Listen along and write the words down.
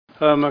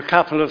A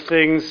couple of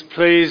things.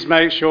 Please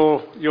make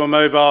sure your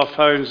mobile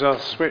phones are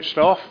switched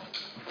off.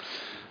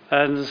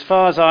 And as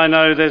far as I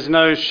know, there's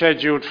no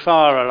scheduled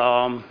fire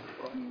alarm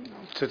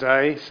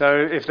today. So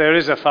if there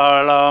is a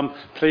fire alarm,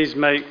 please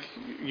make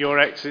your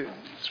exit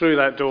through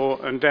that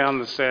door and down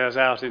the stairs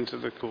out into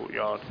the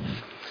courtyard.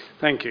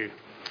 Thank you.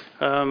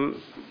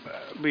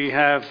 We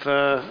have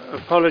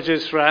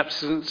apologies for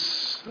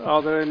absence.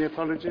 Are there any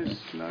apologies?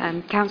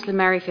 No? Councillor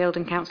Merrifield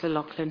and Councillor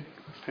Loughlin.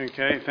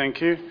 Okay, thank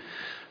you.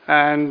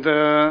 And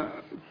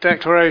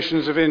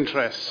declarations of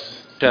interest.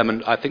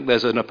 Chairman, I think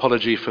there's an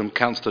apology from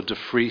Councillor de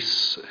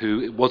Vries,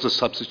 who was a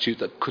substitute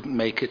that couldn't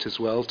make it as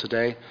well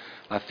today.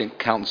 I think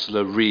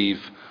Councillor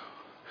Reeve,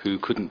 who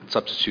couldn't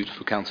substitute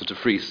for Councillor de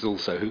Vries,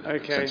 also who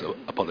sends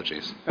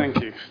apologies. Thank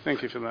you.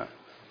 Thank you for that.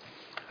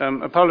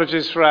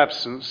 Apologies for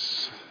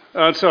absence.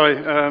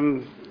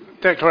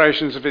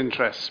 Declarations of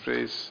interest,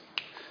 please.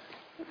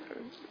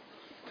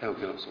 Town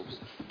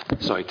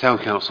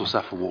Council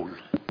Saffron Walden.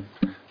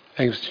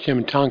 Thank you, Mr.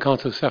 Chairman. Town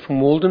Council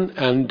Saffron Walden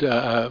and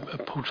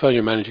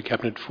Portfolio Manager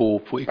Cabinet for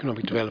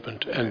Economic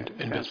Development and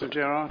Investment. Councillor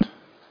Gerard.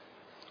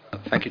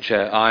 Thank you,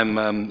 Chair.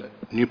 I'm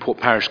Newport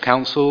Parish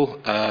Council,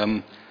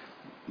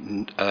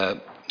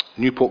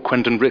 Newport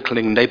Quendon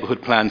Rickling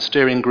Neighbourhood Plan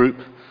Steering Group,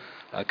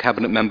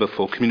 Cabinet Member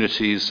for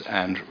Communities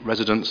and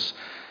Residents,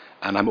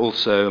 and I'm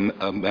also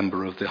a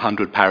member of the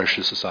 100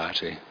 Parishes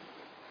Society.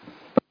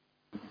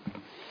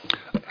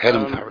 Head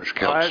of Parish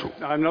Council.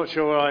 I'm not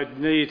sure I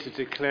need to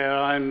declare.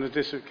 I'm the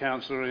District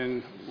Councillor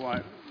in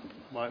White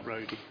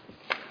Roding.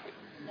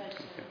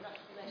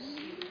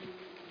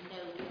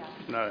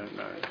 No,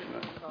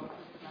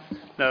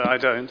 I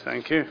don't.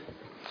 Thank you.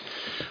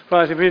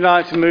 Right, if we'd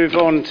like to move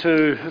on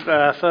to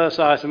the first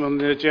item on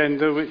the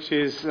agenda, which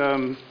is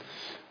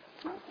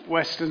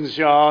Weston's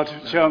Yard.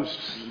 Oh,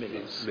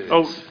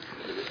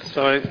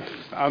 sorry.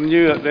 I'm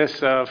new at this,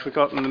 so I've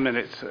forgotten the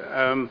minutes.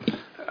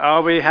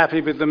 Are we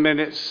happy with the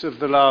minutes of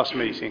the last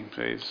meeting,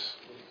 please?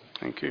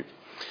 Thank you.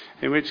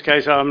 In which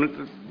case,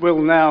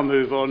 we'll now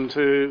move on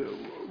to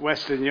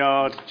Weston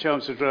Yard,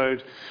 Chelmsford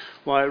Road,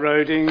 White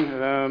Roding.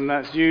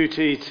 That's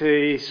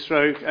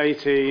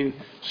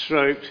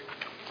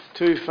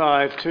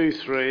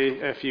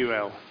UTT/18/2523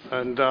 FUL.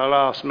 And I'll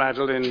ask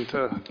Madeline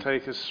to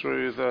take us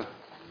through the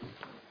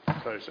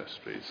process,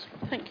 please.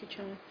 Thank you,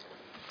 Chair.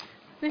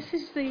 This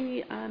is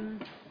the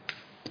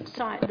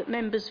site that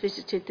members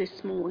visited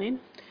this morning.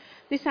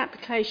 This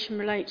application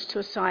relates to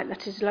a site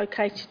that is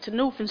located to the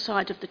northern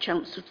side of the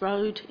Chelmsford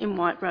Road in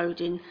White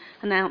Roding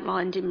and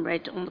outlined in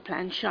red on the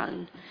plan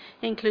shown.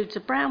 It includes a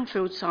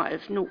brownfield site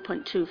of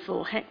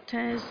 0.24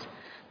 hectares.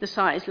 The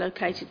site is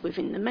located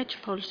within the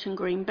Metropolitan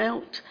Green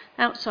Belt,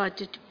 outside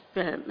the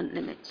development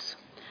limits.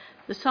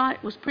 The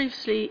site was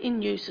previously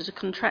in use as a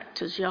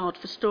contractor's yard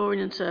for storing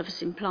and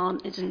servicing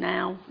plant. It is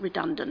now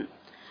redundant.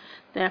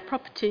 There are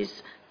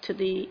properties to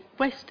the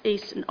west,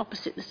 east and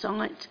opposite the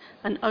site,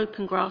 and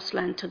open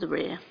grassland to the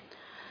rear.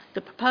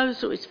 The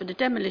proposal is for the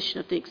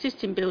demolition of the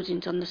existing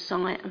buildings on the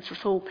site and for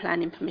full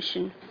planning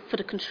permission for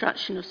the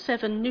construction of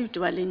 7 new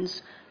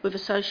dwellings with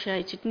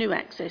associated new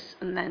access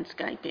and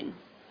landscaping.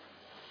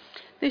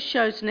 This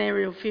shows an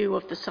aerial view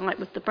of the site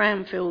with the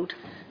brownfield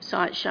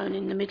site shown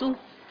in the middle.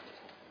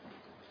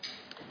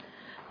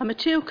 A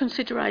material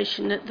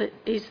consideration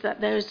is that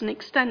there is an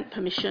extant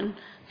permission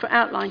for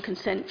outline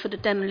consent for the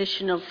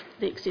demolition of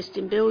the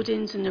existing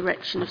buildings and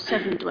erection of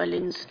 7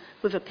 dwellings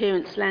with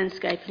appearance,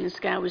 landscaping and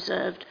scale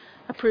reserved,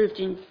 approved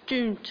in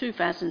June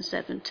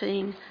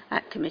 2017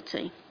 at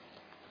committee.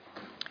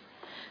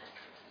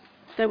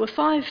 There were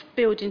 5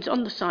 buildings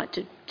on the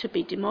site to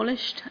be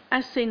demolished.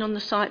 As seen on the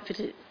site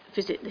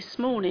visit this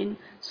morning,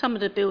 some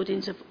of the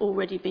buildings have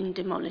already been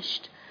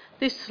demolished.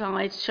 This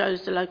slide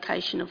shows the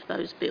location of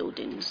those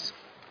buildings.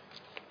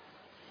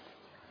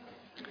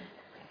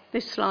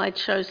 This slide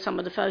shows some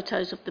of the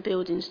photos of the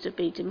buildings to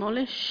be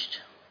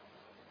demolished.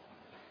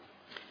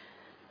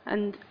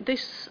 And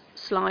this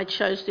slide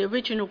shows the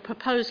original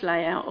proposed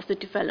layout of the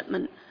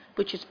development,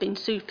 which has been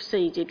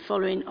superseded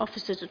following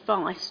officers'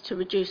 advice to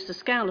reduce the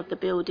scale of the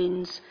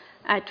buildings,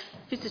 add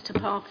visitor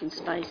parking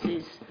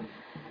spaces,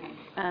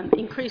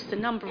 increase the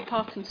number of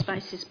parking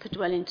spaces per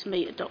dwelling to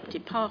meet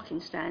adopted parking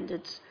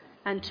standards,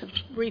 and to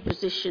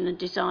reposition and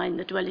design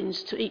the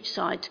dwellings to each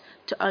side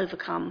to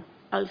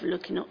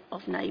overlooking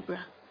of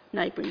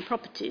neighbouring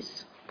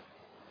properties.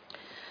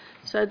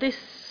 So this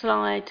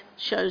slide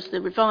shows the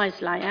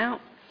revised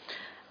layout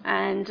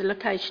and the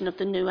location of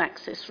the new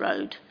access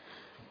road,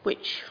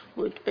 which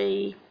would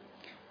be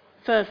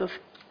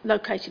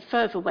located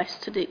further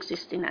west to the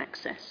existing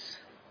access.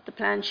 The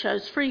plan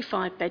shows 3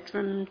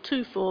 5-bedroom,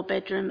 2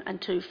 4-bedroom and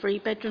 2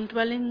 3-bedroom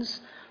dwellings.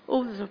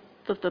 All of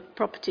the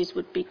properties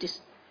would be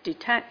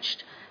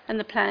detached, and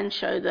the plans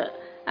show that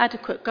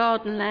adequate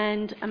garden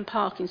land and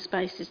parking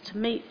spaces to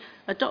meet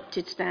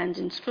adopted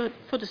standards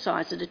for the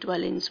size of the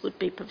dwellings would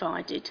be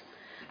provided.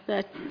 There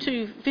are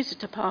 2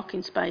 visitor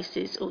parking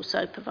spaces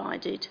also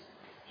provided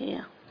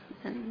here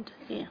and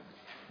here.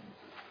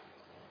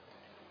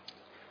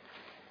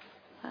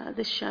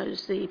 This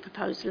shows the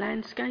proposed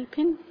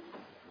landscaping.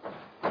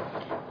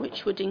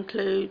 which would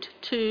include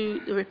the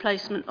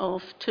replacement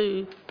of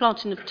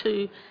planting of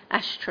 2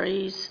 ash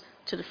trees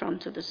to the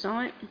front of the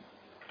site.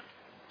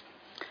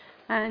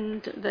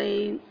 And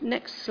the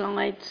next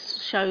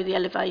slides show the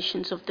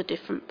elevations of the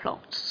different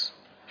plots.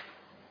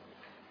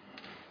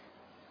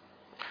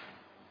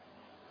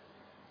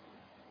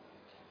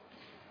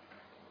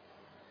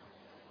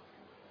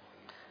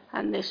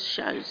 And this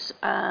shows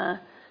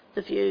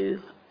the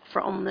view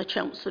from the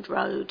Chelmsford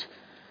Road.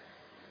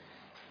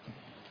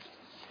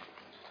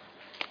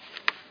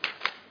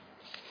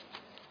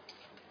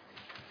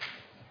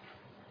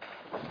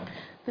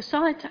 The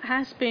site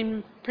has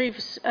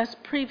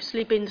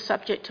previously been the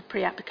subject of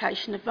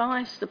pre-application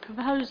advice. The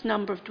proposed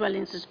number of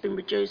dwellings has been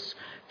reduced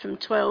from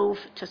 12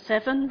 to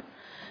 7.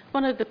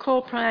 One of the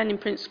core planning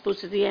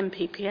principles of the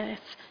NPPF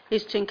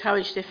is to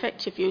encourage the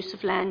effective use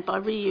of land by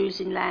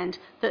reusing land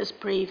that has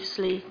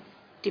previously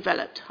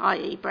developed,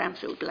 i.e.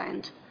 brownfield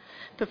land,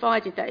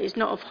 provided that it is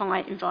not of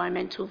high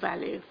environmental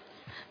value.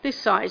 This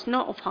site is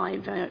not of high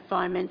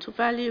environmental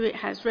value. It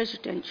has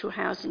residential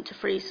housing to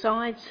 3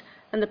 sides,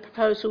 and the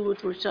proposal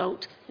would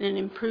result in an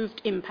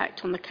improved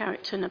impact on the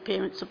character and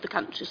appearance of the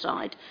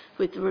countryside,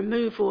 with the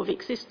removal of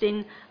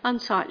existing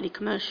unsightly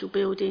commercial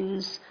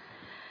buildings,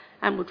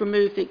 and would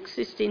remove the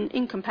existing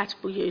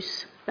incompatible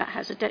use that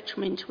has a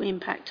detrimental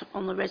impact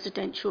on the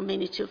residential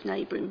amenity of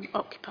neighbouring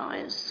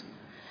occupiers.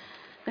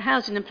 The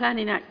Housing and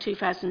Planning Act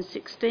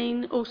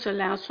 2016 also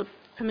allows for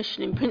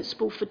permission in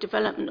principle for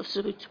development of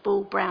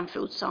suitable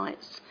brownfield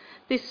sites.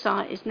 This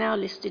site is now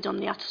listed on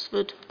the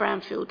Uttersford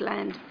Brownfield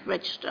Land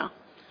Register.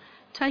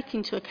 Taking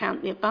into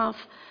account the above,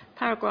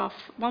 paragraph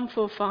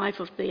 145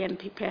 of the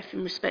NPPF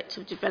in respect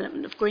of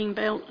development of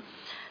Greenbelt,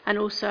 and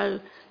also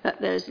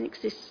that there is an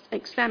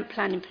extant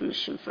planning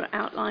permission for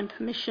outline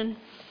permission,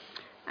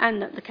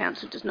 and that the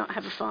council does not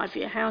have a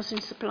 5-year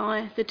housing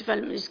supply, the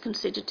development is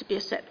considered to be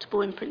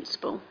acceptable in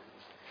principle.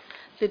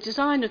 The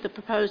design of the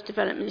proposed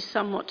development is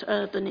somewhat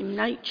urban in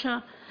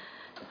nature,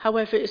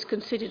 however it is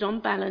considered on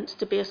balance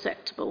to be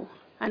acceptable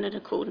and in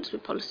accordance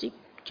with policy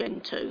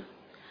Gen 2.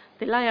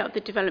 The layout of the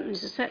development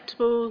is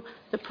acceptable,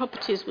 the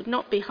properties would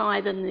not be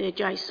higher than the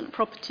adjacent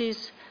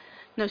properties,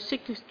 no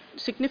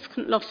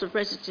significant loss of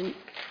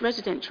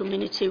residential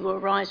amenity will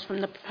arise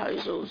from the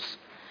proposals.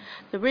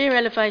 The rear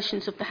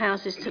elevations of the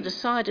houses to the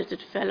side of the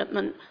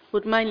development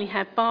would mainly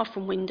have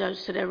bathroom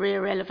windows to their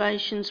rear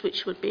elevations,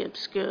 which would be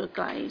obscure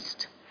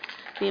glazed.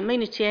 The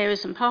amenity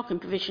areas and parking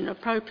provision are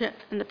appropriate,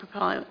 and the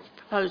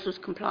proposals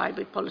comply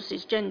with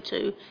policies Gen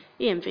 2,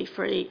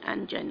 ENV3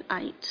 and Gen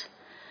 8.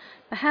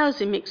 The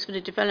housing mix for the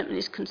development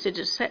is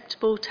considered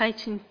acceptable,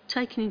 taking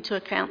into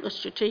account the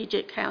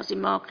Strategic Housing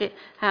Market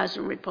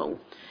Housing Report,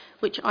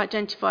 which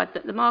identified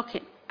that the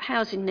market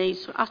housing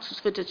needs for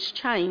Uttersford has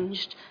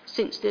changed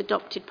since the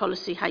adopted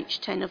policy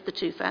H10 of the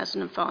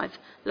 2005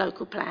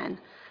 local plan,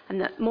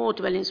 and that more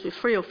dwellings with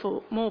 3 or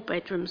 4 more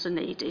bedrooms are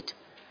needed.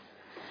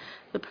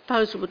 The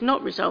proposal would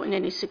not result in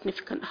any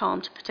significant harm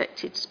to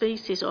protected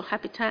species or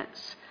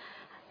habitats.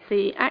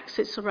 The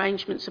access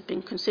arrangements have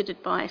been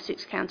considered by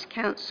Essex County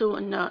Council,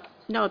 and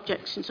no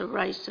objections are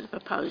raised to the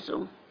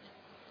proposal.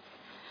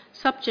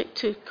 Subject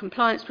to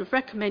compliance with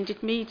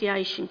recommended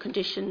mediation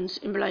conditions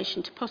in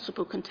relation to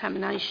possible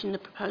contamination, the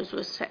proposal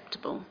is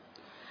acceptable.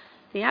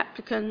 The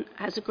applicant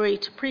has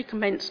agreed to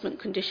pre-commencement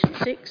condition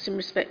 6 in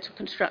respect of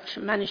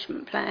construction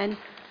management plan.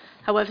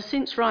 However,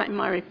 since writing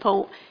my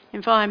report,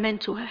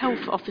 environmental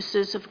health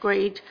officers have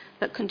agreed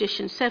that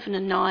conditions 7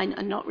 and 9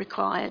 are not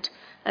required,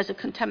 as a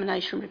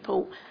contamination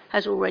report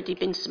has already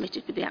been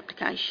submitted with the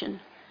application.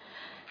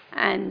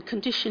 And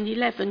condition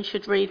 11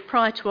 should read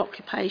prior to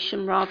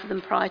occupation rather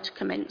than prior to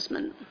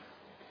commencement.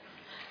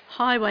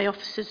 Highway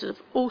officers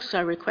have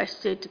also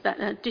requested that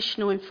an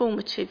additional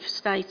informative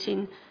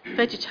stating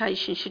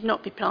vegetation should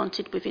not be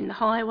planted within the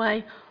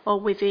highway or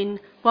within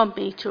 1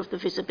 metre of the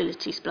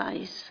visibility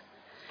displays.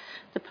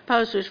 The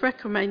proposal is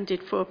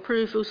recommended for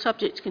approval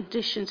subject to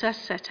conditions as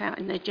set out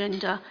in the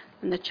agenda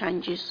and the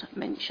changes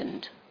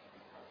mentioned.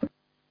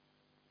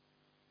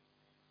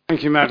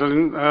 Thank you,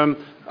 Madeline.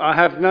 I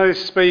have no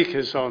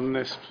speakers on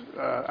this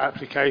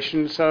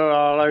application, so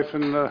I'll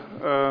open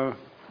the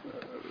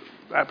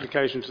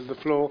application to the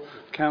floor.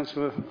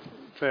 Councillor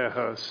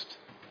Fairhurst.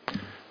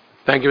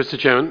 Thank you, Mr.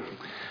 Chairman.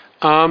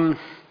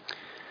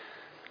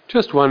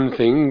 Just one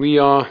thing. We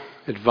are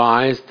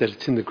advised that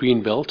it's in the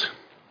green belt,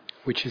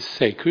 which is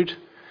sacred.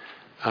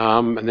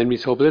 And then we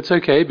thought, well, that's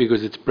okay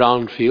because it's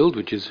brownfield,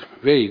 which is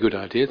a very good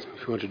idea if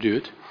you want to do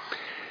it.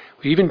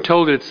 We're even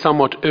told that it's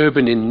somewhat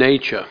urban in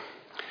nature.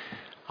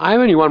 I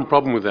have only one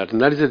problem with that,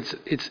 and that is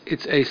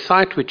it's a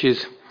site which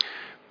is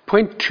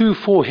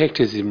 0.24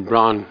 hectares is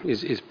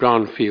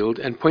brownfield,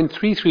 and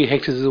 0.33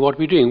 hectares is what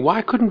we're doing.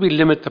 Why couldn't we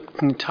limit the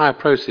entire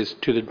process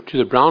to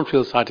the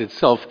brownfield site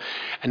itself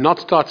and not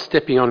start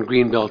stepping on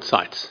greenbelt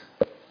sites?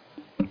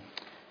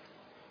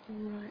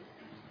 Right.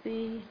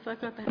 If I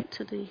go back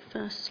to the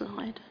first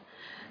slide,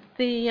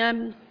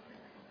 this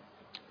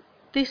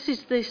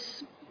is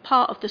this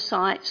part of the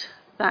site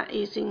that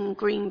is in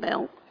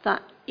greenbelt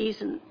that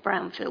isn't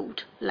brownfield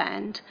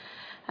land,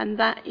 and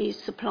that is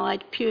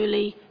supplied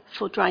purely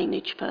for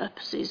drainage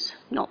purposes,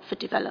 not for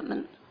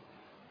development.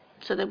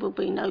 So there will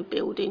be no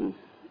building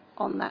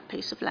on that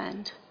piece of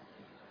land.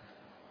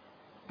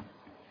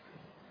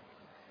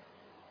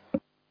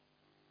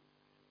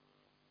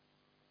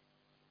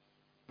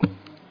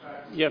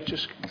 Yeah, I've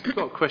just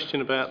got a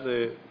question about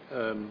the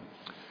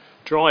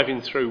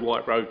driving through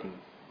White Road and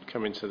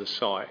coming to the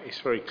site. It's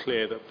very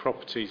clear that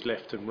properties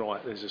left and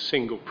right, there's a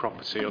single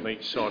property on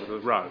each side of the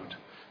road.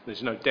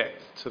 There's no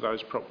depth to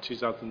those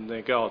properties other than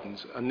their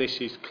gardens, and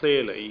this is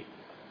clearly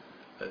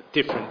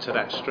different to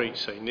that street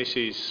scene. This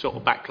is sort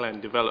of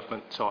backland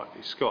development type.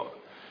 It's got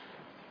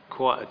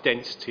quite a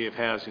density of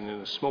housing in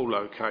a small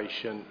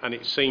location, and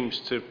it seems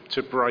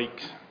to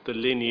break the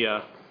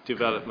linear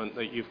development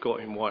that you've got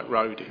in White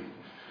Road.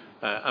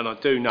 And I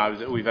do know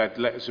that we've had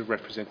letters of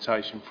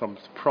representation from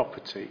the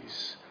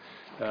properties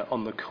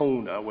on the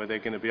corner where they're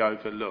going to be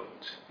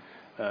overlooked.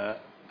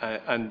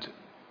 And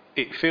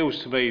it feels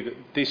to me that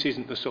this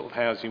isn't the sort of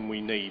housing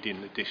we need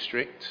in the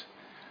district.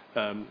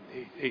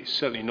 It's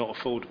certainly not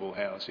affordable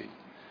housing.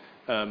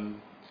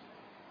 And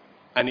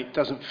it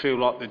doesn't feel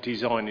like the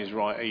design is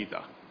right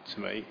either, to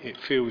me. It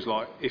feels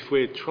like if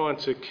we're trying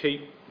to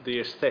keep the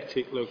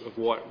aesthetic look of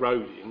White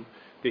Road in,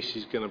 this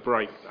is going to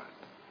break that.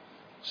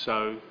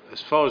 So,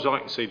 as far as I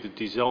can see, the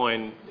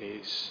design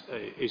is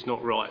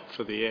not right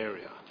for the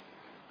area,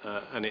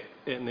 and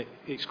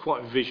it's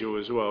quite visual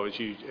as well. As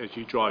you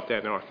drive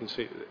down there, I can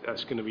see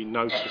that's going to be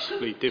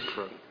noticeably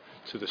different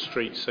to the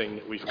street scene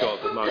that we've got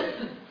at the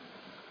moment.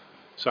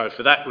 So,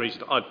 for that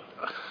reason, I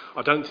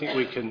don't think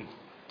we can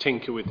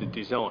tinker with the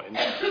design.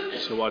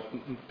 So, I'd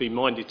be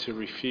minded to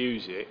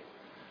refuse it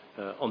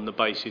on the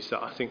basis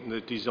that I think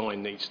the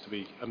design needs to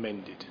be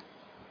amended.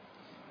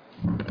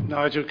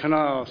 Nigel, can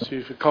I ask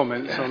you for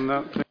comments on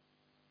that, please?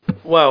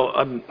 Well,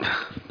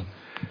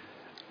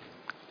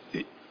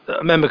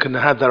 a member can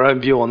have their own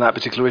view on that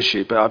particular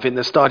issue, but I think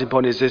the starting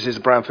point is this is a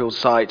brownfield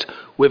site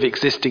with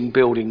existing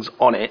buildings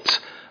on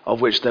it,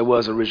 of which there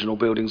was original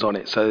buildings on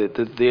it. So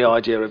the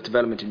idea of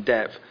development in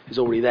depth is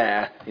already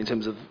there in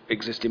terms of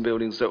existing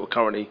buildings that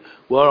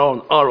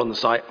are on the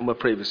site and were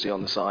previously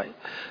on the site.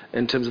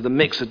 In terms of the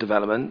mix of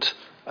development,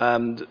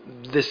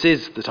 this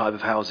is the type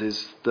of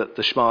houses that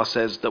the SHMA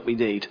says that we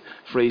need,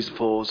 3s,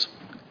 4s.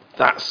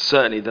 That's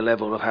certainly the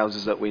level of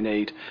houses that we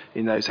need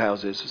in those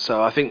houses.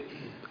 So I think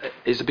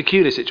it's a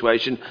peculiar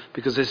situation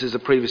because this is a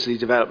previously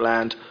developed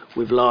land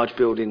with large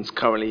buildings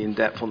currently in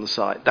depth on the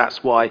site.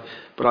 That's why,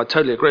 but I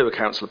totally agree with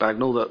Councillor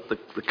Bagnall that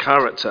the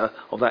character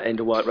of that end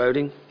of White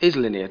Roading is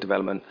linear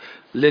development.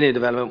 Linear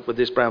development with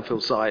this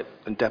brownfield site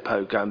and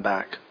depot going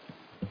back.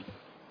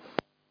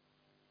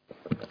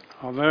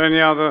 Are there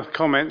any other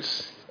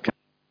comments?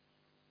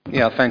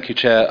 Yeah, thank you,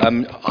 Chair.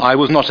 I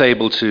was not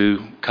able to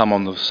come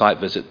on the site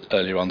visit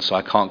earlier on, so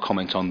I can't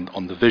comment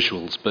on the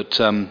visuals. But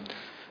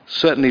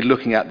certainly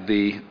looking at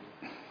the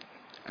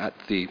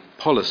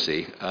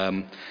policy,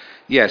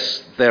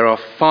 yes, there are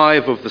 3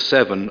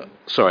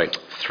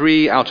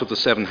 out of the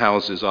 7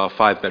 houses are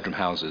 5-bedroom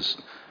houses.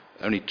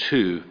 Only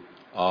 2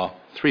 are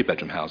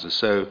 3-bedroom houses.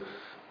 So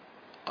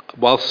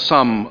while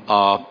some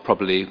are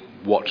probably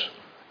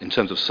in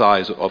terms of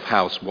size of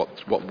house, what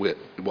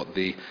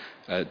the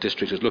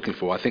district is looking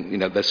for, I think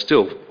there's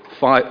still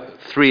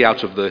 3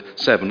 out of the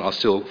 7 are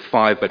still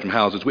 5-bedroom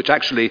houses, which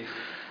actually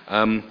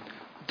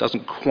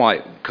doesn't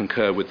quite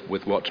concur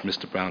with what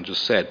Mr. Brown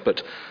just said.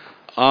 But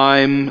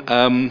I'll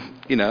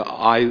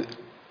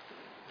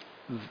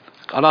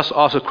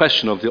ask a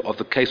question of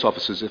the case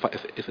officers,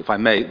 if I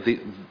may.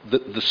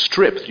 The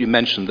strip that you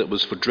mentioned that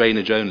was for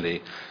drainage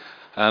only.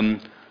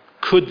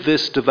 Could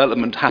this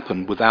development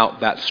happen without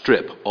that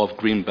strip of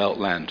greenbelt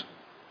land?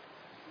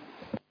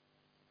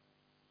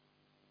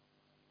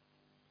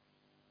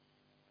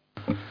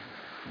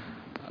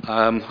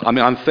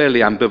 I'm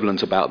fairly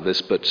ambivalent about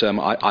this, but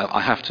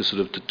I have to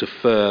sort of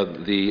defer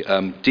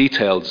the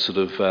detailed sort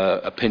of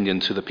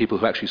opinion to the people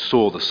who actually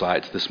saw the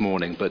site this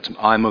morning. But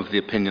I'm of the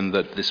opinion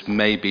that this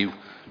may be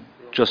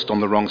just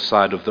on the wrong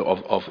side of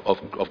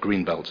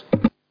greenbelt.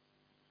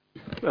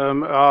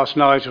 I'll ask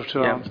Nigel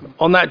to answer.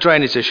 On that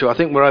drainage issue, I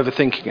think we're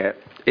overthinking it.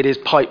 It is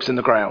pipes in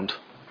the ground,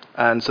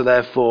 and so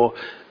therefore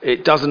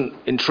it doesn't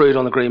intrude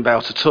on the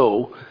greenbelt at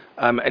all.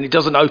 And it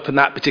doesn't open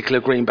that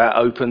particular greenbelt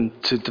open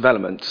to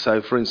development.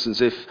 So, for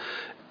instance, if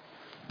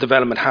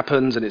development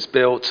happens and it's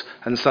built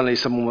and suddenly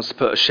someone wants to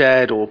put a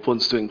shed or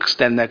wants to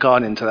extend their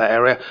garden into that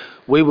area,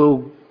 we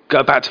will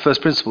go back to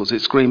first principles.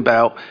 It's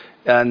greenbelt,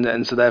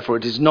 and so therefore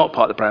it is not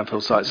part of the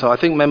brownfield site. So I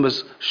think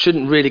members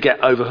shouldn't really get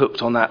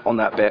overhooked on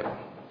that bit.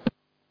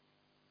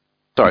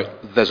 Sorry,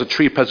 there's a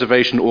tree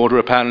preservation order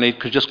apparently.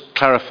 Could you just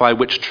clarify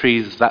which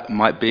trees that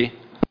might be?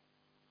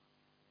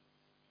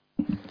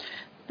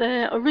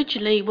 There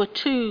originally were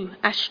 2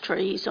 ash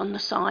trees on the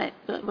site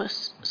that were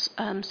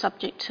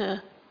subject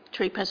to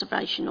tree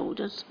preservation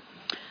orders.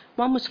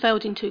 One was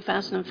felled in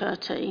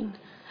 2013.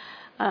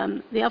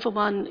 The other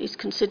one is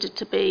considered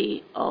to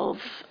be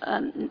of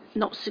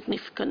not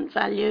significant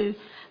value.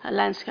 A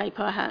landscape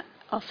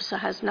officer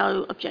has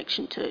no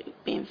objection to it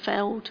being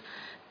felled.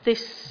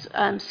 This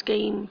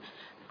scheme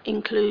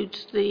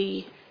includes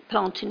the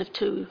planting of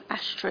 2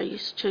 ash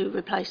trees, 2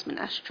 replacement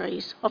ash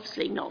trees.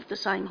 Obviously not of the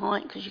same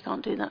height because you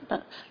can't do that,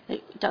 but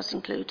it does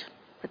include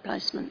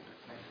replacement.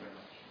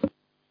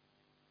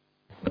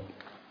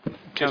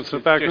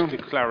 Councillor Bagnall.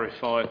 Just to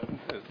clarify,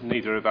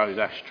 neither of those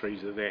ash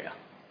trees are there.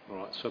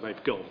 Right, so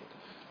they've gone.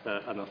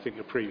 And I think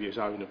the previous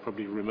owner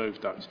probably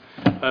removed those.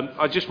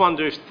 I just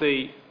wonder if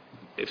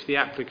the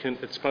applicant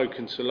had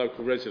spoken to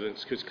local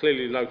residents, because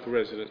clearly local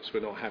residents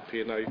were not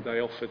happy, and they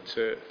offered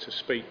to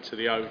speak to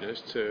the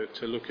owners to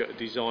look at a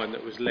design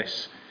that was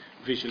less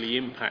visually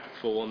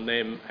impactful on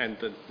them and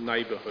the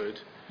neighbourhood.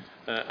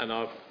 And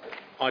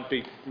I'd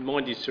be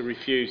minded to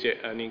refuse it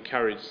and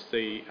encourage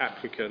the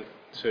applicant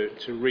to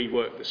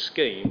rework the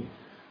scheme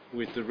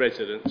with the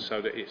residents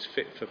so that it's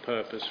fit for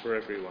purpose for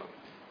everyone.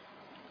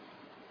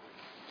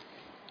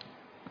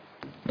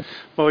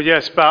 Well,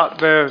 yes, but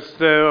there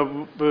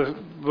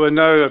were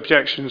no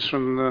objections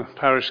from the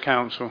parish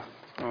council.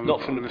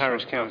 Not from the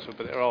parish council,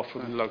 but there are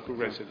from the local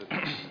residents.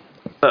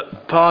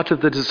 But part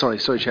of the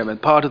Chairman.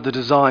 Part of the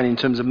design in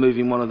terms of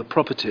moving one of the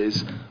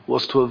properties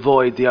was to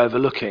avoid the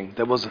overlooking.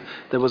 There was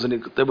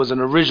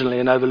originally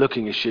an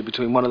overlooking issue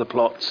between one of the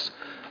plots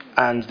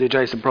and the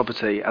adjacent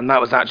property, and that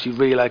was actually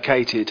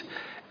relocated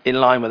in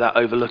line with that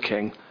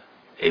overlooking.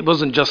 It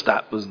wasn't just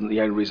that wasn't the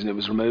only reason it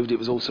was removed. It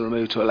was also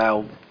removed to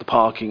allow the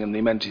parking and the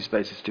amenity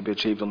spaces to be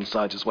achieved on the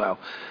site as well.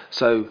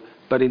 So,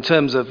 but in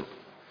terms of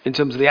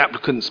the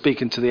applicant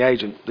speaking to the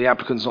agent, the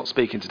applicant's not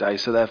speaking today,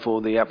 so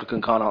therefore the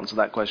applicant can't answer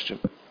that question.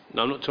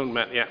 No, I'm not talking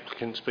about the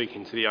applicant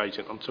speaking to the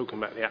agent. I'm talking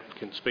about the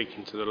applicant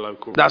speaking to the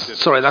local That's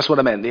residents. that's what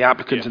I meant. The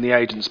applicant and the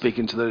agent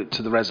speaking to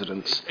the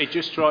residents. It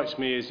just strikes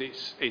me as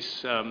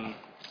it's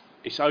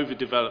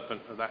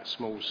overdevelopment of that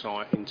small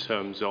site in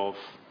terms of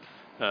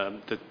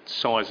the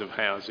size of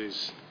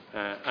houses,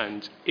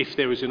 and if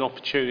there was an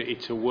opportunity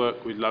to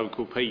work with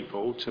local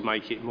people to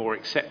make it more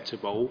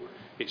acceptable,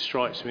 it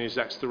strikes me as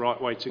that's the right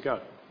way to go.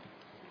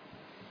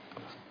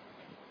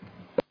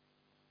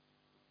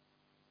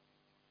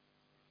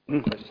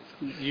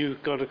 You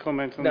got a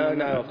comment on No,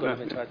 that? I've got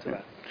nothing to add to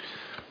that.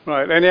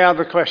 Right, any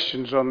other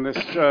questions on this?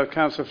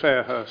 Councillor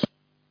Fairhurst.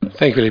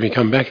 Thank you for letting me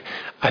come back.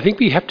 I think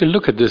we have to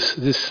look at this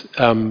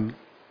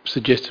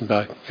suggestion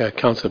by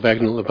Councillor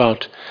Bagnall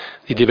about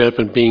the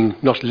development being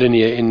not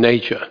linear in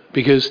nature.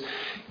 Because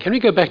can we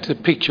go back to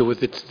the picture with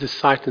the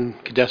site and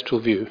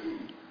cadastral view?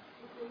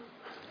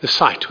 The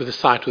site with the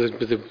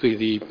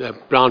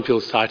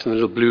brownfield site and the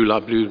little blue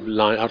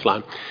line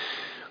outline.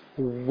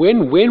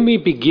 When we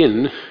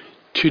begin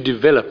to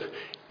develop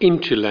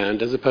into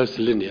land as opposed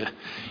to linear,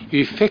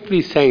 you're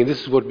effectively saying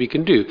this is what we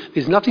can do.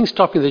 There's nothing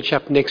stopping the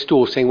chap next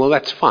door saying, well,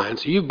 that's fine.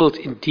 So you've built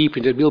in deep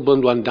into it, we'll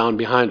build one down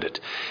behind it.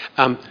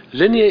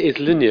 Linear is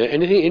linear.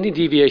 Any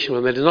deviation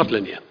from that is not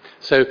linear.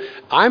 So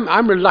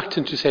I'm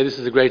reluctant to say this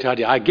is a great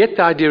idea. I get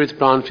the idea it's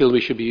brownfield,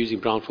 we should be using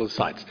brownfield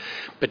sites.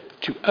 But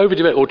to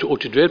overdevelop or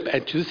to develop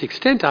and to this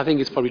extent, I think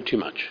it's probably too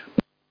much.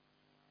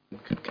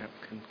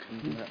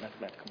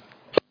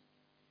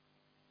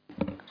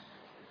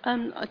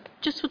 I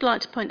just would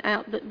like to point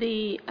out that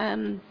the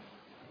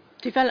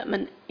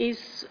development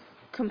is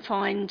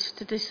confined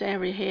to this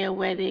area here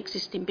where the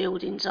existing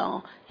buildings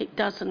are. It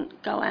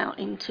doesn't go out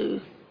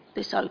into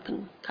this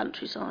open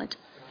countryside.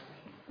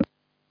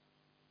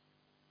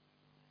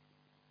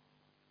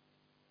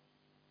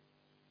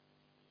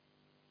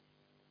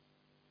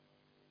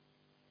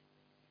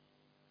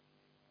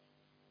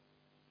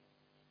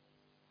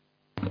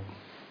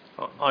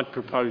 I'd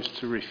propose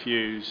to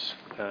refuse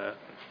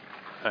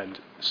and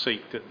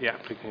seek that the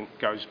applicant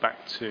goes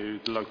back to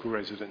the local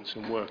residents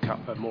and work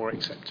up a more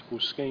acceptable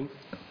scheme.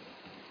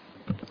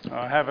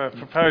 I have a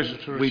proposal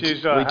to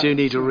refuse. We do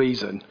need a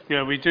reason.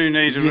 Yeah, we do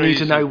need a reason. You need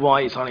to know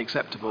why it's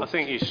unacceptable. I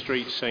think his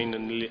street scene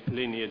and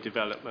linear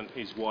development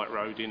is white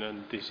roading,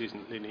 and this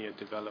isn't linear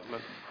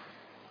development.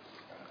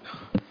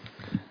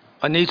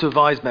 I need to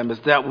advise members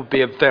that would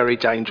be a very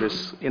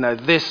dangerous.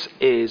 This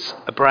is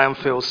a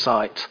brownfield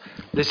site.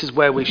 This is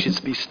where we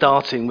should be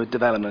starting with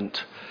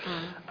development.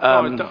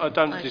 I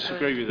don't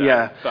disagree with that.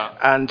 Yeah, but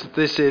and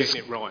this is,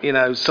 getting it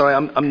right. Sorry,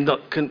 I'm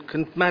not.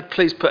 Can Matt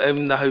please put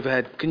in the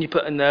overhead? Can you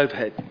put in the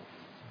overhead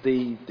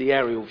the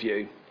aerial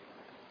view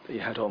that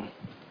you had on?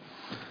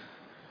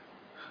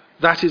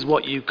 That is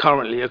what you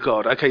currently have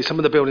got. Okay, some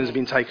of the buildings have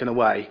been taken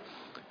away.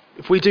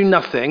 If we do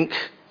nothing,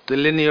 the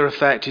linear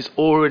effect is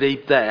already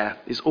there.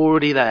 It's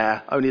already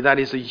there. Only that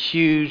is a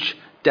huge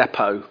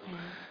depot.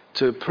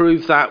 To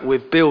prove that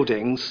with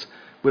buildings,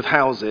 with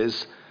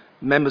houses,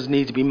 members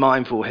need to be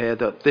mindful here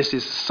that this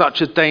is such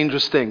a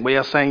dangerous thing. We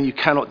are saying you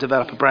cannot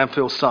develop a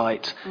brownfield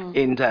site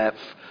in depth.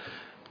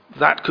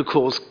 That could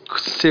cause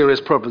serious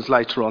problems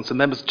later on. So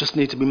members just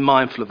need to be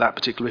mindful of that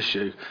particular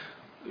issue.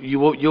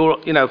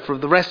 For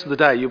the rest of the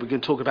day, we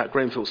can talk about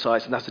greenfield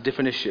sites, and that's a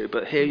different issue.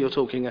 But here you're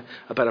talking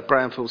about a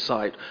brownfield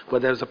site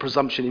where there's a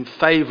presumption in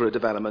favour of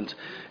development,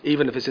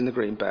 even if it's in the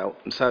green belt.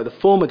 And so the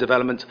form of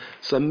development,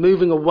 so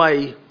moving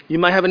away, you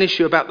may have an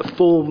issue about the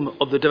form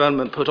of the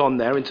development put on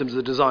there in terms of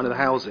the design of the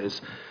houses,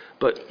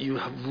 but you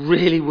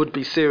really would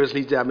be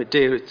seriously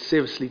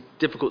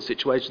difficult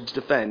situation to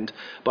defend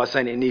by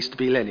saying it needs to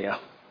be linear.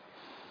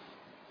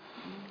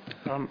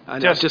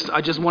 And I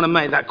just want to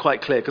make that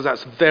quite clear, because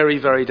that's a very,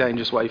 very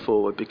dangerous way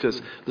forward,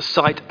 because the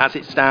site as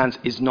it stands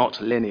is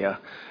not linear.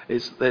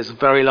 There's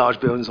very large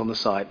buildings on the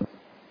site.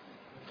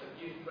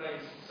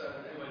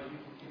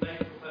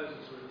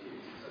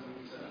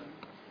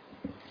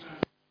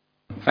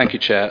 Thank you,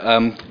 Chair.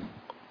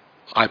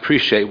 I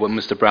appreciate what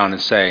Mr. Brown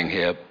is saying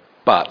here,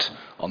 but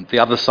on the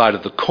other side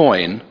of the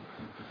coin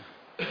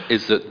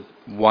is that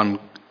one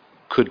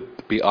could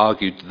be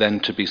argued then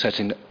to be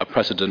setting a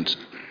precedent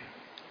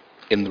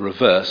in the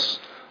reverse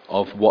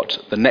of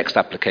what the next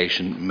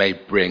application may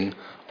bring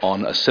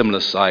on a similar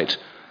site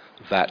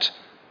that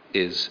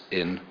is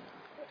in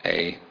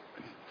a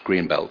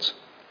green belt,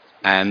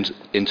 and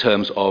in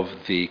terms of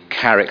the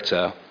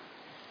character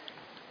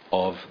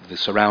of the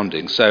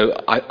surroundings. So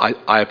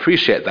I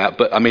appreciate that,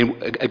 but I mean,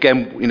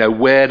 again, you know,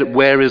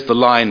 where is the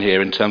line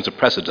here in terms of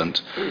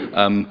precedent?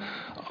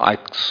 I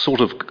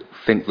sort of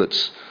think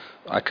that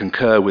I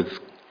concur with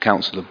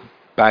Councillor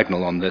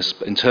Bagnall on this,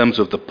 but in terms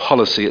of the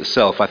policy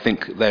itself, I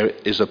think there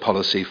is a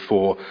policy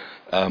for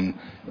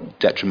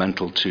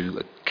detrimental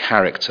to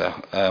character.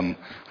 I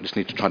just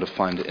need to try to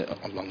find it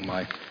along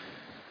my...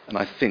 And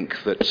I think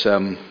that...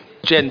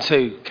 Gen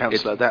 2,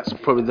 Councillor, that's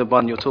probably the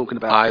one you're talking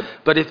about.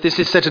 But if this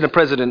is setting a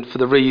precedent for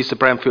the reuse of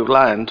brownfield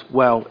land,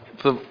 well,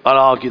 I'll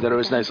argue there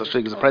is no such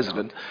thing as a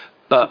precedent,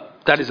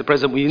 but that is a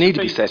precedent we need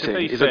to be setting.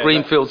 It's a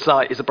greenfield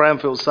site, it's a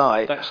brownfield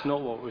site. That's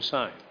not what we're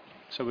saying.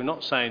 So we're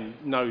not saying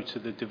no to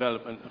the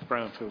development of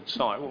brownfield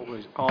site. What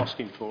we're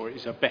asking for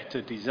is a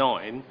better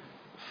design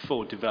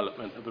for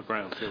development of a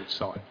brownfield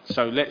site.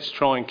 So let's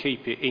try and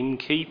keep it in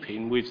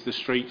keeping with the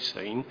street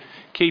scene,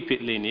 keep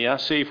it linear,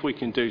 see if we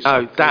can do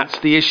something. Oh, that's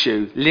the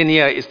issue.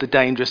 Linear is the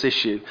dangerous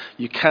issue.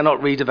 You cannot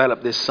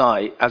redevelop this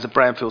site as a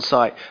brownfield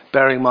site,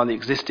 bearing in mind the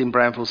existing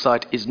brownfield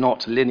site is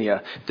not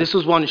linear. This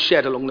was one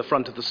shed along the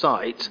front of the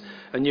site,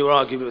 and you were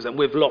arguing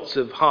with lots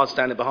of hard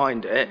standing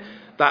behind it.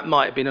 That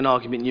might have been an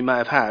argument you may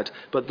have had,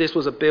 but this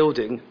was a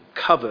building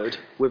covered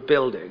with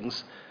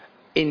buildings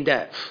in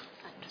depth.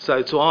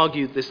 So to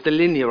argue this, the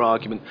linear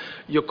argument,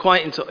 you're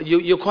quite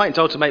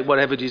entitled to make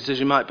whatever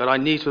decision you might, but I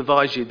need to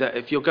advise you that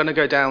if you're going to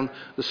go down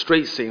the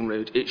street scene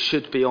route, it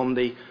should be on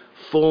the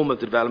form of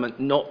the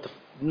development, not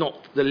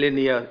the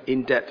linear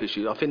in-depth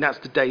issue. I think that's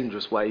the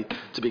dangerous way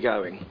to be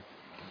going,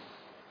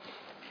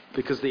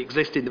 because the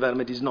existing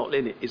development is not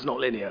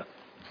linear.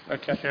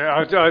 Okay.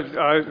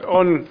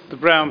 On the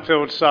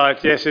brownfield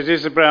site, yes, it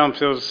is a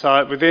brownfield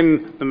site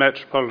within the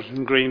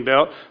Metropolitan Green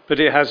Belt, but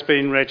it has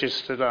been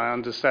registered, I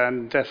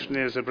understand,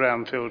 definitely as a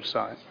brownfield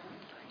site.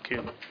 Thank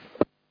you.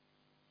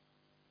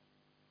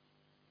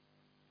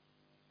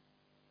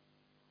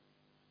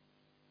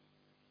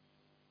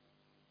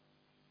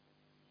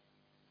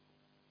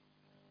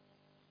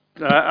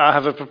 I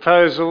have a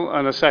proposal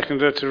and a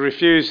seconder to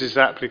refuse this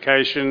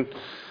application.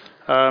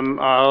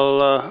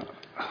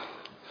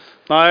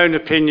 My own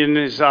opinion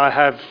is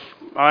I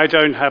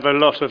don't have a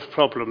lot of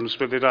problems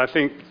with it. I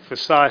think the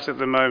site at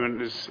the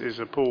moment is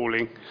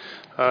appalling,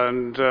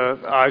 and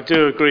I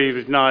do agree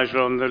with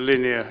Nigel on the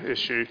linear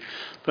issue,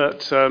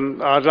 but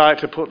I'd like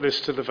to put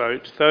this to the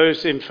vote.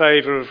 Those in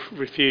favour of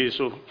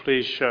refusal,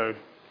 please show.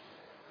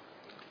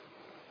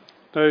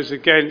 Those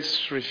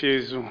against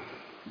refusal.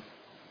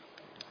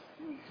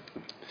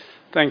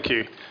 Thank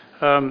you.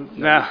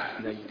 Now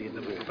you did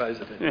the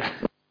proposal. Yeah.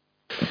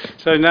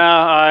 So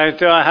now I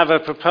have a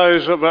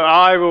proposal, but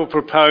I will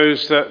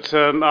propose that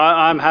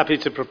I'm happy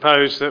to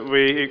propose that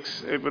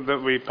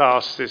we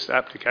pass this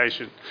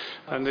application,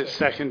 and it's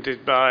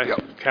seconded by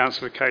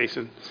Councillor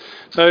Caton.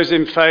 Those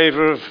in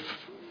favour of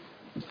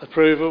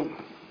approval?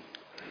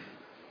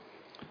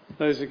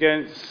 Those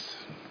against?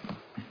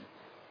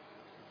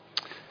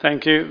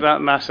 Thank you.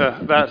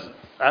 That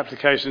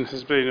application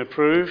has been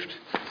approved.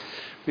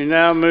 We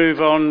now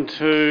move on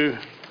to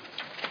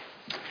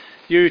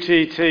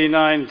UTT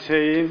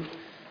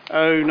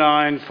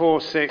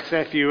 190946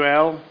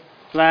 FUL,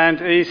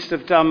 land east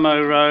of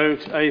Dunmow Road,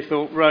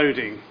 Aythorpe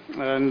Roading,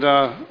 and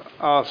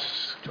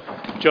ask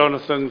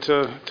Jonathan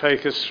to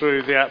take us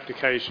through the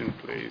application,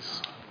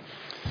 please.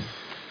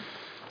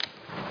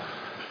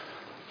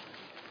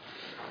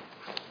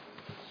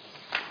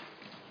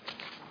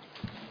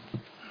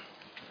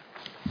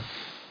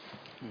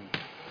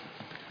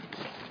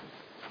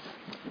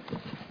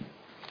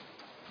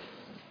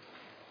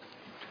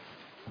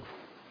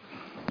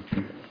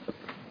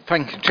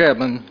 Thank you,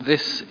 Chairman.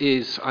 This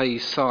is a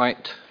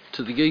site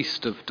to the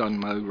east of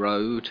Dunmow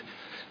Road.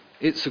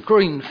 It's a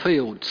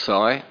greenfield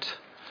site.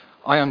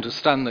 I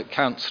understand that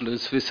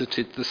councillors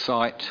visited the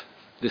site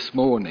this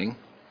morning.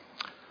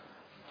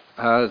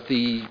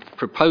 The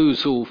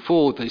proposal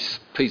for this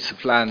piece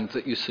of land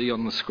that you see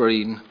on the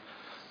screen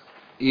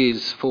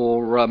is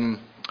for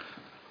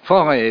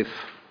 5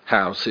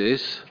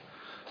 houses.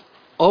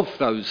 Of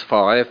those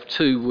 5,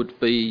 2 would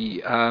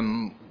be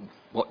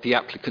what the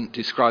applicant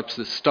describes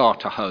as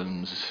starter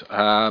homes.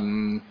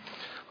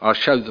 I'll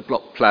show the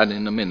block plan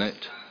in a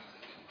minute.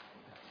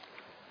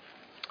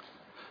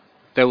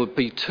 There would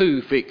be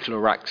 2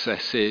 vehicular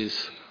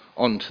accesses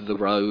onto the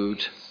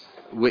road,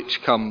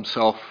 which comes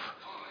off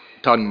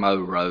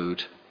Dunmow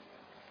Road.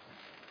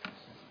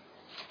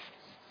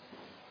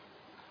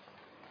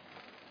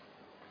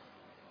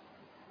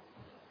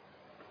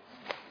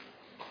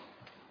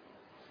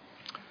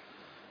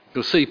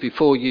 You'll see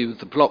before you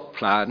the block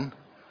plan.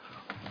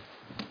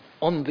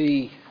 On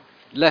the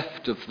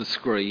left of the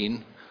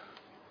screen,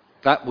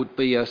 that would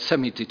be a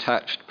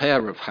semi-detached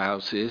pair of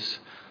houses.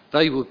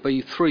 They would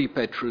be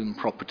 3-bedroom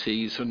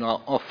properties and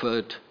are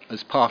offered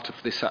as part of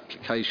this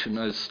application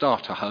as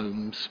starter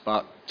homes,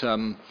 but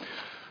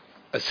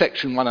a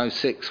Section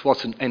 106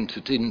 wasn't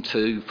entered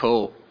into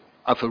for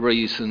other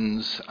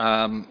reasons.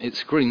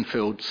 It's a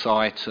greenfield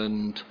site,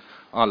 and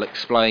I'll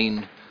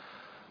explain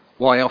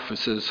why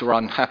officers are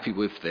unhappy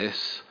with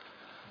this.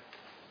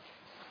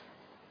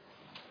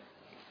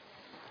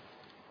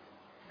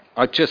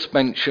 I just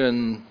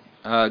mention,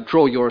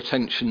 draw your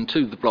attention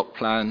to the block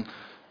plan.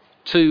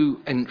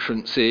 2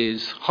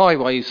 entrances.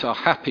 Highways are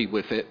happy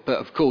with it, but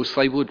of course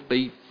they would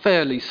be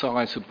fairly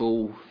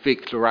sizable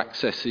vehicular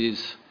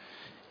accesses,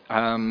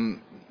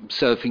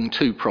 serving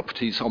 2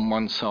 properties on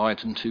one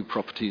side and 2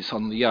 properties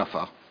on the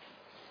other.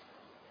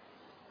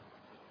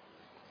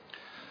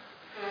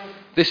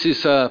 This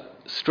is a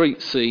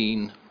street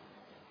scene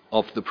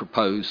of the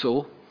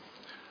proposal.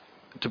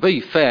 To be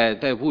fair,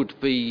 there would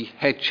be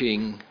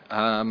hedging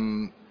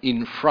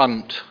in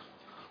front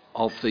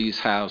of these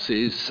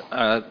houses.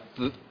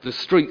 The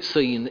street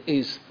scene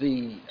is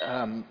the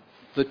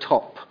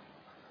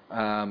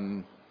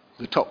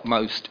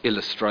topmost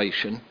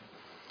illustration.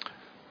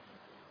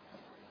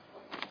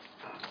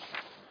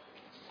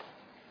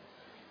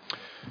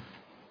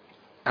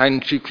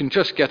 And you can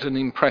just get an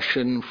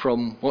impression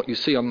from what you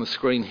see on the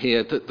screen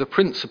here that the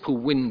principal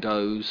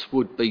windows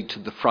would be to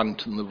the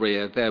front and the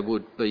rear. There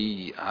would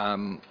be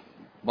 1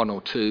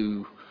 or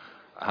 2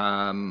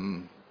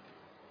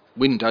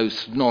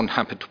 windows,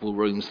 non-habitable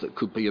rooms that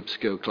could be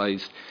obscure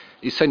glazed.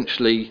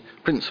 Essentially,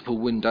 principal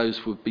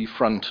windows would be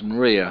front and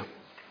rear.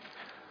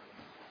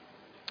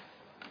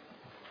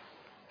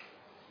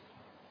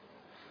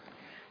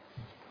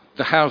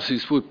 The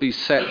houses would be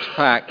set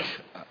back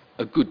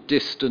a good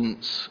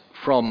distance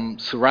from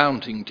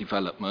surrounding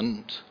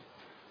development.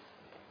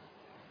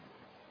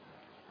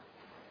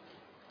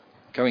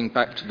 Going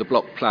back to the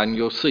block plan,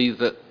 you'll see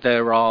that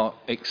there are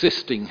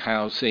existing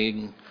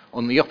housing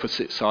on the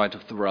opposite side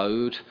of the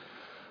road,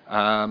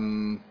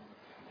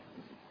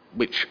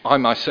 which I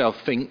myself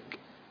think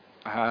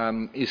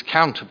is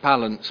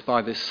counterbalanced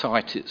by this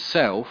site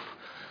itself.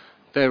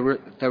 There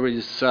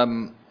is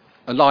a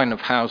line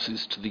of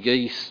houses to the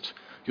east.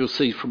 You'll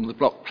see from the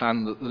block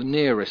plan that the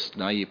nearest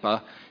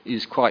neighbour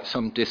is quite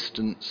some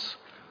distance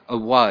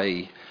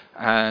away,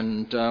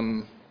 and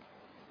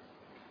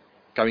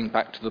going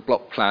back to the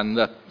block plan,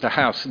 the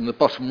house in the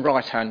bottom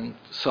right-hand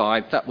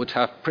side, that would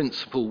have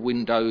principal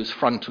windows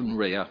front and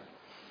rear.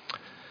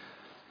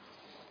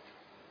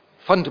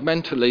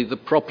 Fundamentally, the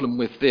problem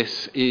with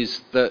this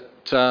is that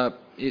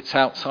it's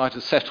outside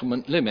a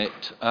settlement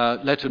limit.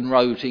 Leaden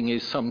Roading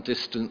is some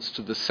distance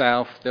to the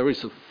south. There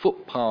is a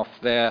footpath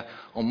there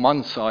on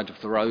one side of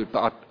the road,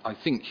 but I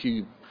think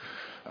you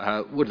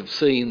would have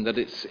seen that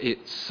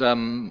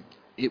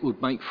it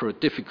would make for a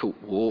difficult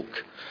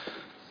walk.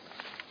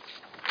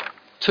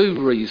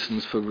 2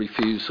 reasons for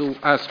refusal,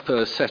 as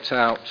per set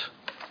out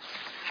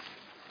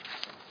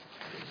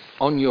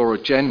on your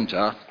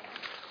agenda.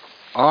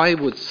 I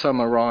would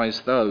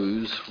summarise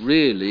those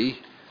really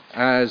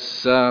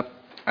as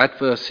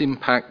adverse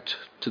impact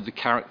to the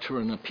character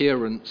and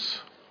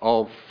appearance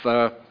of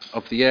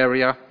the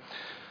area,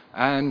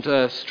 and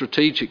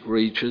strategic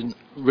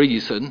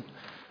reason.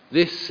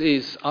 This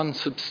is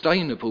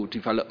unsustainable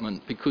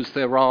development because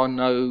there are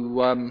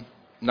no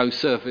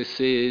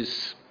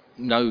services,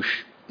 no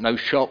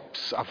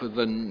shops other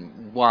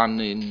than one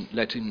in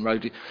Leaden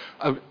Road.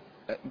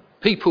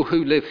 People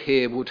who live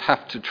here would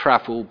have to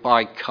travel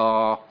by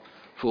car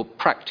for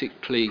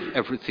practically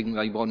everything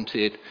they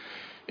wanted.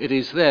 It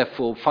is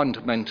therefore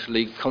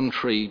fundamentally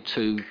contrary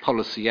to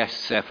policy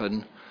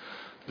S7.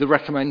 The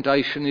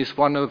recommendation is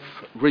one of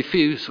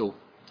refusal.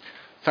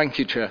 Thank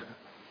you, Chair.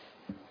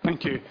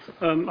 Thank you.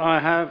 I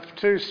have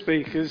 2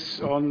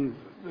 speakers on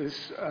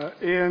this.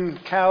 Ian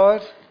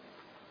Coward.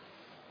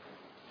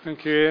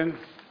 Thank you, Ian.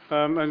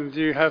 And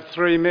you have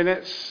 3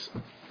 minutes.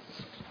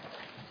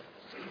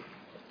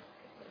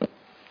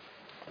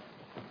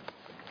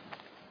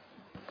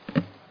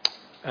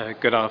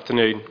 Good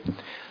afternoon.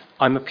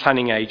 I'm a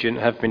planning agent,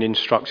 have been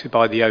instructed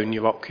by the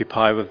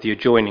owner-occupier of the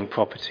adjoining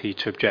property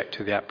to object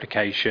to the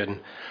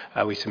application.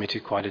 We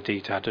submitted quite a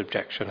detailed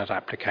objection at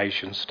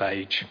application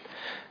stage.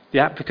 The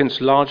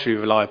applicants largely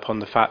rely upon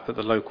the fact that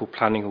the local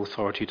planning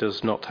authority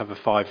does not have a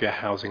 5-year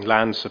housing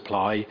land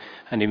supply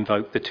and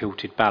invoke the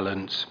tilted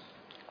balance.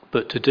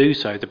 But to do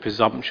so, the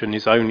presumption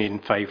is only in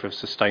favour of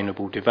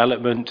sustainable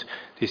development.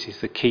 This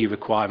is the key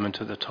requirement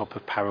at the top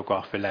of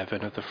paragraph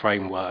 11 of the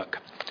framework.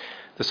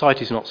 The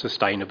site is not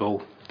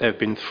sustainable. There have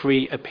been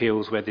 3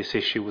 appeals where this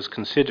issue was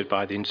considered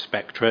by the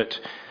inspectorate,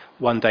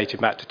 one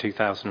dating back to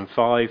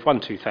 2005,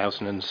 one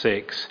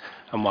 2006,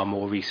 and one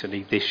more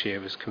recently this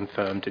year as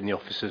confirmed in the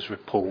officer's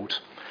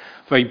report.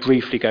 very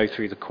briefly go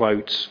through the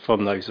quotes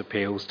from those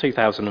appeals.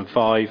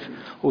 2005,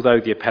 although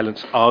the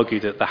appellants argue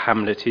that the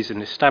hamlet is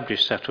an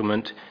established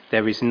settlement,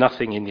 there is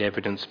nothing in the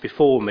evidence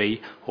before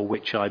me, or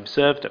which I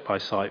observed at my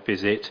site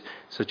visit,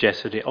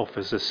 suggests that it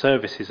offers the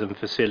services and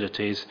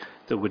facilities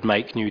that would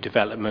make new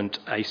development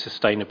a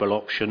sustainable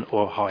option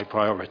or a high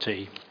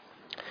priority.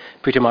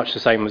 Pretty much the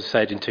same was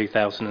said in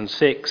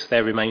 2006.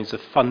 There remains a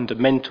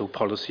fundamental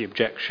policy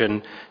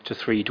objection to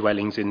 3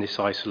 dwellings in this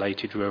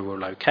isolated rural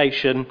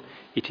location.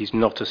 It is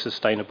not a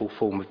sustainable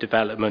form of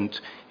development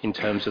in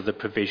terms of the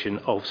provision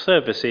of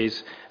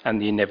services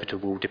and the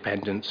inevitable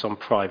dependence on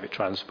private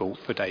transport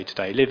for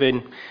day-to-day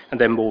living.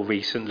 And then more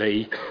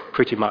recently,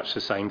 pretty much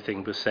the same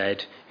thing was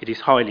said. It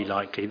is highly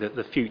likely that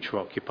the future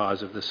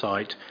occupiers of the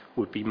site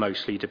would be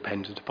mostly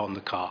dependent upon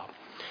the car.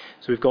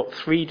 So we've got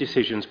 3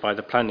 decisions by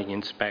the Planning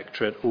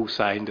Inspectorate all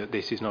saying that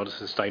this is not a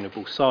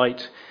sustainable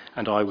site,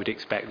 and I would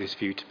expect this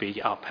view to be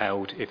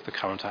upheld if the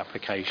current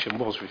application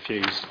was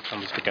refused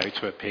and was to go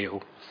to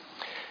appeal.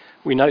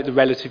 We note the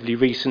relatively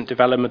recent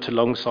development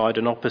alongside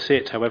and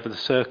opposite. However, the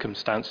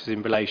circumstances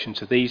in relation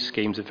to these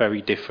schemes are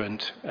very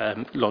different.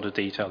 A lot of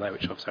detail there,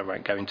 which obviously I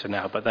won't go into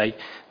now, but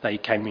they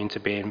came into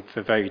being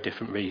for very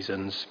different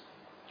reasons.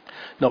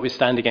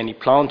 Notwithstanding any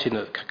planting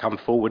that could come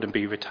forward and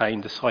be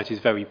retained, the site is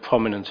very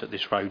prominent at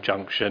this road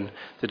junction.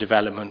 The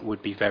development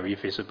would be very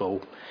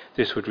visible.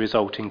 This would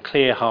result in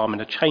clear harm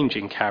and a change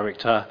in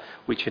character,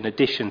 which in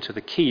addition to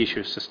the key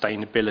issue of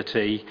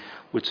sustainability,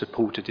 would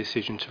support a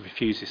decision to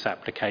refuse this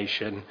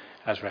application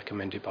as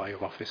recommended by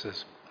your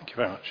officers. Thank you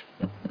very much.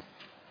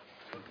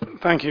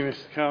 Thank you,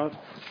 Mr. Card.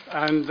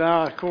 And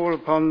now I call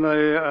upon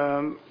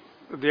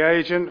the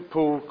agent,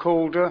 Paul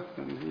Calder,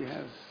 and he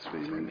has 3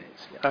 minutes.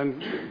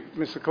 And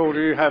Mr.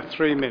 Calder, you have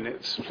 3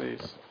 minutes,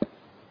 please.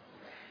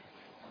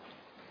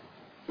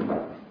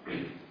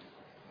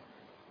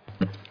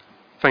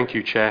 Thank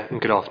you, Chair, and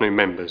good afternoon,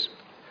 members.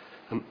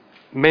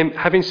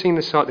 Having seen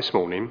the site this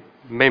morning,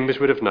 members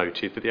would have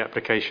noted that the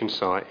application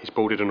site is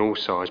bordered on all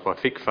sides by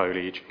thick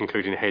foliage,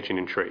 including hedging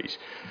and trees,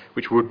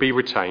 which would be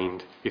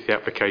retained if the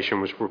application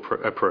was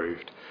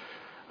approved.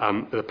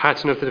 The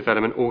pattern of the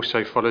development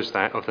also follows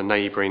that of the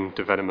neighbouring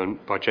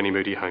development by Jenny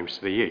Moody Homes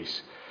to the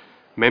east.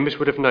 Members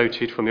would have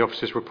noted from the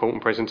officer's report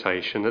and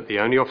presentation that the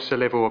only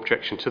officer-level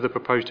objection to the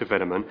proposed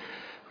development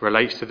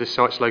relates to the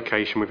site's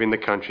location within the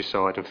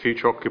countryside, and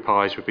future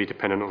occupiers would be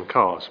dependent on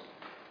cars.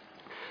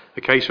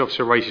 The case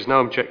officer raises no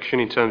objection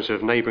in terms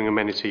of neighbouring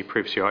amenity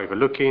previously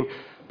overlooking,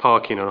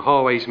 parking on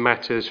highways,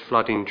 matters,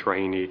 flooding,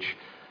 drainage,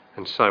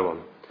 and so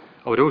on.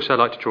 I would also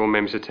like to draw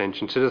members'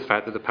 attention to the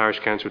fact that the Parish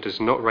Council does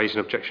not raise an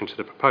objection to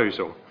the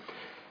proposal.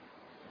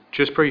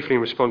 Just briefly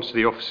in response to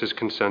the officer's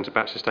concerns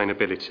about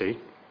sustainability,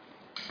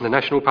 the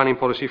National Planning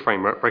Policy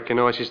Framework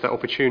recognises that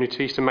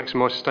opportunities to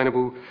maximise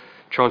sustainable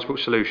transport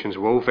solutions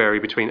will vary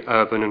between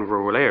urban and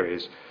rural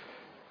areas.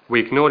 We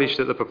acknowledge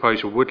that the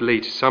proposal would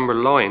lead to some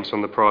reliance on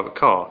the private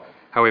car.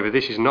 However,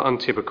 this is not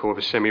untypical of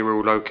a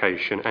semi-rural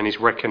location and is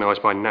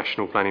recognised by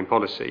national planning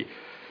policy.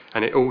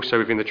 And it also,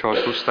 within the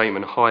transport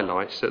statement,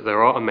 highlights that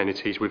there are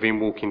amenities within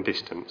walking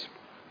distance.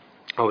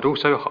 I would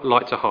also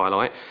like to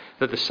highlight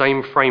that the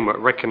same framework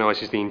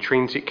recognises the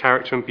intrinsic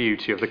character and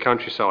beauty of the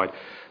countryside,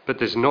 but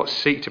does not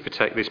seek to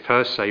protect this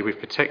per se, with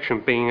protection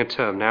being a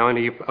term now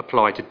only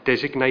applied to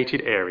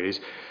designated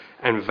areas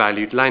and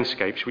valued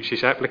landscapes, which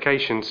this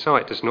application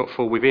site does not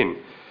fall within.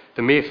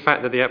 The mere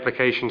fact that the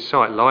application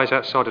site lies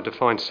outside a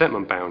defined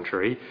settlement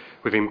boundary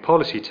within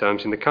policy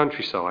terms in the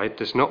countryside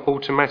does not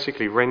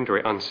automatically render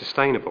it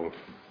unsustainable.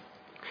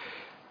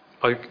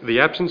 The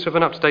absence of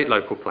an up-to-date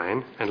local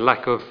plan and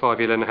lack of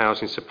 5-year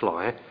housing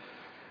supply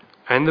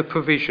and the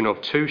provision of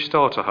 2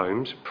 starter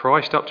homes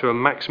priced up to a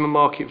maximum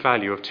market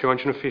value of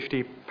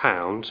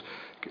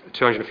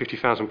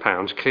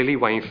 £250,000 clearly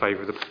weigh in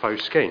favour of the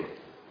proposed scheme.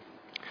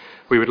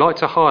 We would like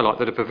to highlight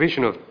that the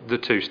provision of the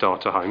 2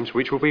 starter homes,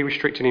 which will be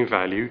restricted in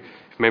value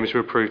if members were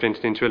approved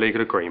entered into a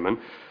legal agreement,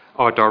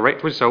 are a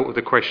direct result of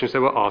the questions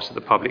that were asked at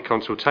the public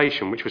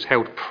consultation, which was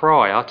held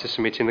prior to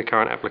submitting the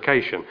current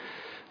application.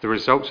 The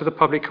results of the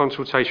public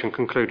consultation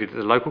concluded that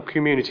the local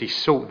community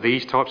sought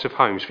these types of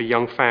homes for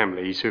young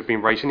families who have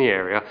been raised in the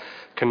area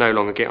can no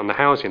longer get on the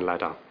housing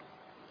ladder.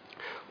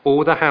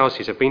 All the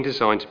houses have been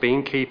designed to be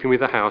in keeping with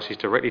the houses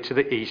directly to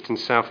the east and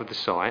south of the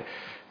site.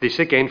 This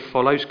again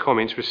follows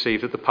comments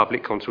received at the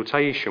public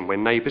consultation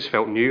when neighbours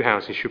felt new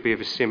housing should be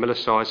of a similar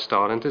size,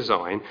 style and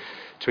design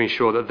to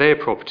ensure that their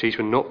properties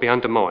would not be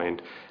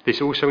undermined. This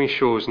also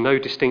ensures no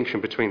distinction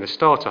between the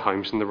starter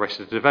homes and the rest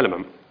of the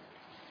development.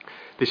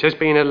 This has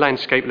been a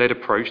landscape-led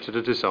approach to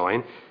the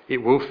design.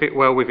 It will fit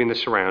well within the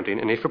surrounding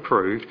and, if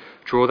approved,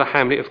 draw the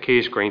hamlet of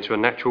Kears Green to a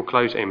natural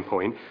close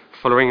endpoint,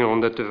 following on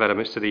the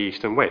developments to the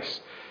east and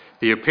west.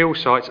 The appeal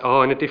sites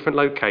are in a different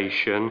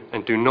location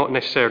and do not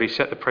necessarily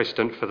set the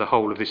precedent for the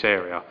whole of this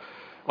area.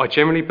 I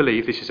generally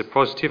believe this is a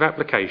positive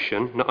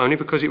application, not only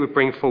because it would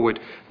bring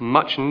forward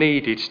much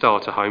needed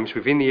starter homes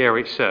within the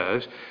area it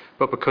serves,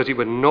 but because it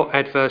would not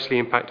adversely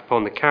impact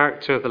upon the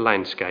character of the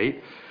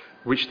landscape,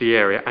 which the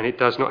area, and it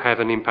does not have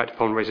an impact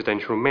upon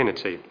residential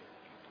amenity.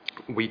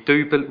 We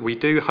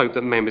do hope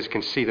that members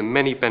can see the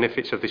many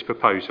benefits of this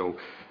proposal,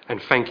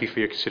 and thank you for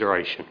your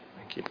consideration.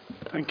 Thank you.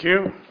 Thank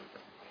you.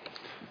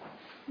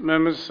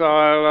 Members,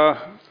 I'll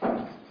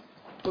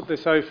put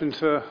this open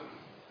to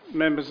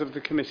members of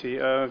the committee.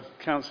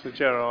 Councillor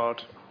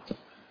Gerard.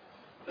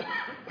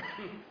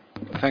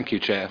 Thank you,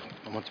 Chair.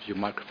 I wonder if your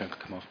microphone could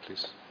come off,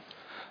 please.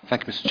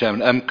 Thank you, Mr.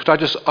 Chairman. Could I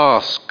just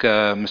ask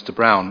Mr.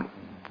 Brown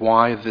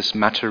why this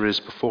matter is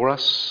before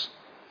us?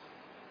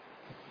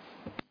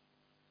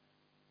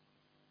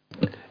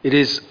 It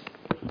is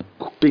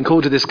being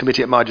called to this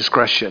committee at my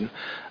discretion.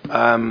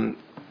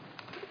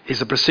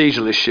 Is a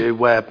procedural issue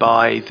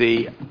whereby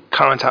the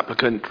current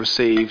applicant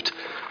received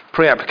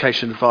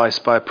pre-application advice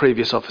by a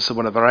previous officer,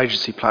 one of our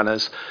agency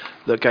planners,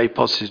 that gave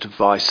positive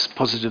advice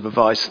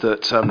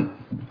that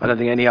I don't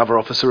think any other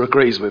officer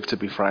agrees with, to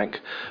be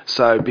frank.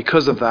 So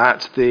because of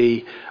that,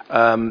 the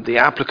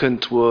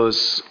applicant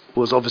was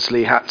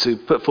obviously had to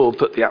put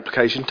the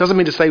application. Doesn't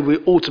mean to say we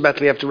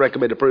automatically have to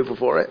recommend approval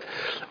for it,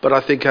 but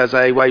I think as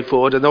a way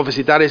forward, and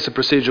obviously that is a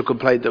procedural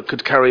complaint that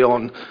could carry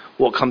on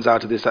what comes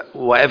out of this,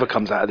 whatever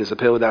comes out of this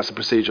appeal, that's a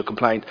procedural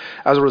complaint.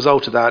 As a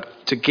result of that,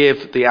 to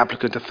give the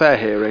applicant a fair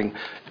hearing,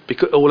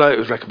 because although it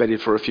was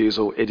recommended for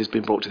refusal, it has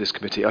been brought to this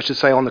committee. I should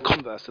say on the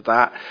converse of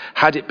that,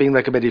 had it been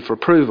recommended for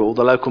approval,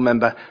 the local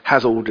member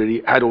had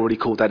already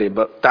called that in,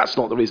 but that's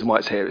not the reason why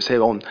it's here. It's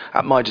here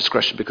at my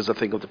discretion because I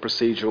think of the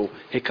procedural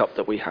hiccup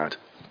that we had.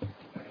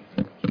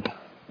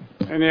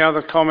 Any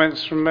other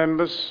comments from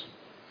members?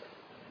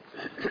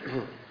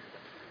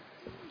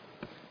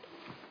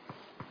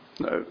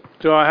 No.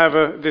 Do I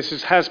have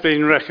this has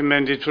been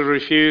recommended for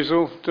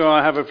refusal. Do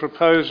I have a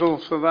proposal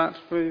for that,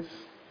 please?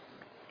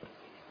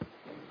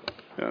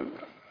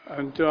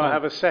 And do I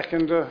have a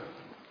seconder?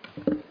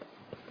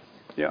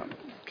 Yeah,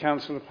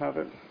 Councillor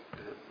Pavitt.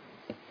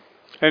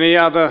 Any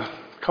other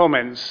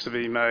comments to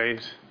be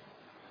made?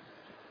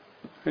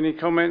 Any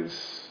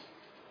comments?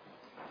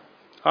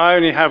 I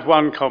only have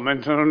one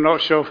comment, and I'm not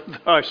sure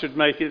whether I should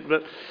make it,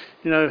 but,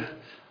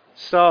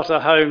 starter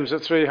homes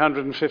at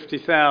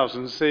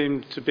 350,000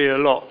 seem to be a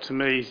lot to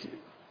me.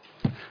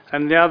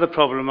 And the other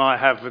problem I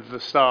have with the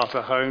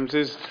starter homes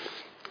is,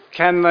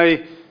 can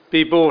they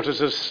be bought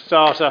as a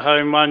starter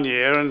home one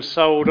year and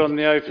sold on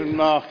the open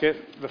market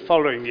the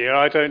following year?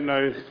 I don't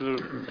know.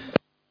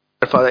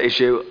 Clarify that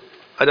issue.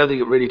 I don't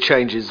think it really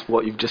changes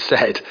what you've just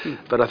said,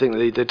 but I think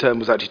the term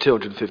was actually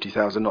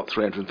 250,000, not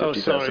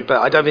 350,000.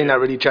 But I don't think that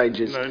really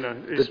changes. No.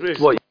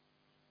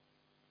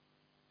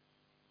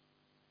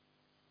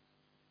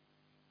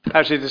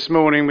 Actually, this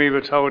morning we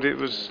were told it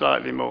was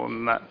slightly more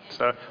than that.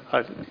 So,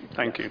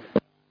 thank you.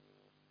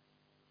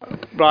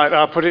 Right,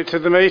 I'll put it to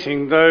the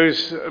meeting.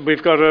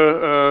 We've got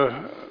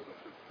a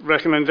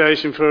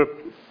recommendation for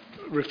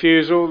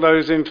refusal.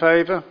 Those in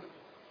favour?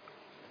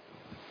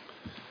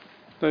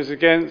 Those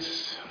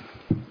against?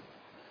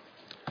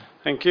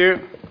 Thank you.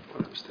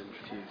 One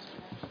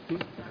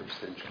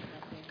abstention.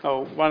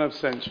 Oh, one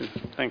abstention.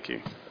 Thank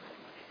you.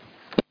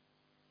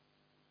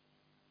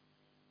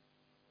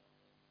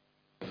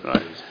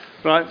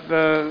 Right,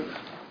 the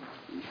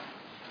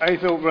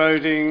Aythorpe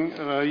Roading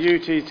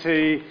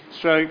UTT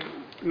stroke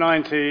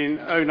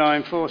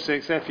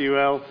 190946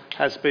 FUL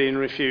has been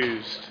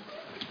refused.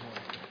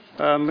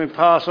 We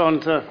pass on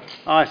to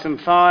item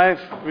 5,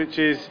 which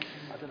is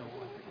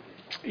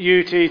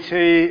UTT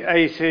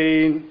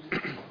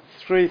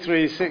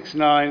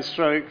 183369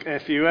 stroke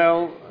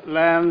FUL,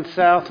 land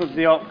south of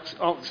the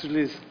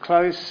Oxley's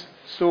Close,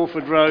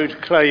 Storford Road,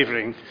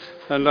 Clavering.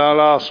 And I'll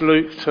ask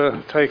Luke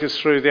to take us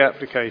through the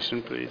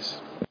application, please.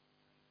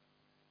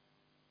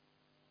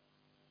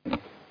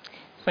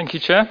 Thank you,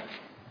 Chair.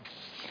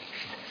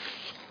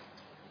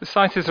 The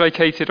site is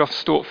located off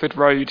Stortford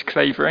Road,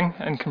 Clavering,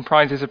 and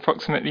comprises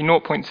approximately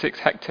 0.6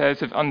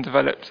 hectares of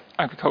undeveloped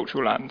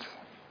agricultural land.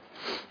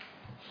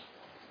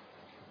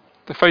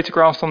 The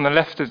photographs on the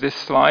left of this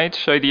slide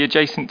show the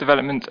adjacent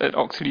development at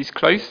Oxley's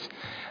Close,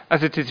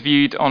 as it is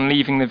viewed on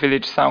leaving the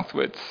village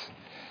southwards.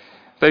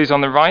 Those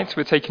on the right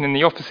were taken in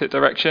the opposite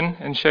direction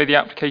and show the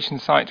application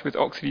site with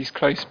Oxley's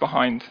Close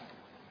behind.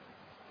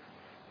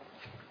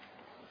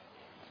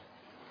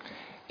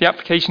 The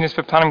application is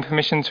for planning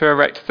permission to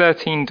erect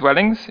 13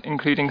 dwellings,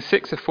 including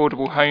 6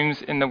 affordable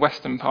homes in the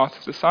western part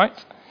of the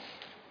site,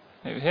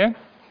 over here.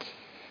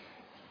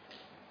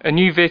 A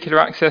new vehicular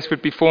access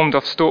would be formed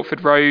off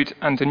Stortford Road,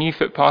 and a new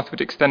footpath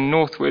would extend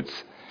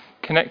northwards,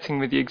 connecting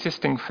with the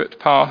existing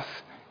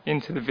footpath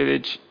into the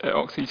village at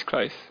Oxley's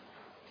Close.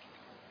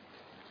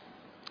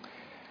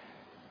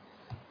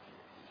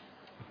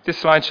 This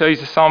slide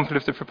shows a sample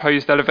of the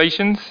proposed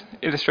elevations,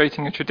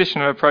 illustrating a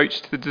traditional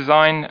approach to the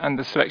design and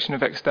the selection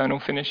of external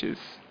finishes.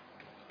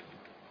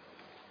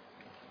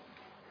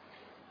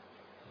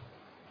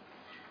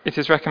 It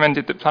is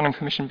recommended that planning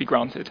permission be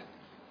granted.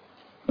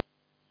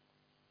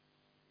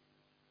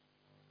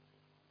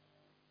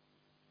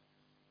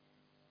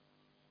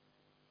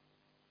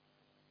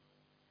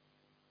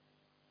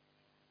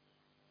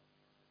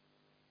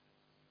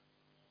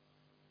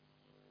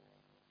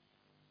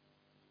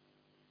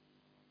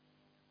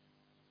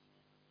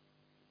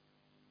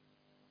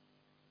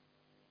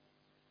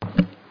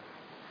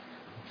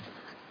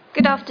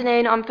 Good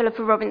afternoon, I'm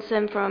Philippa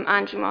Robinson from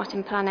Andrew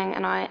Martin Planning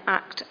and I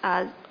act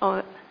as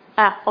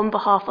on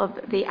behalf of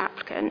the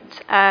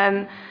applicant.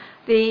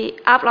 The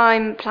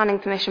outline planning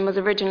permission was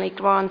originally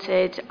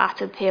granted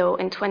at appeal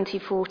in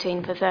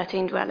 2014 for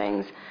 13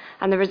 dwellings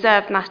and the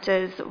reserved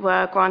matters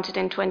were granted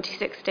in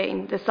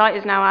 2016. The site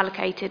is now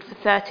allocated for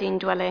 13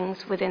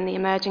 dwellings within the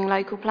emerging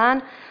local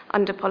plan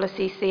under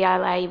policy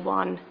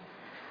CLA1.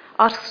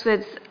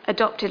 Oxford's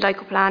adopted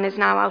local plan is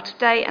now out of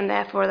date and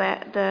therefore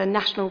the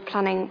National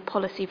Planning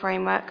Policy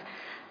Framework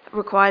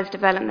requires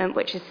development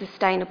which is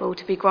sustainable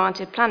to be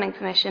granted planning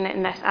permission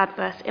unless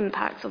adverse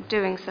impacts of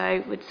doing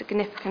so would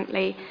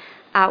significantly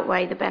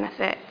outweigh the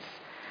benefits.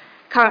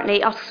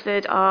 Currently,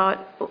 Oxford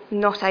are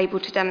not able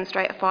to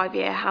demonstrate a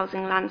 5-year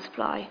housing land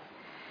supply.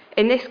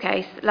 In this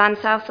case, land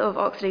south of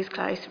Oxley's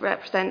Close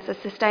represents a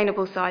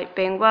sustainable site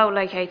being well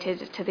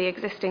located to the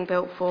existing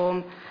built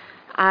form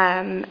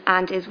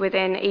and is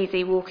within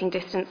easy walking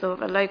distance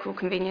of a local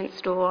convenience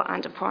store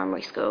and a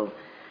primary school.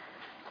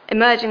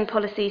 Emerging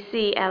policy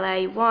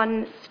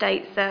CLA1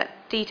 states that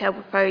detailed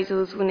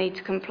proposals will need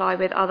to comply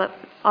with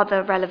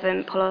other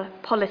relevant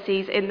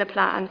policies in the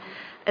plan,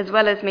 as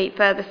well as meet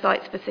further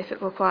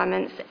site-specific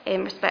requirements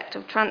in respect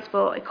of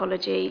transport,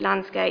 ecology,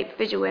 landscape,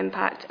 visual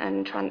impact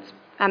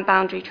and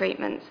boundary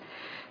treatments.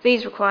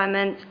 These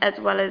requirements, as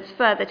well as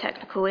further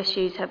technical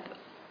issues, have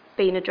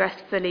been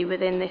addressed fully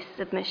within this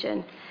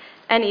submission.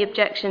 Any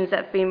objections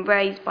that have been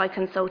raised by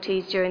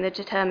consultees during the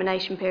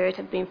determination period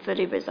have been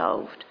fully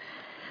resolved.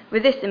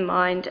 With this in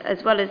mind,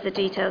 as well as the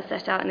details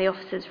set out in the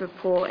officer's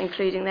report,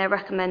 including their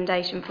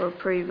recommendation for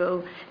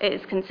approval, it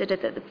is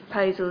considered that the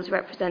proposals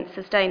represent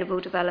sustainable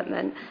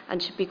development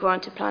and should be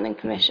granted planning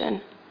permission.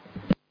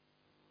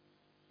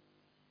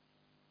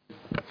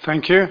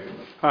 Thank you.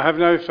 I have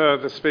no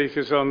further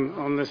speakers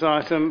on this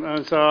item,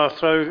 and so I'll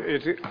throw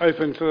it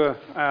open to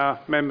our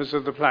members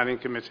of the Planning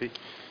Committee.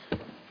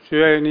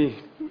 Do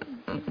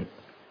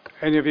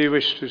any of you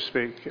wish to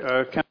speak?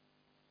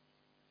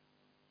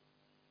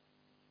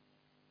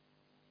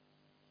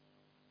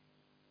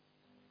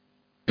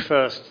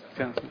 First,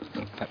 Councillor.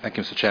 Thank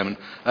you, Mr. Chairman.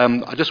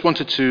 I just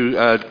wanted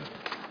to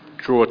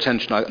draw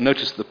attention. I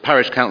noticed the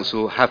Parish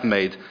Council have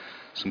made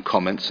some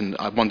comments, and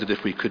I wondered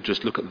if we could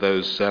just look at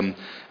those and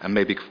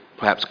maybe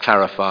perhaps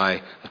clarify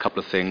a couple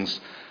of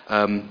things.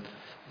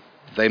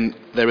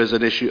 There is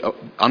an issue.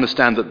 I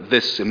understand that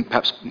this, and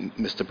perhaps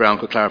Mr. Brown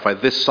could clarify,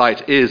 this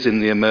site is in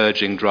the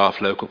emerging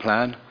draft local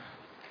plan,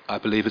 I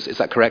believe. Is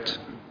that correct?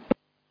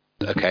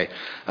 Okay.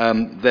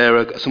 There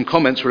are some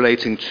comments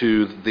relating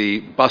to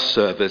the bus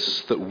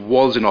service that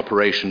was in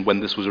operation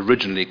when this was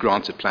originally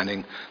granted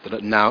planning that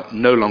are now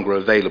no longer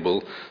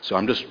available. So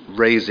I'm just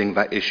raising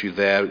that issue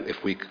there.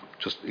 If we,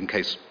 just in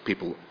case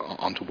people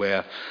aren't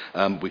aware,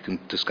 we can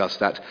discuss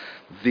that.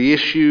 The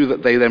issue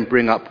that they then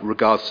bring up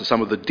regards to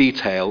some of the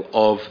detail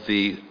of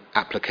the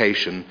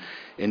application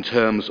in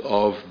terms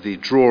of the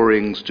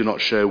drawings do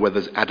not show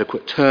whether there's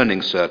adequate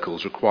turning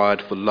circles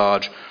required for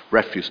large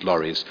refuse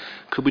lorries.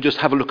 Could we just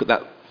have a look at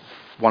that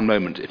one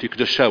moment? If you could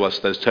just show us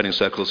those turning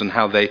circles and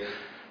how they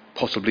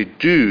possibly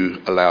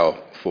do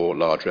allow for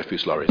large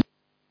refuse lorries.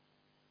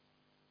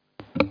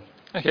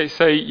 Okay,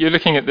 so you're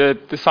looking at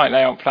the site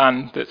layout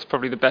plan. That's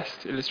probably the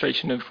best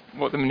illustration of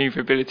what the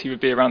manoeuvrability would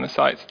be around the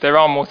site. There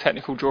are more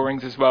technical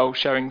drawings as well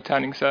showing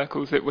turning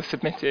circles that were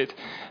submitted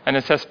and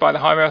assessed by the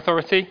Highway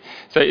Authority.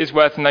 So it is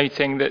worth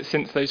noting that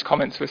since those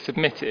comments were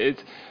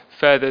submitted,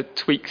 further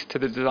tweaks to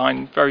the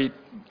design, very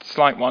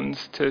slight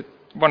ones, to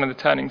one of the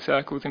turning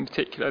circles in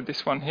particular,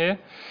 this one here,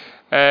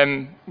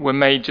 were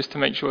made just to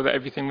make sure that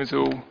everything was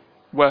all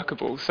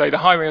workable. So the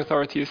Highway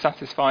Authority is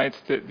satisfied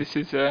that this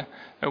is a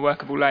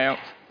workable layout.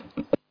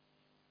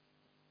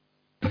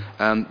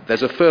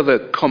 There's a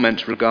further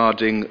comment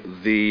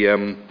regarding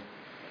the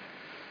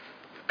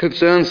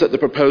concerns that the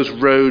proposed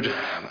road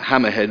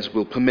hammerheads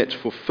will permit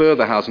for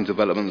further housing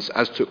developments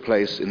as took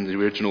place in the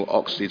original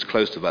Oxley's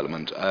Close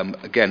development.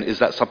 Again, is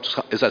that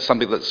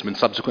something that's been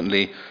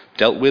subsequently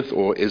dealt with,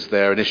 or is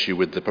there an issue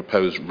with the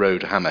proposed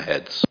road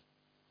hammerheads?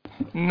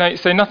 No,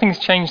 so nothing's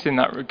changed in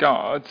that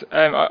regard.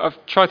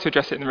 I've tried to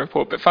address it in the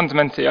report, but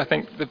fundamentally I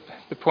think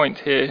the point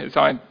here, as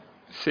I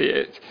see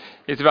it,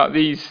 is about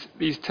these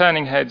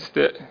turning heads,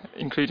 that,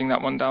 including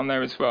that one down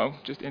there as well,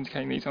 just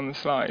indicating these on the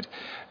slide.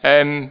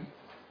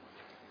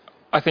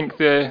 I think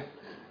the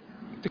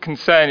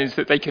concern is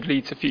that they could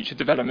lead to future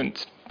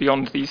development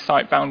beyond these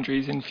site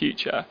boundaries in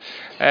future.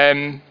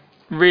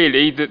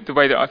 Really, the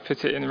way that I've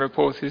put it in the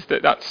report is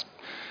that that's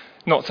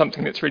not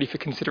something that's really for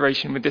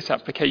consideration with this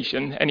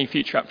application. Any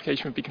future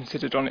application would be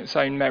considered on its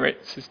own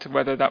merits as to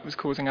whether that was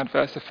causing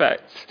adverse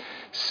effects.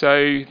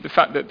 So the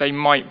fact that they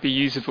might be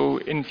usable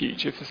in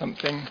future for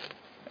something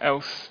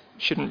else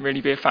shouldn't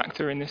really be a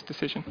factor in this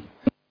decision.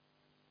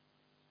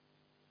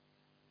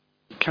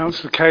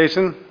 Councillor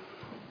Caton.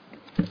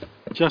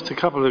 Just a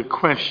couple of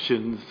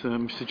questions,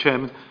 Mr.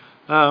 Chairman.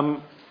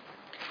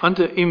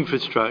 Under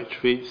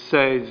infrastructure, it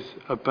says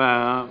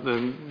about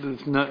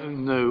there's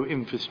no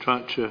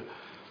infrastructure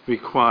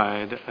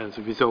required as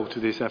a result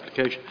of this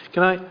application.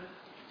 Can I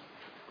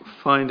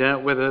find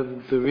out whether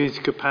there is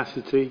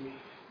capacity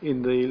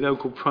in the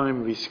local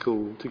primary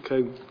school to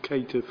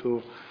cater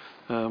for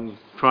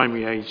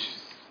primary age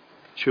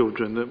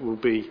children that will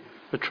be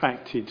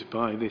attracted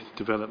by this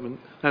development.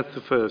 That's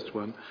the first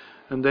one.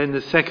 And then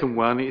the second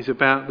one is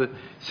about the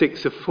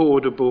 6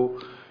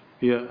 affordable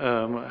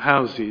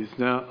houses.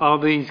 Now, are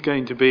these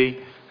going to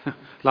be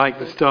like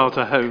the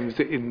starter homes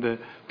in the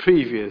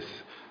previous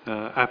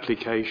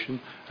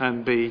application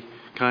and be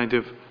kind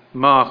of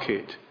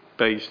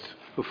market-based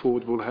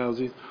affordable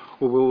houses,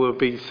 or will there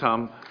be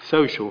some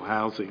social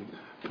housing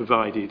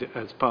provided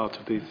as part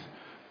of this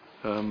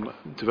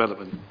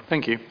development?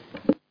 Thank you.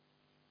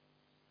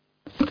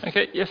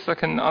 Okay, yes, I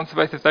can answer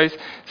both of those.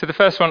 So the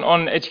first one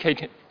on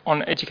education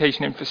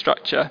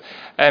infrastructure.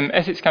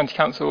 Essex County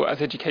Council,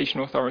 as education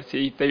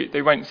authority,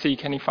 they won't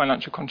seek any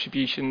financial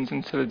contributions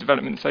until the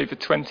development's over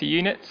 20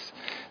 units.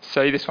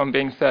 So this one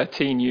being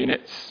 13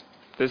 units,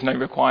 there's no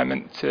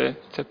requirement to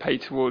pay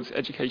towards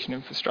education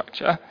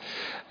infrastructure.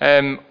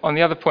 On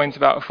the other point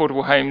about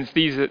affordable homes,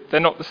 they're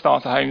not the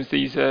starter homes.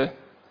 These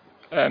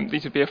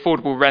would be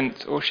affordable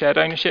rent or shared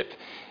ownership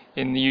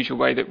in the usual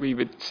way that we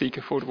would seek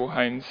affordable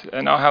homes.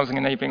 And our housing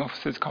enabling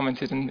officer's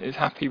commented and is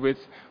happy with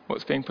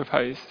what's being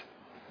proposed.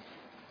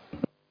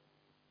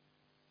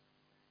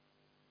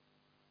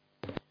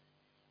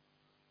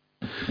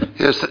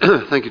 Yes,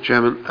 thank you,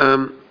 Chairman.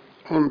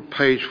 On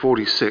page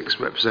 46,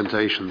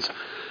 representations,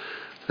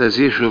 there's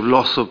the issue of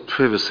loss of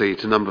privacy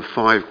to number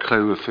 5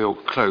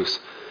 Cloverfield Close.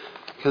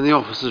 Can the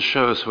officers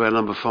show us where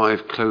number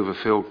 5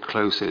 Cloverfield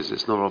Close is?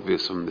 It's not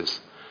obvious from this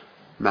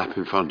map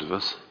in front of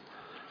us.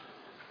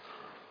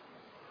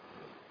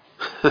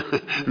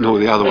 Nor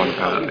the other one,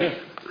 apparently.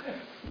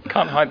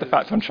 Can't hide the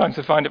fact I'm trying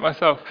to find it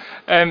myself.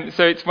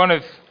 So it's one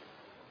of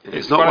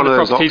it's one of the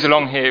properties Oxley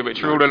along here,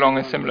 which are all along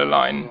a similar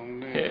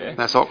line here.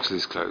 That's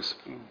Oxley's Close.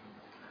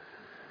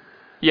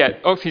 Yeah,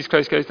 Oxley's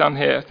Close goes down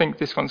here. I think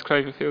this one's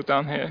Cloverfield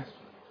down here.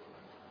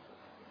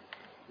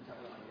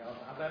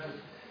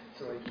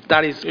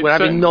 That is, we're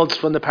having nods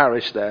from the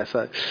parish there.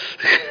 So.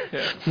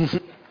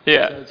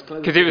 Yeah,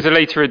 because it was a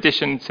later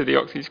addition to the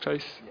Oxley's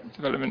Close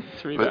development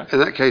through there. In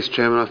that case,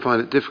 Chairman, I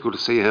find it difficult to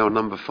see how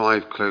number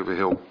 5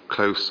 Cloverhill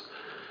Close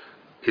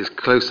is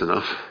close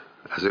enough,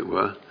 as it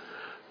were,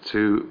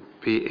 to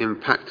be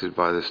impacted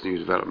by this new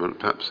development.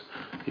 Perhaps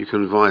you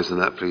can advise on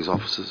that, please,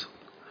 officers.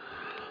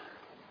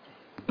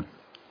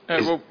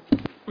 Well,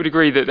 would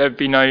agree that there'd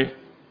be no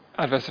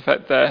adverse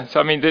effect there. So,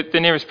 I mean, the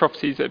nearest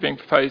properties that are being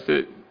proposed,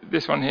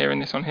 this one here and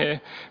this one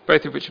here,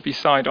 both of which would be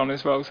side on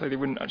as well, so they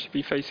wouldn't actually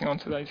be facing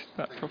onto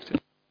that property.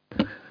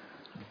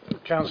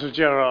 Councillor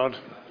Gerard.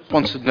 I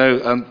want to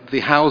know,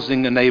 the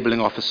housing enabling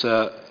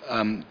officer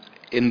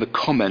in the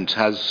comment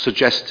has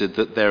suggested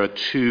that there are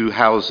 2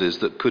 houses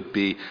that could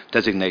be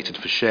designated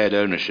for shared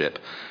ownership,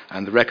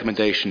 and the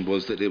recommendation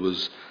was that it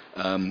was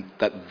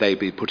that they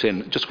be put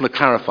in. Just want to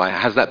clarify,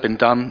 has that been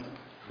done?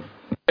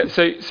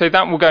 So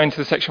that will go into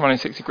the Section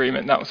 106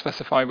 agreement. That will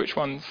specify which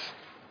ones.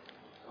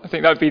 I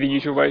think that would be the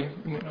usual way.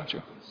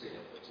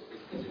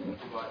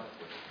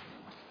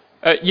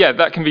 Yeah,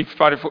 that can be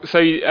provided for. So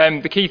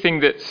the key thing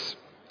that's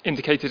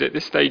indicated at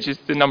this stage is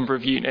the number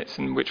of units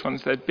and which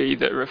ones there'd be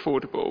that are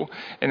affordable.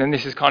 And then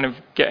this is kind of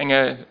getting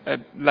a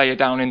layer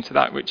down into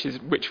that, which is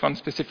which one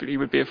specifically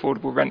would be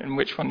affordable rent and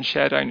which one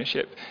shared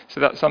ownership. So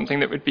that's something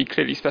that would be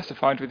clearly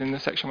specified within the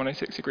Section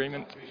 106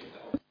 agreement.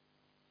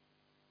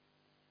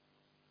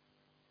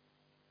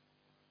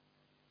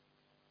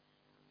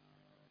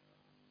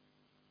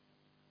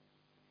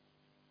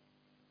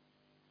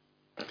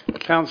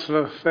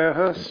 Councillor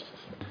Fairhurst.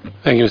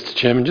 Thank you, Mr.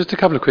 Chairman. Just a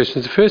couple of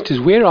questions. The first is,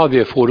 where are the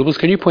affordables?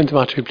 Can you point them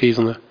out to me, please,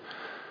 on the...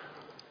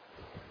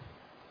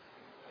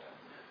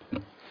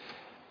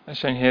 As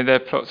shown here, they're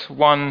plots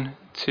 1,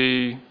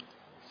 2,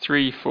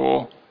 3,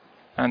 4,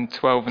 and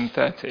 12 and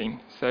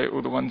 13. So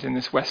all the ones in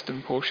this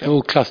western portion.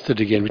 All clustered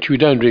again, which we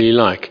don't really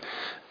like.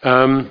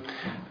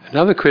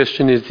 Another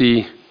question is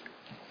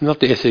not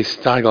the Essex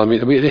style. I mean,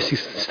 the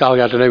Essex style,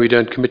 I don't know, we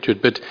don't commit to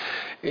it, but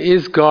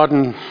is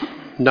garden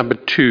number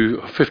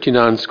 2,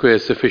 59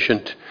 squares,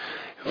 sufficient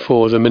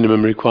for the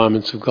minimum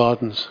requirements of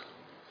gardens?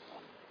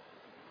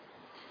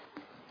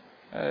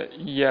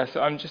 Yes,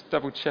 I'm just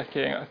double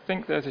checking. I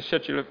think there's a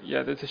schedule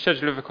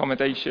of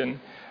accommodation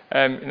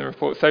in the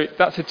report. So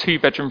that's a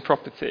 2-bedroom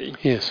property.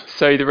 Yes.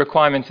 So the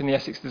requirement in the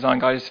Essex Design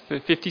Guide is for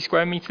 50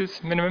 square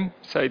metres minimum.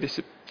 So this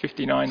is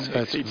 59. So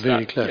that's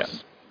very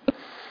close. Yeah.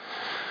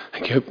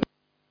 Thank you.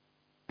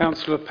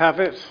 Councillor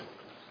Pavitt.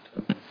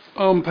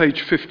 On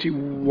page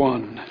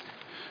 51,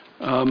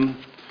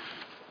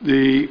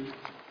 the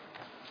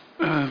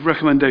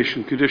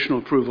recommendation, conditional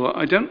approval,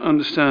 I don't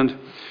understand.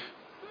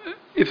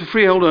 If a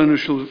freehold owner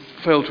shall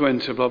fail to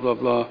enter, blah, blah,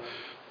 blah,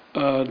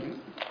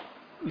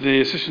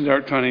 the Assistant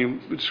Director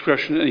Planning with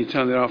discretion at any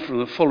time thereafter for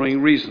the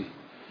following reason: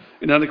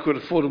 inadequate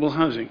affordable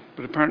housing.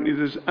 But apparently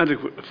there's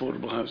adequate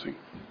affordable housing.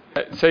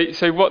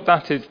 So what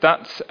that is,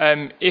 that's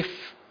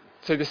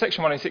so the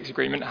Section 106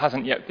 agreement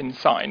hasn't yet been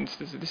signed.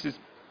 This is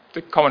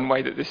the common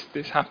way that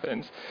this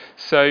happens.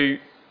 So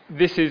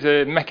this is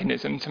a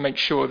mechanism to make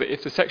sure that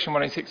if the Section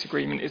 106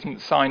 agreement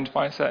isn't signed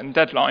by a certain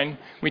deadline,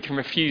 we can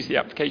refuse the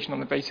application on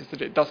the basis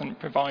that it doesn't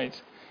provide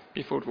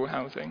the affordable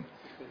housing.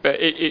 But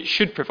it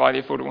should provide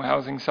the affordable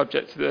housing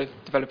subject to the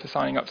developer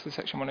signing up to the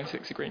Section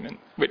 106 agreement,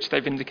 which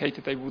they've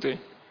indicated they will do.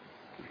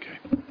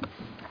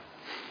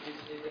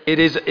 It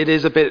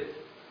is a bit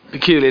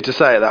peculiar to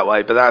say it that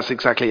way, but that's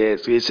exactly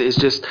it. It's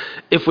just,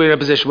 if we're in a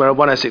position where a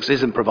 106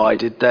 isn't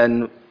provided,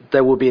 then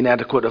there will be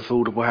inadequate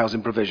affordable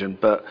housing provision.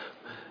 But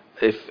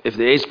if it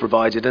is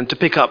provided, and to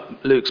pick up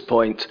Luke's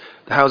point,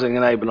 the Housing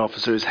Enabling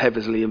Officer is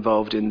heavily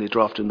involved in the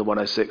drafting of the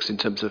 106 in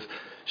terms of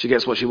she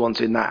gets what she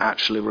wants in that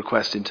actually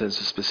request in terms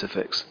of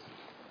specifics.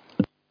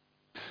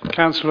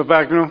 Councillor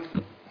Bagnall.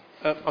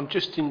 I'm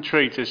just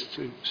intrigued as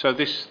to, so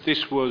this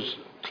was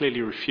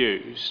clearly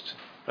refused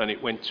and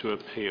it went to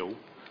appeal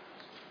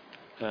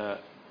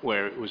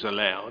where it was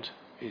allowed.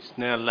 It's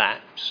now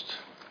lapsed.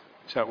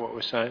 Is that what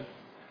we're saying?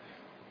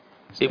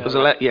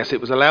 Yes,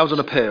 it was allowed on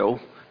appeal.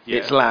 Yeah.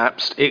 It's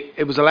lapsed.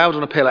 It was allowed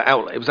on appeal.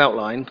 It was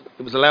outlined.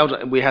 It was allowed,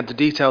 and we had the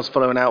details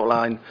following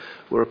outline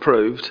were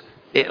approved.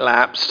 It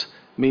lapsed.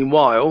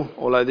 Meanwhile,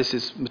 although this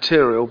is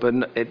material, but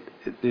it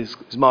is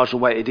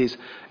marginal weight,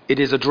 it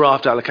is a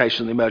draft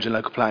allocation of the emerging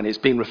local plan. It's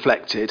been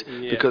reflected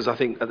because I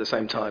think at the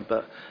same time,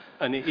 but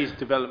and it is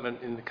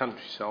development in the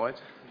countryside.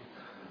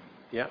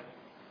 Yeah.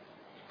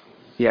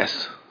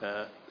 Yes.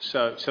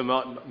 So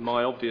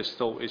my obvious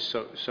thought is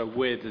so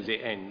where does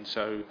it end?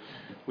 So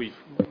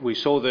we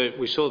saw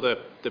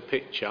the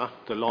picture,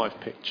 the live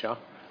picture,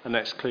 and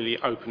that's clearly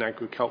open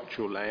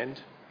agricultural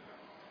land.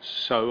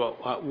 So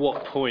at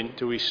what point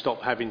do we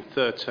stop having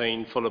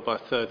 13 followed by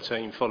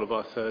 13 followed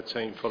by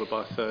 13 followed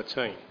by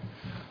 13?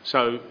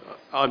 So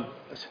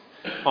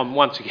I'm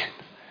once again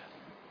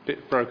a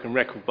bit broken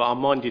record, but I'm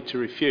minded to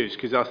refuse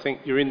because I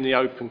think you're in the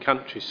open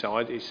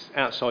countryside. It's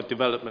outside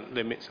development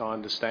limits, I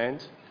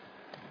understand.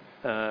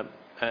 And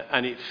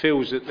it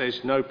feels that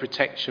there's no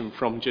protection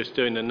from just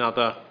doing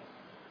another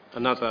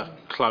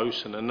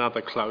close and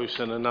another close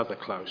and another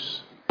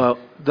close. Well,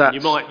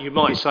 you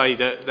might say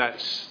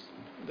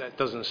that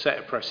doesn't set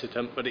a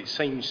precedent, but it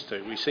seems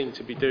to. We seem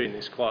to be doing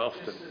this quite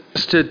often.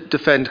 Just to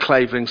defend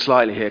Clavering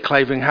slightly here,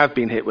 Clavering have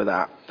been hit with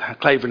that.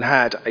 Clavering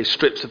had a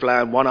strips of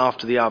land, one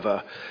after the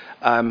other,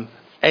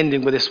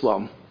 ending with this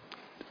one,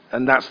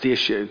 and that's the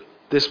issue.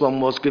 This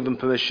one was given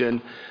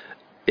permission.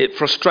 It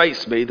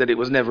frustrates me that it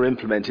was never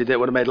implemented. It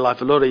would have made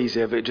life a lot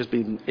easier if it had just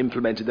been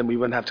implemented, then we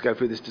wouldn't have to go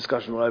through this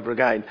discussion all over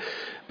again.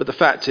 But the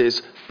fact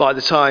is, by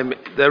the time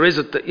there is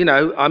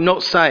I'm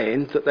not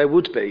saying that there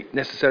would be,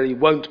 necessarily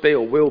won't be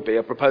or will be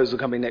a proposal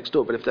coming next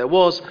door, but if there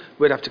was,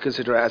 we'd have to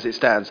consider it as it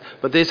stands.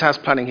 But this has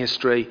planning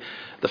history.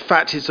 The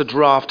fact it's a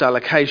draft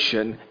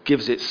allocation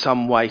gives it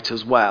some weight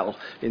as well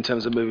in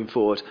terms of moving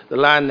forward. The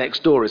land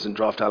next door isn't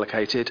draft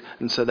allocated,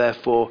 and so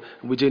therefore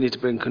we do need to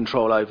bring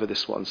control over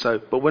this one.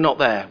 But we're not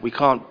there. We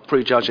can't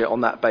prejudge it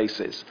on that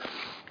basis.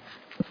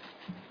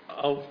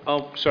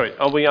 Sorry,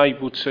 are we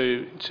able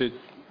to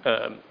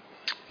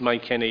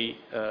make any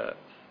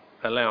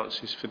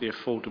allowances for the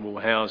affordable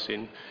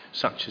housing,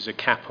 such as a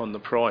cap on the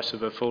price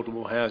of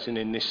affordable housing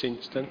in this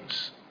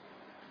instance?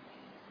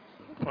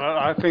 Well,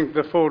 I think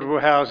the affordable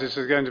houses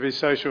are going to be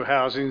social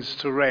housings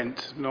to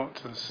rent, not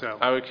to sell.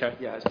 Oh, okay.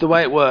 Yeah, the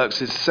way it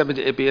works is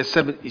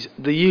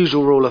the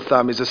usual rule of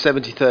thumb is a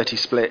 70-30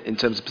 split in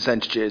terms of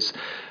percentages,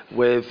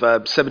 with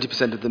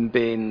 70% of them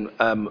being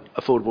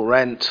affordable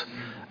rent,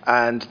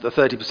 and the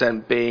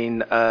 30%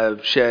 being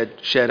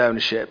shared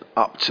ownership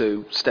up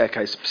to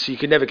staircase. So you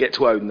can never get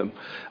to own them.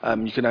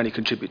 You can only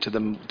contribute to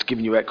them,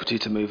 giving you equity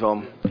to move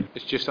on.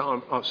 It's just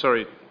I'm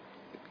sorry,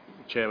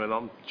 Chairman,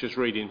 I'm just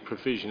reading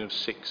provision of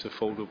 6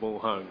 affordable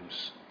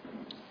homes.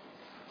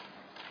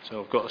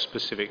 So I've got a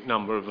specific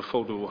number of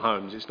affordable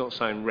homes. It's not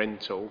saying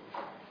rental.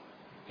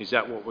 Is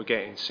that what we're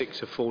getting? 6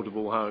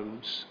 affordable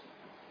homes?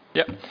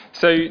 Yep.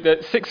 So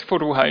the 6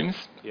 affordable homes,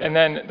 and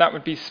then that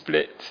would be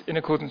split in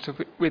accordance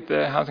with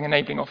the Housing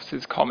Enabling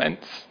Officer's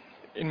comments,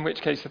 in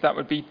which case that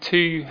would be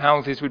 2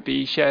 houses would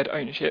be shared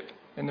ownership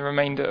and the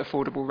remainder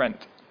affordable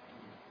rent.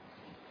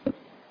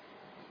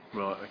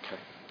 Right,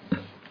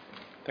 okay.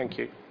 Thank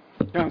you.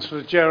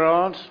 Councillor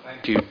Gerard.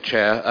 Thank you,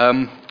 Chair.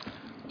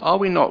 Are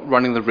we not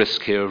running the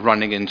risk here of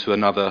running into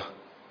another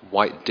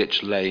White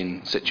Ditch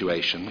Lane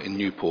situation in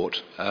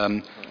Newport?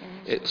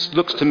 It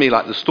looks to me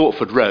like the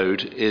Stortford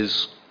Road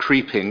is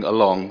creeping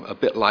along a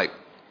bit like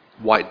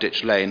White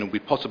Ditch Lane, and we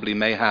possibly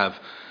may have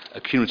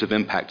a cumulative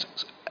impact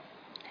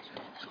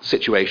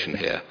situation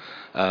here.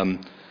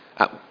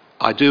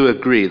 I do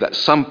agree that at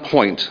some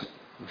point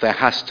there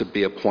has to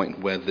be a point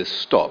where this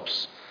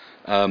stops.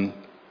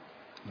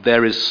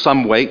 There is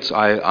some weight,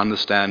 I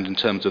understand, in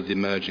terms of the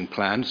emerging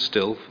plan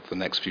still for the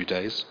next few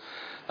days.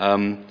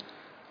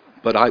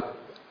 But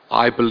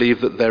I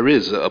believe that there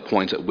is a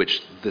point at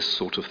which this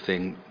sort of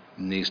thing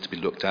needs to be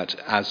looked at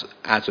as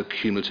a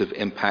cumulative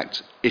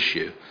impact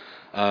issue.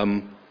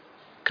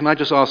 Can I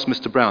just ask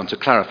Mr. Brown to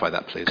clarify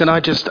that, please? Can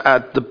I just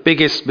add, the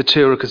biggest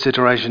material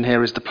consideration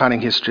here is the planning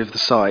history of the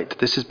site.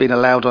 This has been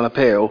allowed on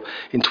appeal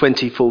in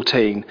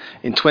 2014.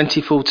 In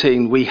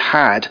 2014, we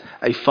had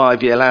a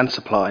 5-year land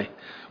supply.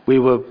 We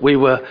were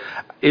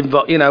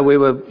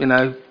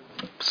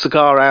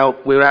cigar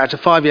out, we were at a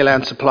 5-year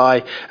land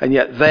supply, and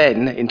yet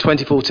then, in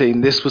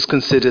 2014, this was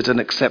considered an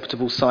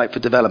acceptable site for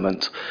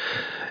development.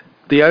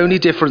 The only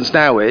difference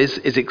now is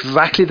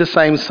exactly the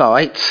same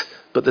site,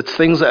 but the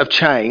things that have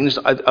changed,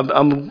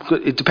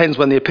 it depends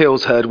when the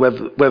appeal's heard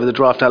whether the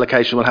draft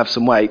allocation will have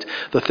some weight.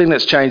 The thing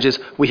that's changed is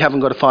we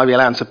haven't got a 5-year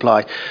land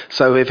supply.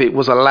 So if it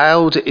was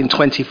allowed in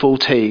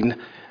 2014,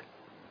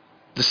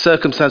 the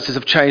circumstances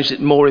have changed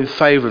it more in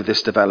favour of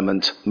this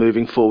development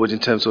moving forward in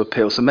terms of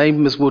appeal. So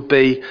members would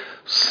be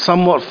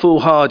somewhat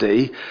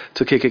foolhardy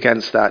to kick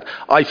against that.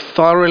 I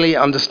thoroughly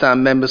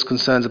understand members'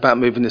 concerns about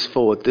moving this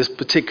forward. This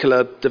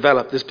particular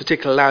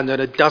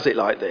landowner does it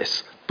like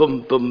this.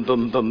 Boom, boom,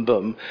 boom, boom,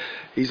 boom.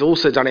 He's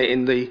also done it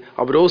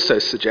I would also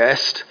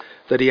suggest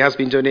that he has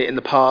been doing it in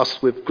the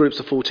past with groups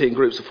of 14,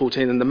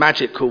 and the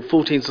magic call,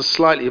 14 is a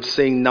slightly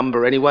obscene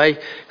number anyway,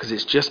 because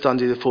it's just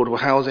under the affordable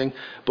housing,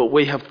 but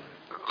we have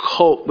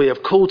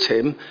caught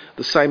him,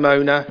 the same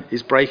owner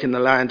is breaking the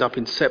land up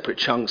in separate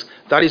chunks.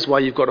 That is why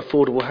you've got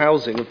affordable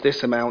housing of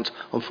this amount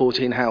on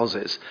 14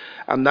 houses.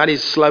 And that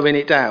is slowing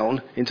it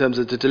down in terms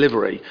of the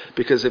delivery.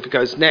 Because if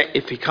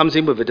he comes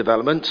in with a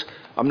development,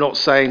 I'm not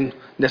saying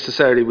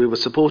necessarily we would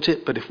support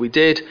it, but if we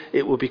did,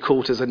 it would be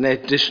caught as an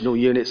additional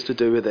units to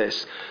do with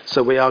this.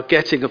 So we are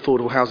getting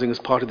affordable housing as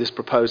part of this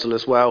proposal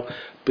as well,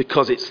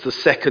 because it's the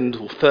second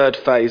or third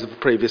phase of the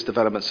previous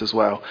developments as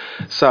well.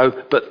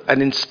 But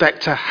an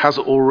inspector has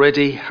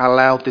already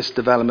allowed this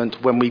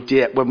development when we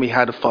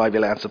had a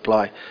 5-year land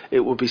supply.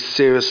 It would be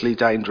seriously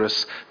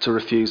dangerous to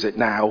refuse it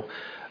now.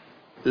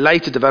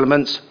 Later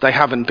developments, they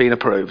haven't been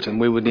approved, and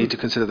we would need to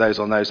consider those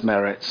on those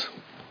merits.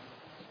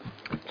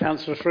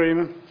 Councillor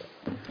Freeman.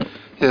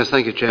 Yes,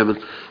 thank you,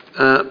 Chairman.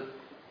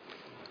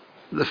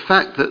 The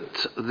fact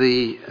that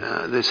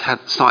this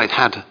site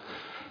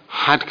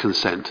had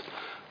consent,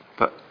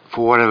 but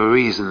for whatever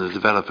reason the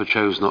developer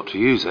chose not to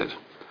use it,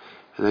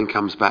 and then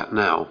comes back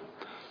now,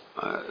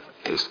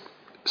 it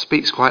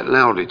speaks quite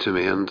loudly to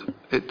me, and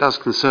it does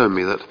concern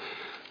me that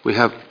we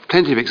have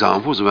plenty of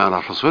examples around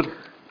Uttlesford.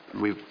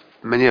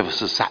 Many of us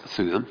have sat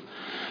through them,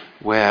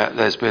 where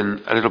there's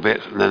been a little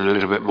bit, and then a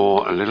little bit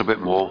more, and a little bit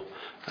more,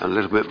 and a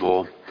little bit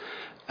more,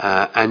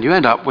 and you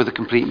end up with a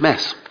complete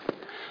mess.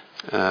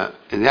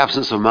 In the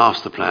absence of a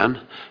master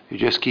plan, you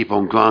just keep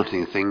on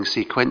granting things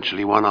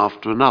sequentially one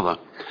after another.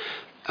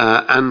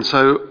 And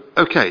so,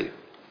 okay,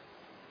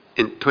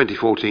 in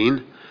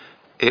 2014,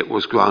 it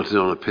was granted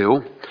on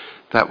appeal.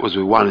 That was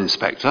with one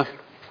inspector.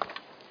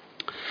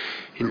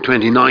 In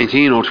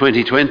 2019 or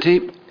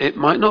 2020, it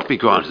might not be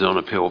granted on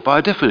appeal by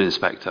a different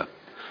inspector.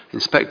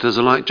 Inspectors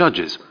are like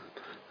judges.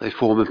 They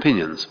form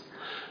opinions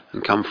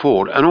and come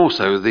forward. And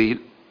also the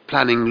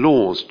planning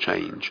laws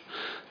change.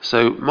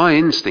 So my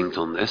instinct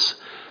on this,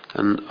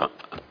 and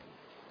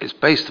it's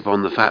based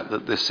upon the fact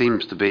that there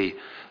seems to be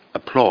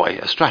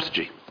a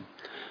strategy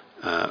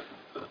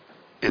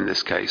in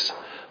this case,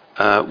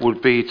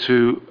 would be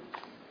to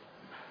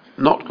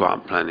not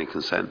grant planning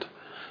consent.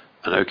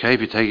 And okay,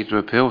 if you take it to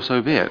appeal,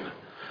 so be it.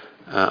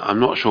 I'm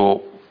not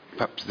sure,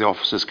 perhaps the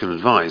officers can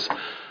advise,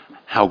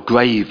 how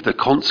grave the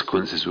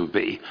consequences would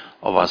be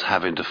of us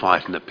having to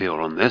fight an appeal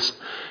on this.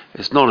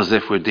 It's not as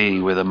if we're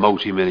dealing with a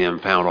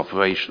multi-million-pound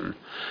operation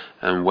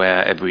and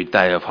where every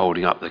day of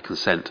holding up the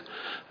consent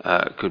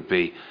could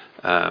be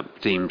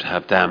deemed to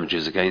have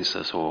damages against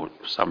us or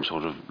some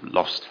sort of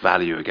lost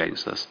value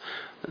against us.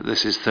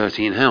 This is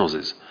 13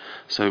 houses.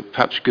 So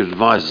perhaps you could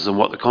advise us on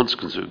what the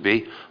consequences would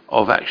be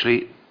of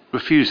actually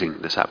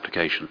refusing this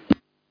application.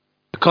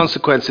 The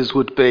consequences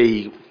would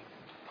be,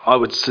 I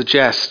would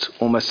suggest,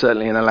 almost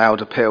certainly an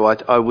allowed appeal.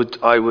 I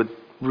would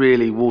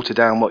really water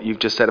down what you've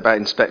just said about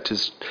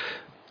inspectors.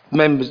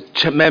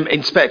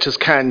 Inspectors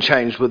can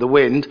change with the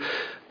wind,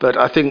 but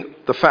I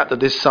think the fact that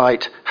this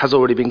site has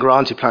already been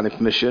granted planning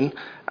permission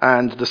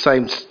and the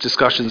same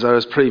discussions are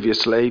as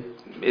previously,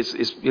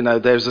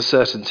 there's a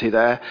certainty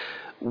there.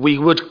 We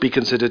would be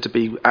considered to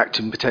be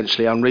acting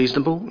potentially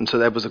unreasonable, and so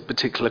there was a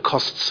particular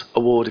costs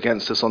award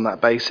against us on that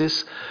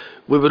basis.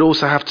 We would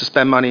also have to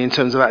spend money in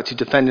terms of actually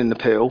defending the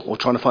appeal or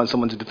trying to find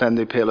someone to defend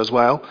the appeal as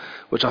well,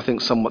 which I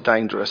think is somewhat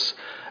dangerous.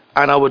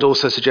 And I would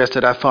also suggest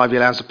that our 5-year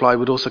land supply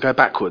would also go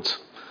backwards.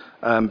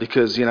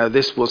 Because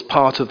this was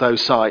part of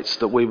those sites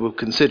that we were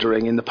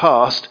considering in the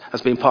past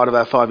as being part of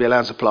our 5-year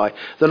land supply.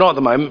 They're not at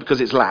the moment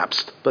because it's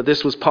lapsed, but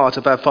this was part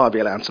of our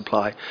 5-year land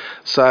supply.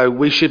 So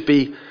we should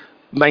be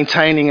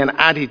maintaining and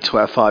added to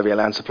our 5-year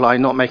land supply,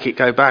 not make it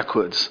go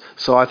backwards.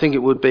 So I think it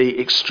would be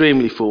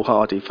extremely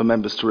foolhardy for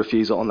members to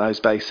refuse it on those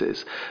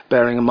bases,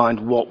 bearing in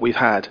mind what we've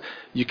had.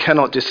 You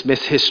cannot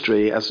dismiss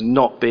history as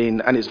not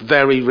being, and it's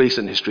very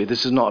recent history.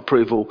 This is not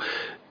approval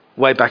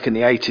way back in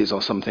the 80s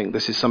or something.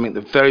 This is something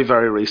that's very,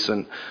 very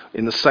recent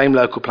in the same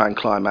local plan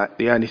climate.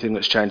 The only thing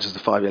that's changed is the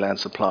 5-year land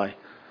supply.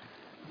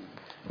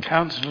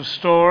 Councillor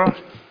Storer.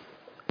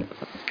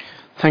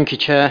 Thank you,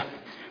 Chair.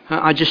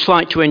 I'd just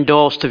like to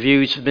endorse the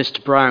views of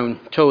Mr Brown,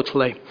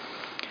 totally.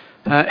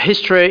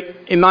 History,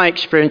 in my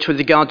experience with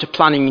regard to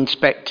planning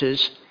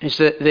inspectors, is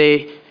that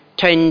they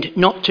tend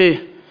not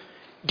to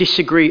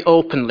disagree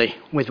openly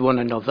with one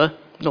another.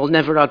 They'll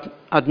never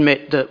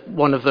admit that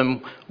one of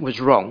them was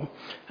wrong.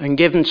 And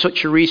given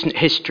such a recent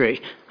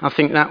history, I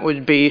think that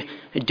would be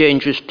a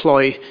dangerous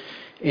ploy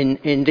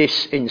in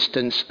this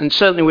instance. And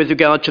certainly with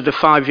regard to the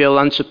 5-year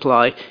land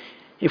supply,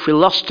 if we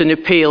lost an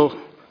appeal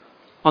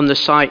on the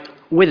site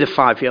with a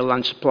 5-year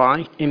land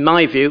supply, in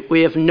my view,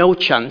 we have no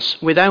chance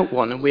without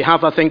one. And we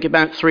have, I think,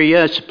 about 3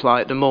 years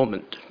supply at the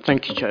moment.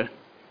 Thank you, Chair.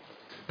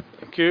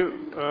 Thank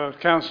you.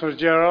 Councillor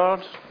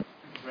Gerard.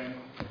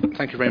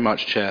 Thank you very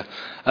much, Chair.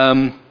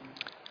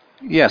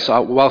 Yes,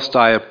 whilst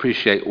I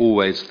appreciate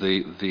always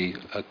the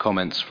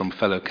comments from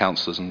fellow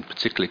councillors, and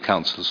particularly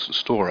Councillor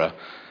Storer,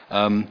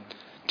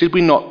 did we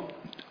not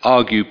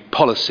argue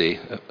policy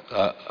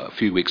a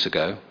few weeks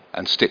ago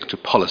and stick to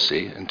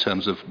policy in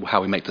terms of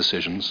how we make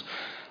decisions?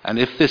 And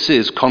if this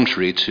is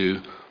contrary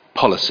to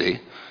policy,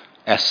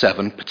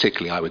 S7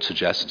 particularly I would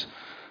suggest,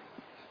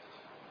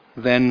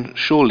 then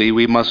surely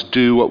we must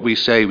do what we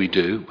say we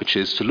do, which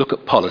is to look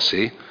at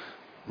policy,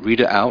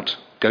 read it out,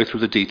 go through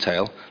the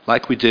detail,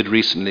 like we did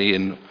recently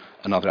in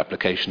another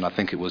application, I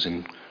think it was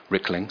in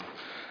Rickling,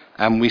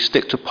 and we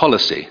stick to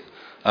policy.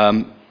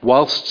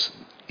 Whilst,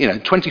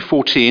 in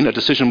 2014 a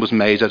decision was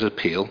made at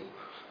appeal,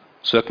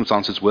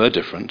 circumstances were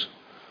different,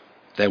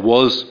 there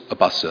was a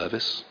bus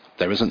service,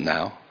 there isn't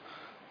now.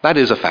 That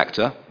is a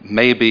factor.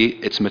 Maybe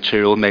it's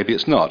material, maybe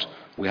it's not.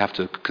 We have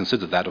to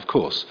consider that, of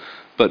course.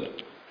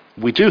 But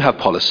we do have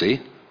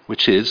policy,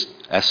 which is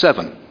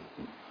S7.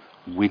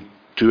 We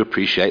do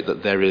appreciate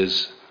that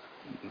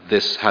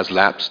this has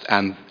lapsed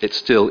and it's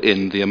still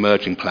in the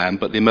emerging plan,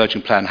 but the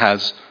emerging plan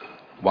has,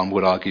 one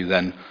would argue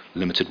then,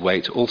 limited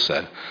weight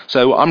also.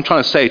 So what I'm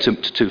trying to say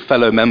to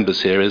fellow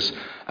members here is,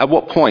 at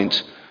what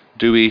point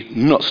do we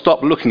not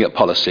stop looking at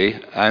policy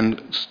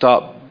and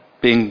start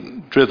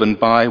being driven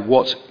by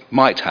what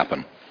might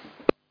happen?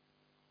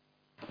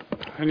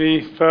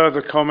 Any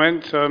further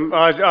comment?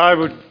 I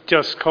would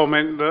just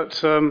comment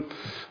that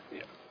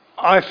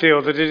I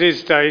feel that it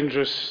is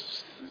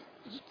dangerous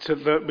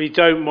that we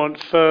don't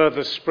want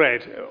further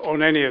spread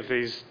on any of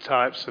these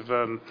types of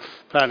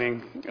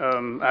planning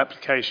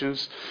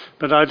applications.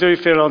 But I do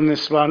feel on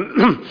this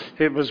one,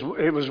 it was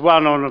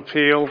one on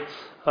appeal,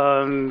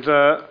 and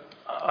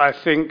I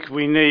think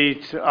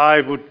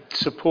I will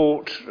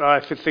support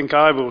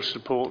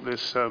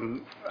this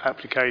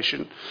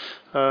application.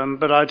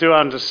 But I do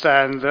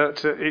understand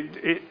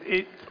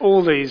that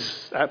all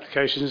these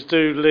applications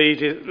do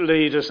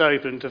lead us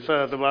open to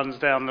further ones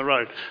down the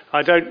road.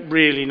 I don't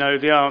really know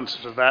the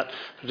answer to that,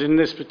 but in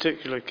this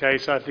particular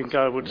case, I think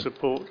I would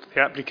support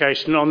the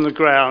application on the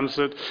grounds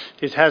that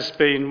it has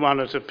been one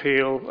at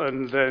appeal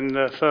and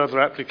then further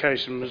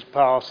application was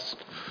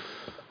passed.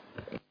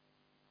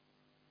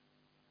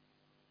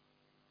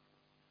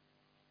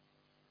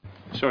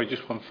 Sorry,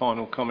 just one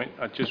final comment.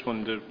 I just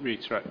wanted to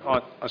reiterate.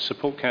 I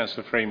support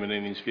Councillor Freeman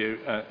in his view,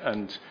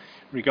 and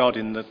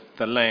regarding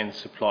the land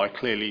supply,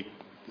 clearly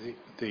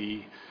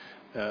the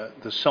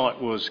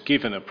site was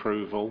given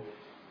approval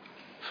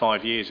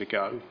 5 years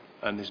ago,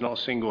 and there's not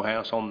a single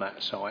house on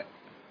that site.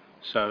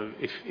 So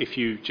if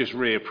you just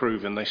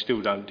reapprove and they still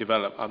don't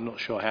develop, I'm not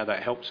sure how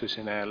that helps us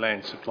in our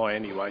land supply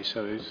anyway.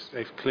 So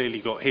they've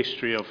clearly got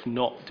history of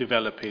not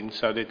developing,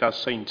 so there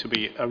does seem to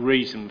be a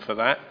reason for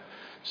that.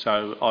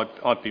 So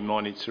I'd be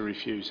minded to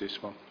refuse this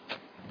one.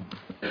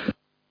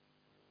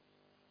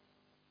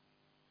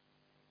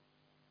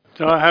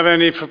 Do I have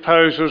any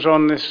proposals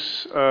on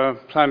this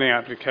planning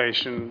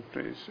application,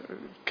 please?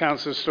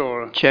 Councillor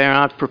Storer. Chair,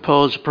 I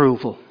propose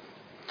approval.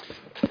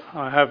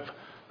 I have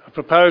a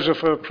proposal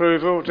for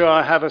approval. Do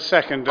I have a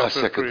seconder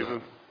for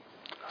approval?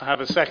 I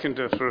have a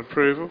seconder for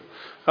approval.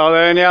 Are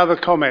there any other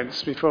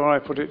comments before I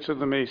put it to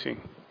the meeting?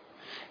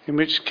 In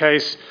which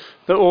case,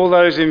 all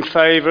those in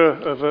favour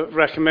of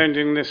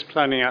recommending this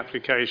planning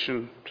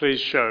application, please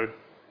show.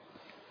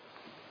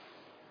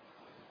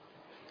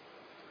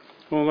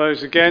 All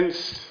those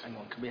against? Hang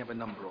on, can we have a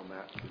number on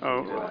that?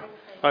 Oh,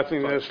 I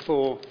think there's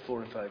 4.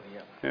 4 in favour,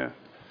 Yeah.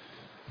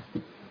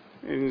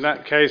 In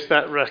that case,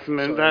 No,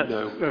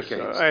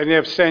 any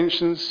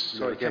abstentions?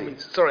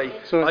 Sorry,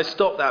 I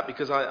stopped that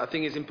because I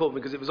think it's important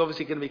because it was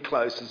obviously going to be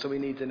close, and so we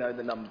need to know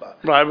the number.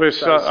 Right,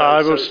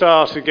 I will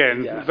start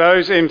again. Yeah.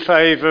 Those in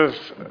favour of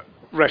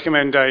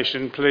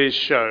recommendation, please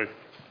show.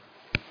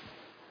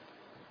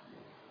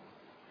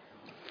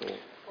 4 in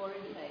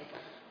favour.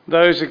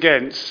 Those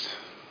against?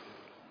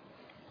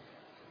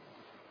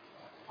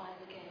 5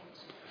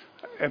 against.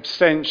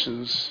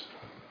 Abstentions?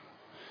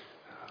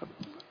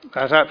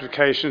 That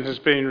application has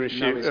been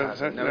refused. No,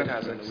 it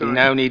hasn't. We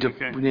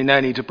now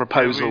need a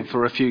proposal for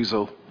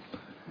refusal.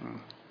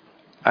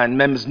 And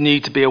members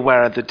need to be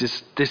aware that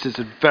this is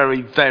a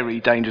very, very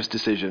dangerous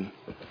decision.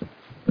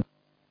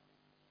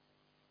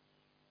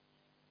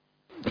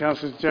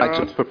 Councillor I'd Gerard?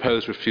 like to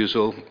propose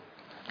refusal,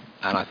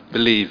 and I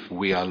believe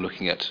we are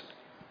looking at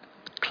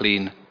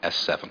clean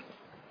S7.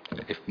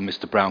 If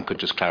Mr. Brown could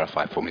just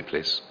clarify for me,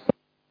 please.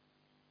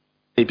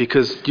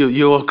 Because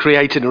you're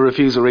creating a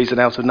refusal reason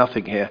out of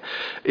nothing here.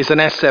 It's an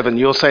S7.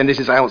 You're saying this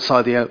is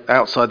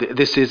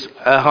this is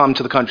harm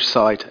to the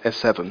countryside,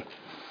 S7.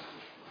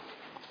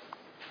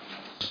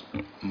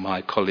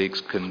 My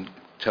colleagues can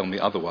tell me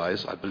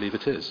otherwise. I believe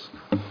it is.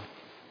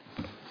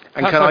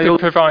 And can I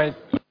provide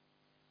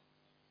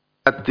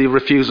the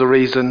refusal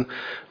reason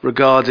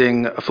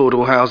regarding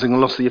affordable housing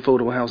and loss of the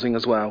affordable housing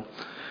as well?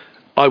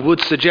 I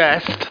would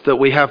suggest that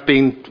we have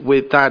been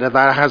with that.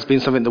 That has been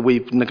something that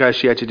we've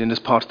negotiated in as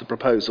part of the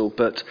proposal,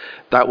 but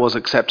that was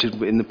accepted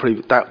in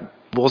the that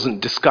wasn't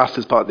discussed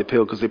as part of the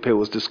appeal because the appeal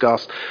was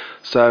discussed.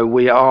 So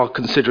we are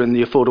considering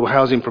the affordable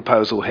housing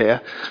proposal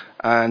here,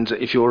 and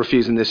if you're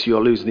refusing this,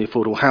 you're losing the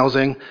affordable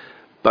housing.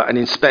 But an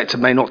inspector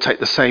may not take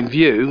the same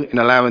view in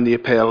allowing the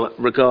appeal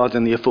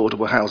regarding the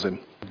affordable housing.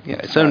 Yeah,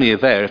 it's only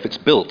there if it's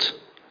built.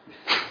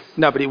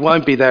 No, but it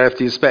won't be there if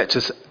the inspector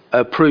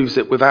approves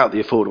it without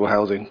the affordable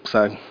housing.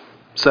 So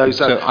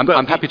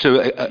I'm happy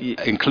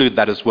to include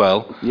that as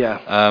well. Yeah.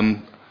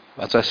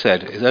 As I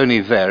said, it's only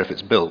there if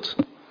it's built.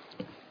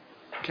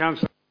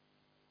 Councillor.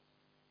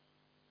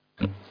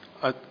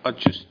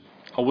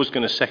 I was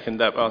going to second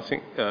that, but I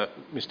think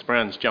Mr.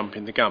 Brown's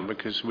jumping the gun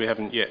because we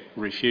haven't yet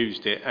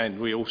refused it, and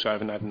we also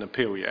haven't had an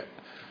appeal yet.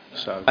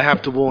 So I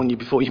have to warn you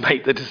before you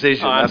make the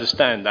decision. I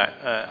understand that,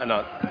 and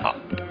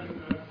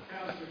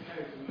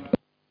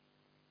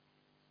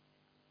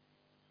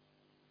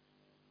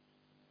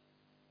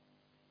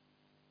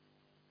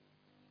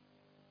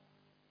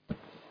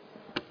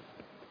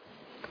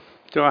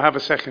Do I have a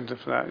seconder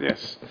for that?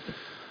 Yes.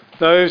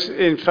 Those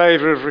in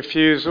favour of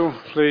refusal,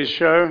 please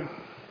show.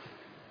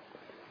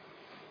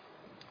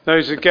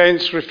 Those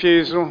against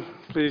refusal,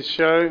 please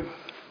show.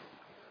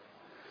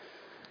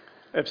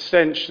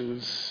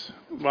 Abstentions,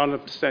 1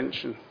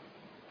 abstention.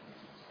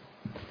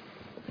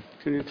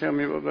 Can you tell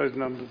me what those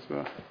numbers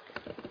were?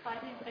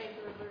 5 in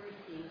favour of a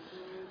refusal,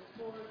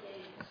 4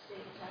 against, 6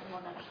 and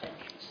 1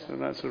 abstention. So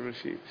that's a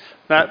refuse.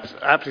 That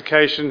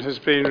application has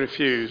been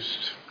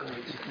refused.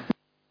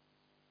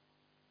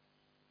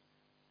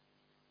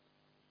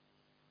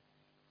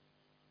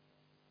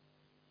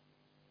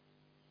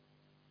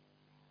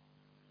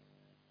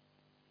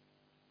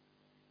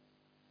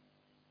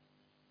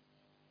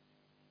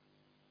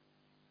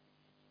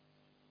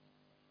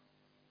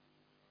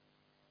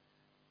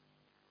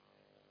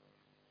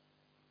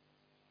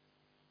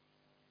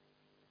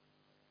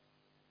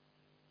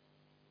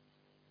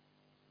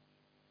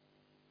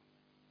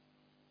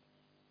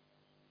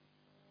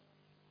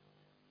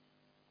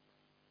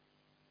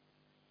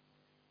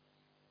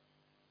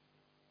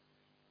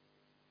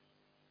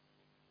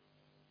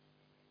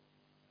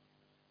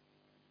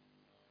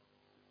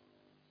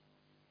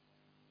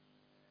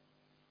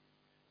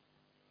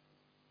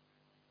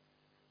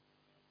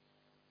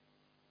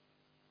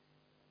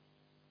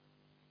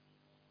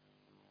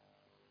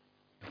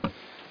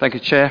 Thank you,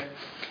 Chair.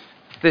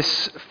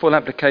 This full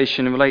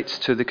application relates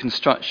to the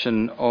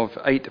construction of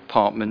 8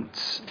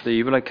 apartments,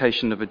 the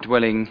relocation of a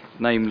dwelling,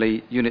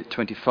 namely Unit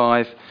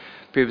 25,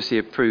 previously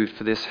approved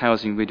for this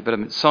housing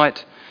redevelopment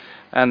site,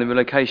 and the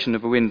relocation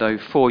of a window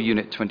for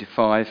Unit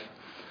 25,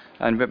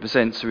 and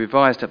represents a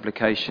revised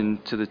application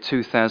to the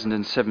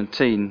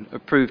 2017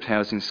 approved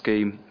housing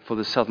scheme for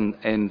the southern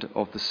end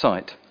of the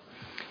site.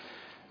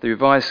 The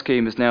revised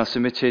scheme is now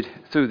submitted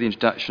through the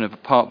introduction of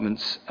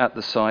apartments at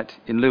the site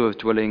in lieu of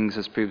dwellings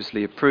as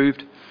previously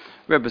approved,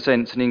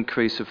 represents an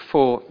increase of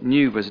 4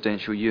 new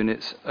residential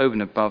units over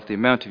and above the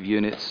amount of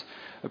units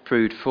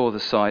approved for the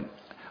site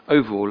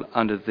overall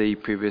under the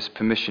previous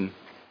permission.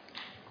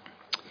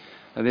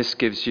 And this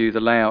gives you the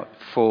layout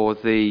for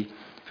the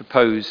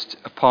proposed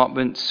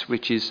apartments,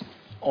 which is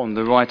on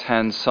the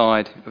right-hand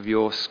side of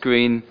your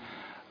screen,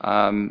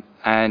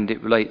 and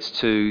it relates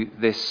to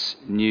this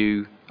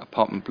new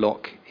apartment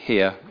block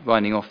here,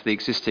 running off the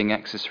existing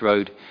access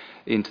road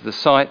into the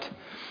site,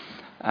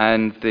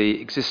 and the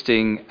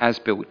existing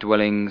as-built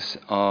dwellings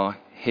are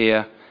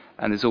here,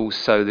 and there's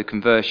also the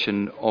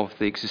conversion of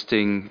the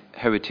existing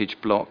heritage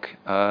block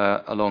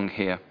along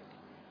here.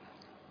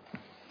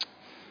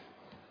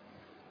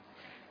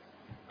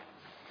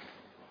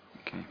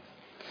 Okay.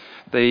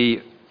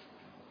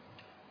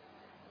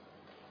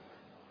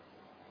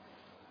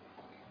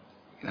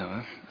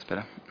 That's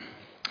better.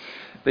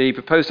 The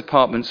proposed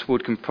apartments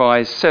would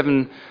comprise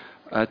 7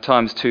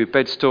 times 2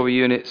 bed-storey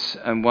units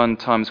and 1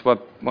 times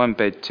 1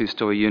 bed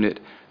 2-storey unit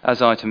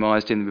as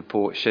itemised in the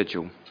report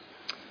schedule.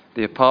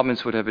 The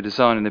apartments would have a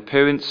design and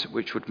appearance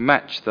which would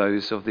match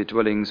those of the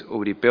dwellings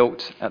already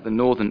built at the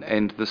northern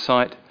end of the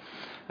site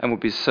and would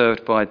be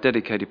served by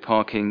dedicated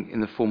parking in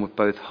the form of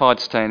both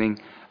hard-standing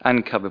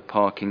and covered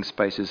parking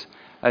spaces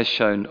as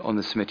shown on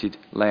the submitted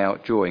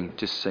layout drawing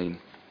just seen.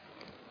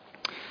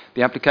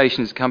 The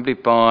application is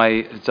accompanied by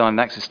a design and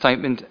access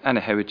statement and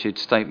a heritage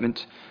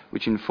statement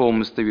which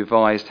informs the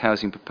revised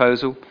housing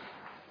proposal.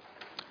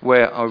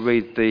 Where I'll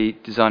read the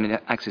design and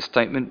access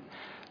statement.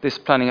 This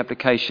planning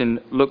application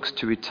looks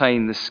to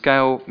retain the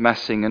scale,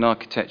 massing and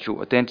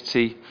architectural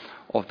identity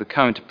of the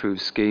current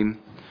approved scheme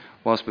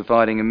whilst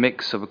providing a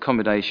mix of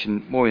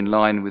accommodation more in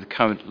line with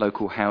current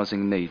local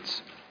housing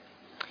needs.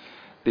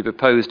 The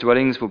proposed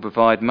dwellings will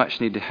provide much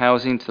needed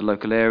housing to the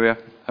local area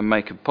and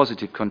make a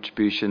positive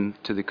contribution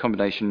to the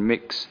accommodation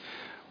mix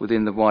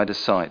within the wider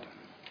site.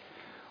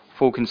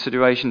 Full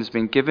consideration has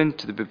been given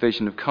to the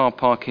provision of car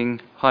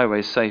parking,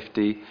 highway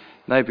safety,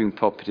 neighbouring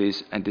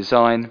properties and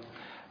design,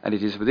 and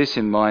it is with this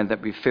in mind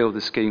that we feel the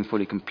scheme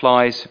fully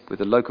complies with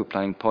the local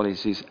planning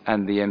policies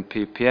and the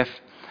MPPF,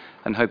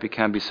 and hope it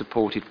can be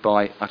supported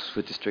by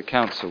Uttlesford District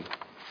Council.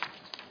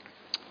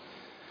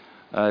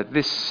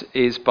 This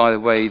is, by the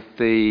way,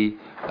 the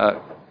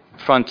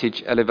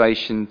frontage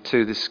elevation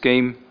to the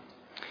scheme,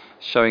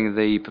 showing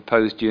the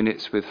proposed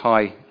units with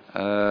high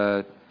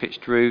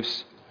pitched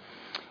roofs,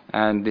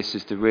 and this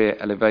is the rear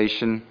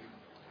elevation,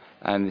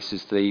 and this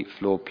is the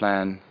floor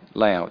plan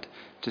layout.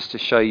 Just to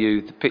show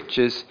you the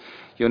pictures,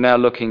 you're now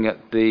looking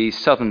at the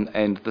southern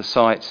end of the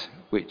site,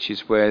 which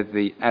is where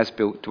the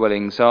as-built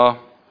dwellings are,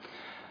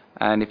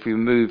 and if we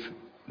move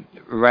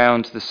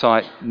around the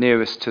site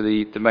nearest to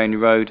the main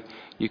road,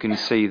 you can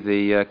see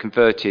the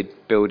converted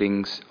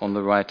buildings on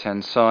the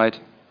right-hand side.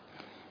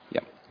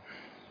 Yep.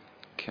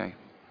 Okay.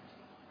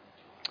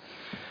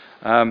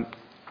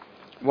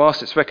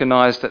 Whilst it's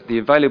recognised that the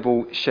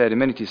available shared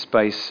amenity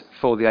space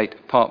for the 8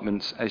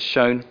 apartments as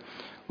shown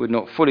would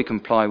not fully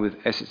comply with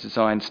Essex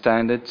design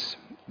standards,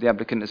 the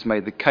applicant has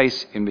made the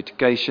case in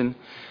mitigation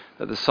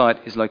that the site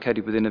is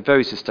located within a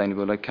very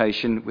sustainable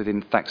location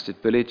within Thaxted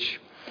Village,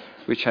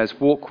 which has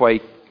walkway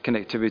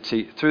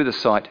connectivity through the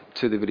site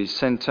to the village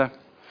centre,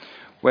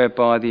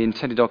 whereby the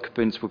intended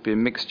occupants would be a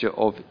mixture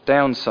of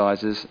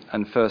downsizers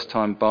and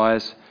first-time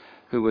buyers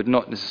who would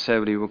not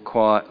necessarily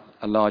require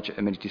a larger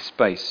amenity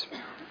space.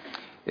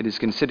 It is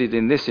considered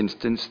in this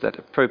instance that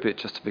appropriate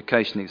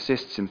justification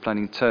exists in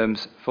planning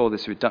terms for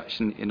this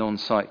reduction in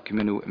on-site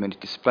communal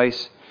amenity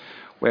space,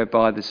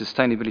 whereby the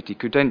sustainability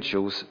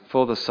credentials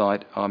for the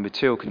site are a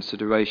material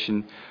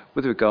consideration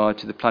with regard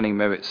to the planning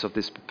merits of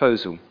this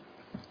proposal.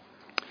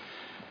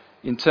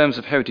 In terms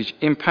of heritage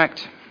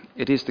impact,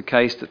 it is the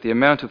case that the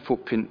amount of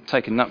footprint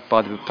taken up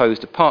by the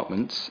proposed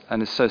apartments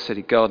and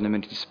associated garden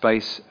amenity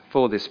space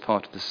for this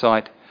part of the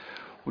site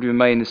would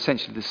remain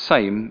essentially the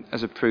same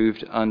as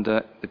approved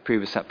under the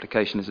previous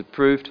application as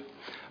approved,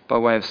 by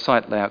way of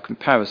site layout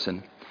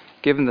comparison,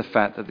 given the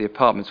fact that the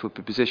apartments would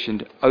be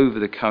positioned over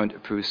the current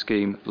approved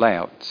scheme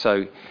layout.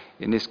 So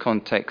in this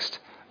context,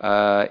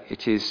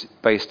 it is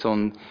based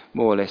on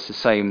more or less the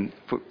same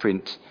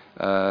footprint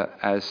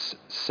as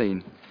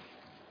seen.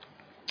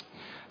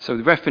 So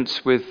with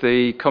reference with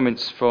the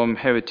comments from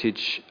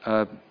Heritage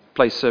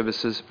Place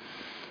Services,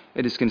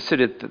 it is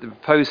considered that the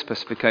proposed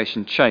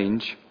specification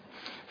change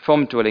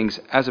from dwellings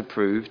as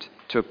approved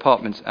to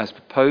apartments as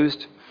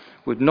proposed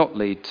would not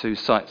lead to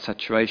site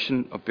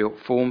saturation of built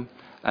form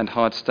and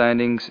hard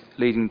standings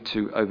leading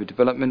to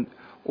overdevelopment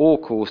or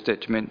cause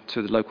detriment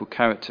to the local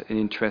character and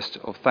interest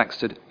of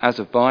Thaxted as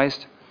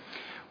advised,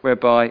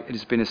 whereby it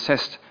has been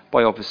assessed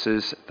by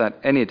officers that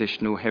any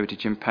additional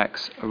heritage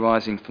impacts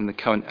arising from the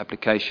current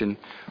application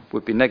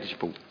would be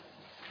negligible.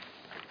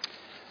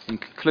 In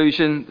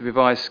conclusion, the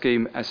revised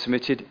scheme as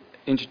submitted,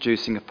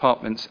 introducing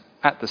apartments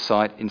at the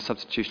site in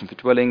substitution for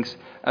dwellings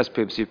as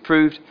previously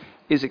approved,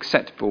 is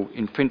acceptable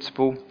in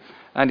principle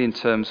and in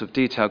terms of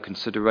detailed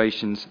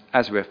considerations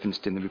as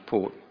referenced in the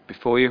report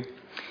before you,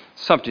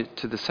 subject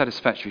to the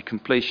satisfactory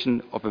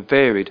completion of a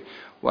varied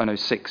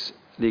 106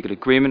 legal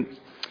agreement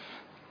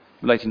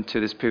relating to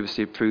this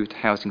previously approved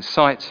housing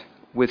site,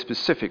 with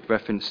specific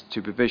reference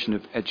to provision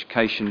of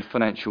education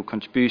financial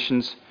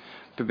contributions,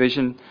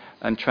 provision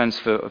and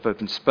transfer of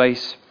open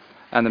space,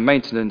 and the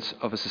maintenance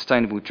of a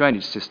sustainable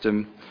drainage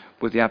system,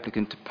 with the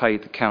applicant to pay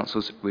the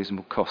council's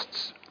reasonable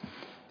costs.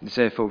 It is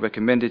therefore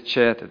recommended,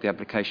 Chair, that the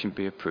application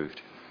be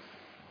approved.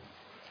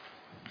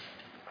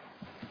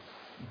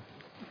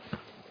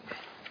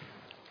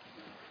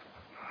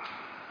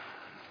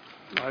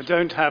 I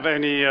don't have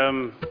any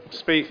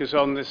speakers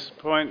on this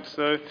point,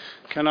 so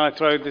can I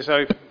throw this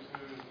open to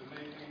the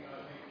meeting?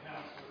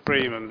 Councillor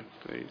Freeman,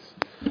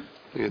 please.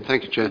 Yeah,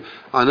 thank you, Chair.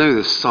 I know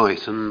this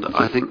site, and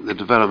I think the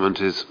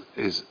development is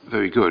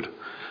very good,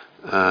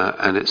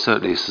 and it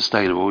certainly is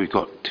sustainable. We've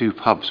got 2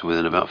 pubs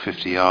within about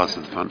 50 yards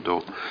of the front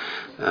door,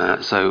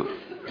 so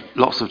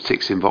lots of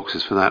ticks in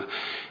boxes for that.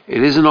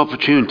 It is an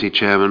opportunity,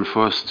 Chairman,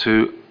 for us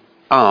to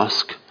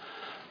ask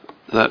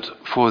that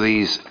for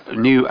these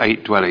new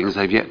 8 dwellings,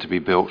 they've yet to be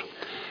built,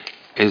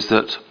 is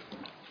that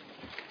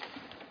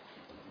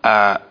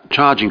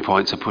charging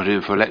points are put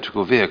in for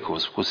electrical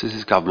vehicles. Of course, this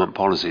is government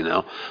policy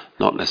now,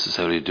 not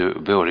necessarily to do it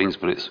with buildings,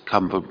 but it's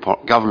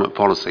government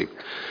policy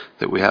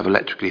that we have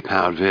electrically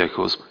powered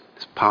vehicles.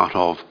 It's part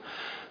of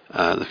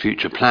the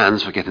future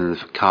plans for getting the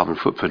carbon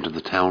footprint of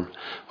the town,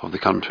 of the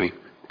country,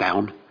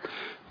 down.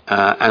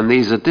 And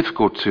these are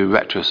difficult to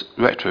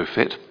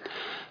retrofit.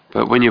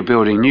 But when you're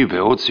building new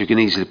builds, you can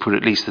easily put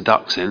at least the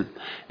ducts in,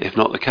 if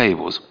not the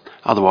cables.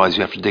 Otherwise,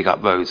 you have to dig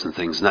up roads and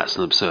things, and that's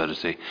an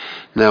absurdity.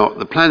 Now,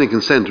 the planning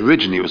consent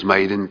originally was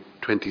made in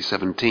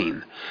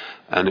 2017,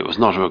 and it was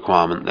not a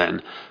requirement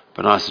then.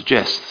 But I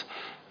suggest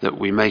that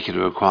we make it a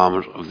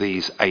requirement of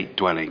these 8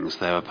 dwellings.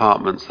 They're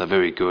apartments, they're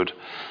very good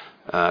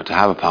to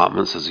have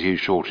apartments, there's a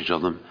huge shortage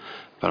of them,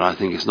 but I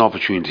think it's an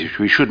opportunity which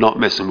we should not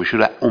miss, and we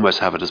should almost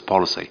have it as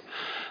policy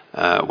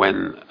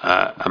when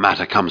a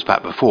matter comes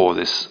back before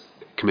this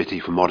committee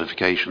for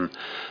modification,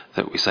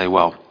 that we say,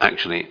 well,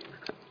 actually,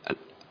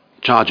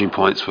 charging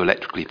points for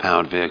electrically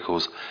powered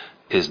vehicles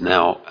is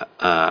now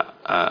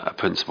a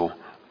principle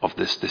of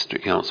this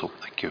district council.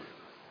 Thank you.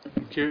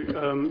 Thank you.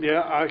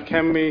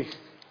 Can we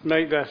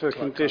make that a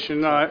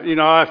condition?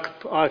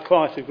 I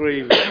quite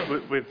agree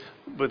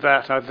with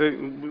that. I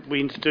think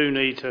we do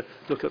need to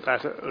look at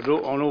that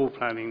on all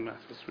planning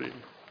matters, really.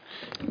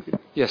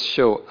 Yes,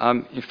 sure.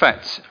 In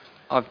fact,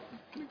 I've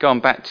gone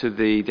back to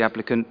the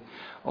applicant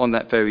on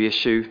that very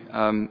issue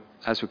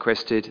as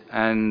requested,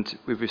 and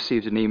we've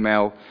received an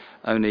email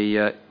only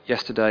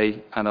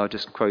yesterday, and I'll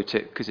just quote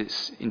it because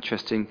it's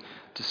interesting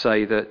to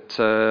say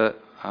that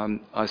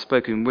I've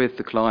spoken with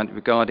the client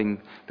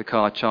regarding the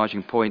car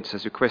charging points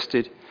as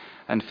requested,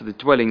 and for the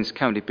dwellings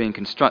currently being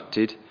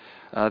constructed,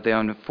 they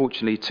are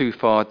unfortunately too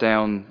far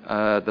down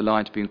the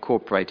line to be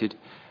incorporated.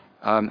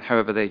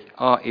 However, they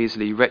are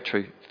easily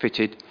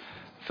retrofitted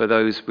for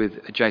those with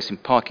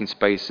adjacent parking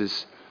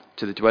spaces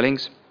to the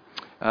dwellings.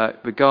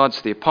 Regards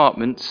to the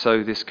apartments,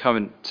 so this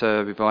current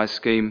revised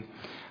scheme,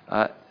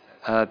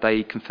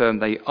 they confirm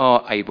they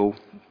are able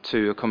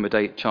to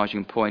accommodate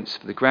charging points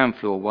for the ground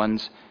floor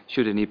ones,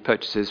 should any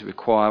purchasers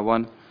require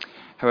one.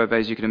 However,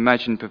 as you can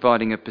imagine,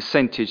 providing a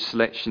percentage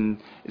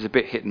selection is a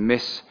bit hit and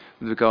miss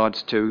with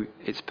regards to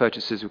its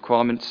purchasers'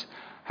 requirements.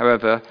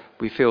 However,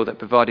 we feel that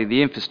providing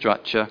the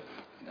infrastructure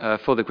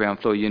for the ground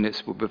floor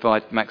units will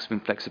provide maximum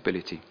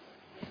flexibility.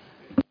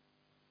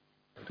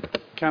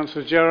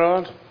 Councillor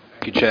Gerard.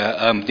 Thank you,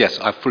 Chair. Yes,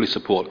 I fully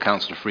support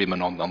Councillor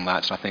Freeman on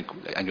that, I think,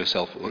 and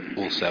yourself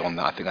also on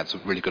that. I think that's a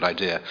really good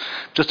idea.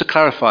 Just to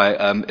clarify,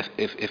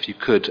 if you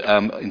could,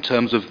 in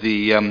terms of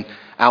the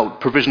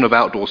provision of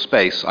outdoor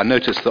space, I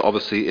noticed that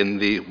obviously in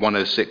the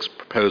 106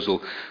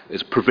 proposal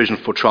is provision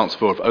for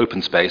transfer of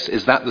open space.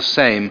 Is that the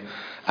same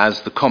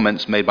as the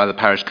comments made by the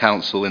Parish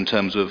Council in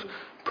terms of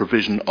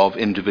provision of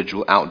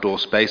individual outdoor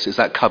space? Is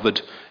that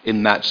covered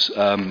in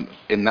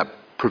that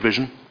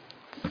provision?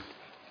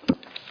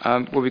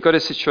 Well, we've got a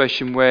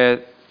situation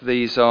where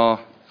these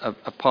are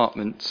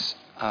apartments,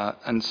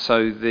 and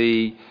so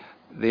the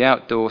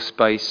outdoor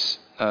space,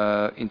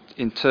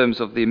 in terms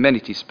of the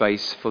amenity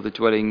space for the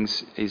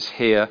dwellings, is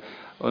here,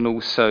 and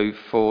also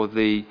for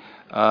the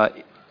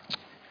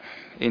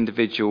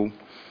individual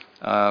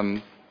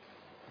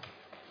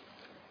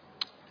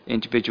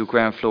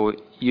ground floor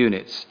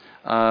units.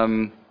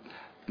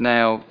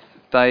 Now,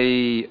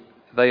 they're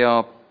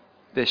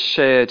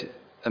shared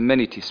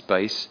amenity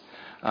space.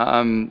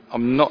 I'm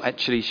not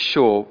actually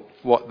sure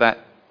what that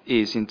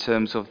is in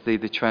terms of the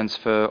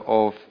transfer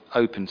of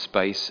open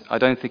space. I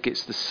don't think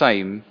it's the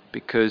same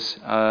because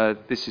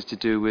this is to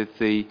do with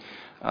the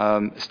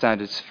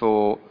standards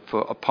for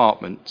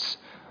apartments.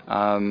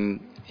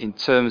 In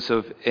terms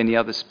of any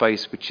other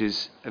space which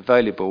is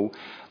available,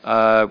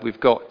 we've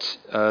got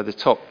the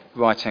top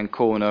right-hand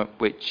corner,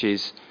 which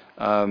is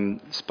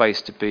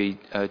space to be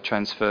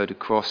transferred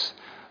across.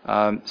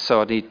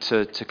 So I need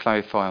to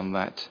clarify on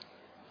that.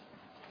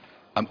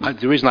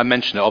 The reason I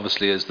mention it,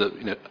 obviously, is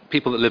that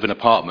people that live in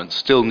apartments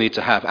still need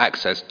to have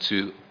access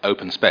to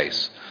open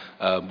space,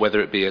 whether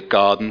it be a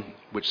garden,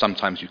 which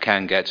sometimes you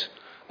can get,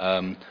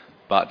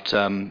 but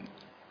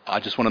I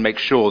just want to make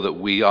sure that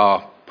we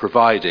are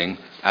providing,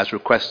 as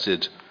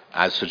requested,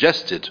 as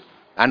suggested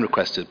and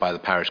requested by the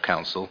Parish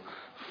Council,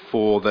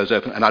 for those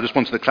open. And I just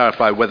wanted to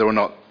clarify whether or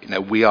not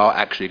we are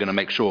actually going to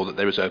make sure that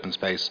there is open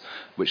space,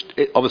 which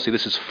obviously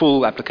this is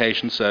full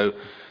application, so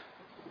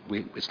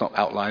it's not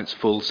outlined, it's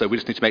full, so we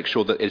just need to make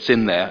sure that it's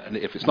in there, and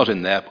if it's not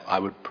in there, I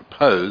would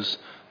propose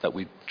that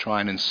we try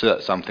and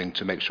insert something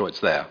to make sure it's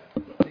there.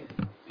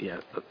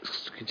 Yeah,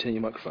 let's continue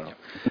microphone.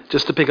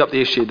 Just to pick up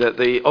the issue that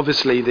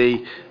obviously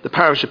the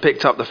parish have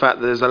picked up the fact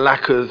that there's a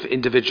lack of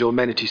individual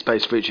amenity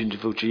space for each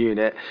individual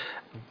unit,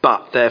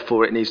 but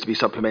therefore it needs to be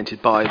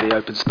supplemented by the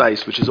open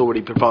space, which is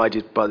already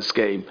provided by the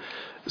scheme.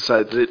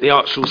 So the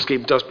actual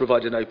scheme does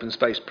provide an open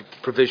space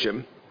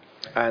provision,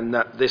 and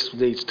that this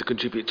needs to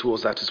contribute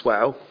towards that as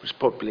well, which is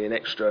probably an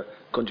extra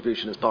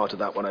contribution as part of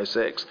that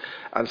 106.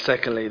 And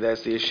secondly,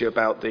 there's the issue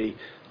about the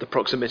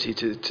proximity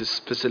to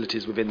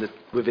facilities within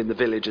the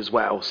village as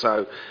well.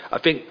 So I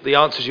think the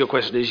answer to your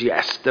question is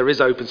yes, there is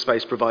open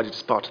space provided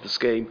as part of the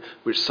scheme,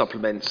 which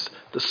supplements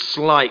the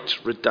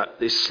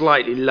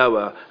slightly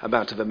lower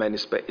amount of amenity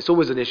space. It's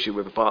always an issue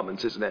with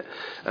apartments, isn't it?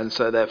 And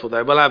so therefore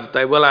they will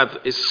have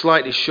it's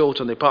slightly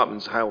short on the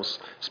apartment's house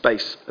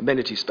space,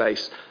 amenity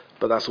space,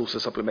 but that's also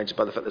supplemented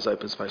by the fact there's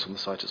open space on the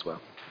site as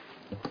well.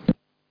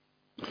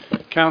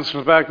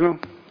 Councillor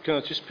Bagnall. Can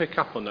I just pick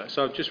up on that?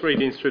 So I'm just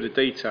reading through the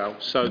detail.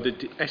 So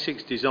the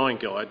Essex Design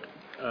Guide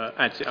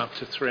adds it up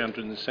to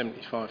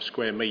 375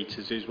 square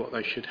metres is what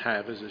they should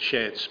have as a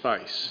shared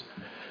space.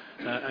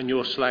 And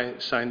you're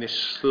saying this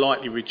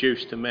slightly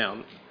reduced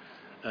amount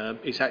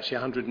is actually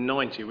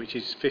 190, which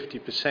is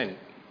 50%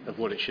 of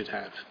what it should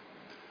have.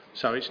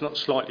 So it's not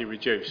slightly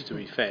reduced, to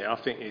be fair. I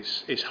think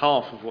it's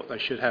half of what they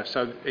should have.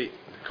 So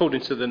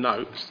according to the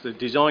notes, the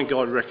design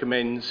guide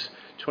recommends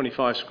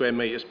 25 square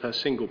metres per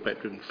single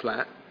bedroom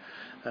flat.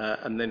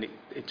 And then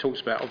it talks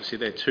about, obviously,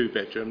 they're 2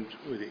 bedrooms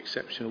with the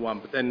exception of one,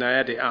 but then they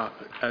add it up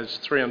as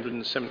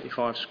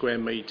 375 square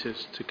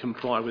metres to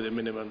comply with the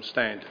minimum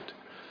standard.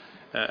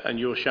 And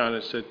you're showing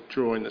us a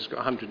drawing that's got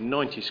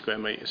 190 square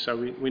metres, so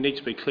we need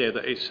to be clear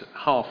that it's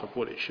half of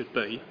what it should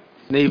be.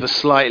 Neither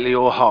slightly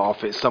or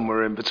half, it's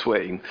somewhere in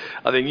between.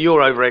 I think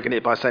you're over-egging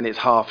it by saying it's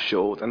half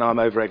short, and I'm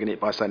over-egging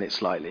it by saying it's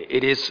slightly.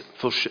 It is.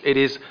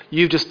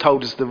 You've just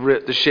told us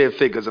the sheer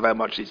figures of how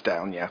much it's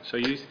down, yeah. So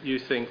you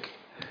think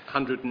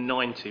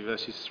 190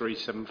 versus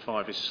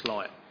 375 is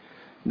slight?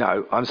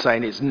 No, I'm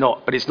saying it's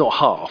not, but it's not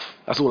half.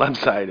 That's all I'm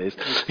saying is.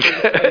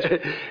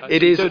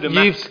 It is.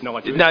 You've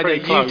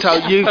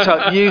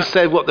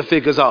said what the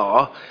figures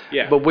are,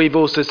 yeah. But we've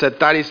also said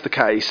that is the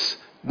case.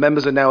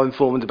 Members are now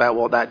informed about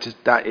what that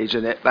is,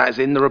 and that is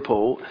in the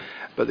report.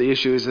 But the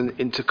issue is,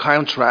 to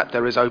counteract,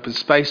 there is open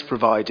space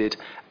provided,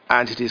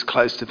 and it is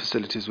close to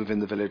facilities within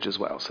the village as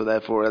well. So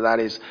therefore, that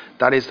is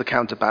the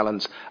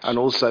counterbalance, and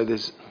also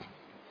there's.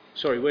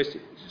 Sorry,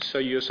 so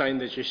you're saying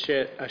there's a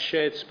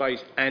shared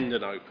space and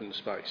an open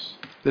space?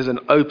 There's an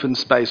open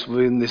space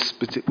within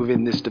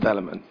this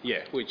development.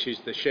 Yeah, which is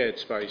the shared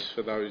space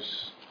for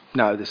those.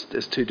 No,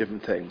 there's 2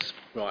 different things.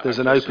 Right. There's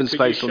okay, an open so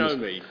space. Could you show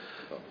me?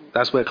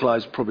 That's where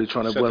Clive's probably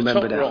trying to remember now.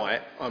 So the now. top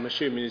right, I'm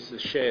assuming, is the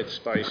shared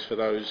space for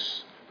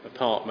those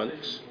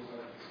apartments.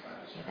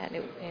 Yeah, that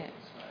little bit.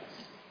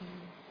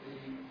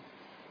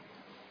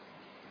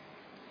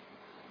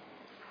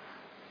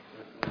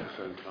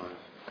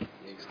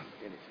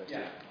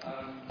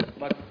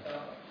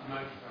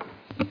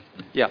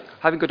 Yeah,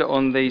 haven't got it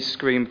on the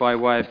screen by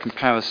way of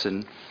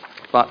comparison,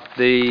 but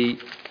the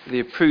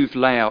approved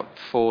layout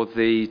for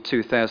the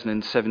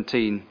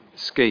 2017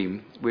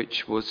 scheme,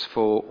 which was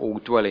for all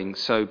dwellings,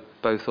 so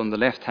both on the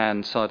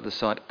left-hand side of the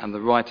site and the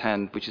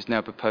right-hand, which is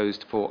now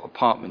proposed for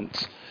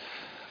apartments.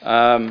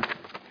 The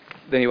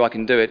only way I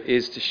can do it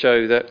is to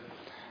show that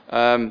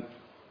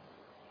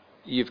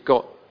you've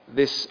got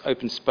this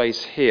open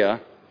space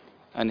here,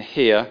 and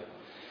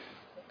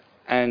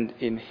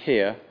in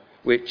here,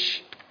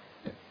 which,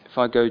 if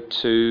I go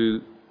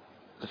to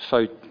the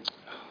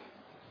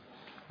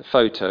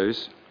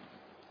photos,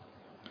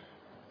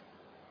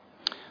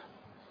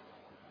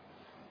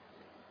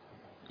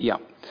 yeah,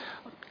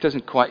 it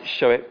doesn't quite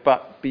show it,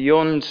 but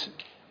beyond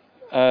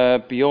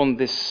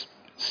this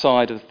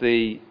side of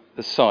the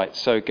site,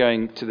 so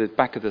going to the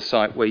back of the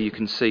site where you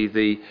can see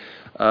the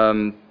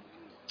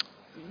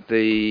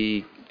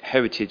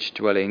heritage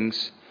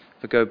dwellings,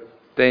 if I go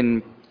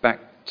then back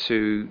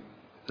to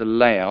the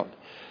layout,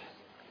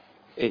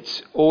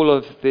 it's all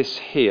of this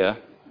here,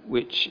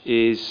 which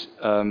is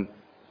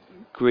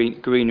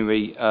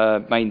greenery,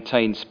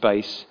 maintained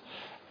space,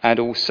 and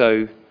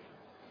also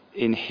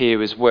in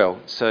here as well.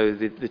 So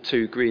the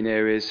 2 green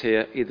areas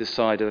here, either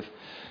side of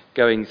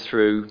going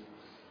through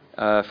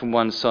from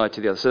one side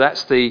to the other. So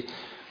that's the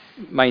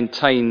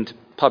maintained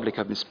public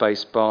open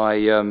space by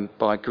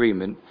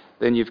agreement.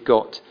 Then you've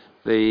got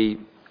the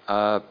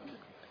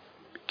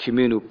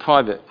communal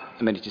private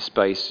amenity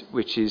space,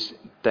 which is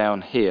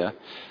down here.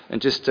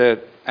 And just to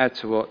add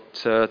to what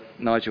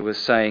Nigel was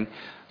saying,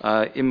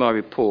 in my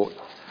report,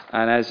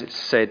 and as it's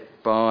said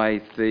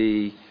by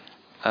the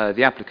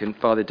applicant,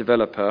 by the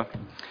developer,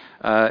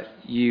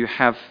 you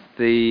have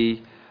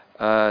the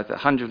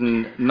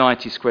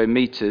 190 square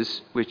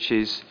metres, which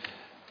is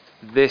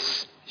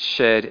this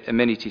shared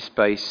amenity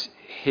space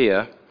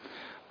here,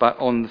 but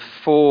on the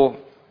 4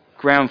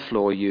 ground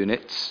floor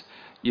units,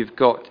 you've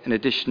got an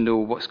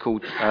additional what's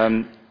called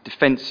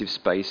defensive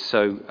space,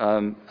 so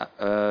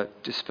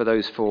just for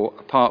those 4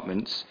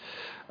 apartments,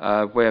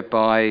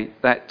 whereby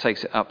that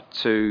takes it up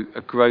to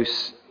a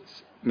gross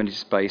amenity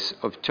space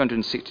of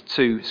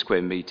 262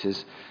 square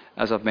metres,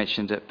 as I've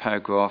mentioned at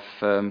paragraph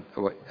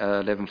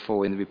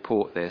 11.4 in the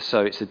report there.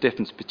 So it's the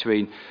difference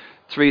between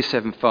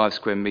 375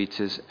 square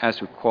metres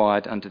as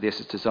required under the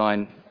Essex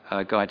Design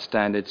Guide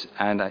standards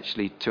and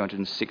actually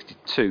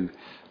 262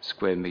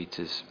 square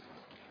metres.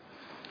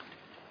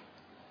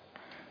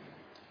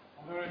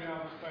 Are there any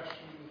other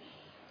questions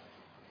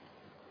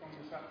on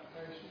this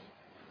application?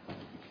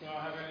 Do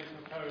I have any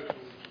proposals,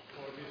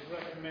 or it is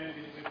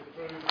recommended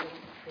for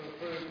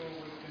approval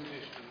with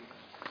conditions?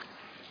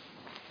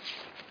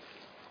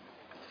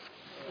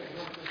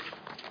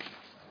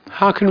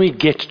 How can we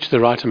get to the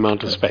right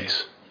amount of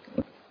space?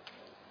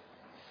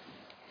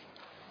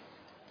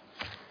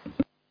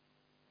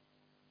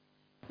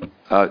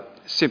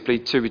 Simply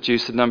to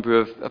reduce the number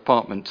of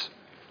apartments.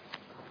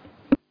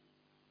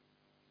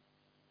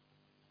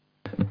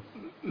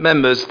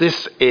 Members,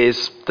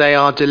 they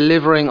are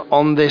delivering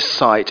on this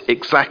site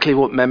exactly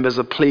what members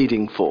are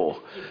pleading for.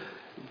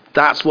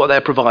 That's what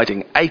they're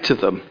providing, 8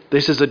 of them.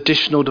 This is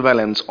additional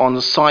developments on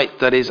a site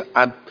that is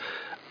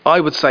I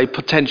would say,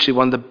 potentially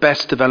one of the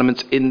best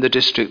developments in the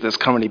district that's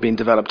currently being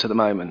developed at the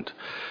moment.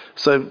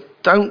 So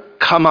don't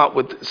come up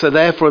with, so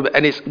therefore,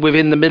 and it's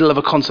within the middle of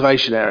a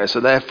conservation area, so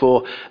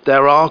therefore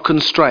there are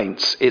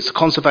constraints. It's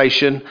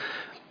conservation,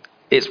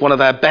 it's one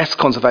of our best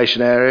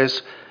conservation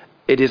areas.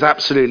 It is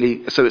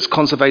absolutely, so it's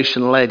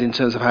conservation-led in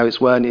terms of how it's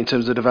worked, in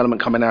terms of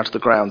development coming out of the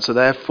ground. So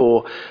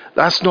therefore,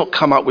 that's not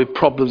come up with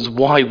problems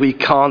why we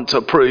can't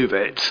approve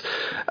it.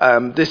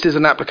 This is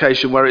an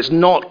application where it's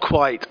not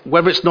quite,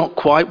 whether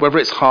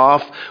it's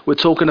half, we're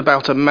talking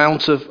about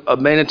amount of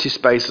amenity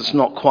space that's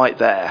not quite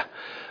there.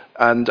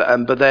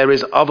 But there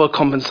is other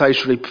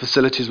compensatory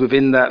facilities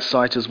within that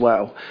site as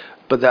well.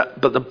 But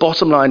the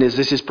bottom line is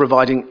this is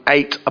providing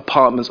 8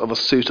 apartments of a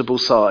suitable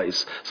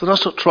size. So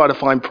let's not try to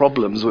find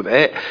problems with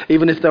it,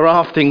 even if there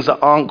are things that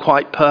aren't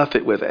quite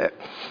perfect with it.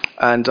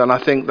 And I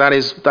think that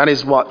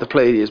is what the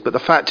plea is. But the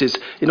fact is,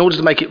 in order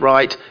to make it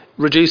right,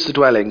 reduce the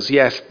dwellings.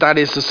 Yes, that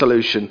is the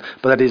solution,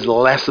 but that is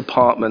less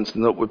apartments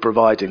than what we're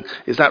providing.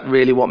 Is that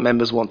really what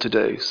members want to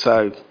do?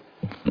 So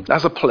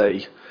that's a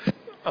plea.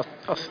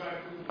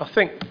 I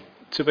think,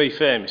 to be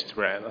fair, Mr.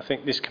 Brown, I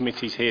think this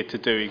committee's here to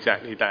do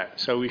exactly that.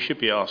 So we should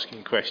be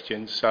asking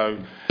questions. So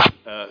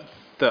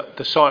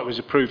the site was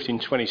approved in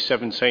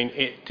 2017.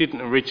 It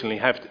didn't originally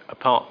have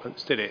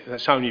apartments, did it?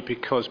 That's only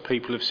because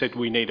people have said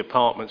we need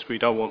apartments. We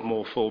don't want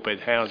more 4-bed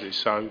houses.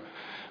 So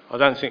I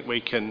don't think we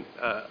can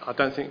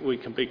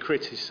be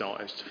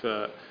criticised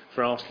for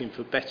asking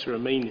for better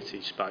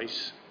amenity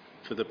space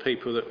for the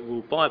people that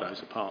will buy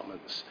those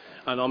apartments.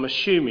 And I'm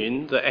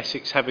assuming that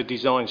Essex have a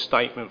design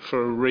statement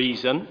for a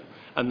reason,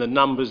 and the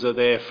numbers are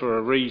there for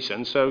a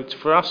reason. So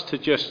for us to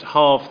just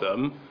halve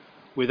them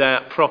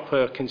without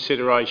proper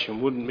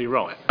consideration wouldn't be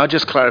right. I'll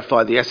just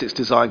clarify the Essex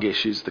design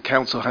issues. The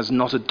council has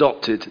not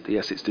adopted the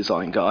Essex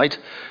Design Guide.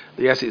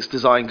 The Essex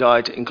Design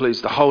Guide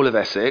includes the whole of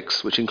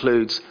Essex, which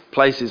includes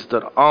places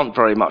that aren't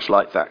very much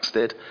like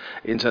Thaxted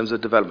in terms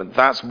of development.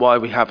 That's why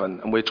we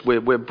haven't. And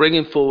we're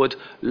bringing forward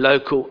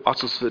local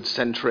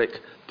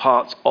Uttlesford-centric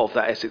parts of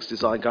that Essex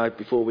Design Guide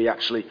before we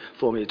actually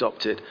formally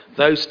adopt it.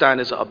 Those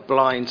standards are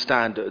blind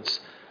standards,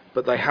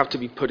 but they have to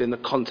be put in the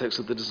context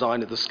of the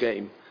design of the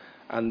scheme.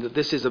 And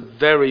this is a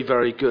very,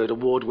 very good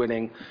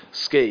award-winning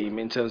scheme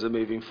in terms of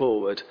moving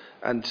forward.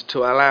 And to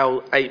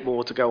allow 8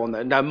 more to go on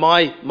there. Now,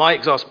 my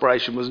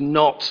exasperation was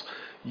not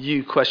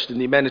you questioning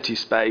the amenity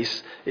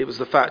space. It was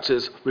the fact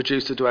is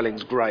reduce the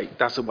dwellings, great.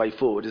 That's a way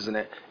forward, isn't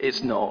it?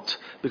 It's not.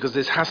 Because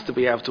this has to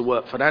be able to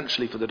work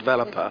financially for the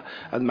developer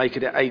and make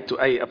it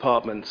 8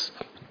 apartments.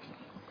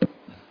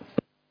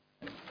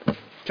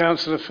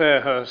 Councillor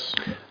Fairhurst.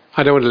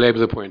 I don't want to labour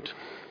the point.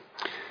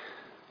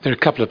 There are a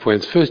couple of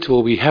points. First of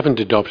all, we haven't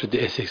adopted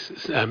the Essex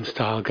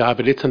Style Guide,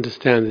 but let's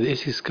understand that the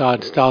Essex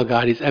Style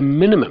Guide is a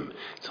minimum.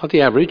 It's not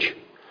the average.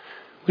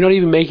 We're not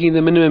even making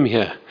the minimum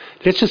here.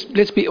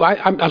 Let's be.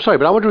 I'm sorry,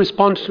 but I want to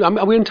respond to.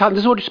 We're entitled.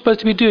 This is what you're supposed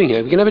to be doing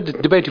here. We can have a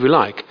debate if we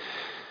like.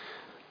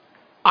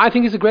 I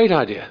think it's a great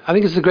idea. I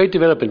think it's a great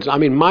development. I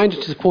mean,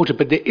 minded to support it,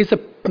 but there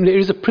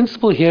is a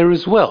principle here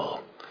as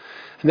well,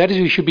 and that is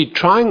we should be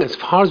trying as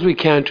far as we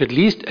can to at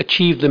least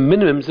achieve the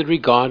minimums that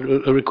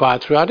are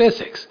required throughout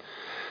Essex.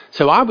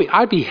 So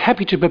I'd be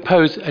happy to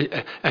propose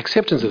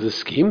acceptance of this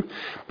scheme,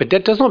 but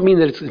that does not mean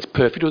that it's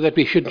perfect or that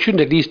we shouldn't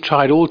at least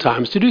try at all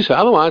times to do so.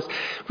 Otherwise,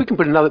 we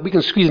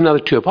can squeeze another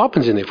 2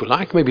 apartments in if we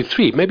like, maybe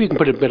 3. Maybe you can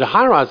put a bit of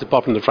high-rise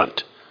apartment in the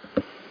front.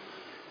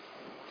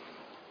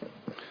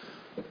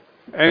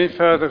 Any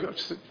further,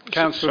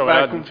 Councillor Sorry,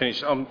 I Bagman? hadn't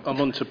finished. I'm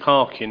on to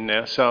parking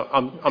now, so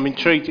I'm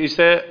intrigued.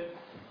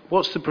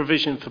 What's the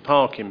provision for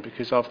parking?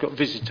 Because I've got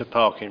visitor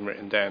parking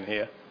written down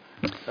here.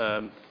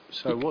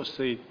 So what's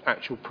the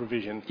actual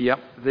provision? Yep,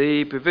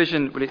 the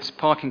provision, well, it's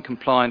parking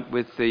compliant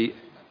with the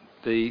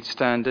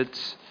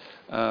standards.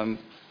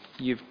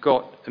 You've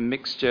got a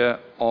mixture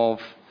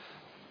of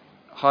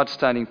hard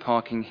standing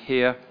parking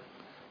here,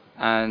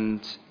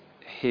 and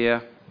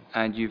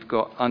you've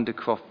got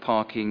undercroft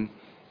parking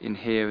in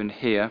here and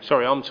here.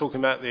 Sorry, I'm talking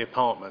about the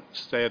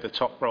apartments. They're the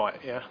top right,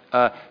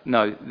 yeah?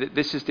 No,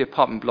 this is the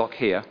apartment block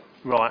here.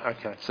 Right,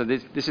 okay. So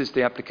this is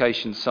the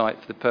application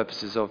site for the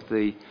purposes of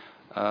the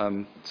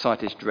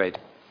site is dread.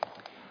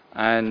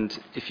 And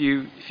if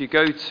you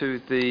go to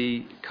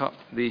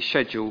the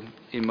schedule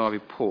in my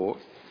report,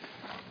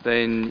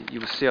 then you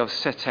will see I've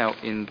set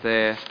out in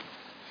there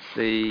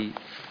the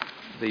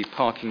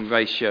parking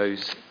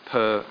ratios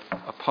per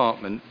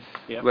apartment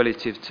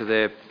relative to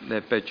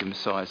their bedroom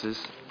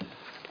sizes,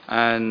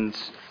 and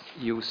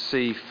you'll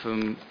see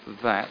from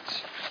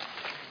that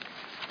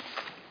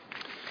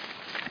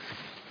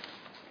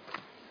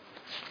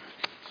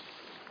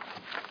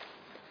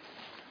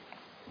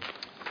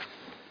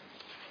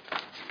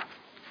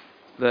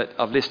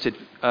I've listed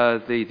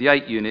the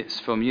 8 units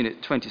from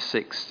Unit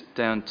 26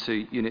 down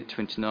to Unit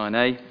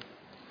 29A,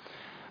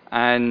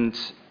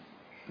 and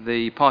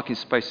the parking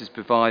spaces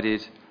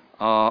provided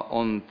are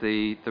on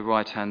the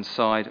right-hand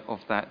side of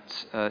that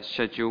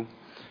schedule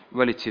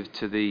relative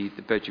to the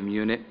bedroom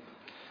unit.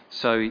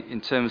 So in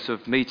terms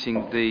of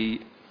meeting the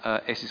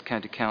Essex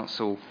County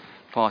Council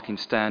parking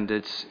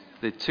standards,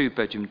 the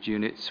 2-bedroom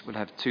units will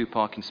have 2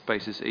 parking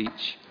spaces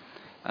each,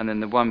 and then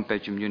the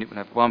 1-bedroom unit will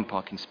have 1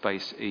 parking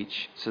space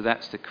each. So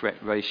that's the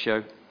correct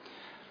ratio.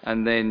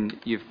 And then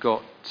you've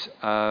got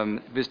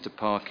visitor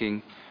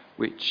parking,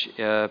 which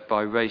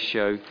by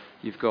ratio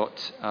you've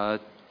got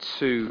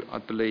 2, I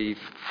believe,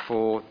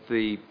 for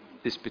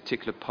this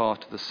particular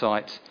part of the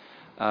site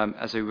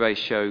as a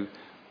ratio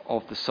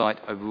of the site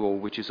overall,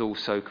 which is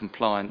also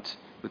compliant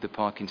with the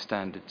parking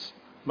standards.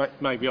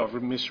 Maybe I've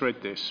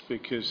misread this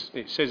because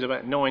it says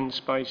about 9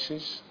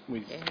 spaces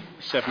with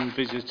 7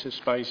 visitor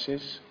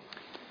spaces.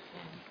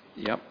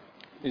 Yep.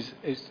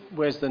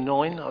 Where's the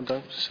 9? I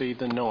don't see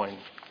the 9.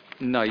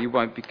 No, you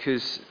won't,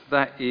 because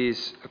that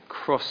is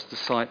across the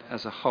site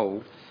as a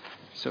whole.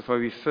 So if I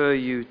refer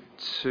you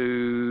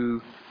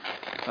to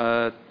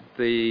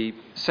the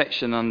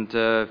section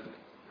under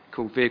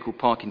called Vehicle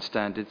Parking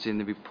Standards in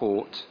the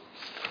report,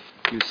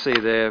 you'll see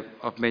there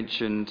I've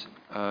mentioned,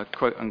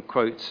 quote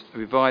unquote, a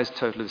revised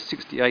total of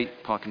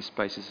 68 parking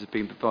spaces has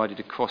been provided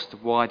across the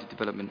wider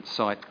development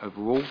site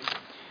overall,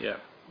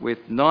 with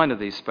 9 of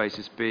these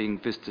spaces being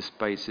visitor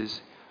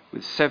spaces,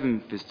 with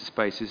 7 visitor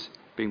spaces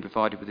being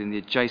provided within the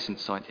adjacent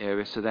site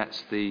area, so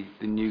that's the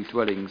new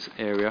dwellings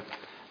area,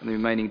 and the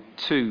remaining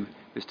 2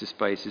 visitor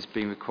spaces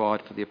being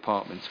required for the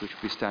apartments, which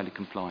will be standard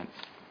compliant.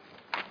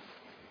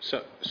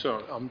 So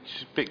I'm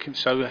just a bit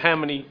so how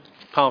many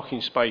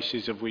parking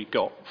spaces have we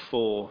got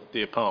for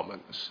the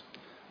apartments?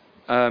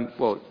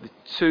 Well, the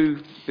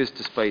 2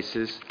 visitor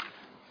spaces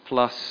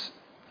plus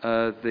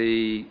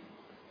the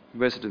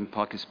resident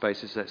parking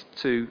spaces, that's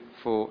 2,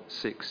 4,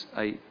 6,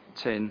 8,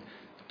 10,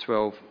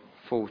 12,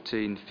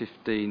 14,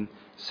 15,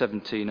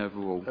 17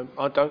 overall.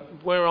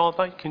 Where are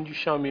they? Can you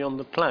show me on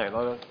the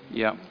plan?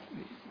 Yeah,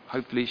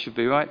 hopefully it should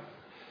be right.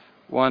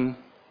 1,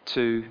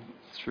 2,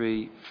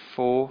 3,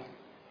 4,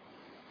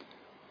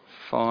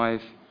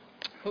 5.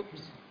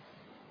 Oops.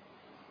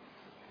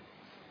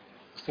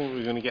 I think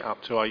we're going to get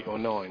up to 8 or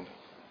 9.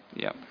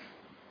 Yeah.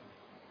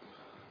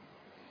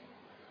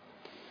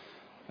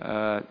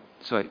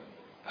 Sorry.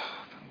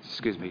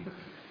 Excuse me.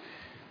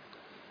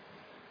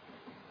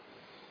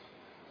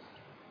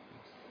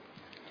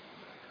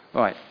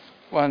 Right.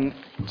 1,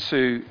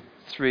 2,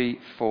 3,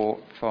 4,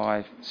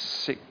 5,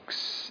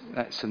 6.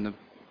 That's in the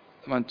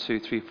 1, 2,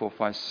 3, 4,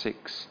 5,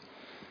 6,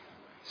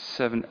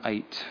 7,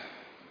 8.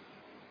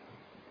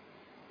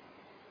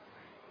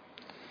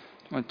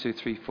 1, 2,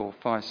 3, 4,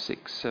 5,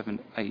 6, 7,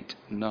 8,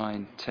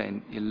 9,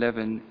 10,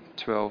 11,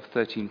 12,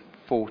 13,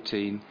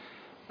 14,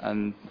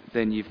 and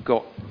then you've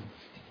got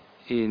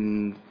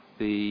in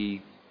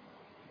the...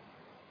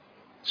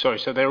 Sorry,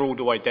 so they're all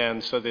the way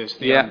down, so there's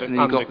the and then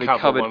you've got the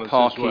covered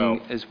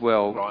parking as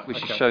well, right,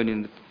 which is shown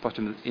in the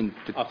bottom in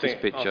this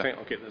picture. I think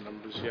I'll get the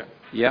numbers, yeah.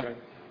 Yeah?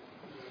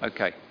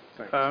 Okay.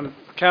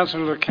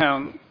 Councillor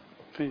LeCount,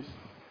 please.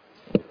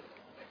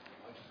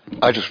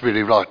 I just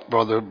really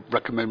rather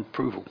recommend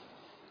approval.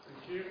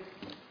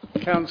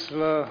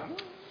 Councillor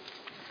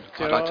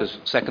I'd like to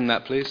second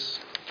that, please.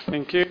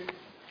 Thank you.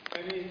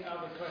 Any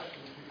other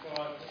questions before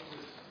I put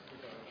this to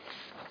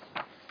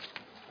vote?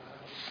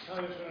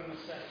 Proposer and a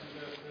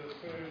seconder to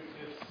approve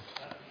this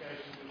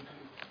application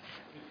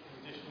with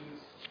conditions.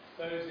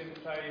 Those in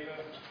favour?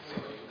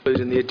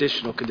 Including the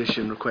additional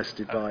condition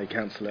requested by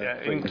Councillor.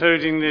 Yeah,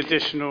 including the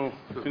additional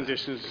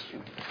conditions.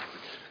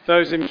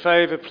 Those in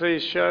favour,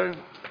 please show.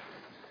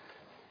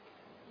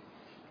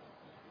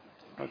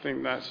 I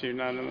think that's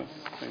unanimous.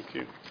 Thank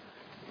you.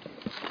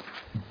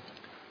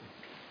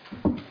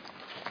 Now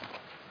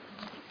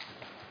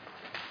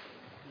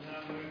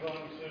move on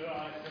to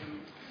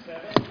item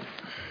 7,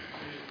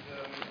 which is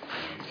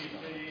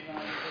UTC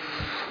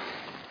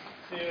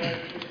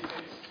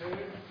 190362,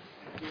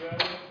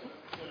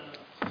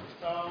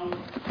 Farm,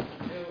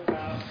 Hill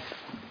House,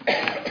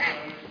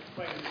 Road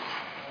 20, the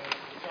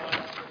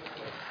site to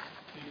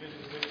be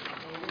visited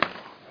soon.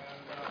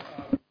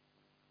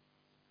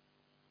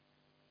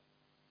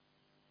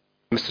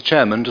 Mr.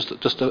 Chairman,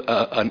 just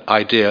an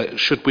idea.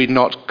 Should we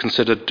not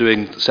consider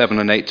doing 7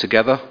 and 8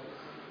 together?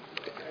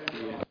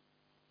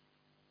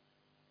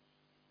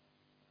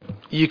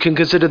 You can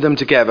consider them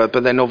together,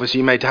 but then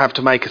obviously you may have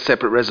to make a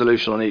separate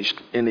resolution on each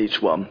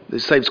one. It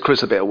saves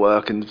Chris a bit of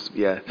work, and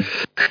yeah.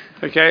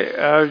 Okay,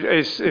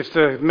 if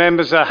the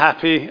members are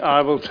happy,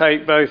 I will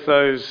take both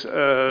those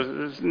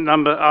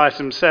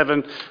item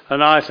 7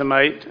 and item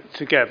 8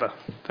 together.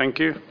 Thank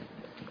you.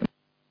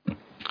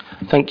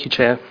 Thank you,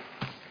 Chair.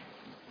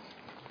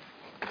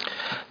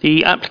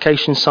 The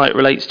application site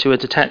relates to a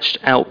detached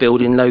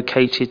outbuilding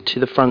located to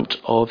the front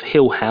of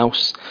Hill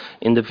House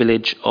in the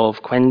village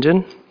of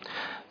Quendon.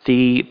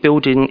 The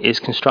building is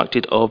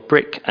constructed of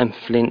brick and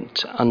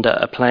flint under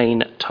a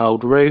plain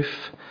tiled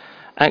roof.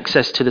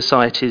 Access to the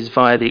site is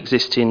via the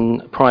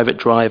existing private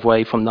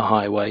driveway from the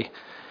highway.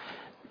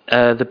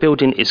 The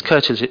building is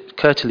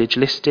curtilage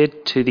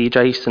listed to the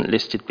adjacent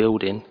listed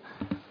building.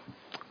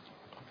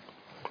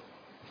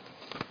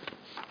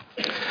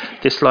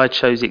 This slide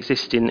shows the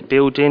existing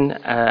building.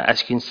 As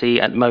you can see,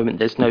 at the moment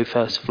there's no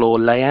first floor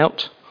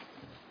layout.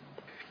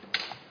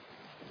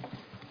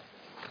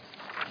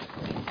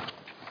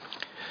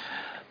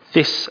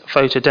 This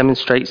photo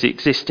demonstrates the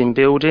existing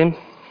building.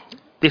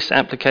 This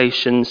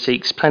application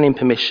seeks planning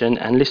permission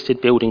and listed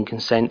building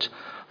consent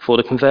for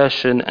the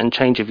conversion and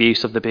change of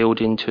use of the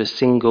building to a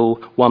single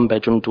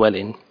one-bedroom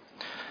dwelling.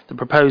 The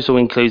proposal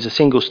includes a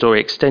single-storey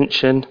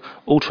extension,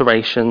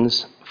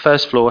 alterations,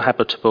 first-floor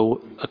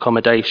habitable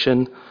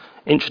accommodation,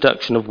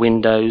 introduction of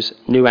windows,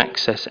 new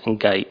access and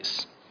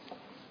gates.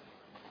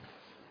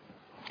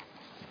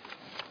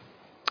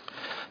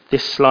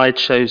 This slide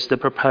shows the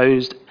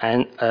proposed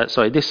and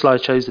this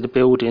slide shows the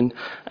building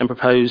and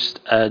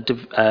proposed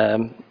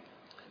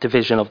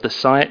division of the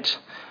site.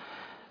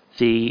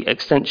 The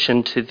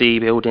extension to the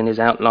building is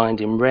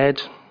outlined in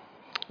red.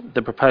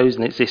 The proposed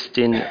and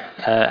existing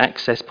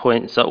access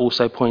points are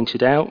also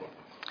pointed out.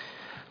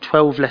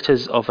 12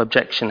 letters of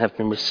objection have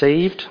been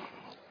received.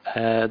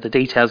 The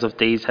details of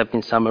these have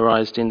been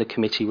summarised in the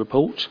committee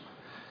report.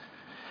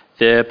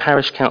 The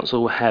Parish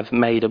Council have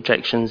made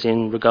objections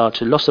in regard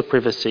to loss of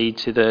privacy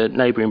to the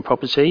neighbouring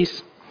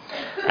properties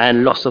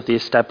and loss of the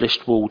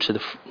established wall to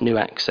the new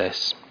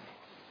access.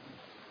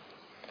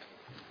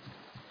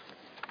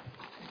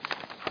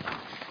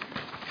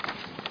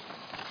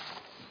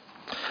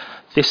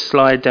 This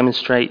slide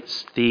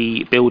demonstrates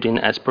the building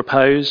as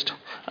proposed.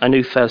 A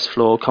new first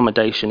floor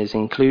accommodation is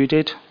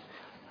included.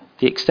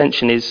 The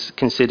extension is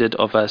considered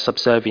of a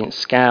subservient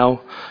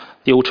scale.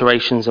 The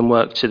alterations and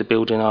work to the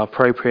building are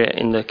appropriate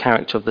in the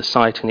character of the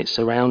site and its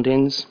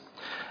surroundings.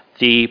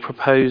 The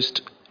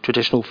proposed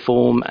traditional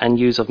form and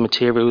use of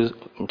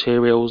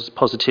materials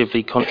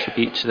positively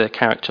contribute to the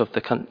character of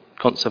the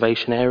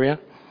conservation area.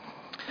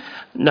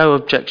 No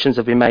objections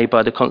have been made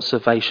by the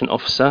conservation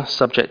officer,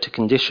 subject to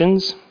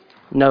conditions.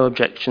 No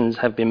objections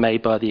have been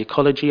made by the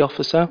ecology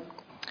officer.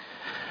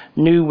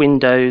 New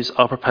windows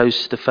are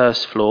proposed to the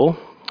first floor.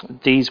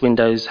 These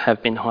windows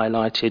have been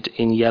highlighted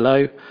in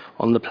yellow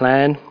on the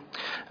plan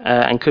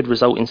and could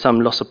result in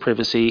some loss of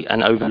privacy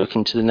and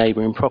overlooking to the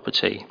neighbouring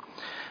property.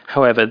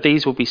 However,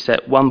 these will be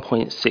set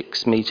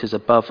 1.6 metres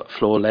above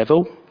floor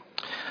level.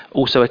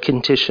 Also, a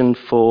condition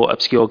for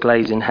obscure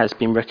glazing has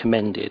been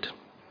recommended.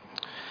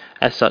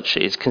 As such,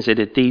 it is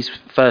considered these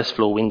first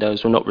floor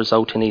windows will not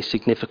result in any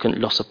significant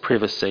loss of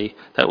privacy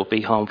that will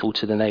be harmful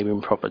to the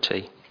neighbouring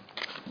property.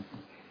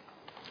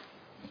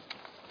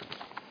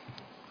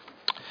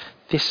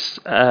 This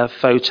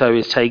photo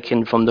is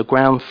taken from the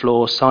ground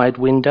floor side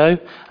window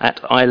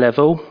at eye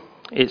level.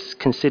 It's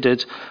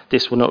considered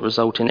this will not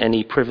result in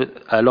any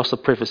loss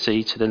of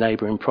privacy to the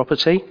neighbouring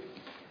property.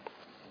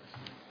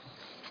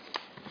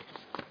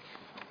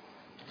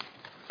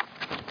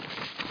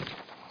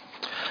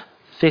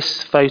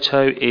 This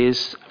photo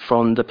is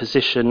from the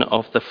position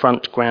of the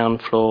front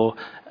ground floor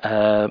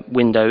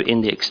window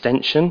in the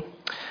extension.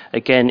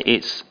 Again,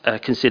 it's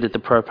considered the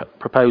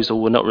proposal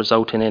will not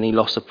result in any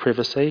loss of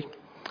privacy.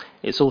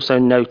 It's also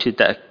noted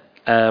that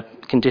a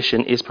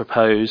condition is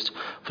proposed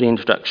for the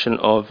introduction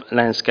of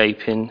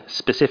landscaping,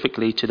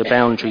 specifically to the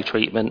boundary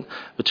treatment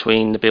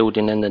between the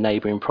building and the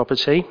neighbouring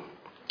property.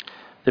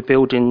 The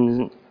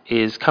building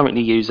is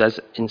currently used as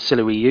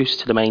ancillary use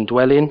to the main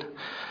dwelling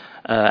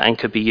and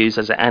could be used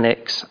as an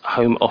annex,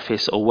 home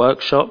office or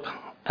workshop.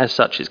 As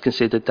such, it's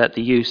considered that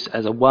the use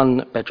as a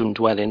one-bedroom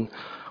dwelling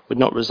would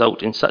not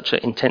result in such an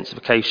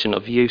intensification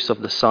of use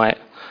of the site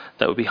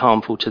that would be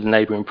harmful to the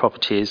neighbouring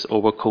properties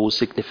or will cause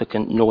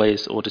significant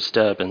noise or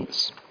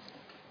disturbance.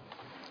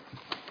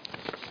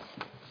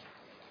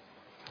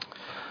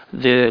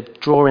 The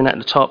drawing at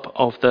the top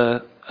of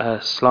the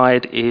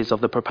slide is of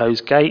the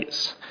proposed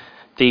gates.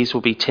 These will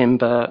be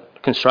timber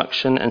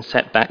construction and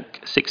set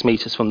back 6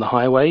 metres from the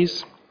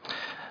highways.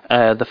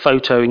 The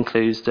photo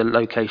includes the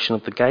location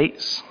of the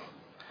gates.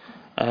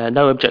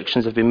 No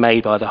objections have been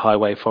made by the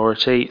Highway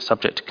Authority,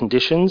 subject to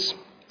conditions.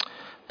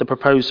 The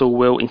proposal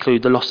will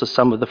include the loss of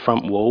some of the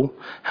front wall.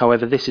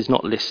 However, this is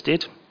not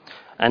listed,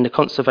 and the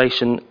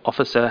Conservation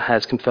Officer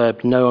has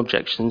confirmed no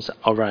objections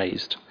are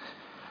raised.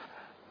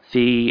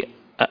 The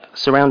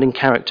surrounding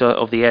character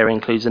of the area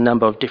includes a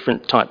number of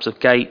different types of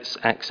gates,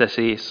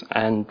 accesses,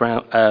 and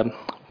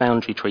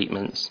boundary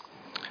treatments.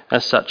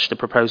 As such, the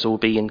proposal will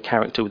be in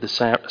character with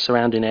the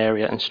surrounding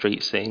area and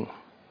street scene.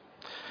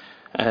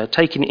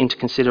 Taking into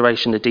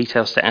consideration the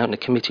details set out in the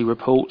committee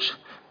report,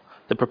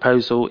 the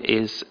proposal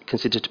is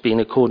considered to be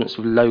in accordance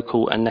with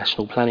local and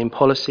national planning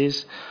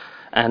policies,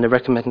 and the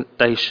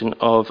recommendation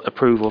of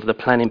approval of the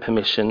planning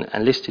permission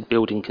and listed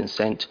building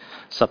consent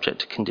subject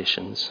to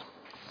conditions.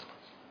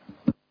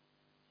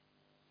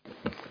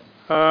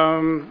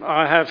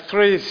 I have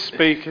 3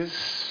 speakers.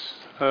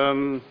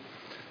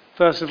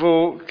 First of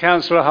all,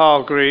 Councillor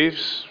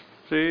Hargreaves,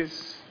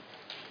 please.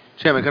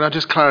 Chairman, can I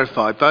just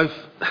clarify both?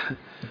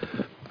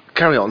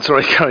 Carry on.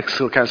 Sorry,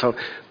 Councillor.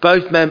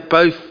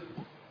 Both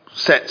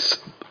sets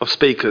of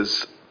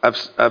speakers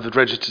have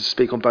registered to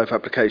speak on both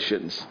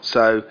applications.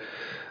 So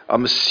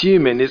I'm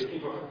assuming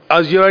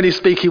you're only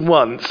speaking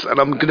once, and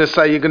I'm going to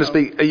say you're going to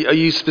speak. Are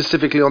you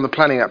specifically on the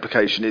planning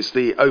application? It's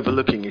the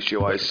overlooking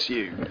issue, I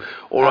assume,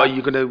 or are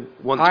you going to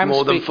want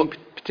more than? I'm speaking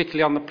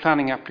particularly on the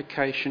planning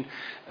application.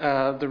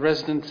 The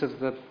residents of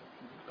the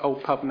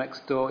old pub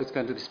next door is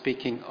going to be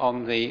speaking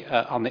on the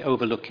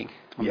overlooking.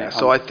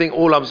 So I think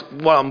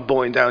what I'm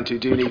boiling down to,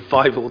 do you need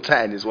 5 or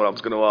 10 is what I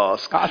was going to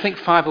ask. I think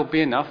 5 will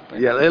be enough.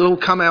 Yeah, it'll all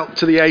come out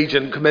to the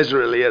agent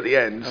commensurately at the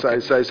end. Okay.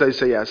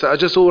 So yeah. So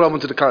just all I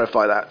wanted to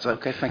clarify that. So.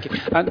 Okay, thank you.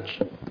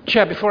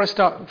 Chair, before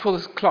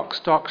the clock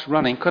starts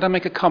running, could I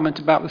make a comment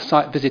about the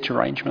site visit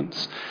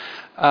arrangements?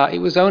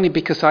 It was only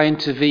because I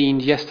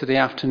intervened yesterday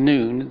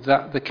afternoon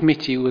that the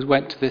committee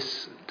went to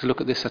look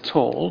at this at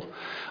all.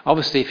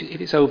 Obviously, if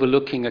it's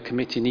overlooking, a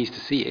committee needs to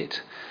see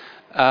it.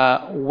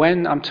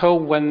 When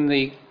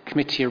the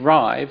committee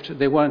arrived,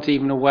 they weren't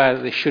even aware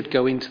that they should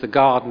go into the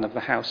garden of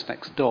the house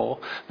next door.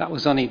 That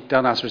was only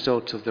done as a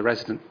result of the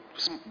resident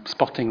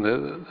spotting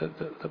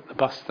the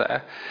bus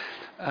there.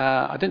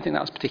 I didn't think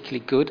that was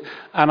particularly good.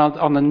 And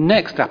on the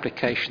next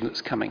application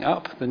that's coming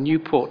up, the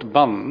Newport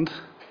Bund,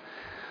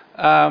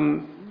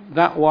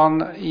 that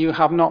one you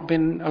have not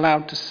been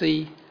allowed to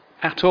see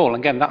at all.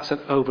 Again, that's an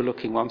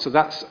overlooking one, so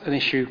that's an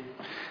issue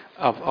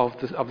of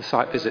the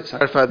site visits.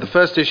 The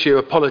first issue,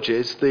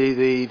 apologies.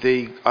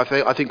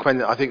 I think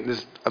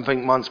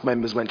once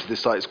members went to this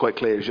site, it's quite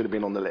clear it should have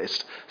been on the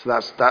list. So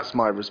that's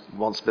my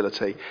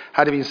responsibility.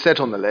 Had it been set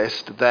on the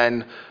list,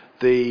 then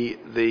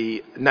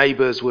the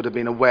neighbours would have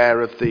been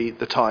aware of the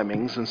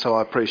timings, and so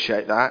I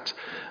appreciate that.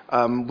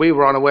 We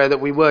were unaware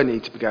that we were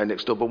needed to go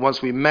next door, but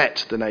once we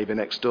met the neighbour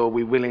next door,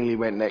 we willingly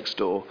went next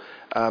door.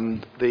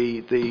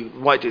 The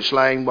White Ditch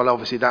Lane, well,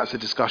 obviously that's a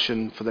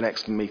discussion for the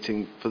next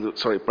meeting.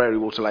 Brary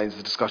Water Lane is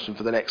a discussion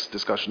for the next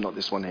discussion, not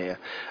this one here.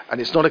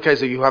 And it's not a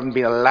case of you haven't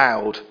been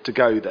allowed to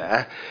go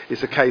there.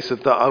 It's a case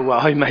of that. Oh well,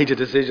 I made a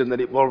decision that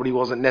it probably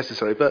wasn't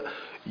necessary, but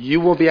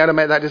you will be able to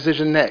make that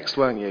decision next,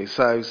 won't you?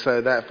 So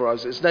therefore,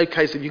 it's no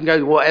case of you can go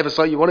to whatever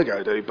site you want to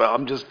go to,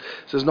 but so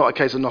it's not a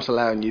case of not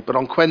allowing you. But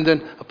on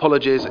Quendon,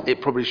 apologies,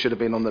 it probably should have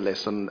been on the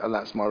list, and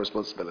that's my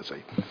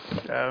responsibility.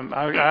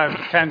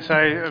 I can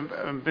say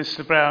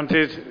Mr. Brown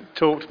did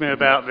talk to me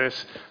about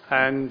this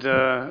and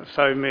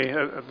phoned me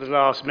at the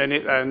last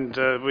minute, and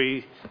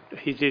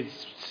he did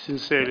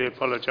sincerely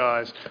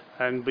apologise,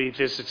 and we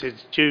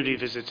duly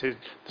visited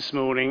this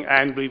morning,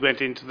 and we went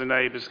into the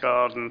neighbour's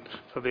garden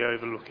for the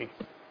overlooking.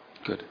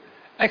 Good.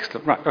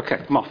 Excellent. Right,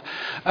 okay, I'm off.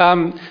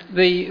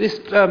 This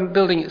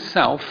building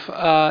itself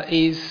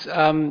is,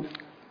 I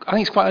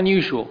think it's quite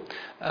unusual.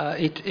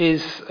 It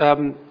is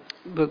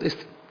this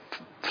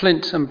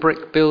flint and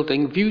brick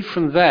building. Viewed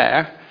from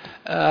there,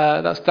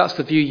 that's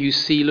the view you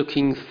see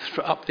looking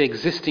up the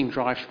existing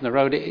drive from the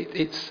road.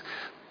 It's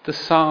the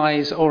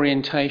size,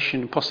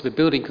 orientation, possibly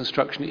building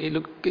construction.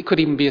 It could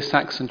even be a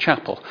Saxon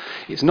chapel.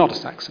 It's not a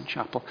Saxon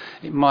chapel.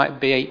 It might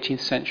be 18th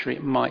century.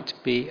 It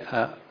might be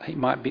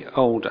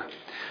older.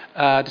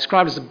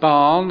 Described as a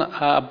barn.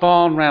 A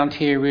barn round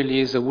here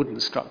really is a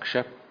wooden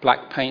structure,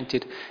 black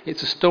painted.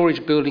 It's a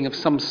storage building of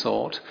some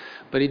sort,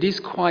 but it is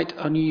quite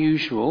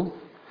unusual.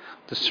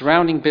 The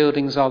surrounding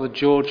buildings are the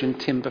Georgian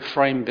timber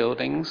frame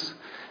buildings.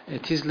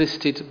 It is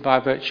listed by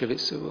virtue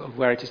of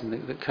where it is in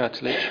the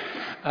curtilage.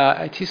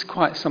 It is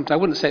quite something, I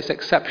wouldn't say it's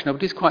exceptional,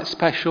 but it is quite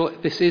special.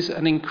 This is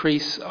a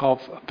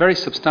very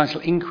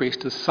substantial increase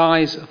to the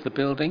size of the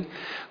building,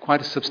 quite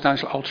a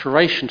substantial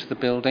alteration to the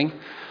building.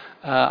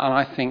 And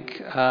I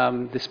think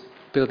this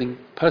building,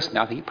 personally,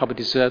 I think it probably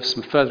deserves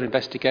some further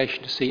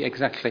investigation to see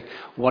exactly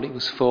what it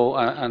was for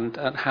and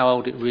how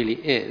old it really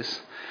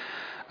is.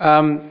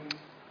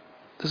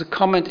 There's a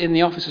comment in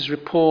the officer's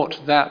report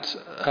that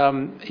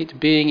it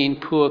being in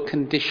poor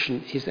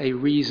condition is a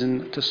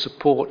reason to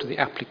support the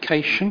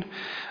application.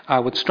 I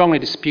would strongly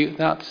dispute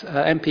that.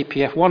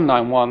 MPPF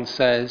 191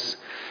 says,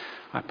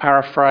 I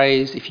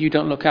paraphrase, if you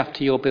don't look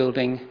after your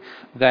building,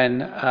 then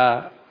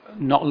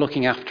not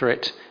looking after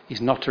it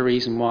is not a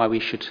reason why we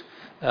should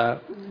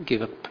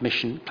give a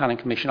planning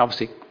permission.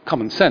 Obviously,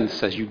 common sense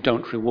says you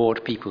don't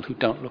reward people who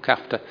don't look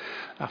after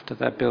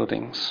their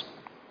buildings.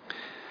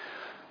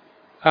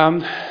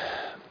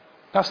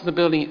 That's the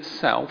building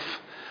itself.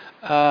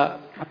 A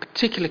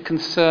particular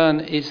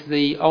concern is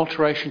the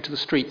alteration to the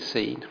street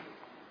scene.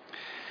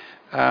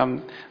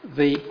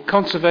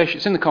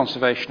 It's in the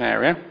conservation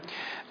area,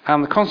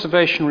 and the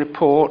conservation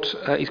report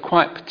is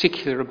quite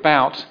particular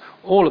about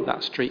all of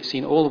that street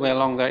scene, all the way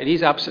along there. It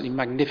is absolutely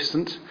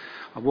magnificent.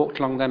 I've walked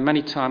along there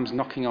many times,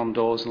 knocking on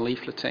doors and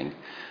leafleting.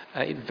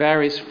 It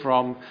varies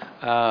from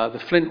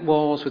the flint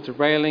walls with the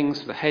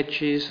railings, the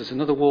hedges. There's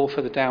another wall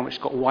further down which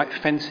has got white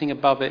fencing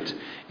above it.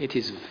 It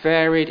is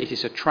varied, it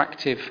is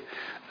attractive,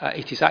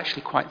 it is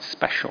actually quite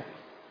special.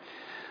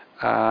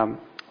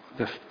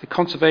 The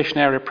conservation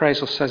area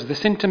appraisal says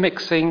this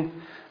intermixing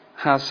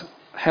has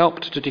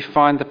helped to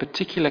define the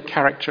particular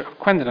character of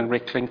Quendon and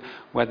Rickling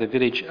where the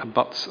village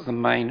abuts the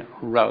main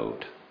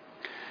road.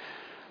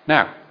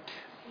 Now,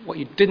 what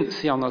you didn't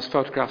see on those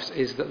photographs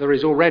is that there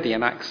is already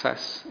an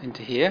access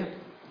into here,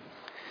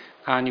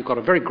 and you've got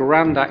a very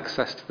grand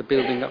access to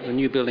the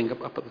new building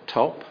up at the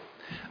top,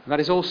 and that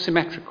is all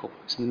symmetrical.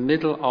 It's in the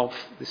middle of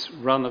this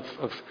run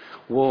of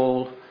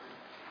wall,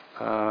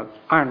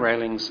 iron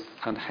railings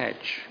and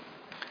hedge.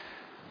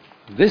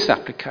 This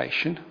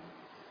application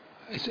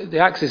the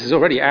access is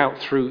already out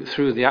through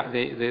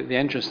the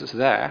entrance that's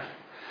there.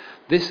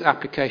 This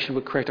application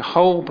would create a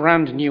whole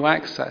brand new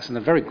access, and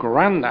a very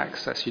grand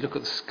access. You look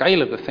at the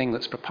scale of the thing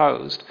that's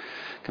proposed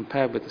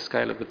compared with the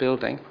scale of the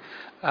building,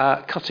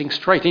 cutting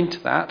straight into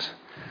that,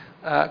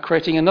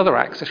 creating another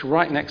access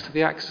right next to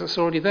the access that's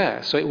already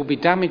there. So it will be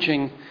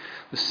damaging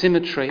the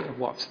symmetry of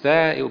what's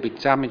there. It will be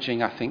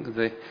damaging, I think,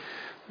 the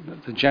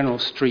general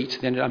street,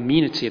 the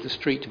amenity of the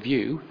street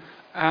view,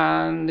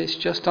 and it's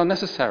just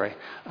unnecessary.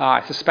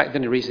 I suspect the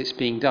only reason it's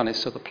being done is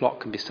so the plot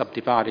can be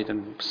subdivided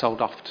and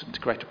sold off to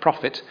greater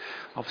profit.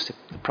 Obviously,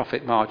 the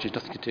profit margin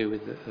has nothing to do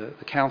with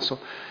the council.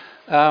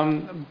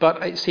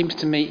 But it seems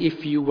to me,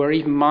 if you were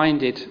even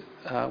minded,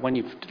 when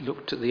you've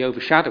looked at the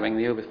overshadowing,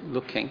 the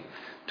overlooking,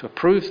 to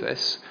approve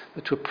this,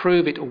 but to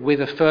approve it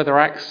with a further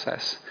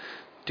access,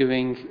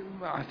 doing,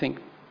 I think,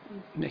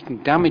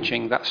 making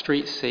damaging that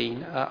street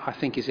scene, I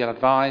think is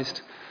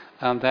ill-advised,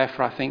 and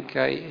therefore I think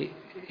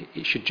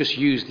it should just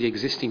use the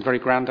existing very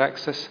grand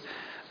access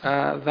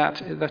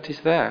that is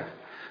there.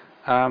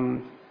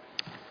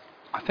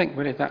 I think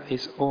really that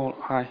is all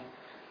I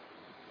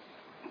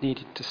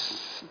needed to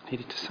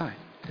say.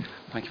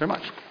 Thank you very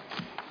much.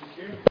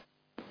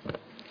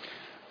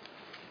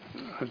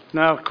 I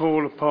now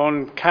call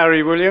upon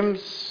Carrie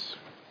Williams.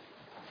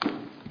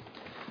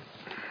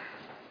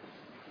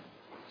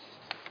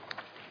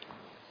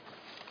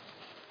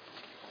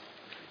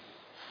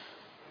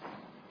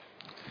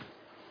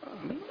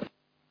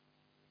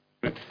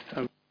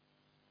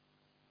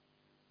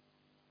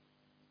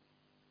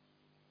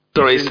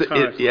 Sorry,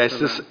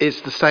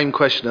 it's the same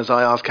question as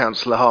I asked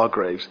Councillor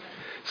Hargreaves.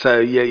 So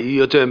yeah,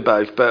 you're doing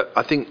both, but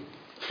I think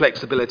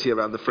flexibility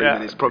around the 3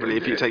 minutes probably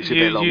if it takes you a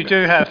bit longer. You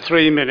do have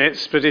 3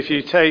 minutes, but if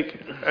you take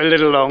a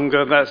little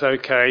longer, that's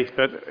okay.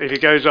 But if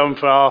it goes on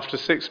for after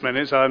 6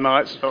 minutes, I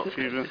might stop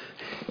you.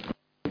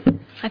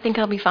 I think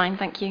I'll be fine,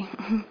 thank you.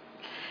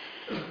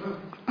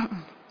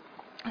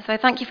 So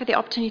thank you for the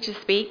opportunity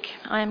to speak.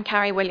 I am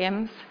Carrie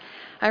Williams.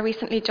 I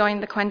recently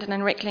joined the Quendon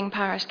and Rickling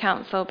Parish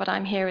Council, but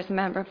I'm here as a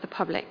member of the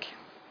public.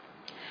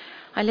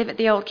 I live at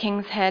the Old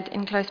King's Head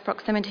in close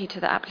proximity to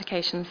the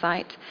application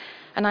site,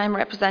 and I am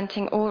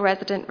representing all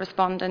resident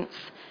respondents,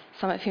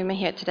 some of whom are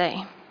here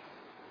today.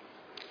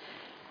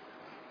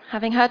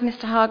 Having heard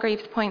Mr.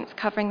 Hargreaves' points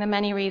covering the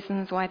many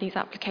reasons why these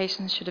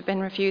applications should have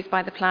been refused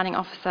by the planning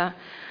officer,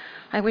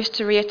 I wish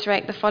to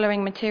reiterate the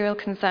following material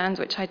concerns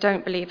which I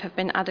don't believe have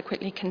been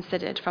adequately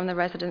considered from the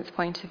residents'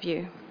 point of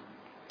view.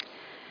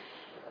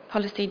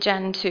 Policy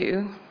Gen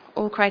 2,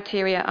 all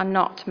criteria are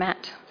not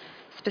met,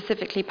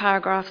 specifically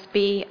paragraphs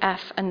B,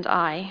 F and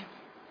I.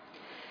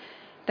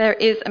 There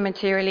is a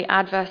materially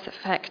adverse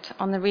effect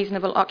on the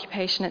reasonable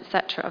occupation,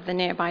 etc. of the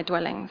nearby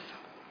dwellings.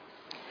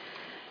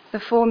 The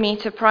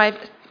 4-metre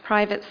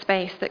private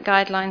space that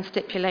guidelines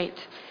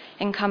stipulate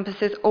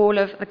encompasses all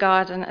of the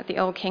garden at the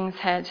Old King's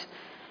Head,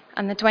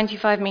 and the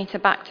 25-metre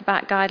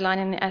back-to-back guideline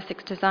in the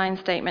Essex Design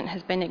Statement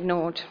has been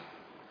ignored.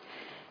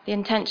 The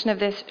intention of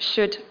this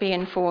should be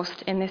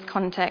enforced in this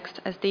context,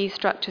 as these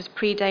structures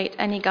predate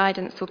any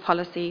guidance or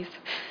policies,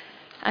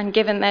 and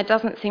given there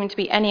doesn't seem to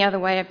be any other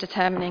way of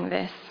determining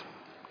this.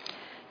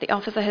 The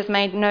officer has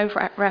made no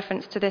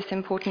reference to this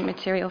important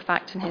material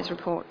fact in his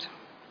report.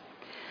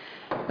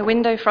 The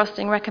window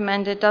frosting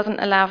recommended doesn't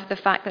allow for the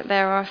fact that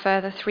there are a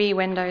further 3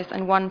 windows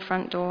and 1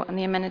 front door, and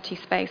the amenity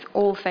space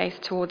all face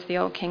towards the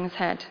Old King's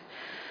Head.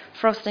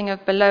 Frosting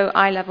of below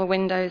eye-level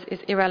windows is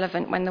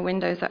irrelevant when the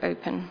windows are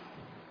open.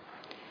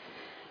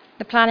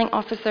 The planning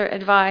officer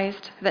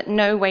advised that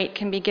no weight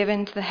can be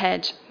given to the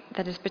hedge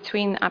that is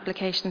between the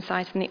application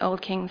site and the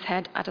Old King's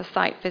Head at a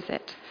site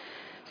visit.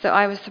 So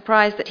I was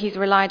surprised that he's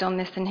relied on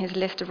this in his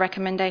list of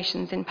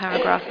recommendations in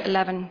paragraph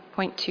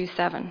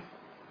 11.27.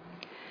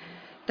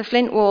 The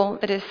flint wall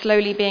that is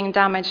slowly being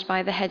damaged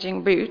by the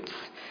hedging roots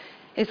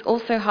is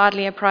also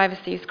hardly a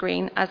privacy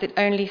screen, as it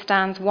only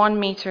stands 1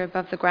 metre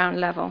above the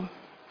ground level.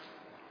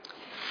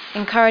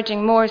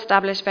 Encouraging more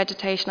established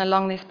vegetation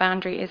along this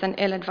boundary is an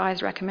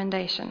ill-advised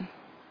recommendation.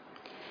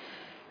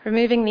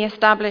 Removing the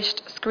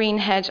established screen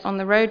hedge on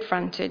the road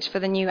frontage for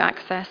the new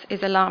access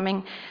is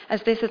alarming,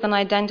 as this is an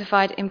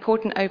identified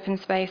important open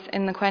space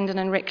in the Quendon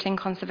and Rickling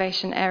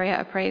Conservation Area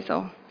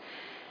appraisal.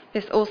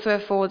 This also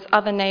affords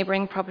other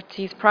neighbouring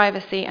properties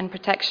privacy and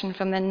protection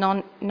from the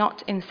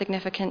not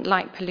insignificant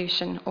light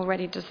pollution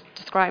already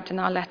described in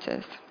our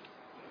letters.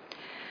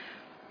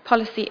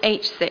 Policy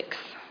H6.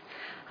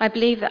 I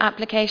believe that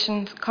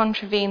applications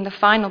contravene the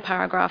final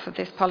paragraph of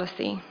this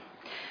policy.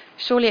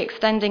 Surely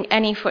extending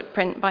any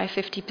footprint by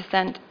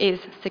 50% is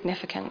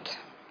significant.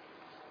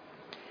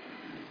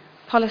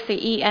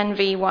 Policy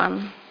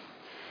ENV1.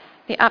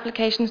 The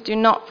applications do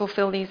not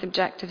fulfil these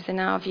objectives in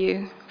our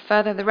view.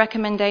 Further, the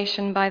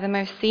recommendation by the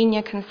most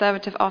senior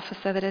Conservative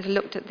officer that has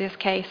looked at this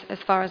case, as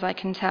far as I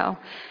can tell,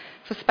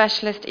 for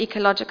specialist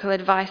ecological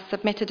advice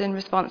submitted in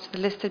response to the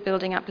listed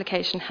building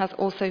application has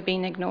also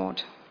been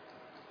ignored.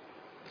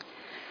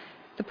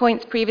 The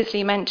points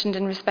previously mentioned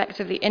in respect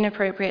of the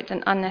inappropriate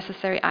and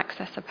unnecessary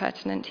access are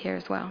pertinent here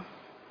as well.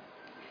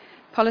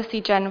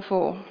 Policy Gen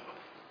 4.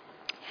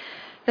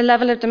 The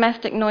level of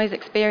domestic noise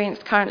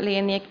experienced currently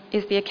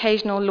is the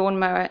occasional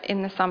lawnmower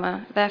in the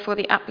summer. Therefore,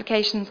 the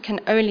applications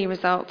can only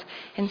result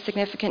in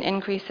significant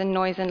increase in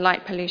noise and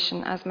light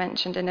pollution, as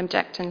mentioned in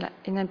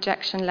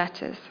objection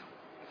letters.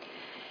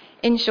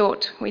 In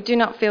short, we do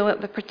not feel that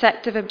the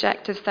protective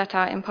objectives set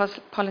out in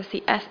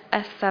policy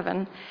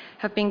S7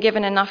 have been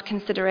given enough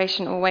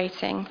consideration or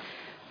weighting,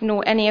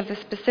 nor any of the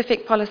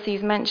specific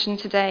policies mentioned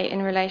today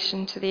in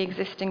relation to the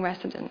existing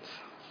residents.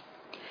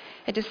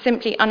 It is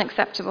simply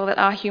unacceptable that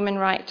our human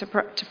right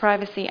to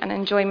privacy and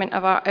enjoyment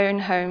of our own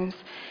homes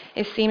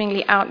is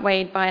seemingly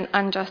outweighed by an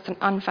unjust and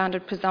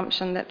unfounded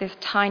presumption that this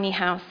tiny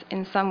house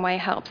in some way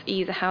helps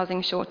ease a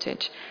housing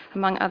shortage,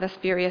 among other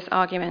spurious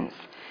arguments.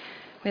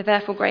 We're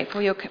therefore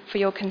grateful for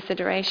your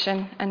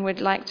consideration and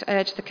would like to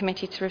urge the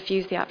committee to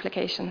refuse the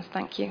applications.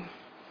 Thank you.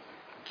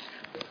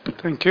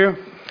 Thank you.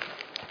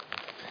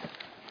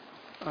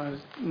 I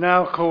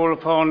now call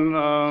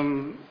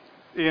upon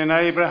Ian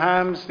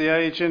Abrahams, the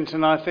agent,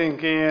 and I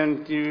think,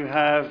 Ian, you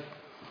have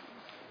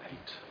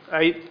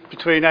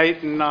between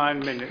 8 and 9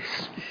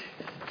 minutes.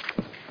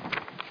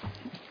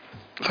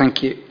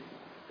 Thank you.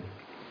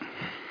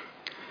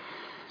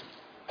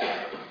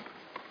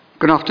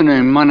 Good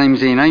afternoon. My name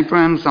is Ian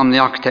Abrahams. I'm the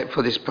architect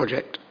for this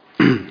project.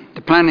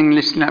 The planning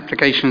listing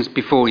applications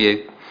before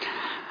you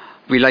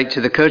relate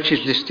to the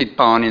Kirch's listed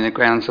barn in the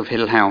grounds of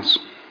Hill House,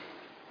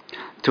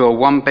 to a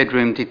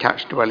one-bedroom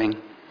detached dwelling.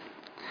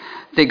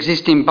 The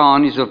existing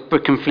barn is of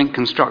brick and flint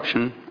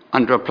construction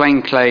under a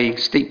plain clay,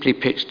 steeply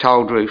pitched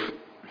tiled roof.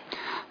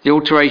 The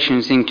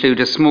alterations include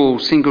a small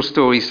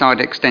single-storey side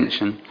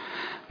extension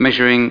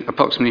measuring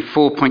approximately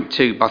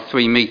 4.2 by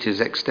 3 metres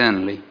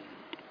externally.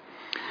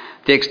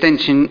 The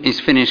extension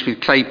is finished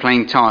with clay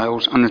plain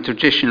tiles on a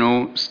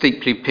traditional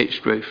steeply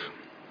pitched roof.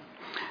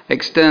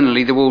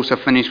 Externally, the walls are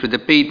finished with a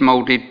bead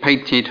moulded,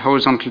 painted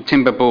horizontal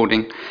timber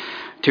boarding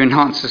to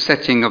enhance the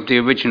setting of the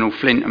original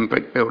flint and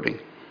brick building.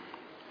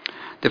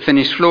 The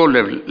finished floor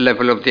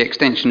level of the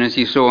extension, as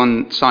you saw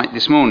on site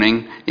this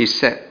morning, is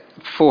set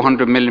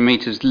 400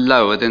 millimetres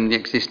lower than the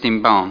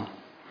existing barn.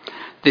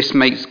 This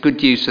makes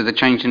good use of the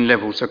changing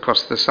levels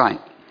across the site.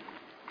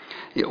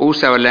 It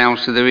also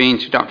allows for the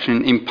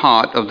reintroduction in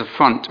part of the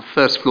front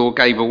first floor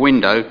gable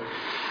window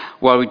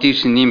while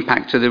reducing the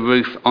impact of the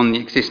roof on the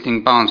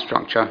existing barn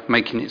structure,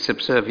 making it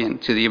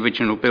subservient to the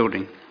original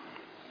building.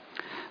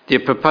 The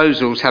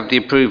proposals have the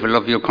approval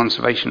of your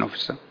conservation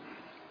officer.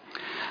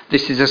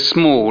 This is a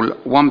small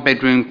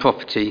one-bedroom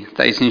property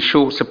that is in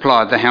short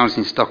supply of the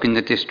housing stock in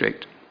the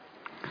district.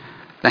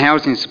 The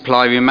housing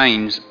supply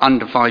remains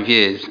under 5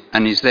 years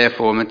and is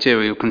therefore a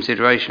material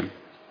consideration.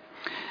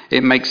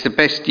 It makes the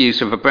best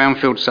use of a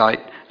brownfield site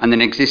and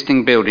an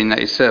existing building that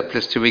is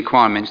surplus to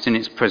requirements in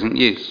its present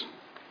use.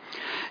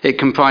 It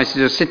comprises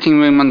a sitting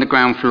room on the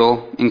ground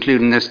floor,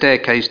 including a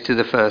staircase to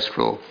the first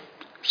floor,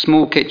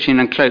 small kitchen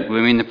and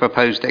cloakroom in the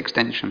proposed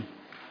extension.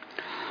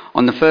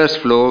 On the first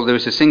floor, there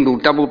is a single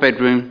double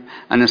bedroom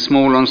and a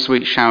small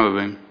ensuite shower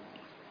room.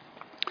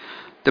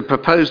 The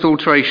proposed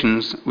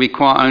alterations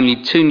require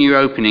only 2 new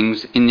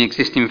openings in the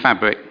existing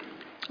fabric,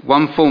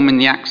 one forming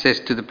the access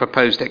to the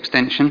proposed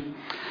extension,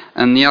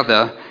 and the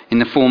other in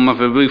the form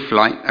of a roof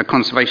light, a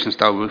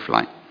conservation-style roof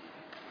light.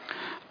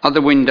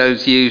 Other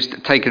windows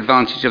used take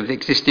advantage of the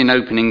existing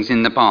openings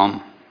in the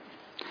barn.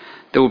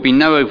 There will be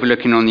no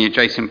overlooking on the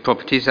adjacent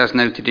properties, as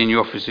noted in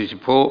your officer's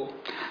report.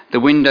 The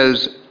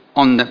windows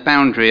on the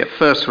boundary at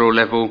first floor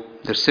level,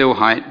 the sill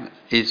height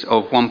is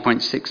of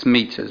 1.6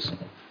 metres.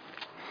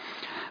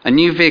 A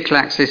new vehicle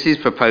access is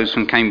proposed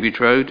from Cambridge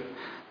Road.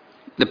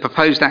 The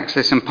proposed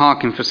access and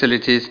parking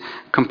facilities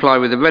comply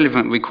with the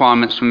relevant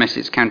requirements from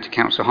Essex County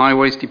Council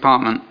Highways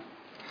Department.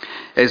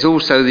 There is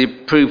also the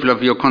approval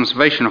of your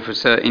conservation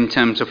officer in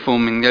terms of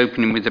forming the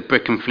opening with the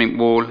brick and flint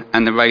wall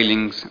and the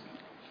railings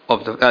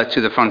of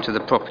to the front of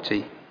the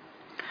property.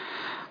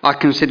 I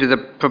consider the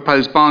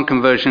proposed barn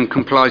conversion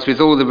complies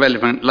with all the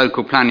relevant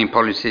local planning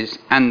policies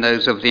and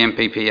those of the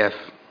NPPF.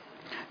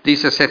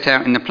 These are set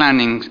out in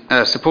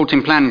the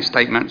supporting planning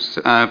statements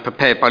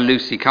prepared by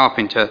Lucy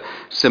Carpenter,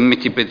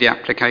 submitted with the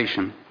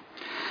application.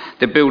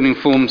 The building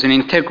forms an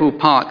integral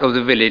part of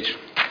the village,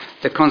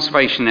 the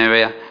conservation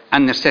area,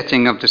 and the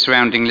setting of the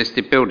surrounding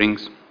listed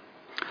buildings.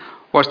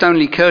 Whilst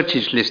only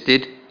Kirch's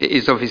listed, it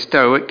is of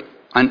historic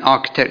and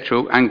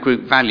architectural and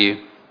group value.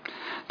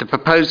 The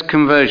proposed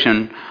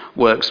conversion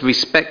works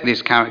respect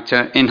this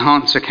character,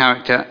 enhance the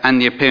character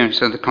and the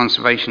appearance of the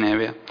conservation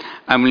area,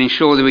 and will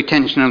ensure the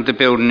retention of the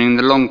building in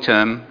the long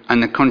term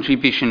and the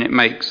contribution it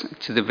makes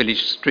to the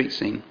village street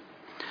scene.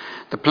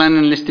 The plan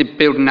and listed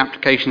building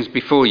applications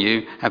before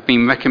you have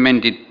been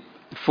recommended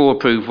for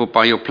approval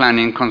by your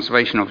planning and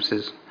conservation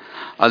officers.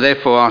 I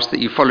therefore ask that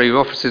you follow your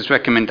officer's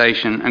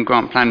recommendation and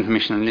grant planning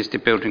permission and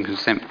listed building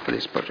consent for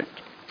this project.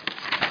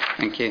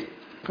 Thank you.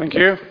 Thank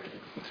you.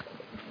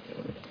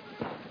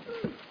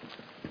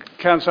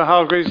 Councillor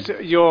Hargreaves,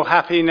 you're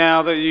happy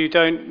now that you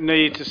don't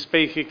need to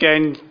speak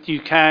again. You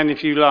can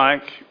if you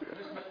like.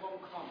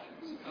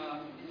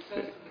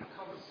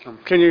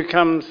 Can you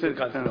come sit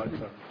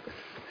down?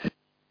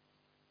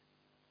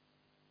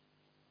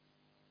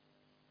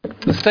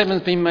 The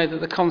statement's been made that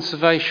the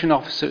conservation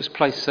officer, it's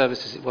place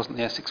services, it wasn't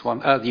the Essex one,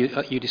 the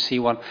UDC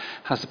one,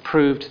 has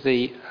approved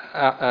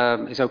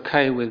is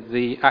okay with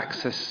the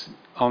access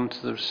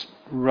onto the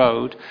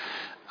road.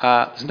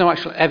 There's no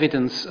actual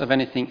evidence of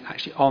anything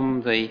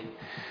actually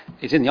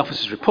it's in the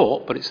officer's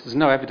report, but there's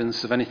no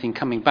evidence of anything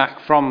coming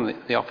back from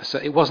the officer.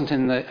 It wasn't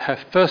in her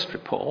first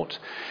report,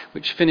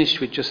 which finished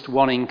with just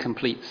one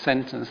incomplete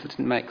sentence that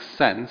didn't make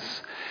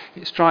sense.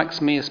 It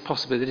strikes me as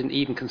possibly they didn't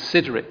even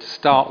consider it to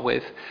start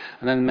with,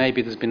 and then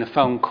maybe there's been a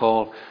phone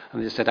call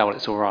and they just said, oh, well,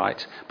 it's all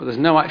right. But there's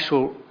no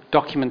actual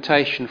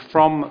documentation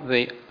from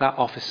that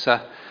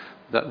officer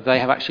that they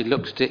have actually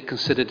looked at it,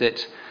 considered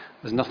it.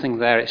 There's nothing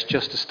there. It's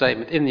just a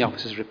statement in the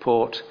officer's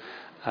report,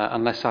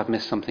 unless I've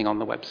missed something on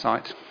the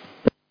website.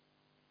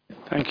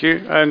 Thank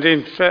you. And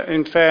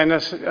in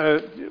fairness,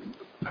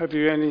 have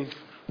you any?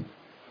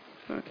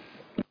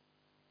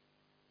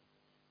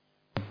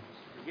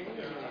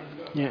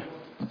 Yeah.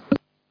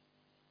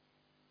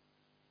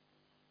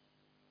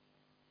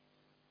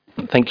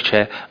 Thank you,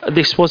 Chair.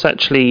 This was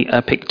actually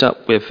picked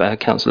up with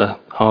Councillor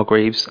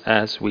Hargreaves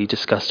as we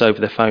discussed over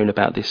the phone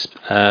about this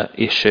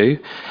issue,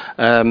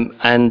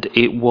 and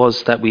it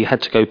was that we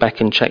had to go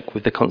back and check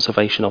with the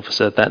Conservation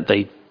Officer that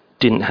they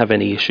didn't have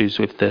any issues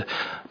with the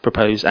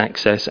proposed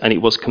access, and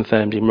it was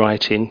confirmed in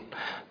writing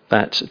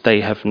that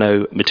they have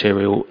no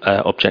material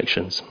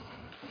objections.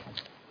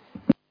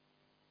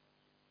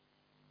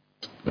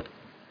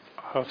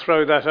 I'll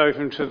throw that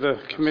open to the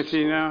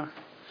committee now.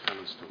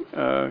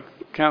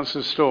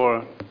 Councillor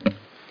Storer.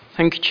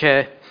 Thank you,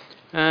 Chair.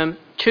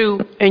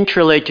 Two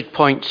interrelated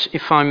points,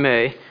 if I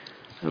may.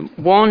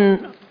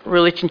 One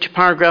relating to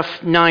paragraph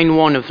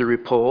 9.1 of the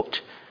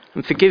report.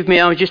 And forgive me,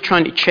 I was just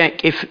trying to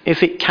check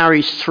if it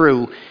carries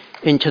through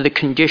into the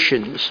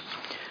conditions.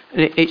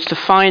 It's the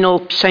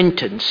final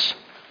sentence.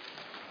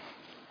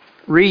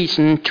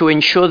 Reason to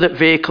ensure that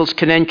vehicles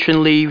can enter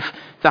and leave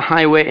the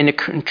highway in a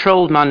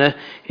controlled manner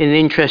in the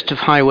interest of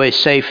highway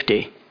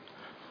safety.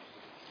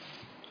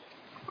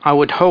 I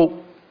would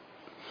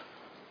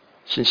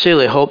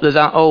sincerely hope that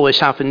always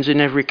happens in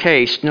every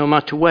case, no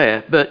matter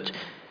where. But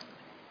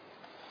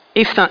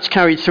if that's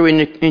carried through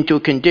into a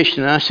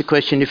condition, I ask the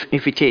question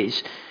if it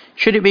is,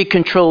 should it be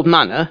controlled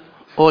manner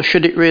or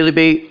should it really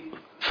be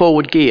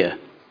forward gear?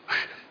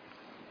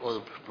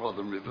 Or rather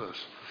than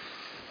reverse.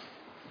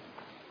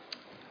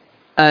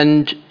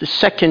 And the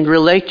second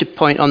related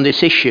point on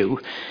this issue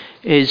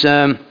is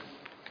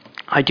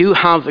I do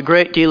have a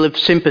great deal of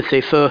sympathy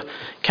for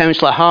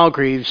Councillor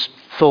Hargreaves'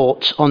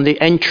 thoughts on the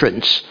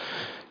entrance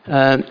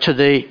to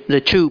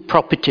the two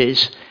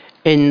properties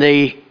in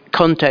the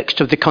context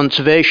of the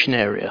conservation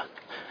area.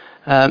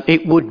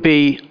 It would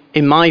be,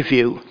 in my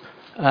view,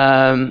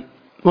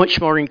 much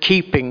more in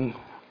keeping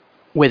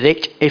with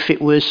it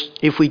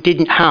if we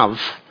didn't have,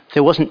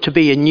 there wasn't to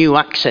be a new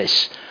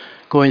access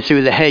going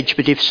through the hedge,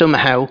 but if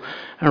somehow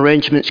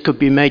arrangements could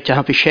be made to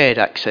have a shared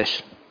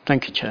access.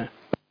 Thank you, Chair.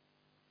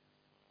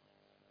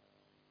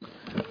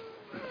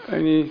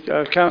 Any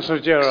Councillor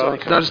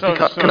Gerard?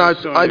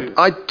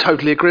 I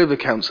totally agree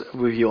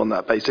with you on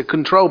that basis. A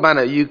controlled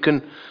manner, you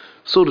can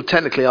sort of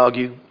technically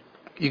argue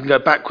you can go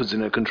backwards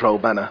in a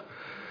controlled manner.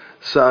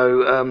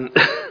 So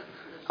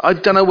I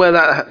don't know where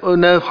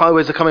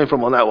highways are coming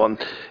from on that one.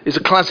 It's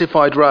a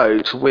classified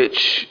road,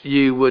 which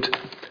you would.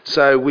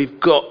 So we've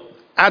got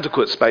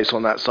adequate space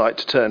on that site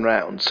to turn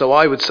round. So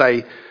I would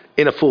say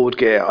in a forward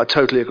gear, I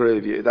totally agree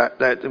with you that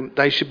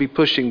they should be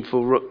pushing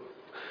for.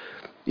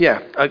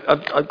 Yeah,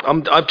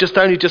 I've just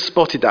only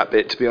spotted that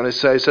bit, to be honest.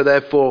 So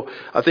therefore,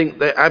 I think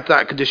that as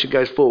that condition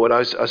goes forward,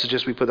 I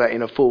suggest we put that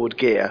in a forward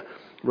gear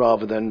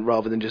rather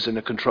than just in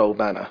a controlled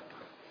manner.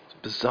 It's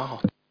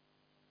bizarre.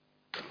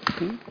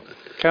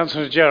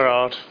 Councillor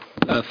Gerard.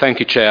 Thank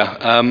you, Chair.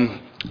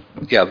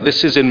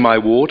 This is in my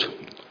ward.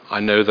 I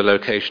know the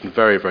location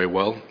very, very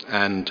well,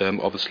 and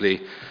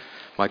obviously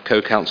my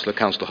co-councillor,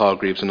 Councillor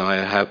Hargreaves, and I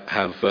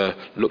have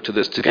looked at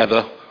this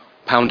together,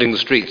 pounding the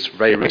streets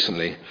very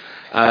recently.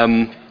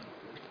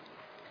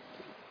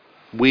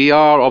 We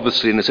are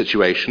obviously in a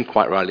situation,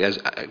 quite rightly, as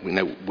you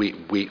know,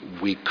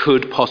 we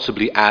could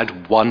possibly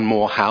add one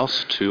more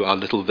house to our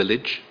little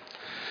village,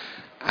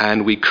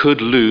 and we could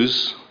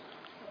lose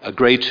a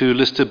Grade 2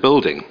 listed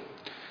building,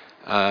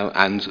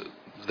 and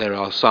there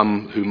are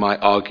some who might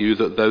argue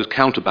that those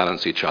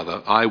counterbalance each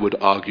other. I would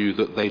argue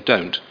that they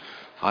don't.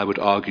 I would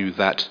argue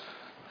that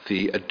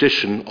the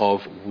addition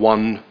of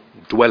one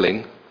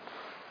dwelling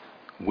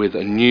with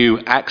a new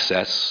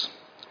access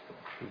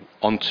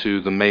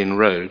onto the main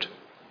road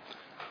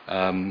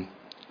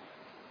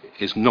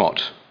is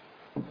not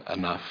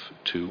enough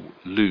to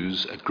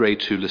lose a Grade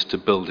 2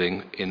 listed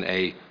building in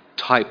a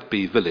Type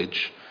B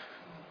village,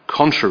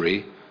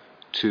 contrary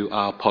to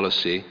our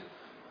policy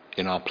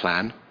in our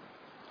plan,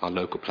 our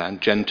local plan,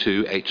 Gen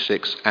 2,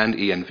 H6 and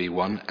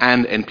ENV1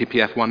 and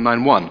NPPF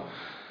 191.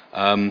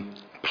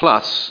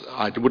 Plus,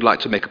 I would like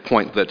to make a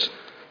point that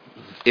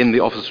in the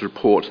officer's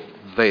report,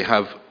 they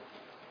have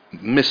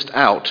missed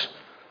out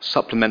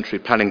supplementary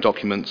planning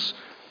documents,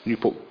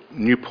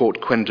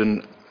 Newport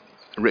Quendon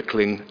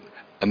Rickling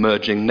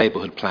Emerging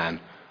Neighbourhood Plan,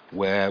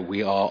 where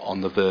we are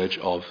on the verge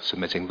of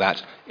submitting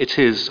that. It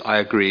is, I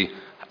agree,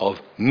 of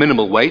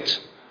minimal weight,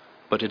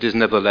 but it is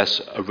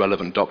nevertheless a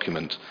relevant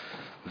document.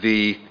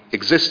 The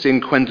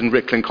existing Quendon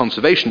Rickling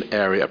Conservation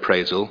Area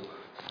Appraisal,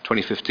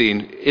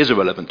 2015, is a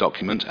relevant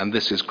document, and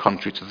this is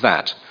contrary to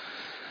that.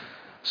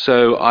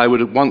 So I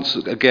would once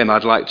again,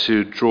 I'd like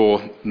to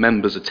draw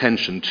members'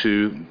 attention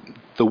to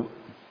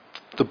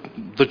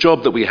the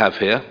job that we have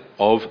here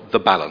of the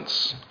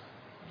balance.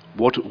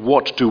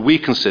 What do we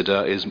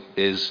consider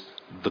is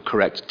the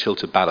correct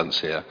tilted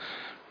balance here?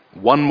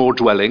 One more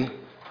dwelling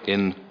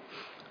in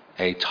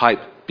a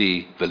Type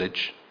B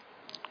village,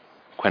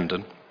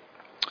 Quendon,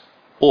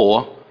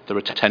 or the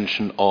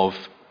retention of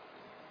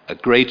a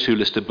Grade 2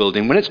 listed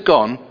building. When it's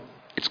gone,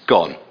 it's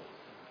gone.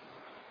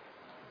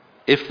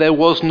 If there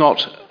was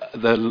not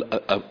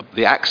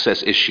the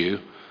access issue,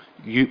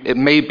 it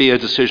may be a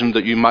decision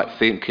that you might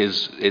think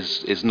is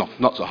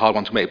not a hard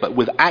one to make, but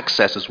with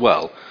access as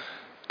well,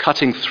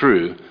 cutting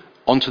through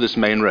onto this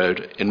main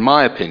road, in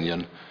my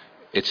opinion,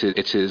 it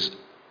is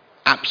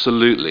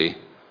absolutely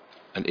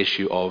an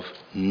issue of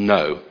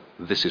no.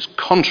 This is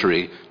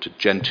contrary to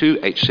Gen 2,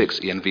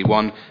 H6,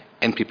 ENV1,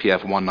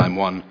 NPPF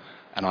 191,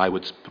 and I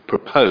would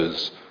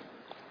propose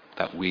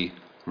that we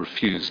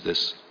refuse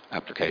this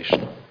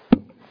application.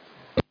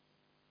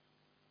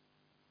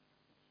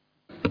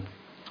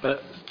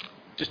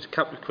 Just a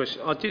couple of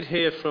questions. I did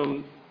hear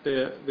from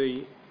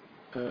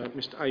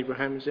Mr.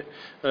 Abraham, is it,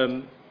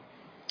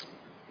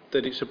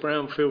 that it's a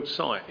brownfield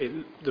site.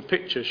 The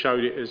picture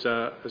showed it as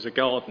a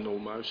garden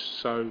almost.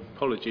 So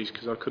apologies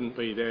because I couldn't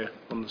be there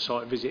on the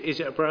site visit. Is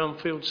it a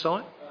brownfield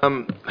site?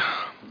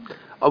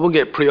 I wouldn't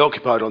get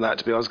preoccupied on that,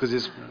 to be honest, because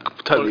it's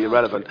totally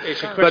irrelevant.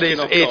 It's a But question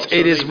I've got, so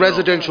it is leave it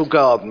residential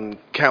garden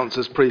counts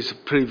as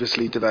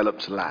previously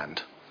developed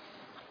land.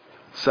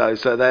 So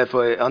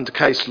therefore, under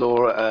case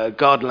law,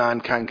 garden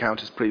land can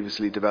count as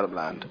previously developed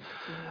land.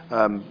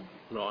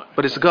 Right.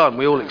 But it's a garden.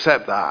 We all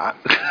accept that.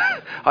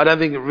 I don't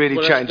think it really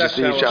changes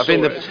the issue.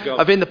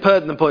 I think the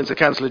pertinent points that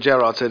Councillor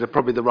Gerrard said are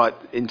probably the right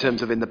in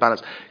terms of in the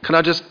balance. Can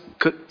I just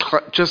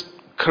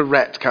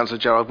correct Councillor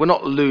Gerrard? We're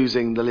not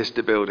losing the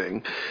listed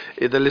building.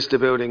 The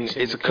listed building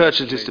is a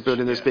Kirchhoff listed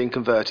building that's being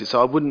converted. So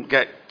I wouldn't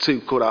get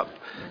too caught up.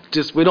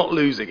 We're not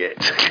losing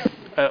it.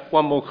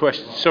 One more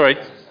question. Sorry.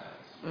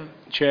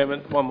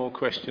 Chairman, one more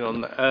question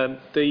on that.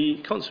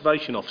 The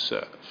Conservation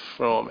Officer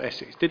from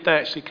Essex, did they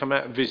actually come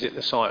out and visit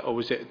the site, or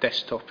was it a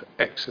desktop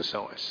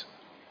exercise?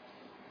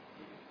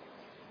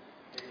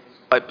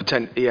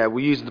 We're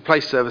using the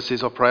place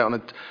services operate on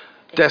a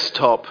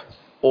desktop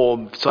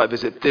or site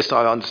visit. This,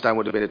 I understand,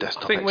 would have been a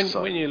desktop I think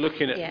exercise. when you're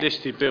looking at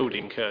listed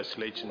building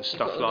curtilage and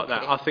stuff like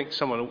that, I think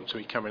someone ought to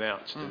be coming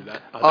out to do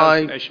that. I don't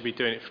think they should be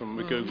doing it from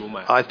a Google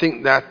map. I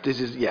think that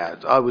this is,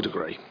 I would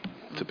agree,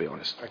 to be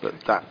honest. Okay. But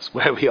that's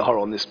where we are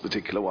on this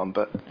particular one.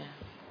 But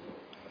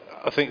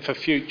I think for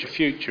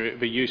future, it would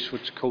be useful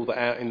to call that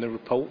out in the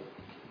report.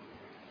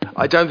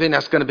 I don't think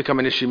that's going to become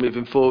an issue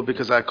moving forward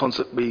because our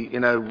concept, we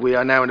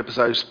are now in a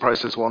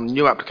process on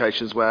new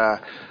applications where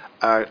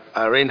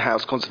our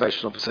in-house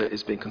conservation officer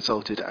is being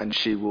consulted and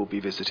she will be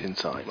visiting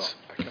sites.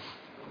 Right. Okay.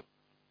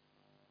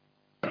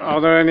 Are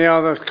there any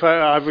other?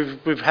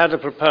 We've had a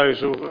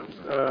proposal,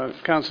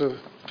 Councillor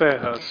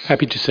Fairhurst.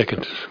 Happy to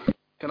second.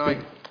 Can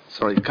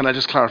I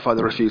just clarify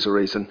the refusal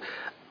reason?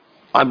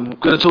 I'm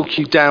going to talk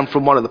you down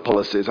from one of the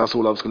policies. That's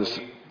all I was going to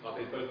say.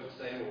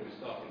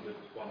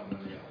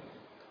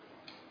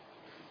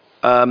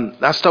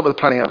 Let's start with the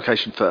planning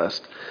application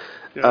first.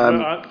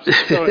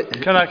 Sorry,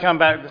 can I come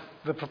back?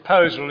 The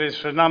proposal is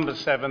for number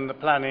 7, the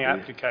planning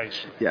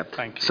application. Yeah.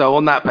 Thank you. So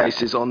on that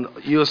basis,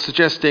 you're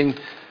suggesting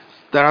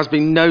there has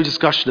been no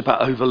discussion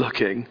about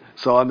overlooking.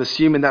 So I'm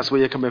assuming that's where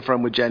you're coming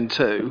from with Gen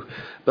 2,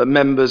 but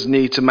members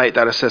need to make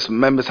that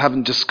assessment. Members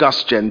haven't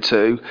discussed Gen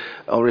 2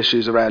 or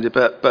issues around it,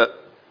 but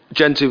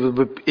Gen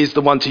 2 is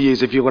the one to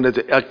use if you're going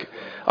to.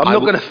 I'm not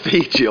going to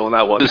feed you on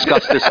that one.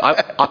 Discuss this.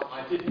 I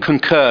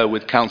concur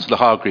with Councillor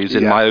Hargreaves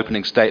in my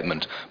opening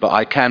statement, but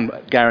I can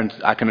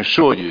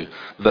assure you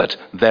that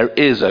there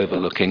is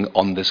overlooking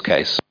on this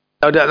case.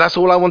 No, that's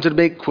all I wanted to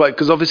make quite,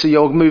 because obviously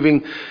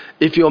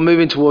if you're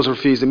moving towards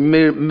refusing,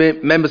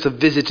 members have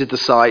visited the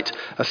site,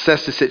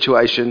 assessed the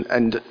situation,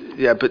 and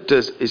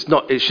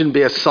it shouldn't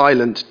be a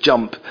silent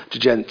jump to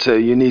Gen 2.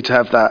 You need to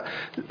have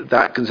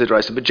that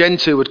consideration. But Gen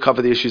 2 would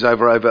cover the issues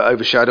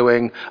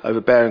overshadowing,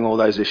 overbearing, all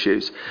those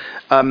issues.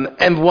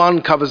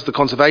 M1 covers the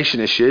conservation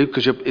issue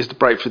because is the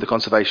break through the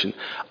conservation.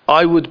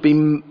 I would be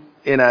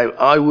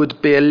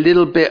a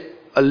little bit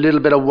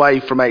away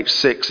from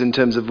H6 in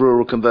terms of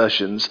rural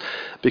conversions,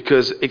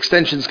 because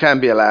extensions can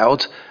be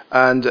allowed,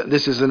 and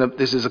this is a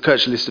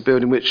Kirchhoff listed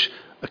building which,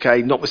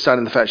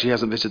 notwithstanding the fact she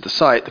hasn't visited the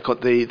site,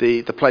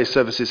 the place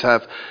services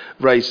have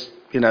raised,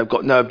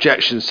 got no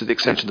objections to the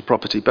extension of the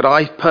property. But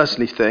I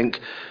personally think,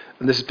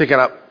 and this is picking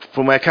up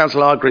from where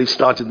Councillor Hargreaves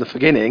started in the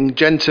beginning,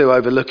 Gen 2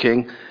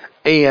 overlooking,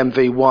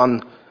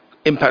 EMV1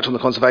 impact on the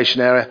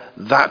conservation area,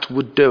 that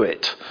would do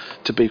it,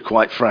 to be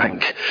quite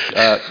frank.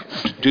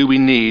 Do we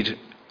need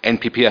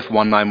NPPF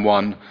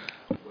 191,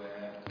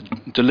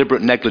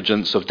 deliberate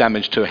negligence of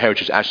damage to a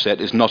heritage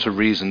asset is not a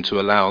reason to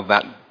allow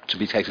that to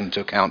be taken into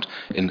account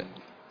in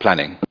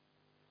planning.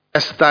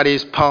 Yes, that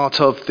is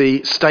part of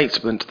the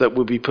statement that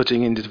we'll be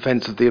putting in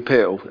defence of the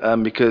appeal,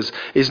 because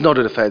it's not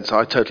a defence.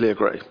 I totally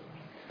agree.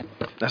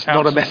 That's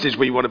not a message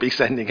we want to be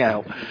sending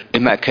out.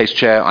 In that case,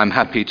 Chair, I'm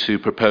happy to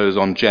propose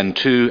on Gen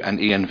 2 and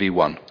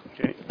ENV1.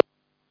 Okay.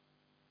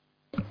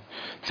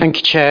 Thank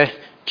you, Chair.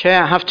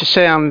 Chair, I have to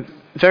say I'm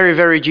very,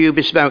 very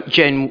dubious about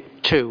Gen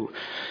 2.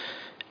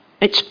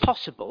 It's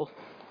possible,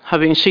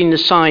 having seen the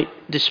site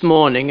this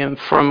morning and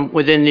from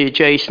within the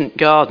adjacent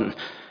garden,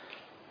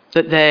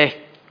 that there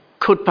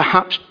could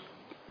perhaps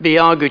be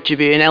argued to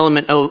be an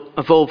element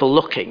of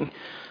overlooking,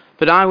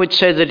 but I would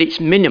say that it's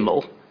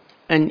minimal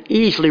and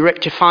easily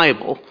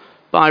rectifiable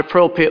by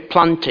appropriate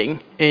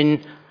planting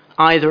in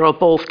either or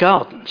both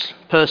gardens,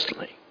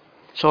 personally.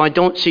 So I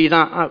don't see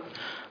that.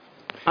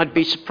 I'd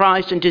be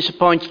surprised and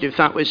disappointed if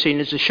that was seen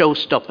as a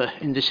showstopper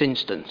in this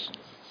instance.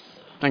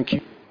 Thank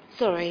you.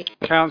 Sorry.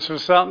 Councillor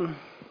Sutton.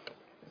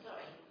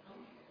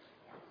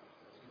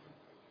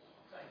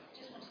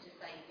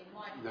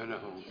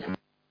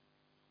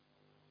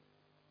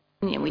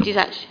 We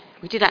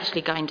did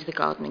actually go into the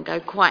garden and go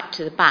quite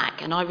to the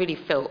back, and I really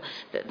felt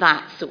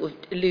that sort of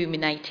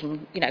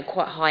illuminating,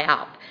 quite high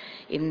up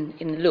in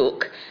the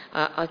look,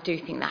 I do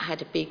think that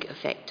had a big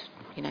effect.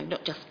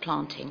 Not just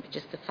planting, but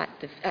just the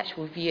fact of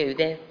actual view.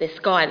 Their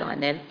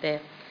skyline,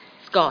 their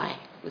sky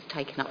was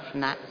taken up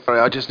from that. Sorry,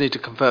 I just need to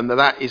confirm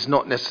that is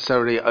not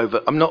necessarily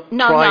over. I'm not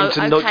trying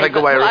to not take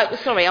away.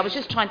 Sorry, I was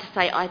just trying to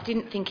say I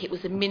didn't think it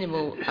was a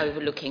minimal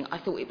overlooking. I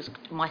thought it was,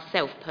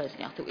 myself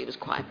personally, I thought it was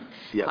quite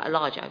a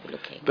large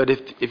overlooking. But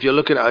if you're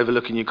looking at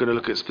overlooking, you've got to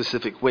look at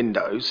specific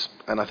windows,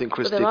 and I think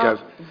Chris did go.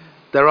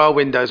 There are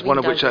windows, one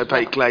of which are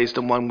opaque glazed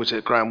and one which is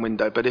a ground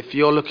window. But if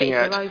you're looking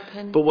at,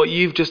 but what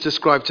you've just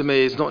described to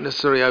me is not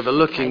necessarily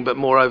overlooking, but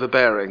more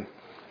overbearing.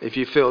 If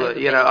you feel that,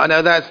 I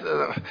know that's.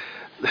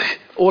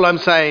 All I'm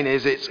saying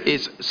is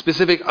it's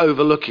specific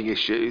overlooking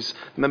issues.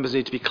 Members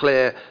need to be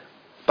clear.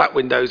 Back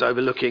windows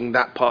overlooking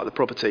that part of the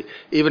property.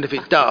 Even if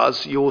it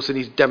does, you also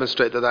need to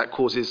demonstrate that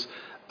causes,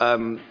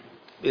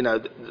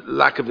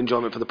 lack of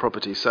enjoyment for the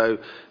property.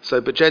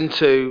 But Gen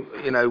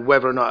 2,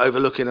 whether or not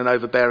overlooking and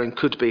overbearing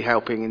could be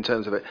helping in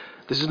terms of it.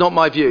 This is not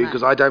my view,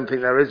 because I don't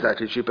think there is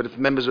that issue, but if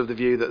members are of the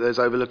view that there's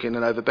overlooking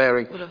and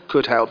overbearing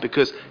could help,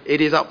 because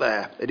it is up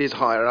there, it is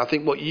higher. And I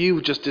think what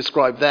you just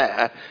described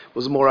there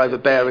was more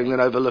overbearing than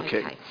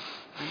overlooking.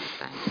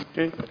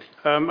 Okay.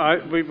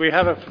 We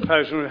have a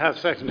proposal, we have a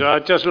second.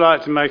 I'd just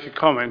like to make a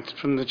comment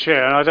from the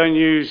chair, and I don't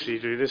usually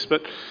do this,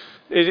 but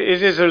it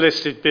is a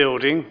listed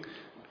building,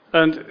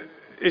 and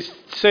it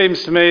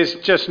seems to me it's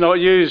just not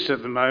used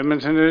at the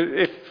moment, and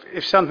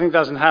if something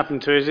doesn't happen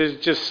to it,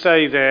 it'll just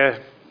stay there,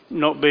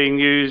 not being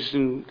used,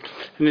 and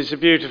it's a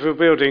beautiful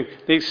building.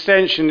 The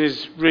extension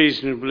is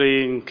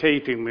reasonably in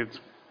keeping with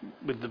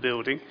the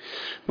building.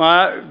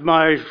 My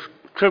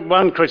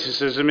one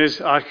criticism is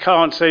I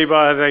can't see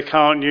why they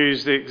can't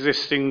use the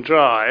existing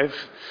drive.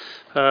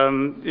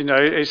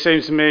 It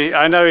seems to me,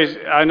 I know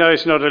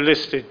it's not a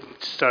listed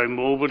stone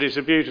wall, but it's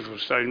a beautiful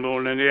stone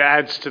wall, and it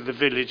adds to the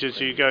village as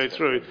you go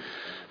through.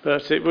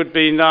 But it would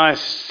be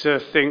nice to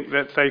think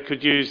that they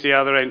could use the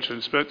other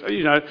entrance. But,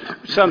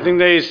 something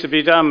needs to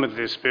be done with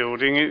this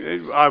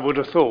building, I would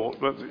have thought.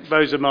 But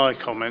those are my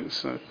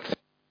comments.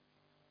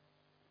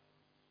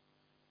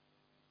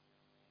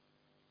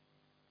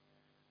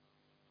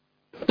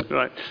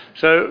 Right.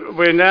 So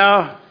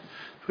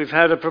we've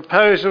had a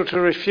proposal to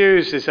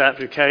refuse this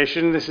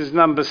application. This is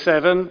number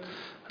 7.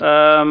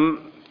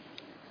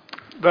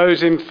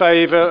 Those in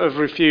favour of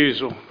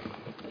refusal?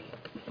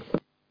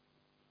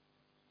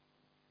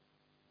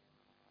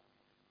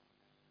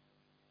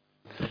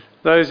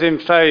 Those in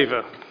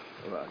favour?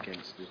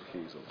 Against the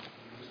refusal.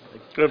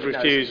 Of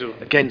refusal.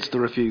 Against the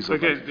refusal.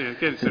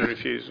 Against the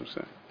refusal,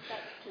 sir.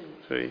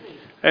 3.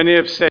 Any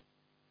abstentions?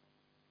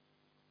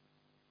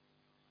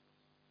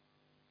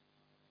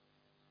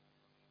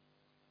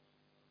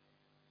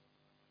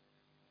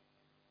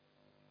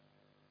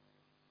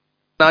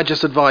 I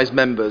just advise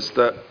members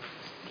that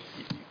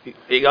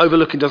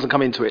overlooking doesn't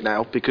come into it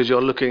now, because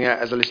you're looking at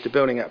as a listed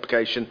building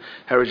application,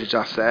 heritage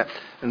asset,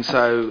 and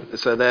so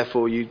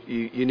therefore you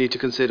need to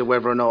consider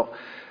whether or not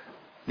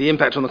the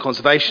impact on the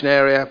conservation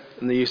area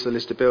and the use of the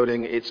listed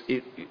building.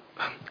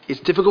 It's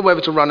difficult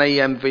whether to run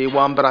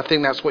EMV1, but I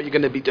think that's what you're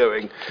going to be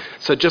doing.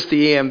 So just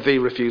the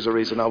EMV refusal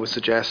reason I would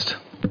suggest.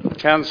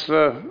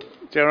 Councillor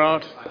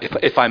Gerard.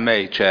 If I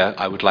may, Chair,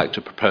 I would like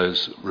to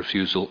propose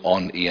refusal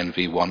on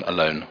ENV1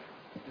 alone.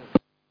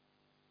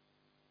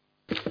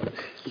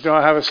 Do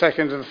I have a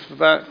second for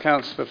that?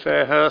 Councillor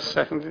Fairhurst,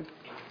 seconded.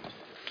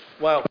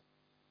 Well,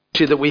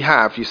 issue that we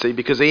have, you see,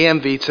 because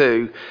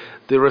EMV2,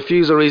 the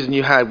refusal reason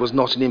you had was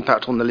not an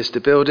impact on the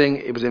listed building,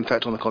 it was an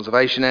impact on the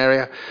conservation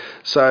area.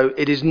 So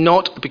it is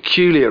not a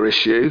peculiar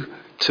issue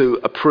to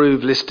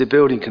approve listed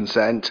building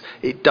consent,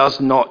 it does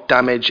not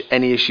damage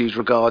any issues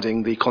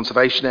regarding the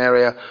conservation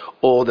area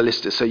or the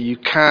listed. So you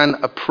can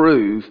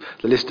approve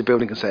the listed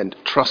building consent.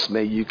 Trust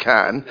me, you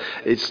can.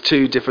 It's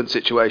two different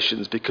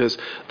situations, because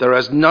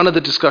none of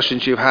the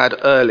discussions you had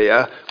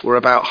earlier were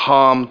about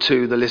harm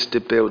to the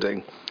listed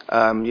building.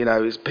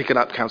 It's picking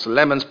up Councillor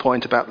Lemon's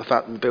point about the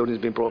fact that the building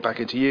has been brought back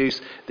into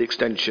use, the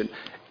extension.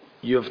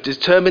 You have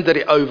determined that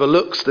it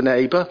overlooks the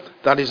neighbour.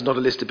 That is not a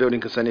listed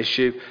building consent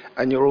issue.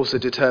 And you're also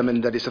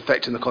determined that it's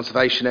affecting the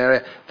conservation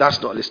area.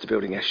 That's not a listed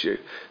building issue.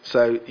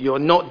 So you're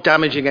not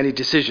damaging any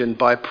decision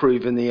by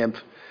approving the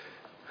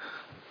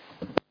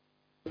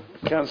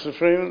Councillor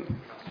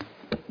Freeman.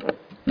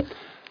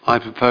 I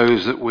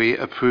propose that we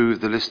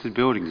approve the listed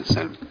building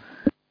consent.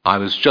 I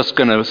was just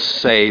going to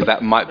say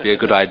that might be a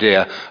good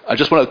idea. I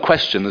just want to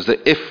question is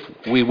that if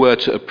we were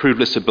to approve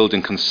listed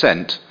building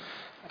consent,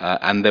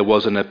 and there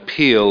was an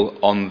appeal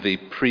on the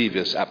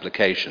previous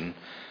application,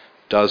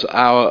 does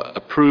our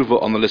approval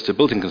on the listed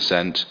building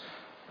consent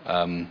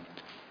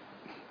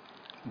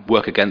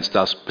work against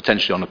us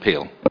potentially on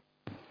appeal?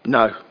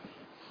 No.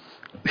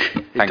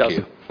 Thank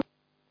you.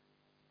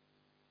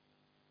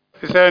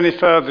 Is there any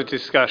further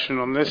discussion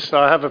on this?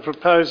 I have a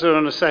proposer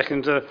and a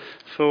seconder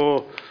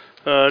for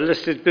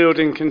listed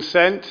building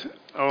consent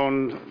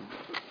on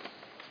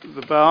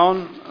the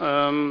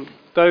barn.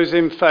 Those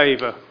in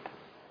favour?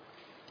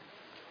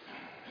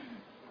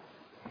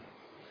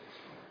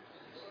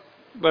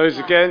 Those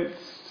against?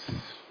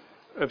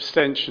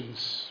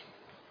 Abstentions?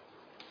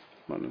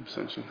 One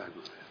abstention.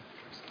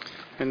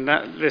 And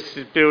that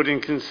listed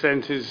building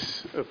consent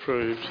is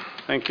approved.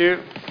 Thank you.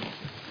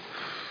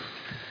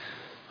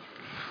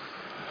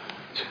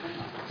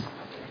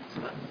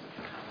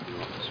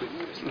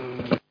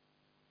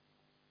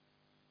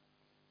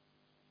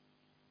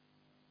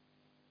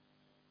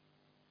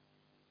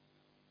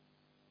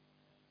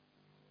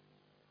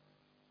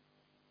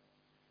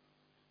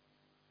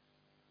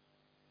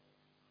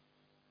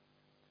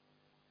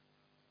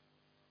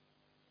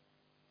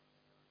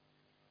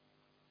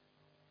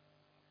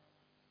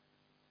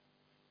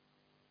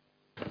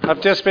 I've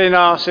just been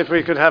asked if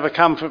we could have a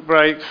comfort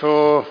break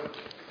for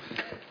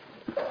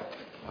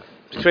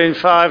between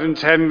 5 and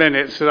 10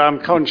 minutes, and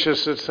I'm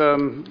conscious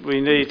that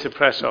we need to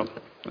press on.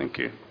 Thank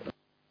you.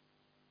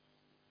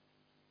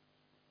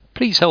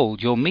 Please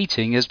hold, your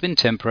meeting has been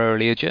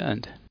temporarily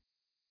adjourned.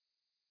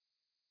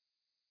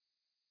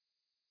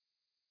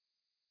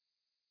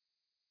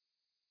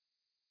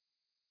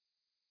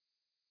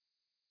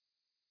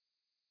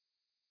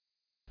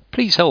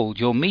 Please hold,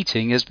 your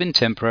meeting has been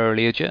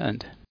temporarily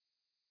adjourned.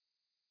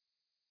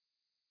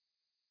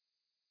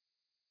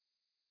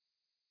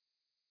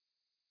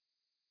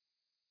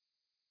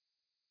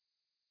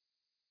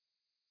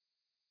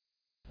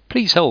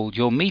 Please hold,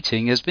 your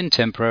meeting has been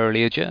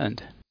temporarily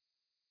adjourned.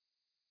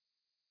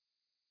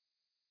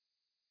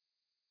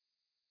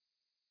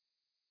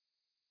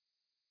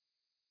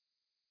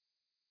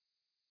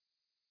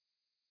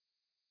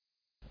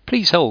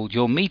 Please hold,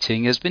 your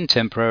meeting has been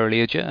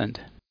temporarily adjourned.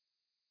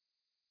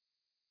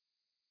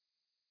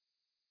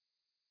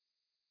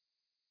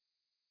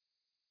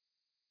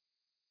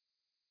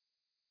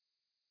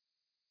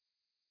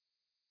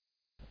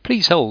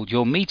 Please hold,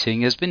 your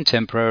meeting has been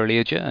temporarily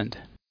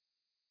adjourned.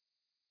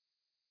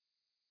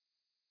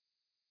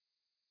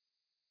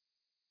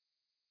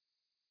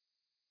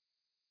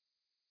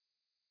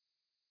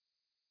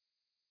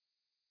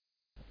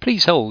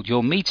 Please hold,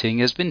 your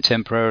meeting has been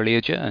temporarily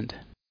adjourned.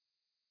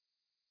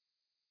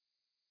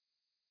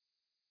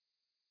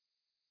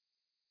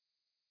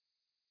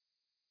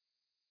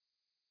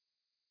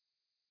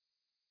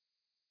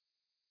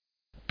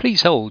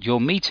 Please hold, your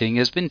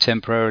meeting has been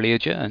temporarily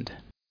adjourned.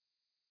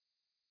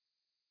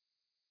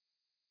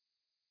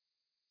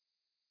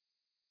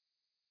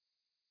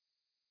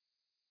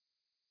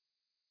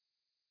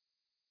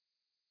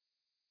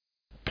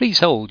 Please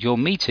hold, your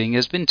meeting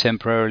has been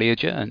temporarily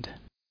adjourned.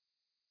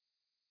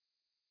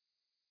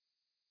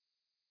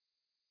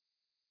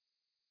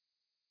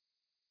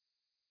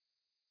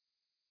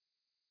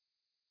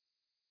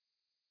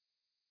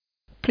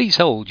 Please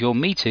hold, your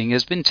meeting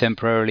has been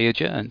temporarily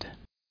adjourned.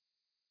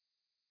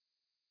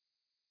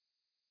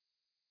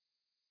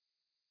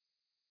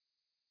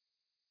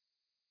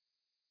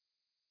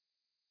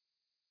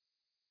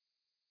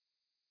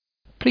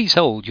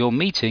 Please hold, your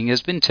meeting has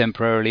been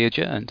temporarily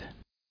adjourned.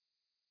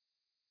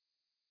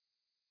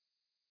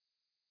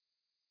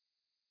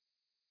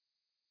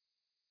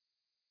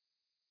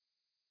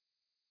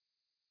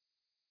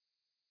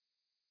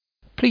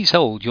 Please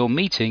hold, your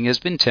meeting has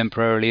been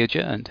temporarily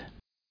adjourned.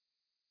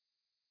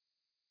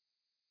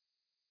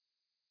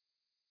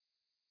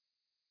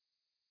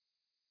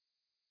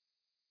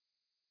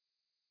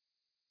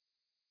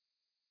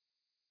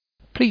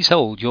 Please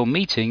hold, your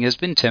meeting has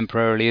been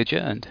temporarily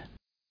adjourned.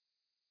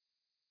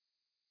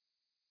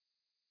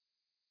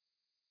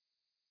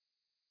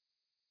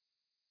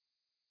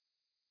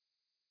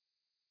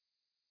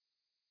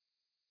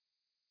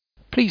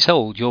 Please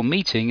hold, your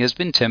meeting has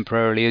been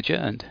temporarily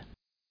adjourned.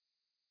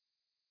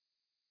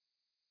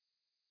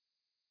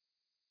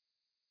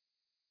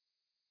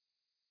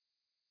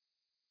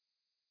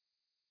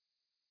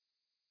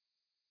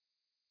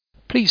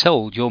 Please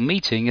hold, your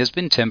meeting has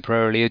been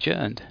temporarily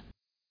adjourned.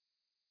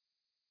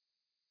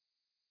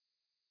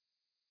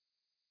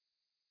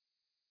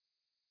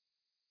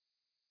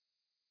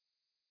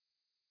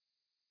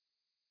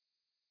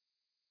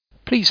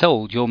 Please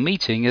hold, your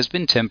meeting has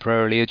been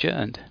temporarily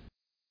adjourned.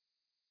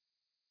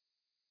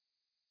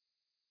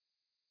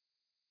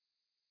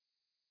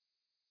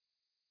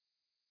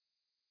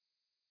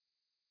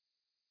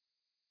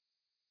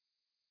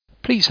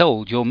 Please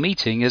hold, your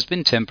meeting has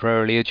been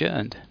temporarily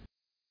adjourned.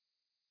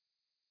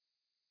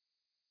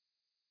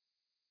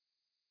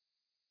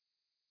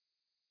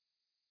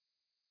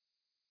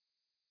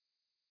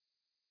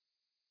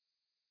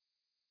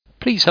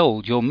 Please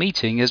hold, your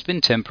meeting has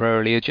been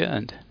temporarily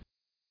adjourned.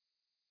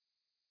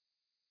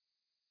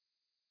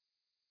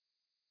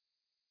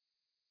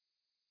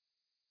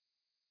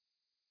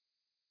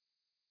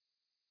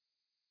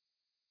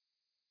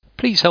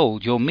 Please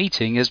hold, your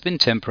meeting has been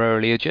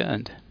temporarily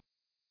adjourned.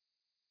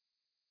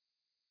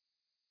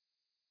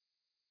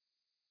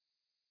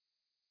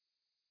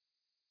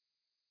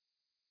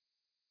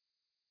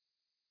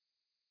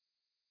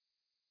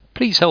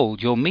 Please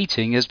hold, your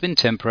meeting has been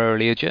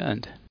temporarily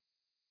adjourned.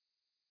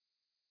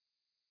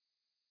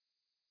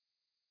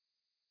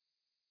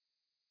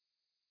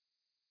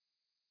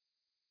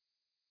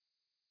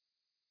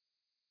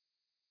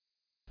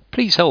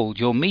 Please hold,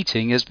 your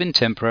meeting has been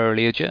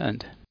temporarily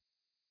adjourned.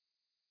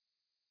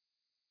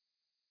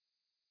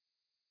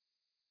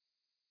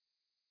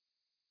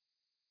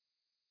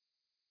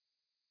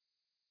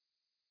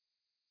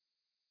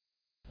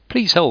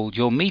 Please hold,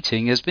 your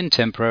meeting has been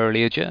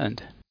temporarily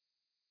adjourned.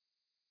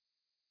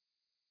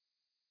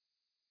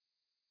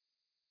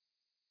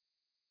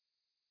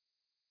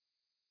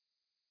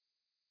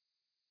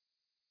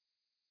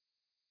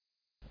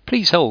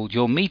 Please hold,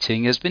 your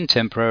meeting has been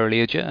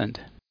temporarily adjourned.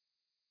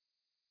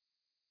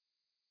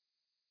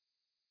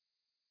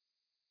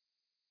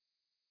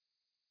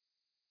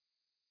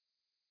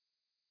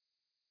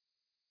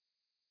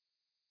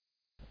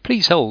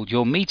 Please hold,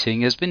 your meeting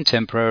has been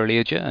temporarily adjourned.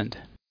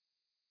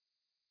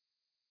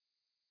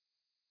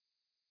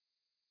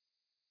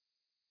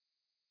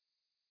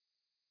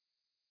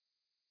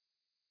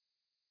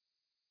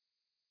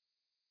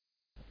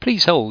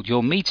 Please hold,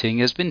 your meeting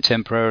has been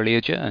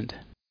temporarily adjourned.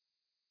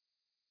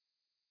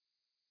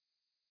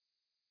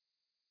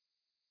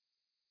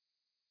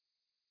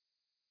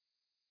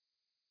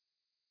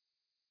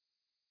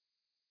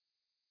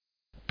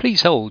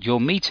 Please hold, your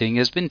meeting has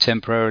been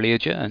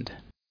temporarily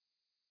adjourned.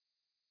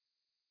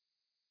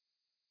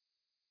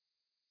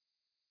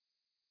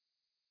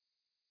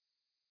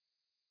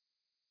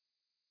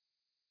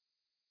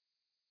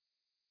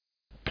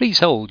 Please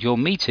hold,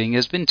 your meeting has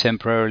been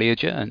temporarily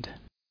adjourned.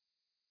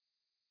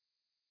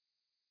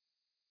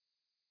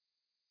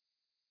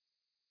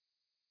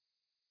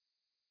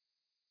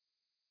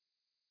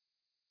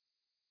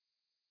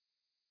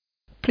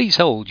 Please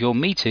hold, your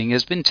meeting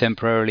has been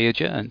temporarily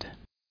adjourned.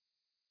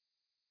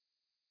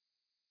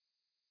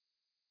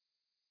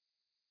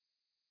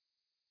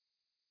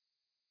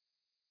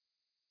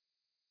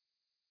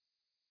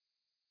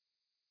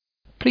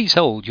 Please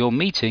hold,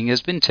 your meeting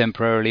has been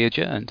temporarily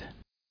adjourned.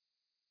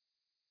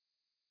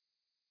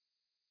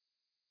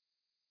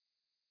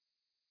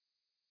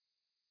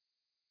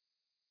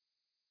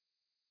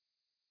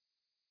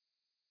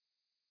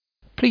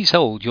 Please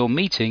hold,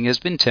 your meeting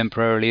has been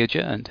temporarily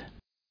adjourned.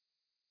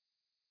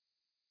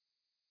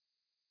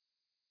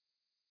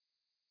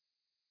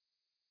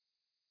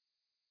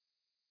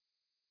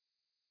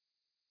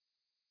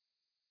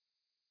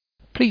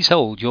 Please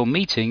hold, your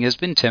meeting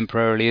has been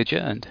temporarily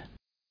adjourned.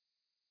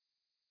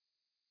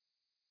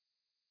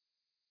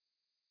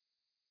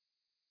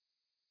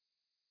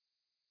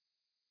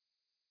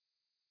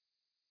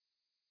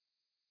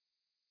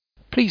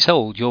 Please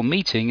hold, your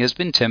meeting has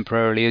been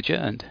temporarily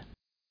adjourned.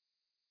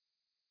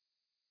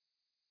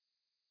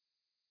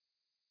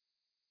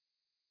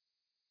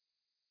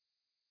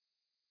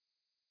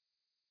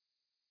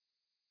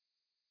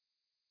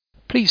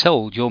 Please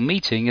hold, your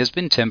meeting has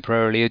been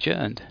temporarily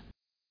adjourned.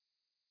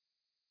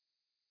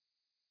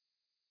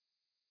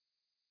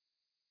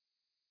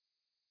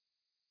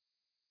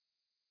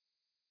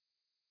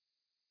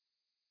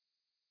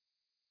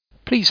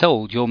 Please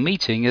hold, your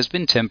meeting has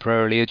been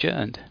temporarily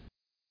adjourned.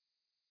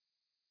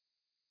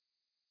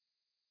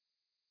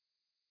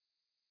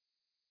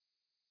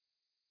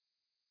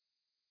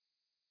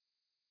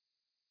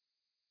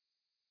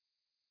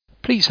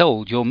 Please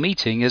hold, your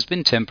meeting has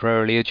been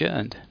temporarily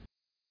adjourned.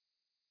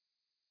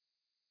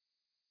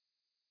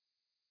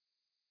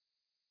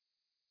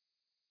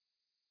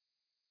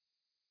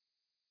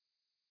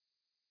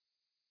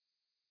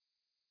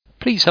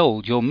 Please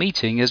hold, your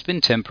meeting has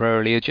been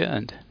temporarily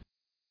adjourned.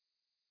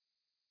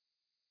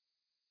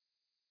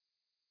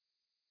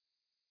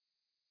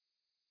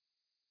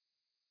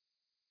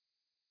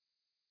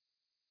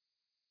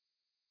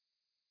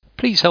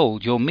 Please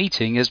hold, your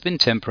meeting has been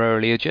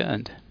temporarily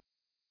adjourned.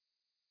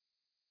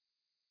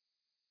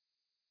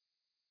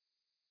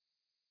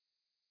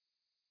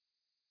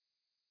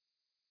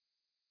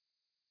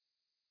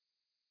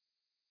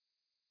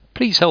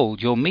 Please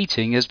hold, your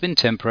meeting has been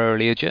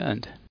temporarily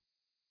adjourned.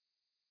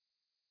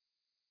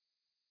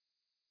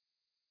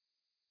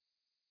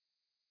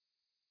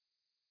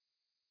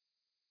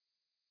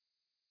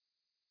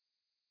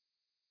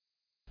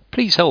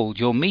 Please hold,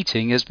 your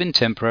meeting has been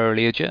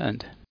temporarily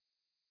adjourned.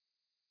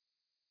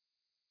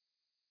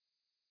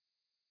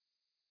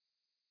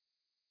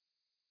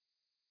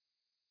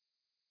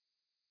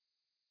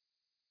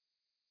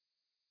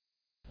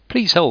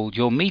 Please hold,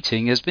 your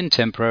meeting has been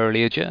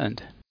temporarily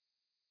adjourned.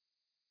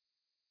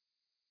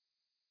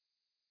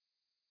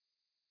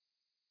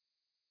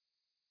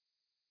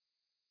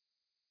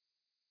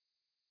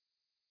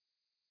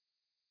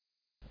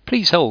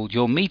 Please hold,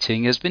 your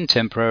meeting has been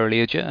temporarily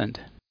adjourned.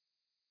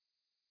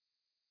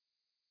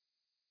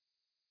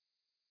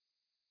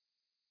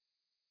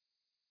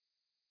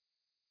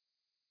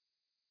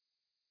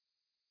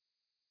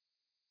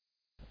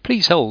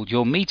 Please hold,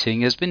 your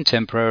meeting has been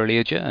temporarily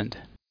adjourned.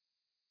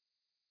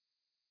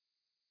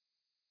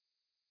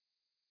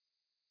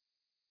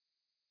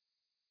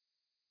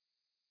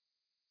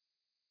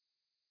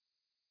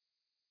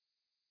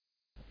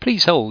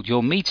 Please hold,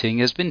 your meeting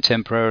has been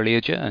temporarily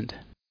adjourned.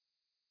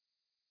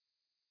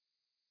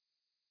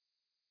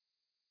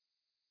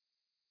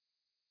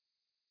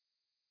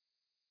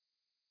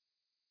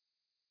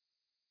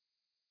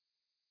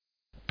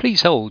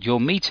 Please hold, your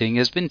meeting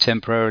has been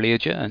temporarily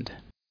adjourned.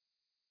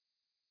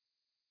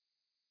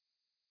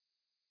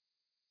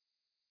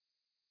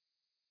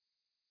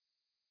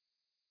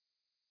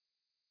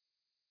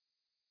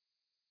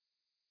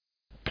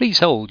 Please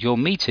hold, your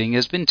meeting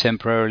has been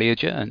temporarily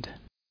adjourned.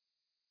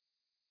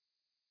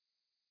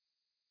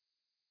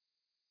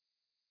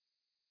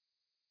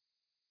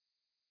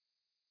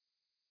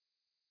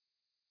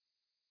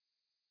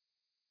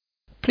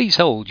 Please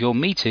hold, your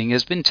meeting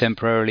has been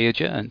temporarily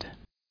adjourned.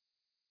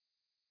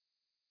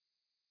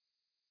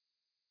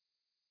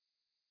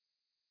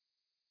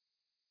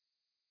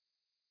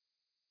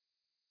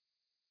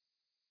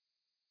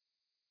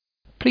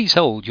 Please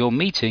hold, your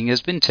meeting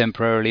has been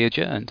temporarily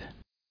adjourned.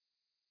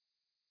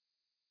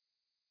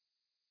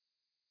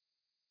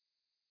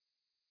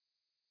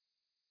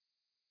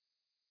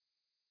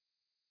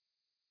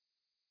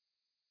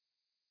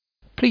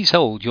 Please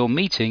hold, your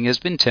meeting has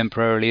been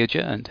temporarily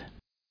adjourned.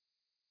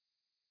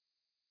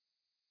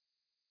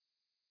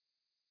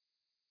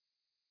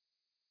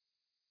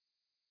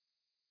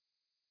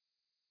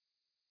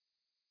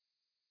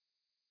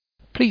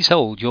 Please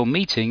hold, your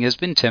meeting has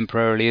been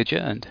temporarily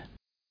adjourned.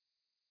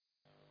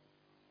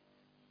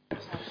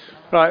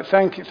 Right,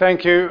 thank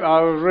you.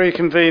 I will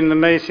reconvene the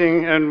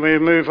meeting and we'll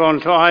move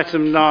on to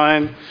item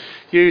 9,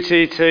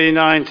 UTT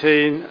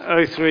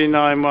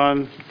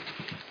 190391,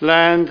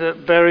 land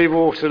at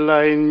Berrywater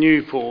Lane,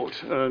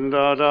 Newport. And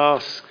I'd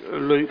ask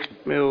Luke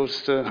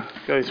Mills to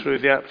go through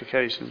the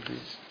application,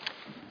 please.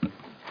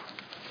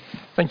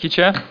 Thank you,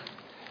 Chair.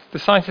 The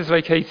site is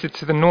located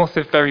to the north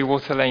of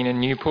Berrywater Lane in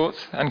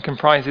Newport and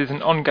comprises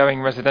an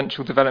ongoing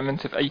residential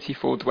development of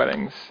 84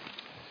 dwellings.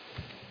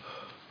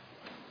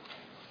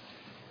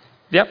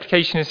 The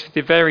application is for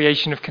the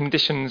variation of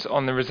conditions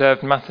on the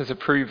reserved matters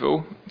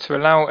approval to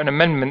allow an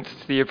amendment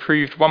to the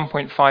approved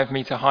 1.5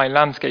 metre high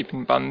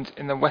landscaping bund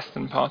in the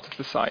western part of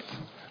the site.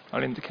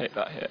 I'll indicate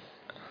that here.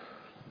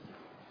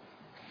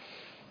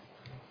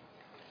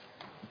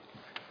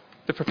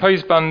 The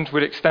proposed bund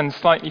would extend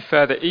slightly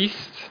further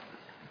east,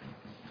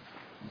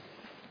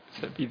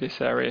 so it'd be this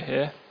area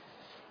here.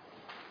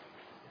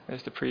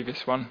 There's the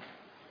previous one,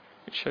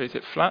 which shows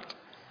it flat.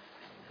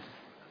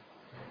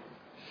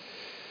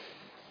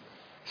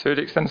 So it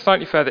extends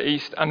slightly further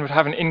east and would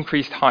have an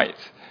increased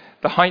height.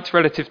 The height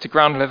relative to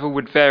ground level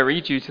would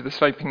vary due to the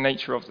sloping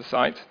nature of the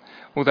site,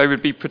 although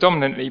would be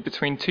predominantly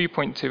between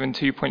 2.2 and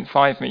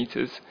 2.5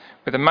 metres,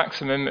 with a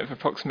maximum of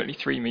approximately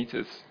 3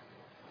 metres.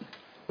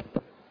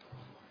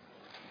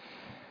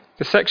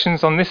 The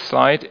sections on this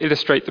slide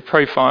illustrate the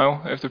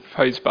profile of the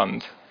proposed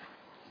bund.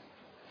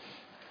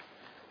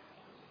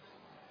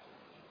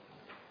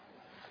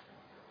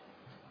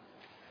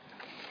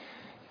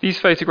 These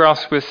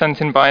photographs were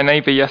sent in by a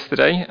neighbour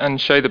yesterday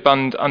and show the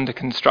bund under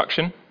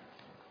construction.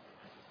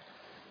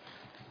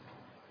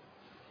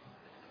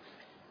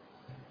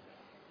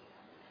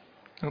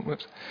 An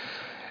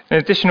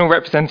additional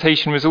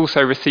representation was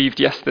also received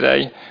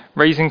yesterday,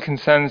 raising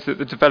concerns that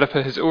the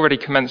developer has already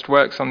commenced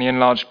works on the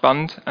enlarged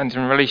bund and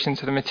in relation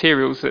to the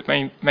materials that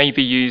may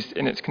be used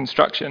in its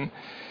construction.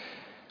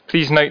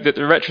 Please note that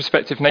the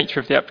retrospective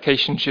nature of the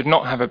application should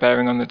not have a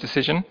bearing on the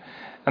decision,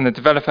 and the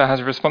developer has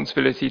a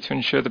responsibility to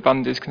ensure the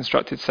bund is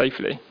constructed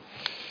safely.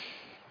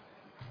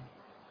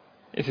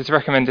 It is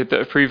recommended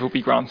that approval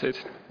be granted.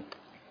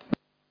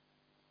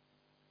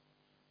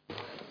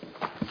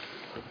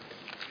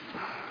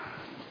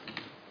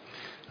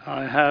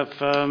 I have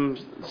some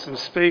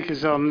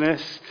speakers on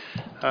this.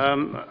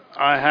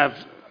 I have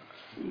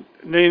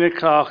Nina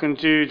Clark and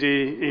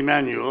Judy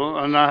Emanuel,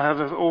 and I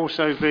have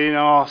also been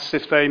asked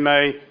if they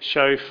may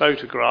show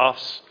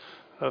photographs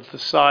of the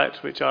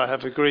site, which I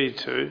have agreed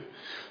to.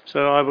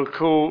 So I will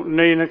call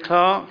Nina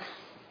Clark.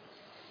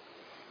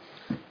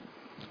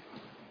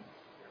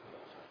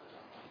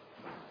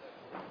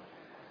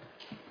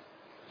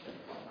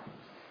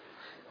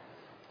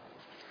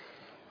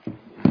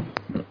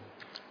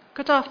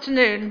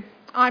 afternoon.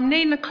 I'm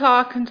Nina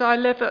Clark and I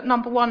live at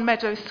number 1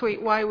 Meadow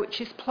Sweet Way,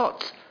 which is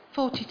plot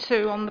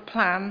 42 on the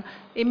plan,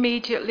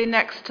 immediately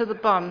next to the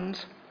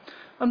Bund.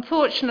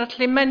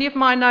 Unfortunately, many of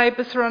my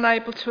neighbours are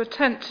unable to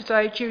attend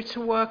today due to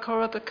work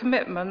or other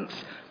commitments,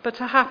 but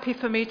are happy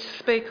for me to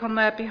speak on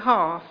their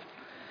behalf.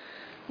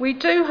 We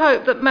do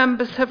hope that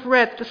members have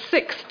read the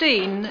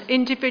 16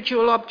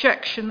 individual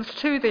objections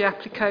to the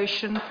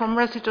application from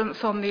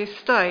residents on the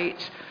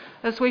estate,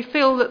 as we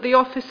feel that the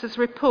officer's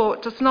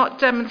report does not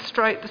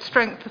demonstrate the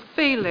strength of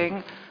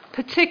feeling,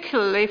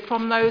 particularly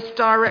from those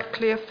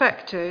directly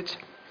affected.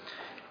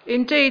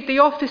 Indeed, the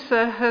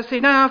officer has,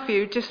 in our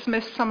view,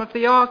 dismissed some of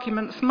the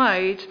arguments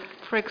made,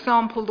 for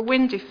example, the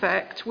wind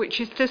effect,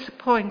 which is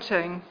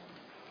disappointing.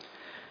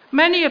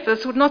 Many of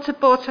us would not have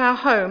bought our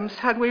homes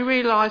had we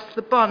realised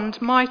the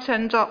Bund might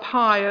end up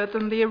higher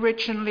than the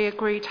originally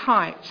agreed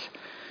height.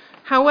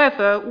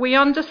 However, we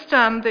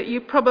understand that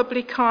you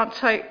probably can't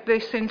take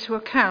this into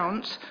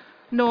account,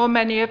 nor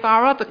many of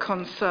our other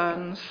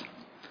concerns.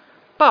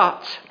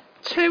 But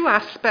two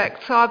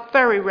aspects are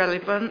very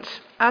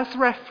relevant, as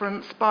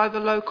referenced by the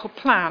local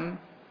plan.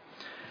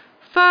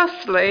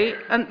 Firstly,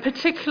 and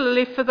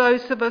particularly for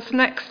those of us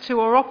next to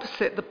or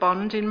opposite the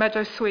Bund in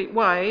Meadowsweet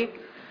Way,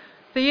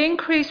 the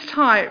increased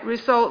height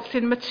results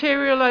in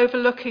material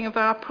overlooking of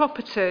our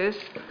properties,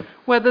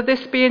 whether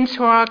this be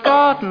into our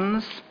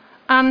gardens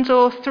and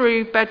or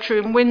through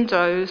bedroom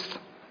windows.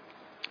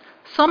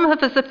 Some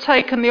of us have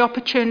taken the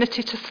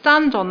opportunity to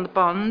stand on the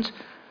Bund,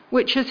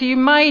 which, as you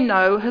may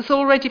know, has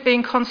already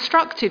been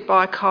constructed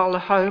by Carla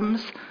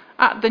Homes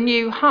at the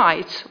new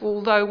height,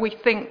 although we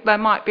think there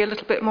might be a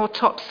little bit more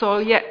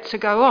topsoil yet to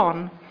go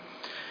on.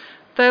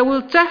 There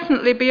will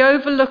definitely be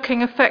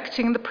overlooking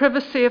affecting the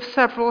privacy of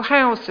several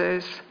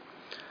houses.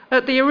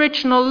 At the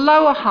original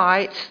lower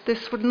height,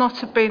 this would not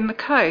have been the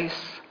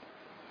case.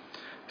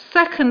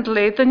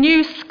 Secondly, the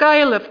new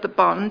scale of the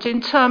Bund, in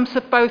terms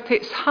of both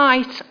its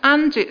height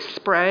and its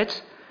spread,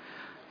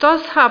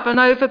 does have an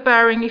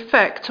overbearing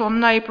effect on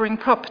neighbouring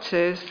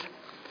properties.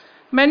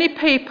 Many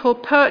people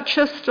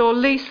purchased or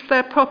leased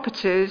their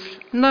properties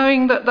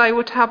knowing that they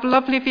would have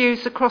lovely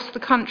views across the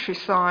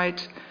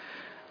countryside.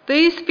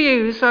 These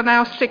views are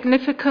now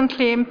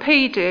significantly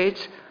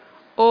impeded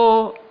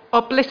or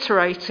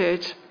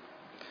obliterated.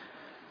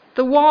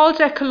 The wild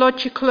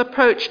ecological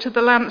approach to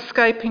the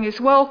landscaping is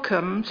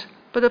welcomed,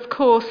 but of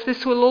course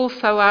this will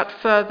also add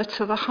further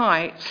to the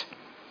height.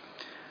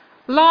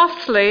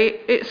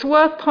 Lastly, it's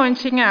worth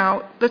pointing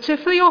out that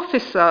if the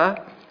officer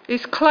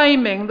is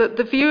claiming that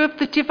the view of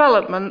the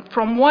development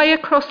from way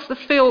across the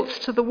fields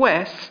to the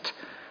west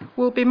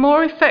will be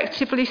more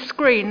effectively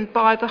screened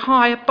by the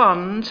higher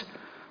Bund,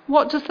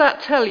 what does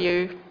that tell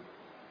you?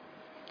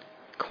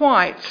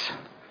 Quite.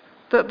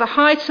 That the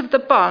height of the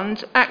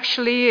Bund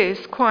actually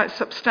is quite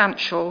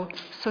substantial,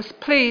 so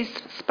please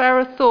spare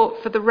a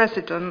thought for the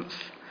residents.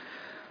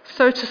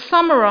 So to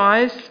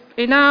summarise,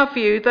 in our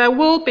view, there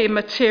will be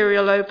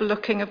material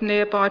overlooking of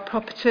nearby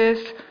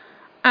properties,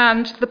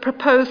 and the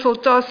proposal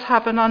does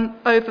have an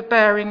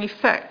overbearing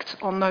effect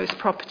on those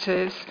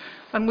properties,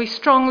 and we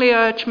strongly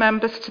urge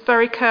members to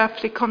very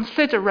carefully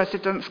consider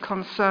residents'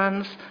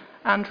 concerns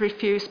and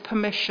refuse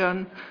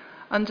permission.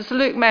 And as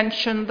Luke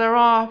mentioned, there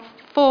are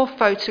 4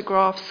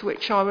 photographs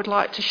which I would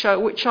like to show,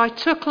 which I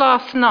took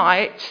last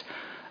night,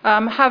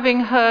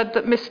 having heard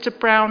that Mr.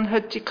 Brown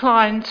had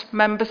declined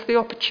members the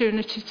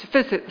opportunity to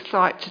visit the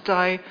site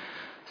today.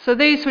 So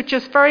these were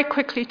just very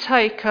quickly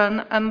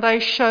taken, and they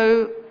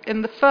show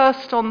in the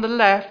first on the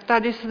left,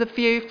 that is the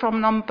view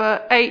from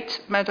number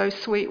 8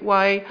 Meadowsweet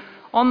Way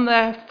on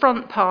their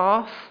front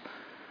path.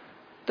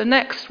 The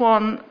next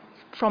one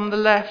from the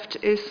left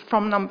is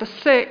from number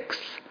 6,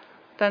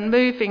 then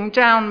moving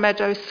down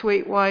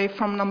Meadowsweet Way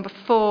from number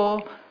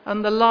 4,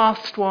 and the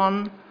last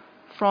one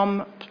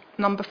from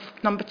number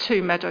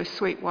 2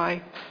 Meadowsweet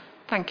Way.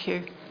 Thank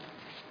you.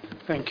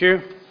 Thank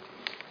you.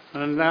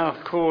 And now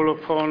call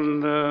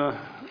upon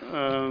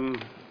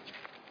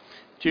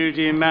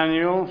Judy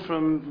Emanuel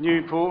from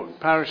Newport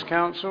Parish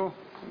Council.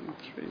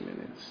 3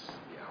 minutes.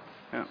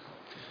 Yeah.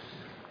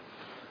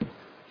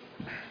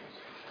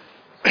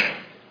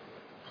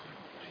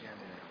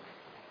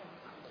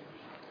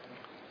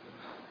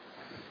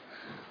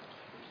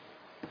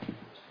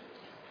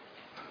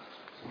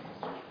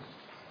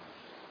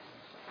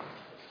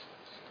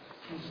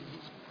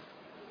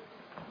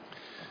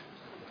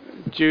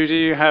 Judy,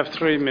 you have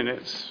 3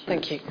 minutes.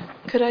 Thank you.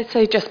 Could I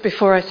say just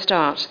before I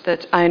start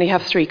that I only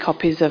have 3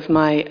 copies of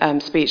my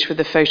speech with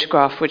the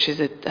photograph, which is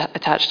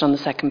attached on the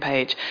second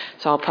page.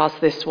 So I'll pass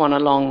this one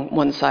along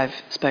once I've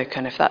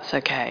spoken, if that's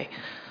okay.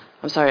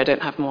 I'm sorry I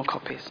don't have more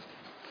copies.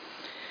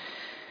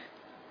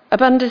 A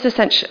Bund is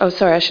essentially... Oh,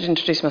 sorry, I should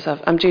introduce myself.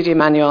 I'm Judy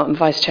Emanuel. I'm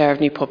Vice Chair of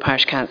Newport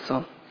Parish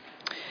Council.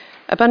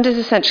 A Bund is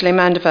essentially a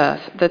mound of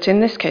earth that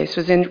in this case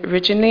was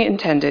originally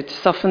intended to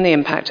soften the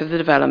impact of the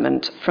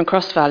development from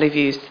Cross Valley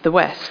views to the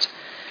west.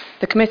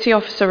 The committee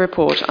officer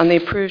report on the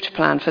approved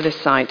plan for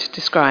this site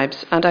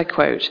describes, and I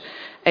quote,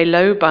 a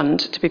low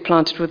Bund to be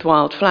planted with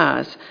wild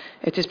flowers,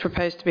 It is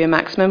proposed to be a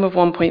maximum of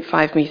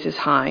 1.5 metres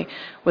high,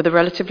 with a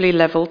relatively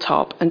level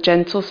top and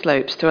gentle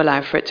slopes to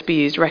allow for it to be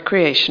used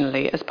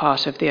recreationally as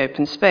part of the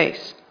open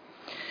space.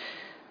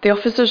 The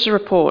officer's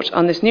report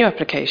on this new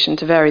application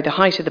to vary the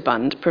height of the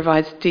bund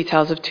provides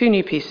details of 2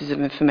 new pieces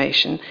of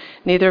information,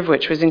 neither of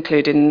which was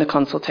included in the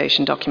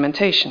consultation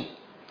documentation.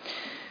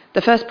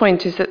 The first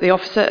point is that the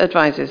officer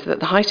advises that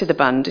the height of the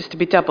bund is to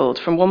be doubled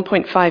from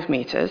 1.5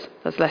 metres,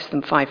 that's less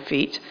than 5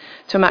 feet,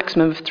 to a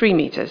maximum of 3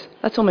 metres,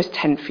 that's almost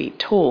 10 feet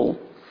tall.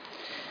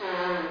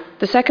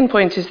 The second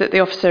point is that the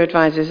officer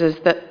advises us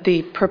that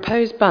the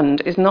proposed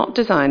bund is not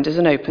designed as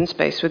an open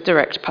space with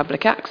direct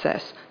public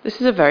access. This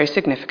is a very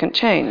significant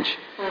change.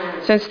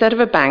 So instead of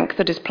a bank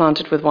that is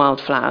planted with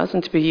wildflowers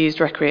and to be used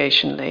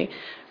recreationally,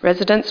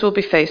 residents will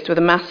be faced with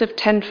a massive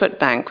 10-foot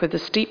bank with a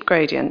steep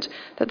gradient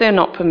that they are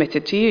not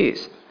permitted to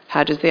use.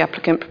 How does the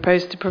applicant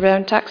propose to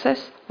prevent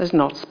access? As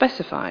not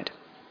specified.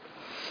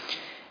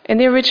 In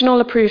the original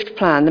approved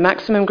plan, the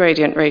maximum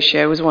gradient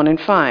ratio was 1 in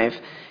 5.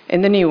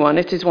 In the new one,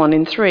 it is 1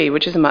 in 3,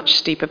 which is a much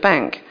steeper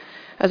bank.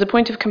 As a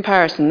point of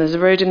comparison, there's a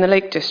road in the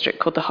Lake District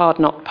called the Hard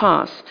Knot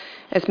Pass.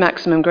 Its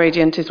maximum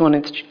gradient is 1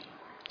 in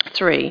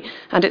 3,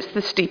 and it's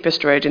the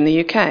steepest road in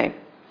the UK.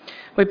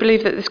 We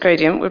believe that this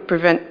gradient would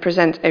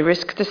present a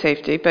risk to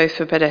safety, both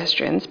for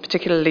pedestrians,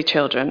 particularly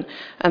children,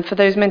 and for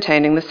those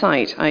maintaining the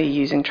site, i.e.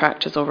 using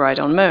tractors or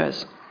ride-on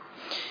mowers.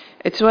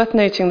 It's worth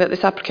noting that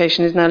this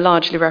application is now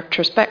largely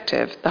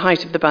retrospective, the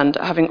height of the bund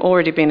having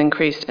already been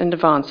increased in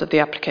advance of the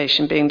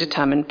application being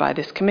determined by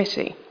this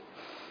committee.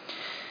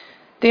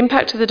 The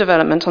impact of the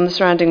development on the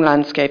surrounding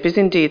landscape is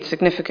indeed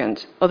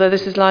significant, although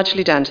this is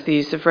largely down to the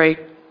use of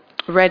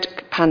red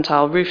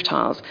pantile roof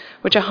tiles,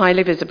 which are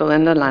highly visible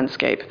in the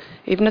landscape.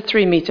 Even a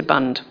 3-metre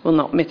bund will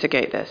not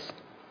mitigate this.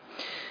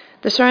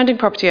 The surrounding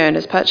property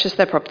owners purchased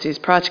their properties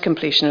prior to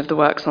completion of the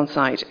works on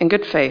site in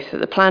good faith that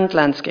the planned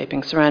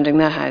landscaping surrounding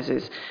their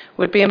houses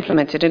would be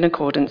implemented in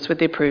accordance with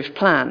the approved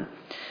plan.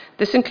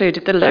 This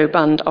included the low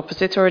bund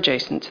opposite or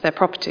adjacent to their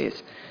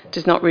properties. It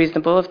is not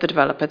reasonable of the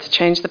developer to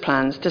change the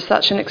plans to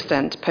such an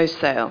extent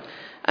post-sale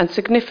and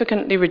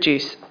significantly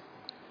reduce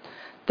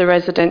the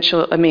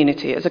residential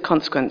amenity as a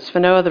consequence for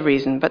no other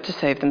reason but to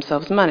save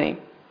themselves money.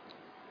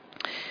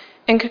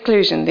 In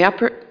conclusion, the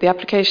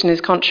application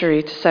is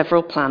contrary to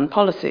several plan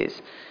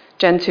policies.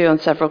 Gen 2 on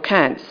several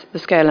counts. The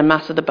scale and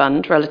mass of the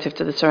bund relative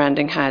to the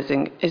surrounding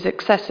housing is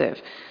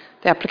excessive.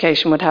 The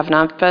application would have an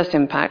adverse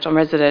impact on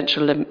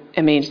residential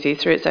amenity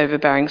through its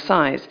overbearing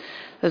size.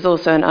 There's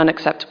also an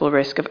unacceptable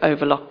risk of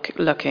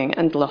overlooking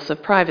and loss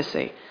of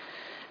privacy.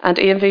 And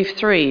EMV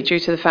 3, due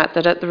to the fact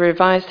that at the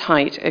revised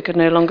height it could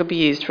no longer be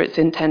used for its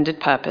intended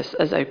purpose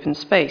as open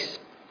space.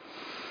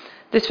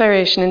 This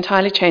variation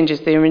entirely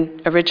changes the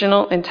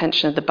original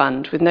intention of the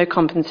bund with no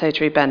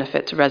compensatory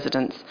benefit to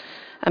residents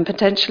and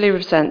potentially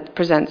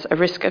presents a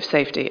risk of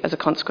safety as a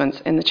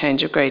consequence in the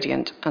change of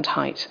gradient and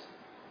height.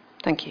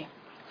 Thank you.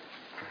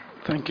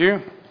 Thank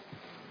you.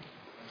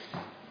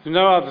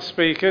 No other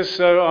speakers,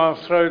 so I'll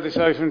throw this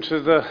open to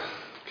the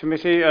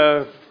committee.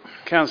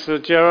 Councillor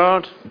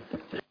Gerard.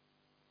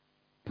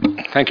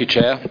 Thank you,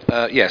 Chair.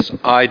 Yes,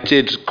 I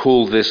did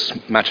call this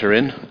matter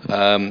in.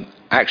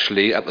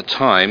 Actually, at the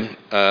time,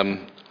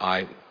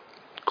 I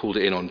called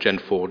it in on Gen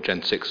 4,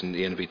 Gen 6 and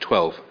ENV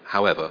 12.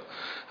 However,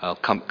 I'll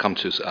come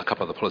to a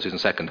couple of the policies in a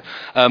second.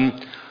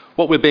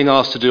 What we're being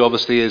asked to do,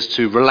 obviously, is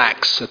to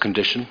relax a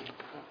condition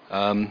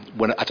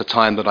when at a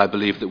time that I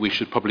believe that we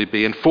should probably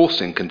be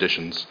enforcing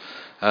conditions.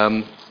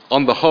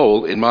 On the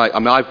whole,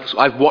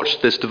 I've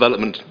watched this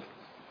development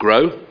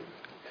grow.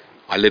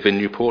 I live in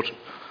Newport.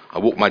 I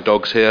walk my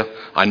dogs here.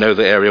 I know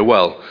the area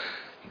well.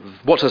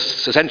 What has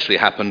essentially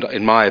happened,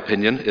 in my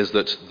opinion, is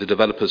that the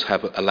developers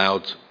have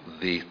allowed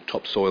the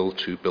topsoil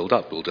to build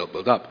up.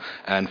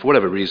 And for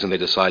whatever reason, they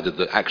decided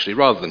that actually,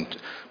 rather than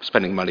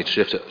spending money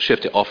to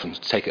shift it off and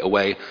take it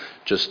away,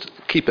 just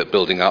keep it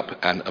building up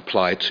and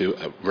apply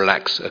to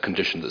relax a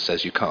condition that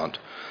says you can't.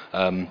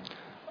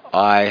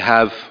 I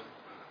have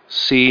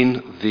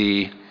seen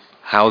the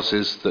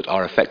houses that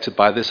are affected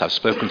by this. I've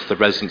spoken to the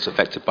residents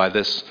affected by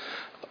this.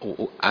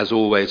 As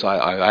always,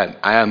 I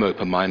am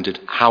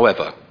open-minded.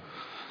 However,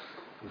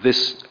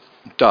 this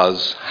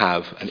does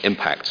have an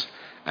impact,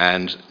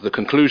 and the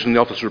conclusion in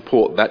the officer's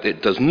report that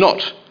it does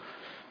not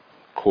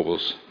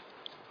cause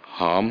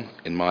harm,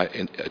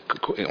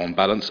 on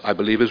balance, I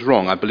believe is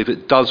wrong. I believe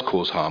it does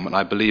cause harm, and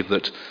I believe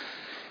that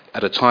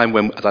at a time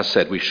when, as I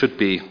said, we should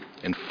be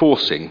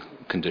enforcing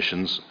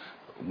conditions,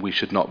 we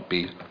should not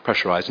be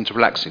pressurised into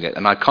relaxing it,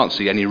 and I can't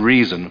see any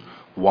reason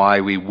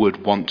why we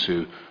would want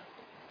to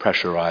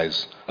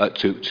pressurise,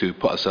 to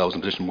put ourselves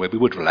in a position where we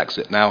would relax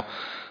it. Now,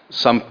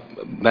 some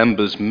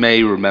members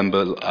may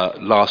remember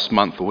last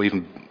month, I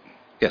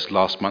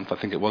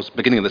think it was,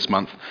 beginning of this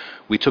month,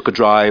 we took a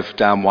drive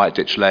down White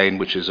Ditch Lane,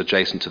 which is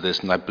adjacent to this,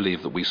 and I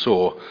believe that we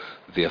saw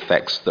the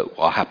effects that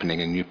are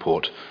happening in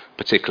Newport,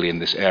 particularly in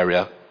this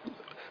area,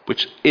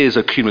 which is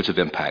a cumulative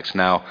impact.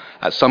 Now,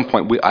 at some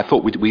point, I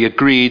thought we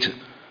agreed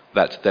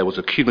that there was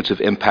a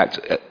cumulative impact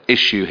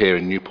issue here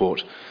in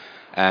Newport,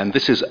 and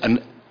this is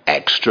an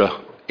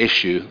extra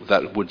issue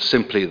that would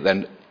simply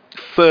then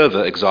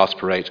further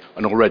exasperate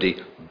an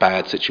already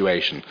bad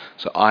situation.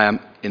 So I am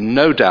in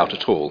no doubt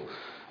at all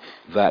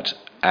that,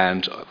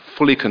 and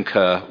fully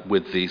concur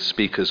with the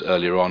speakers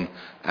earlier on,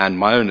 and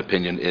my own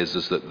opinion is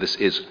that this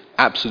is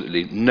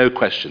absolutely no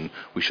question.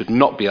 We should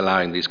not be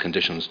allowing these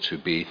conditions to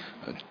be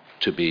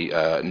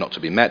not to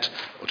be met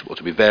or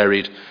to be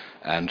varied,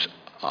 and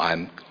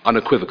I'm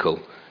unequivocal,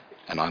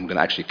 and I'm going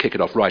to actually kick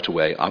it off right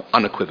away. I'm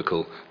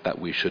unequivocal that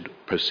we should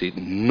proceed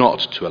not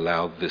to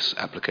allow this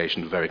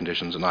application of varied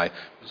conditions, and I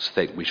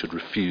think we should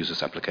refuse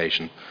this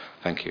application.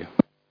 Thank you.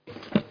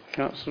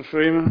 Councillor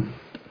Freeman.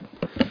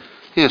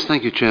 Yes,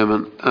 thank you,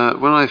 Chairman.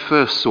 When I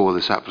first saw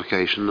this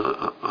application,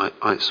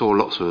 I saw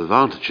lots of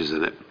advantages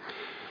in it.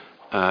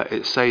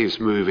 It saves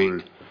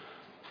moving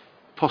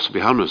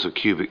possibly hundreds of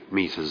cubic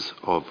metres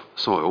of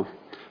soil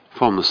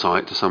from the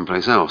site to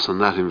someplace else,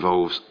 and that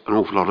involves an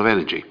awful lot of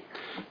energy.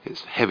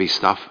 It's heavy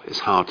stuff, it's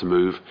hard to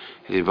move,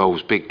 it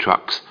involves big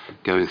trucks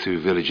going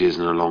through villages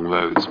and along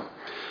roads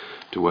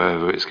to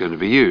wherever it's going to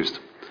be used.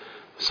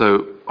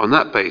 So on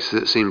that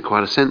basis it seemed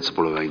quite a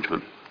sensible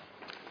arrangement,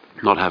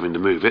 not having to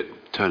move it,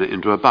 turn it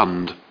into a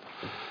bund.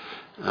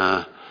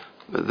 But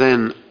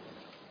then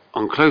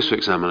on closer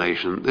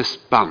examination, this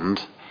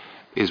bund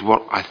is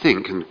what I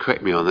think, and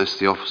correct me on this,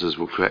 the officers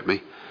will correct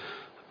me,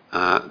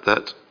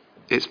 that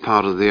it's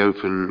part of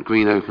the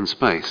green open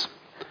space.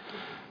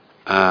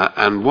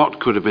 And what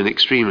could have been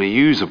extremely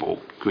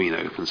usable green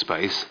open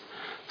space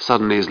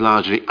suddenly is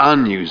largely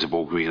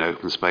unusable green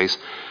open space,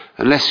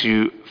 unless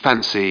you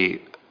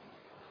fancy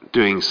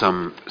doing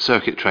some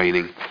circuit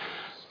training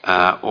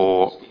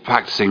or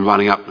practicing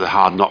running up the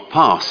Hard Knot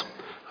Pass.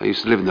 I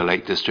used to live in the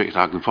Lake District.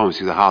 I can promise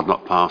you the Hard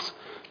Knot Pass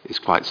is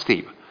quite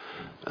steep.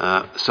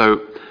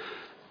 So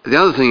the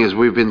other thing is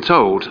we've been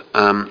told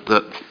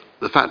that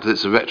the fact that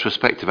it's a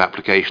retrospective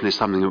application is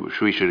something which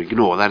we should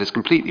ignore. That is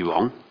completely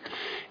wrong.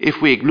 If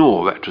we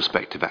ignore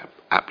retrospective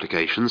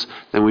applications,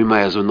 then we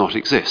may as well not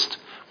exist.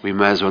 We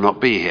may as well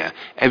not be here.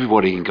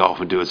 Everybody can go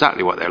off and do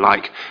exactly what they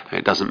like, and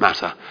it doesn't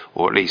matter.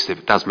 Or at least if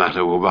it does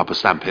matter, we'll rubber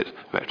stamp it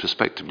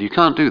retrospectively. You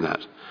can't do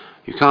that.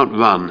 You can't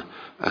run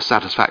a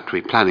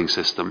satisfactory planning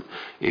system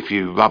if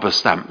you rubber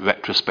stamp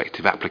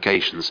retrospective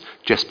applications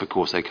just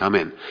because they come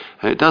in.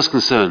 And it does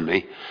concern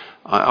me.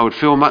 I would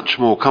feel much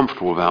more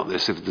comfortable about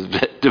this if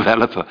the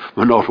developer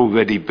were not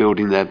already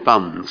building their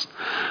bunds.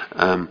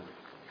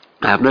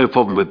 I have no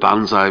problem with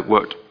bunds. I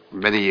worked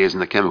many years in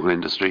the chemical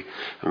industry,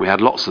 and we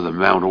had lots of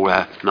them around all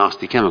our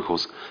nasty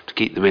chemicals to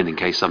keep them in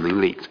case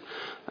something leaked.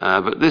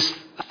 But this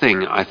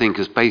thing, I think,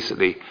 has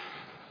basically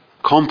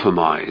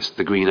compromised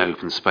the green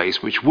open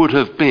space, which would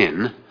have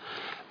been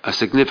a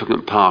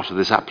significant part of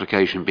this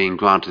application being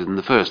granted in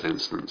the first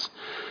instance.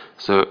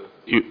 So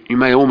you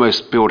may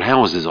almost build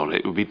houses on it.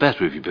 It would be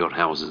better if you built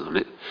houses on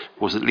it,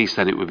 because at least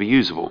then it would be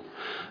usable.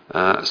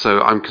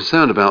 So I'm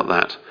concerned about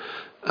that.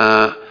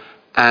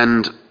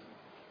 And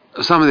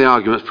some of the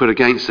arguments put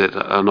against it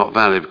are not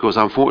valid, because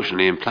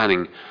unfortunately in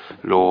planning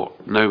law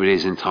nobody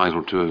is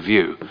entitled to a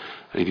view.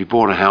 And if you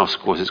bought a house,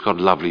 of course, it's got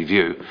a lovely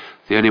view.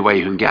 The only way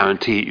you can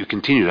guarantee you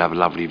continue to have a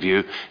lovely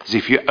view is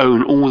if you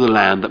own all the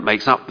land that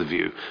makes up the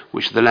view,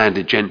 which the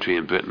landed gentry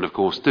in Britain, of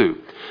course, do.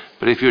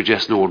 But if you're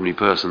just an ordinary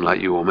person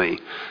like you or me,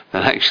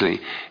 then actually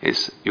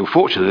you're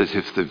fortunate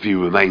if the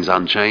view remains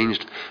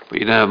unchanged, but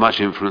you don't have much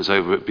influence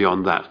over it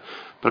beyond that.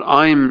 But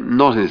I'm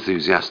not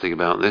enthusiastic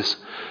about this.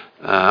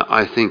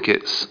 I think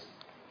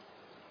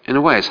in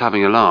a way, it's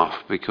having a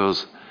laugh,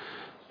 because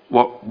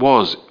what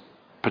was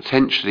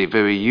potentially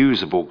very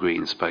usable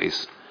green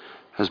space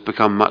has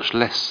become much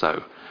less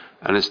so,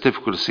 and it's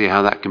difficult to see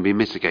how that can be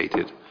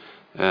mitigated.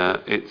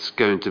 It's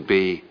going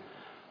to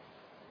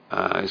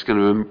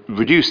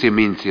reduce the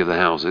amenity of the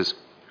houses,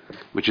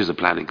 which is a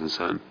planning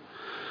concern,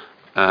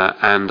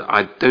 and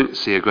I don't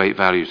see a great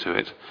value to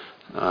it.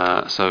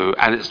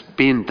 And it's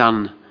being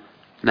done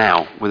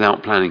now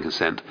without planning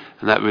consent,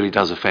 and that really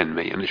does offend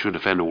me, and it should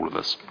offend all of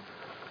us.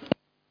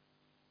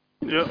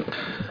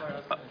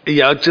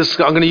 Yeah, I'm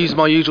going to use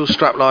my usual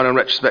strapline on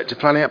retrospective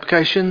planning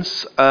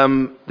applications.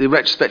 The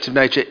retrospective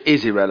nature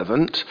is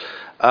irrelevant.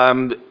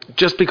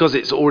 Just because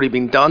it's already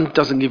been done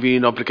doesn't give you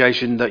an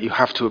obligation that you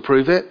have to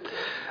approve it.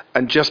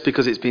 And just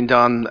because it's been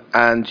done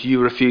and you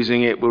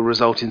refusing it will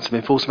result in some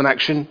enforcement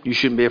action, you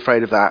shouldn't be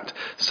afraid of that.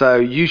 So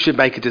you should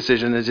make a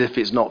decision as if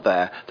it's not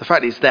there. The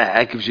fact it's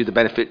there gives you the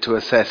benefit to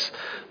assess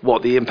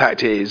what the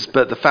impact is,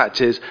 but the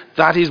fact is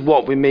that is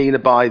what we mean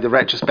by the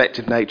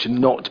retrospective nature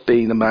not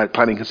being a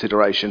planning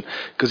consideration,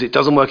 because it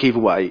doesn't work either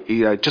way.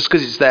 Just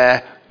because it's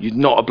there, you're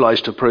not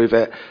obliged to approve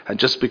it, and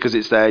just because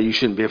it's there, you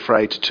shouldn't be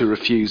afraid to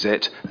refuse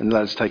it and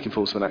let us take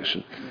enforcement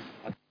action.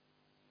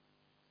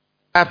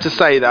 I have to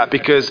say that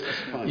because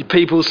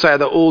people say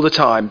that all the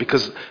time,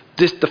 because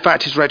the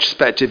fact is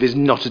retrospective is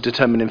not a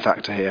determining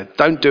factor here.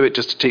 Don't do it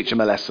just to teach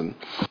them a lesson.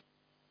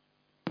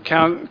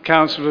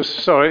 Councillor,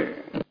 sorry.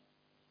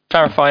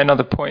 Clarify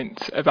another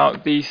point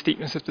about the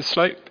steepness of the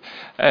slope.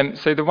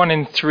 So the 1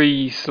 in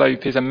 3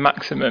 slope is a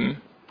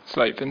maximum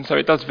slope, and so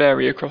it does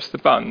vary across the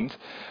bund.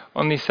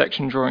 on these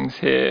section drawings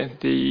here,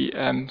 the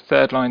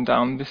third line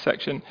down this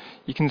section,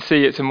 you can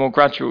see it's a more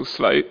gradual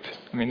slope.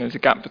 I mean, there's a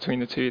gap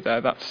between the two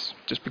there. That's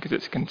just because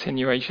it's a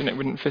continuation. It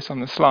wouldn't fit on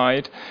the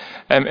slide.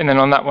 And then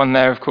on that one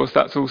there, of course,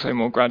 that's also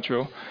more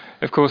gradual.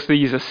 Of course,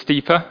 these are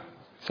steeper,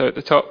 so at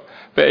the top.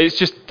 But it's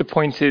just, the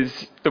point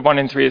is, the 1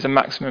 in 3 is a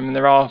maximum, and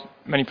there are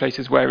many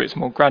places where it's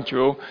more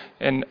gradual,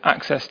 and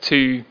access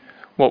to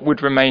what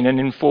would remain an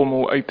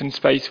informal open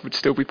space would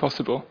still be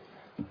possible.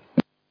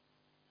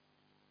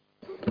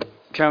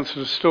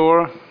 Councillor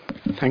Storer.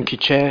 Thank you,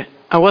 Chair.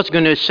 I was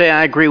going to say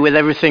I agree with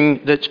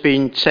everything that's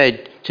been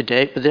said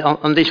today, but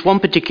on this one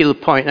particular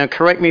point, now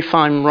correct me if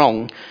I'm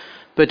wrong,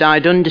 but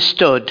I'd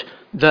understood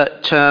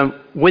that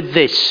with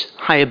this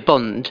higher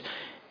bund,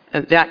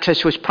 the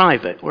access was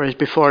private, whereas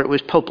before it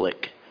was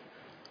public.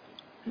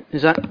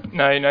 Is that?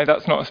 No,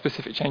 that's not a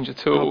specific change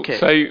at all. Okay.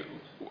 So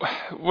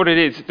what it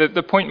is,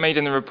 the point made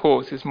in the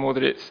report is more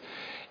that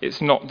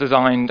it's not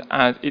designed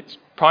as, its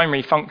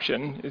primary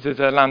function is as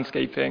a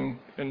landscaping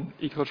and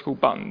ecological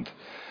bund.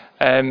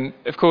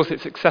 Of course,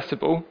 it's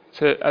accessible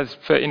as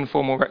for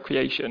informal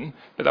recreation,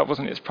 but that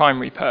wasn't its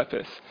primary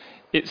purpose.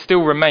 It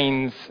still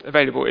remains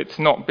available. It's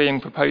not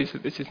being proposed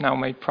that this is now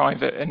made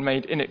private and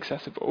made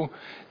inaccessible.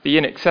 The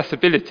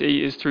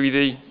inaccessibility is through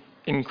the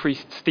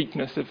increased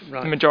steepness of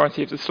the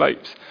majority of the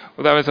slopes.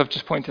 Although, as I've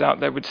just pointed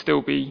out, there would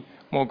still be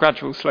more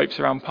gradual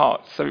slopes around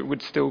parts, so it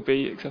would still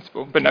be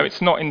accessible. But no,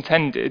 it's not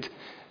intended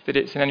that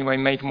it's in any way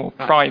made more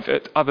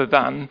private, other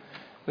than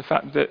the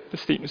fact that the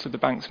steepness of the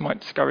banks might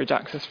discourage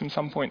access from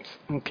some points.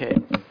 Okay.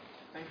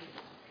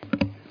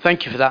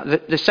 Thank you for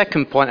that. The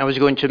second point I was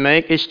going to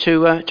make is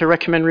to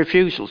recommend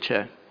refusal,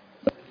 Chair.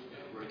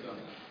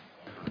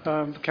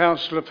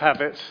 Councillor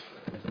Pavitt.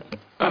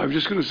 I'm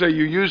just going to say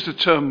you used the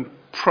term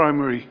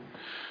primary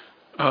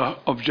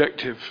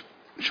objective.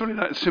 Surely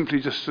that's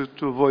simply just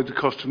to avoid the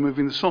cost of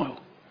moving the soil.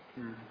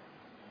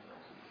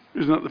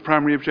 Isn't that the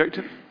primary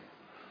objective?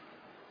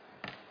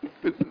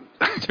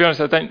 To be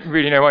honest, I don't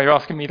really know why you're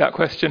asking me that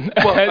question.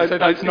 Well, so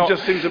that's not,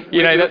 just seems that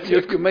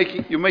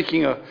you're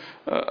making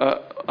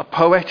a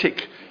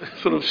poetic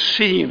sort of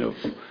scene of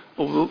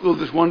all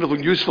this wonderful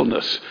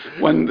usefulness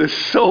when the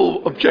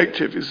sole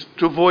objective is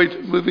to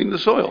avoid moving the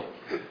soil,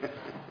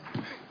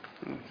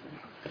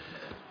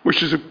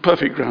 which is a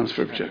perfect grounds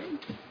for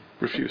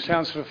refusal.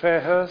 Councillor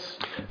Fairhurst.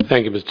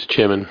 Thank you, Mr.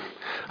 Chairman.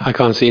 I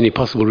can't see any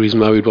possible reason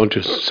why we'd want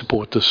to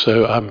support this,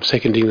 so I'm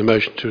seconding the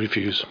motion to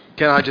refuse.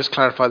 Can I just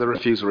clarify the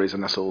refusal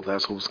reason? That's all I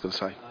was going to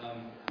say.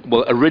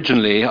 Well,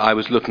 originally I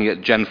was looking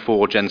at Gen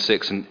 4, Gen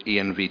 6 and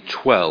ENV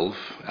 12,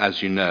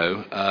 as you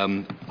know.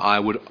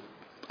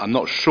 I'm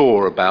not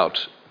sure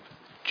about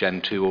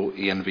Gen 2 or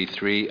ENV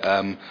 3.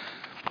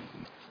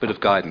 Bit of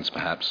guidance,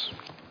 perhaps.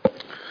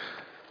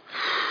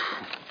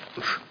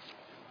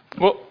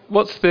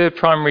 What's the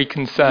primary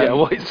concern?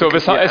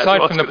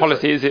 Aside from the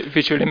policy, is it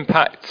visual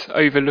impact,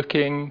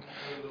 overlooking,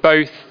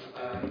 both?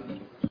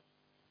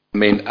 I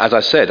mean, as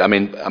I said,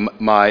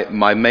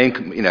 my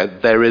main,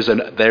 there is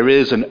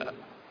an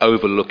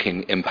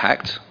overlooking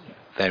impact.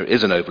 There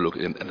is an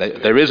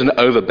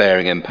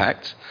overbearing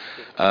impact.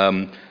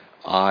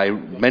 I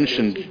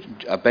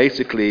mentioned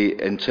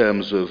basically in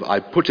terms of, I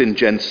put in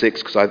Gen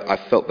 6 because I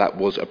felt that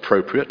was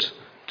appropriate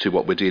to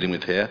what we're dealing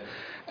with here,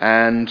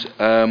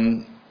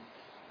 and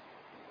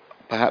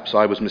perhaps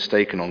I was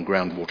mistaken on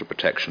groundwater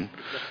protection,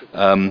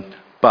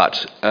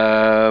 but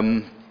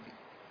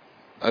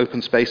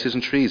open spaces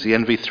and trees, the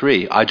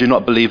NV3. I do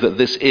not believe that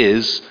this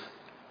is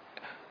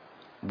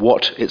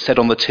what it said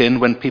on the tin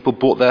when people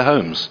bought their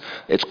homes.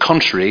 It's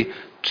contrary,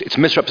 it's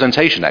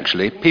misrepresentation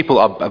actually. People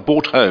have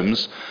bought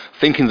homes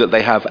thinking that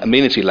they have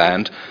amenity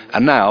land,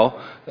 and now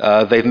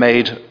they've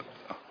made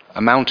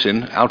a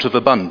mountain out of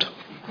a bund.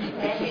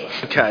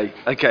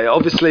 Okay.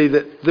 Obviously,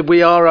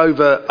 we are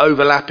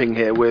overlapping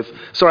here with.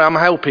 Sorry, I'm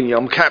helping you.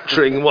 I'm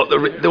capturing what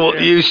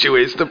the issue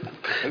is to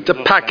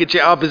package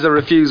it up as a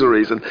refusal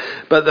reason.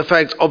 But the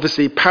fact,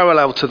 obviously,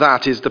 parallel to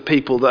that is the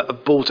people that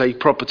have bought a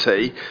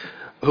property,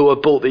 who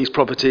have bought these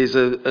properties,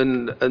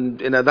 and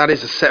that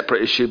is a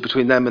separate issue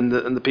between them and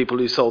the people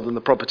who sold them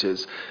the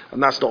properties,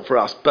 and that's not for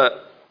us.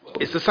 But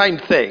it's the same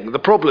thing. The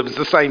problem is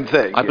the same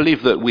thing. I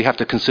believe that we have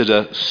to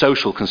consider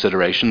social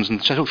considerations,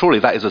 and surely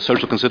that is a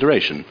social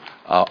consideration,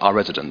 our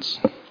residents.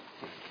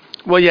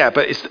 Well, yeah,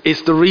 but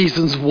it's the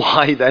reasons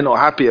why they're not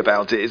happy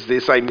about it is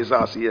the same as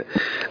us here.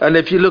 And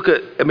if you look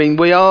at,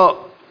 we are.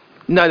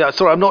 No,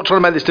 sorry, I'm not trying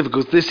to make this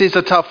difficult. This is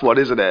a tough one,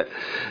 isn't it?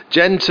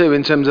 Gen 2,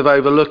 in terms of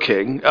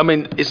overlooking,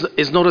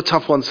 it's not a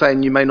tough one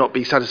saying you may not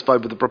be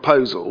satisfied with the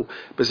proposal,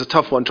 but it's a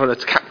tough one trying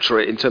to capture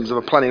it in terms of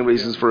a planning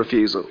reasons for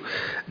refusal.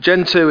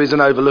 Gen 2 is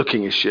an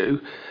overlooking issue,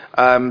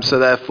 so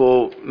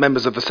therefore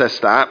members have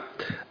assessed that.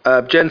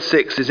 Gen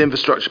 6 is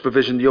infrastructure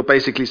provision. You're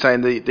basically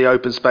saying the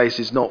open space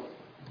is not,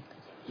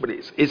 but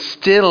it's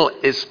still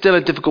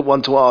a difficult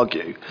one to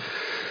argue.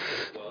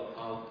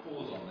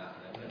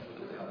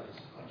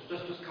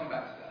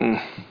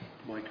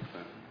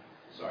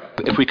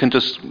 If we can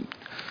just,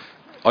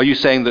 are you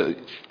saying that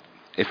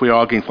if we're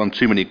arguing on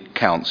too many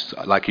counts,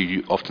 like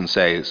you often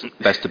say, it's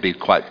best to be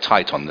quite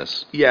tight on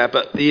this. Yeah,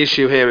 but the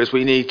issue here is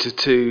we need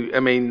I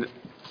mean,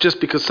 just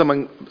because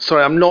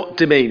I'm not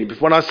demeaning, but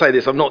when I say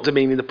this, I'm not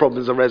demeaning the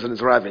problems the residents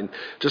are having.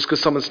 Just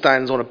because someone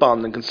stands on a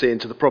bund and can see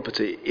into the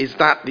property, is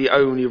that the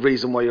only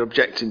reason why you're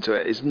objecting to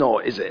it? It's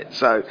not, is it?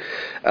 So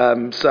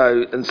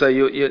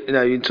you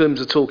know, in terms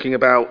of talking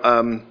about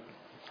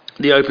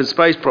the open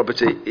space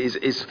property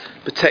is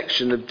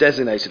protection of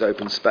designated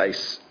open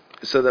space,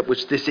 so that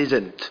which this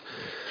isn't.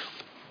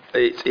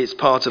 It's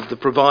part of the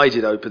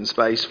provided open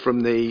space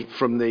from the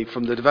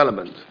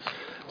development.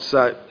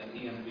 So.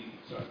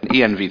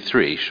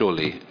 ENV3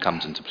 surely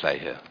comes into play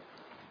here.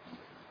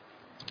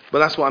 But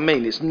that's what I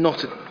mean. It's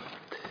not.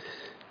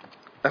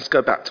 Let's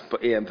go back to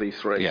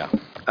ENV3. Yeah.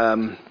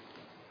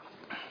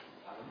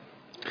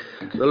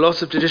 The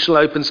loss of traditional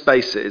open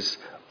spaces,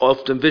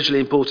 often visually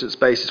important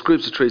spaces,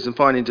 groups of trees and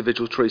fine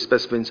individual tree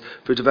specimens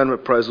for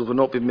development proposal will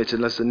not be permitted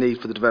unless the need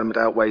for the development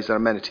outweighs their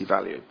amenity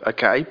value.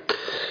 Okay.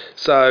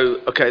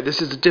 So,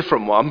 this is a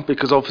different one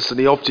because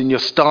obviously often you're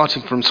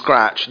starting from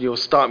scratch and you're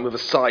starting with a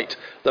site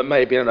that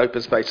may be an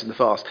open space in the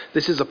past.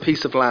 This is a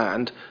piece of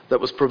land that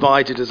was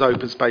provided as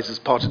open space as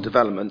part of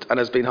development and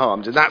has been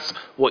harmed, and that's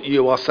what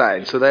you are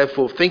saying. So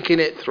therefore, thinking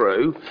it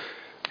through,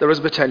 there is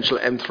a potential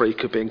M3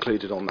 could be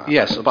included on that.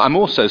 Yes, but I'm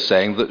also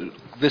saying that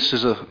this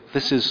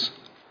is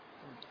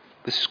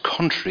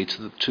contrary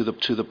to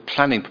the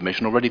planning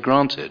permission already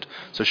granted.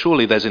 So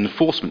surely there's an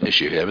enforcement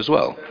issue here as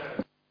well.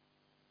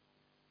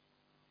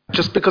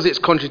 Just because it's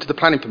contrary to the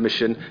planning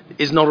permission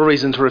is not a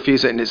reason to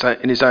refuse it in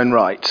its own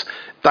right.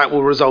 That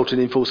will result in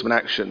enforcement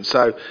action.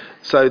 So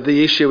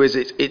the issue is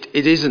it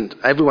isn't.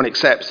 Everyone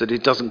accepts that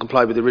it doesn't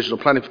comply with the original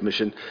planning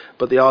permission,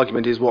 but the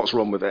argument is what's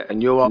wrong with it.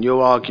 And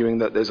you're arguing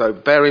that there's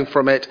overbearing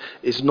from it.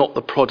 It's not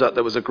the product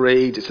that was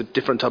agreed. It's a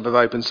different type of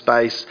open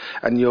space,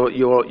 and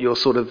you're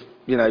sort of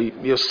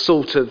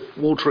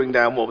watering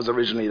down what was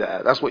originally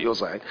there. That's what you're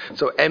saying.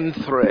 So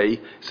M3,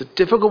 it's a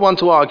difficult one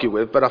to argue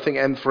with, but I think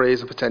M3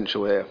 is a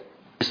potential here.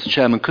 Mr.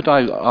 Chairman, could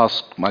I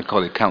ask my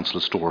colleague,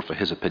 Councillor Storr, for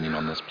his opinion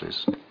on this,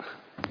 please?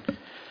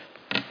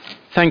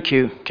 Thank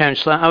you,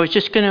 Councillor. I was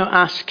just going to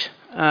ask,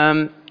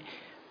 and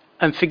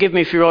forgive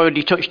me if you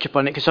already touched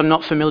upon it because I'm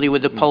not familiar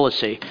with the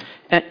policy.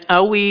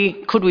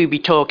 Could we be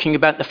talking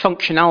about the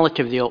functionality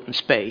of the open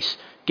space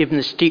given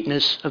the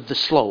steepness of the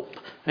slope?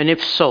 And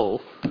if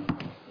so,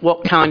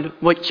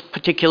 which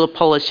particular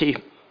policy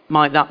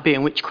might that be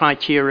and which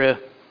criteria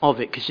of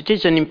it? Because it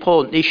is an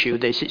important issue,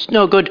 this. It's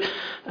no good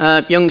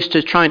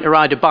youngsters trying to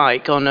ride a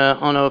bike on a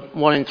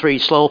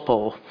 1-in-3 slope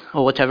or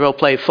whatever, or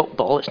play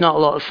football. It's not a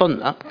lot of fun,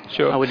 that.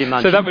 Sure. I would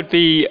imagine. So that would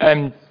be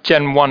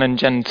Gen 1 and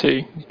Gen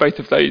 2. Both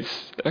of those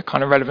are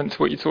kind of relevant to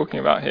what you're talking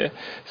about here.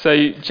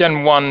 So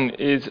Gen 1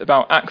 is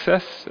about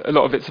access. A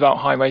lot of it's about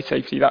highway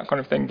safety, that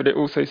kind of thing. But it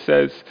also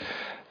says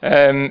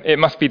it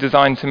must be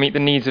designed to meet the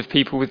needs of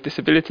people with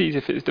disabilities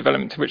if it is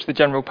development to which the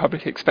general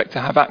public expect to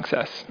have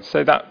access.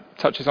 So that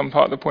touches on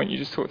part of the point you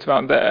just talked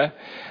about there.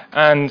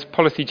 And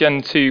Policy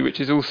Gen 2, which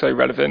is also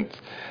relevant,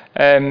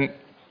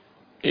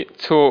 it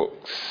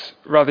talks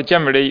rather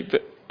generally,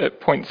 but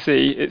at point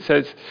C, it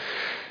says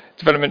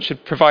development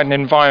should provide an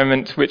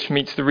environment which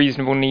meets the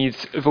reasonable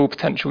needs of all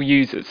potential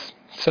users.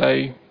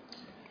 So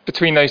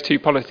between those two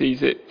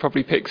policies, it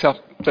probably picks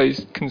up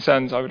those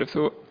concerns, I would have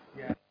thought.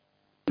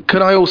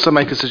 Could I also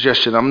make a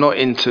suggestion? I'm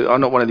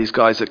not one of these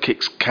guys that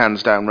kicks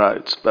cans down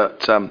roads,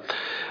 but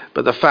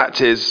the fact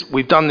is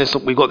we've got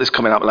this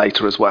coming up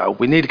later as well.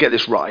 We need to get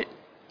this right.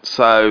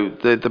 So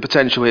the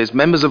potential is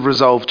members have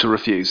resolved to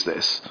refuse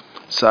this.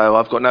 So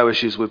I've got no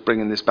issues with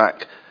bringing this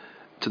back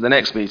to the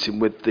next meeting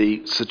with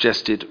the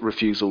suggested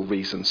refusal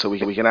reason, so we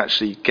can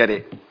actually get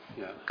it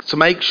to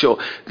make sure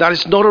that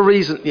it's not a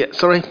reason. Yeah,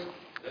 sorry.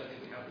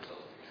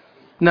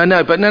 No.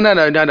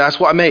 That's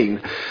what I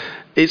mean.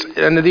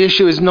 And the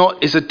issue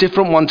is a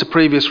different one to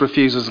previous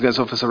refusals against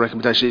officer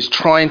recommendation. It's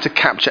trying to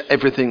capture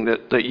everything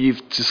that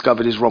you've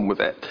discovered is wrong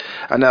with it.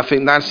 And I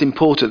think that's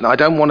important. I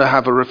don't want to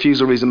have a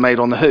refusal reason made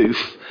on the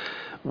hoof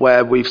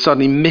where we've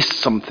suddenly missed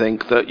something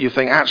that you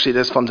think actually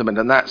there's fundamental,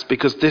 and that's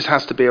because this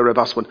has to be a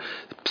robust one.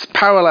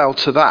 Parallel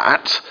to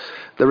that,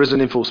 there is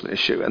an enforcement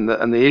issue, and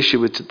the issue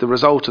with the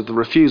result of the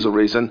refusal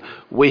reason,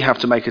 we have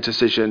to make a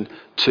decision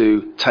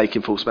to take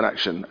enforcement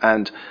action,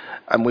 and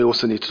we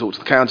also need to talk to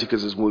the county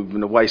because there's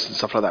movement of waste and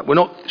stuff like that. We're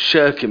not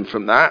shirking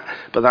from that,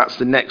 but that's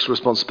the next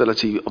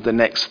responsibility of the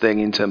next thing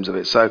in terms of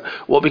it. So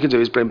what we can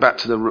do is bring back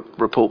to the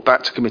report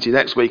back to committee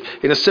next week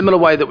in a similar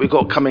way that we've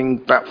got coming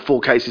back 4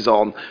 cases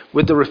on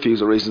with the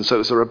refusal reason, so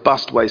it's a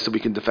robust way so we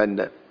can defend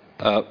it.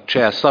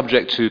 Chair,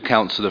 subject to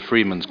Councillor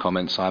Freeman's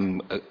comments,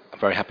 I'm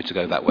very happy to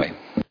go that way.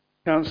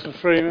 Councillor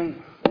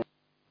Freeman.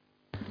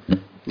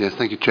 Yes,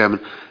 thank you,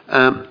 Chairman.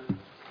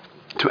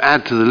 To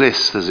add to the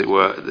list, as it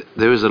were,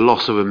 there is a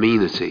loss of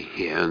amenity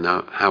here.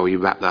 Now, how you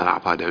wrap that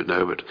up, I don't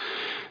know, but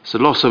it's a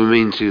loss of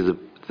amenity to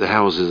the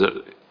houses that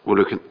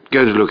were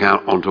going to look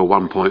out onto a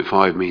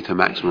 1.5 metre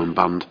maximum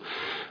bund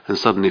and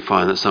suddenly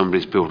find that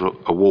somebody's built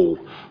a wall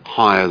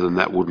higher than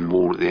that wooden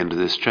wall at the end of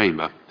this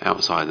chamber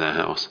outside their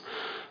house.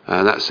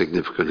 That's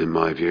significant in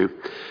my view.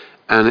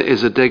 And it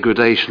is a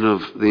degradation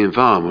of the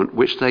environment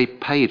which they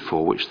paid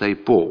for, which they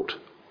bought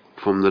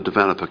from the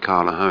developer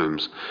Carla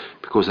Homes,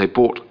 because they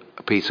bought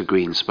a piece of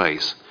green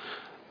space.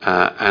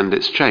 And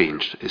it's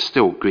changed. It's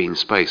still green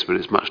space, but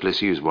it's much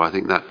less usable. I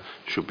think that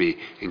should be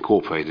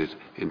incorporated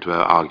into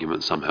our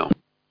argument somehow.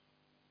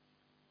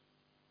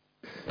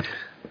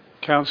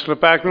 Councillor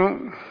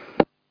Bagnall.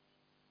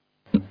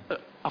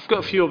 I've got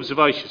a few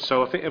observations,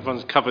 so I think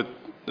everyone's covered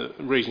the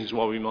reasons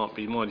why we might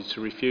be minded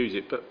to refuse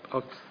it. But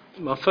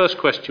my first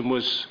question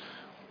was,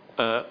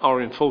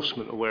 are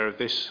enforcement aware of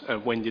this,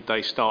 and when did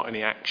they start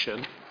any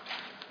action?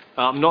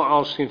 I'm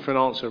not asking for an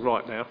answer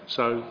right now,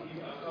 so...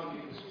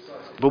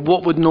 But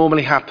what would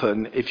normally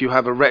happen if you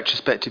have a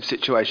retrospective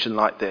situation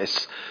like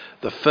this?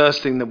 The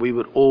first thing that we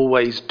would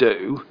always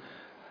do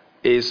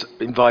is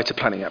invite a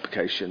planning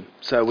application.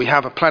 So we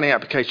have a planning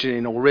application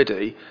in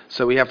already,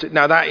 so we have to...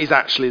 Now that is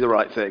actually the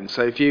right thing.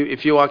 So if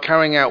you are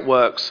carrying out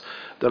works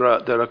that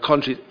are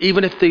contrary,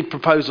 even if the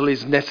proposal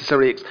is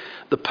necessary,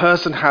 the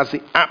person has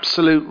the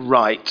absolute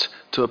right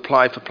to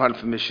apply for planning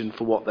permission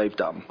for what they've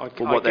done. I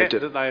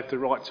get that they have the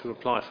right to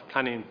apply for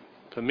planning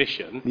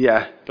permission,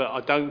 yeah, but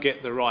I don't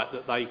get the right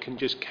that they can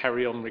just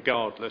carry on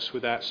regardless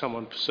without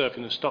someone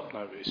serving a stop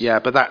notice. Yeah,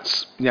 but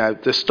that's,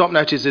 the stop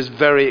notice is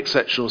very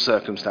exceptional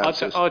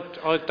circumstances.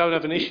 I don't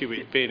have an issue with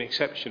it being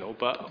exceptional,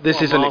 but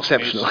this isn't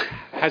exceptional.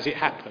 Has it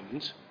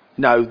happened?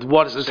 No,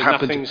 what has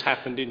happened? Nothing's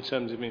happened in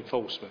terms of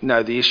enforcement.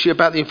 No, the issue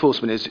about the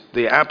enforcement is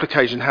the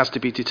application has to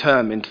be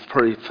determined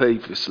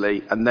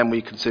previously, and then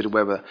we consider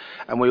whether,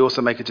 and we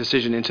also make a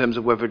decision in terms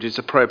of whether it is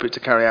appropriate to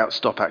carry out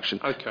stop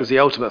action. Okay. Because the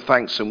ultimate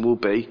sanction will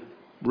be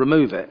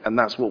remove it, and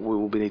that's what we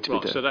will need to be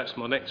doing. So that's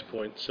my next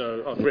point.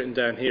 So I've written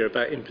down here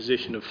about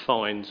imposition of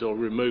fines or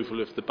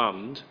removal of the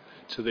bund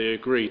to the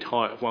agreed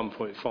height of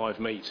 1.5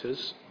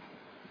 metres.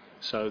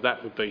 So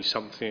that would be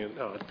something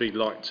I'd be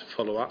like to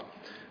follow up.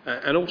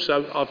 And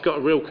also, I've got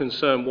a real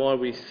concern why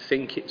we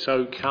think it's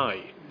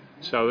okay.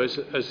 So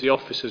as the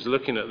officers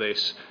looking at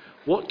this,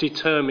 what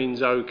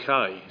determines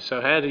okay?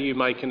 So how do you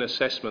make an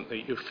assessment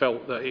that you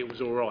felt that it was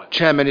all right?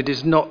 Chairman,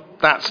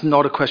 that's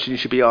not a question you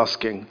should be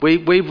asking.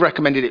 We've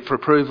recommended it for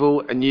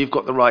approval, and you've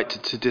got the right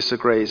to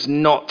disagree. It's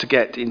not to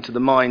get into the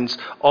minds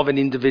of an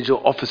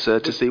individual officer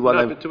to see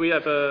whether... No, but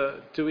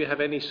do we have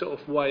any sort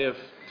of way of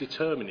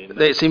determining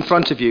that? It's in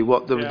front of you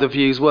what the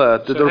views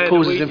were. The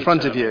report is in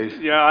front of you.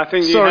 Yeah, I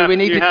think we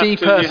need to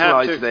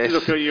depersonalise this.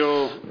 Look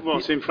at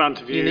what's in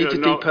front of you. You need to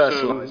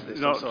depersonalise this.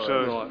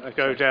 Not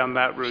go down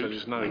that route. So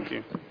there's no... Thank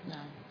you.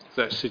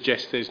 That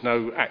suggests there's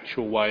no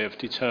actual way of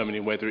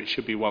determining whether it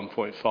should be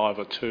 1.5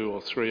 or 2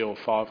 or 3 or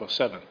 5 or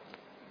 7.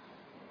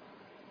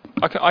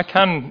 I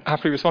can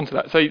happily respond to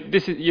that. So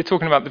you're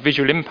talking about the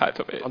visual impact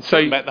of it. I'm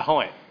talking about the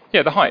height.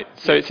 Yeah, the height.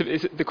 So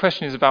the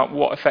question is about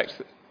what affects...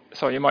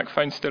 Sorry, your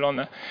microphone's still on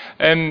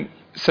there.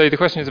 So the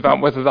question is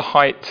about whether the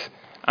height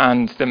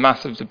and the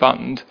mass of the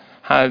bund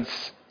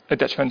has a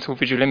detrimental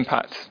visual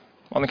impact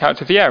on the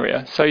character of the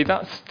area. So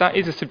that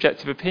is a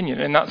subjective opinion,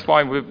 and that's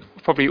why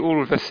probably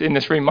all of us in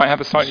this room might have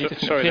a slightly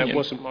different opinion. Sorry, that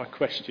wasn't my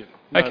question.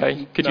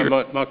 Okay,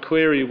 my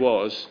query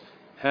was,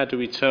 how do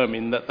we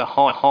determine that the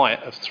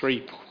height of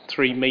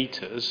 3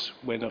 metres,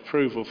 when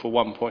approval for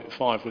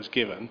 1.5 was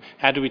given,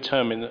 how do we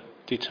determine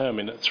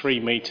that 3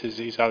 metres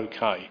is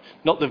okay?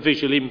 Not the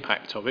visual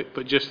impact of it,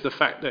 but just the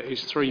fact that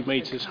it's 3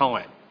 metres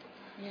high.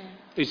 Yeah.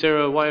 Is there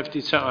a way of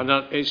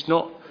determining?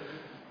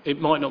 It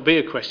might not be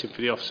a question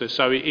for the officer,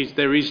 so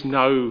there is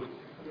no...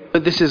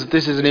 But this is an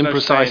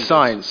imprecise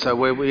science, so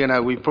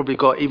we've probably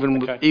got,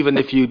 even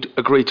if you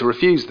agree to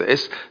refuse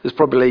this, there's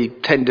probably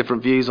 10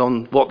 different views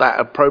on what that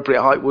appropriate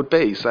height would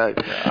be. So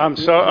I'm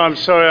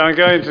sorry, I'm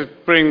going to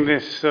bring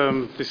this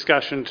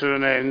discussion to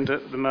an end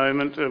at the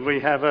moment.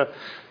 We have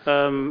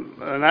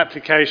an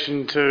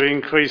application to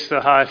increase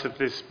the height of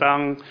this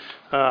bung.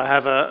 I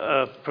have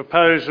a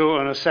proposal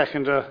and a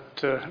seconder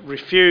to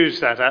refuse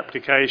that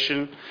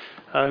application,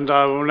 and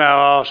I will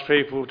now ask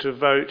people to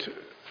vote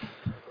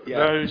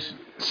those...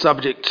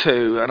 Subject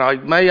to, and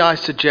I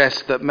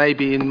suggest that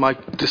maybe in my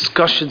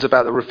discussions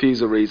about the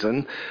refusal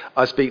reason,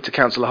 I speak to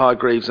Councillor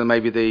Hargreaves and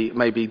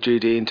maybe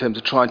Judy in terms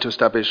of trying to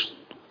establish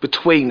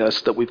between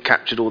us that we've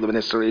captured all the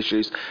necessary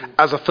issues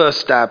as a first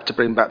stab to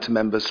bring back to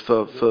members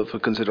for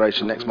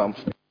consideration next month.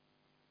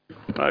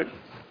 Right.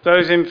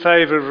 Those in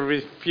favour of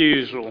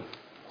refusal?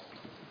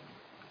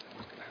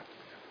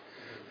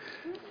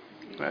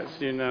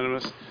 That's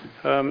unanimous.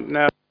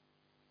 Now.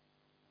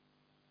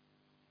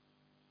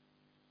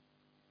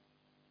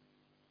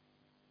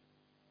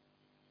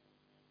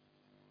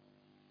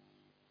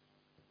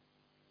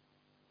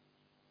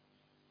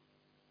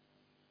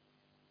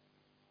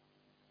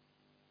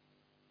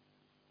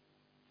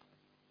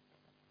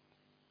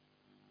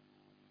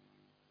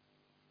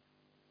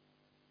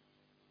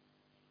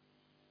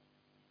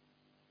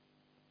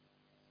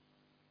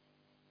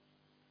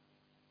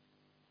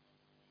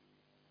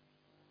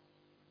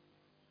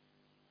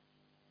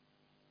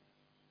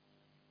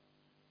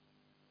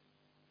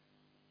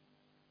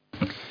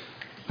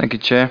 Thank you,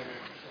 Chair.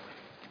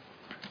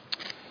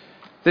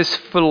 This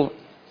full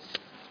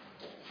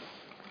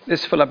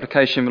This full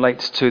application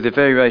relates to the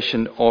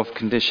variation of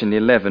condition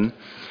 11,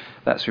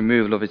 that's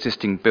removal of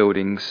existing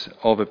buildings,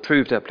 of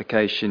approved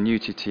application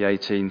UTT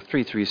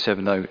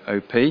 18-3370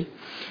 OP,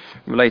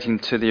 relating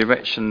to the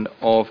erection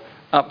of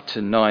up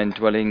to 9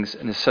 dwellings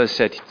and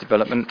associated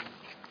development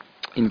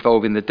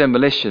involving the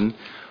demolition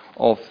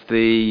of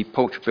the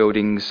poultry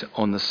buildings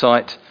on the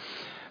site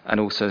and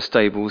also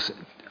stables,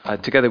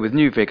 together with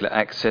new vehicular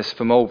access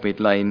from Old Mid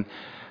Lane,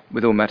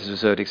 with all matters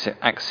reserved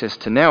except access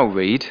to now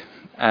read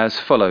as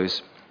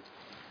follows.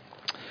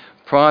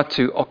 Prior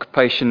to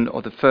occupation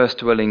of the first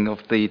dwelling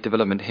of the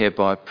development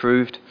hereby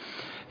approved,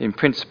 in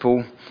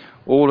principle,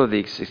 all of the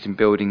existing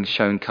buildings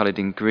shown coloured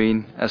in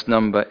green as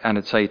number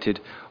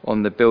annotated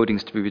on the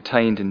buildings to be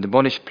retained in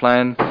demolished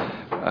plan,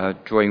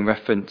 drawing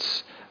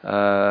reference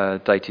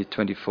dated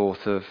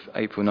 24th of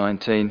April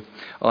 19,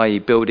 i.e.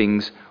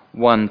 buildings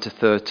 1 to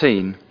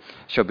 13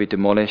 shall be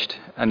demolished,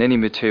 and any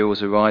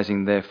materials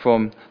arising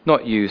therefrom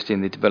not used in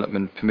the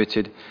development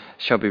permitted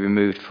shall be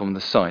removed from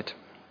the site.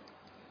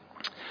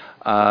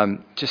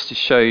 Just to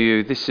show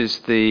you, this is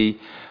the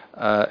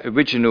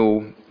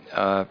original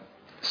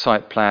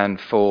site plan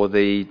for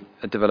the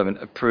development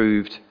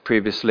approved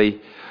previously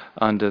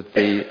under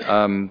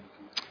the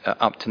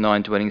up to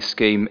 9 dwelling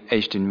scheme,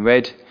 edged in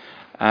red,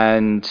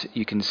 and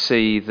you can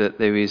see that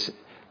there is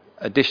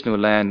additional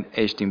land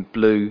edged in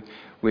blue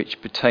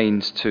which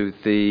pertains to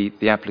the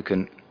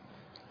applicant.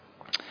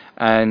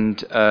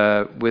 And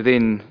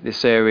within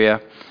this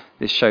area,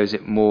 this shows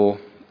it more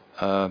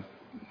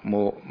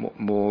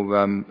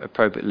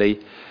appropriately.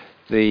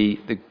 The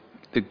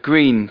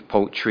green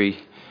poultry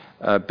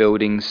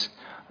buildings,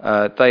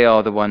 they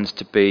are the ones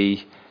to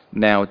be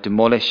now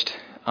demolished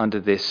under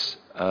this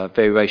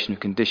variation of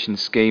condition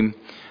scheme.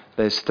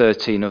 There's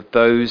 13 of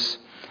those,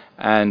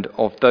 and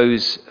of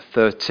those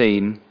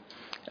 13,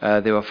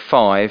 there are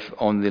 5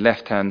 on the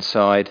left-hand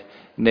side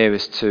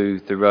nearest to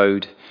the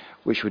road,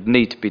 which would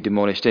need to be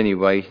demolished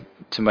anyway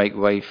to make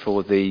way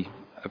for the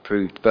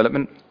approved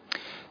development.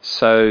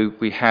 So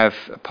we have,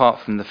 apart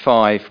from the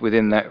 5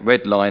 within that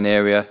red line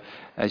area,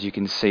 as you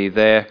can see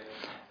there,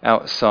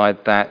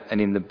 outside that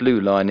and in the blue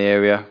line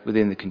area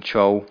within the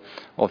control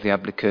of the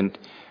applicant,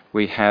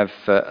 we have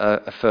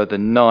a further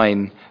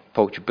 9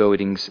 poultry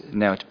buildings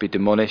now to be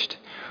demolished,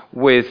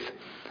 with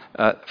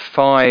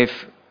 5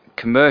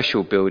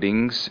 commercial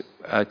buildings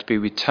to be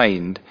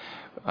retained.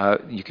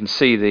 You can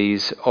see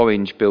these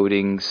orange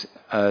buildings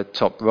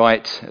top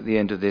right at the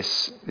end of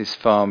this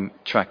farm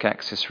track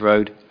access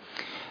road.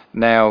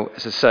 Now,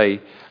 as I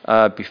say,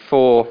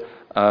 before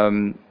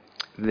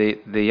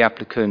the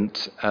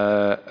applicant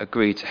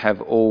agreed to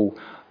have all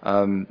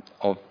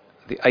of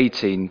the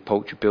 18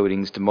 poultry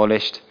buildings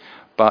demolished,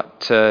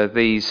 but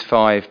these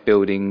 5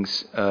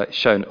 buildings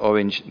shown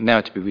orange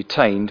now to be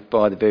retained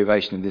by the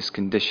variation of this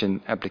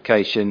condition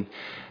application.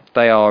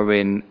 They are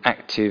in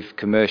active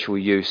commercial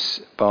use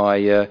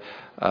by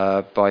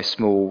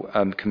small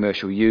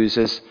commercial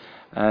users,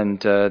 and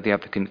the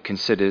applicant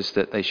considers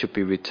that they should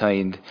be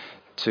retained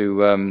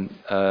to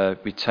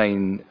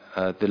retain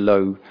the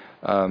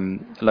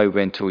low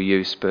rental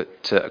use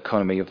but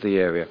economy of the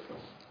area.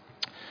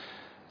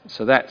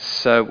 So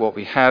that's what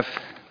we have.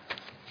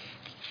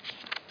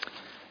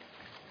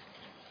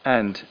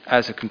 And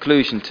as a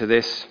conclusion to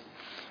this,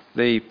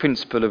 the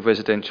principle of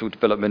residential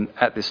development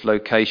at this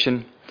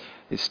location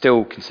is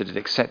still considered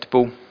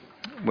acceptable,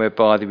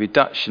 whereby the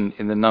reduction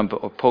in the number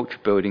of poultry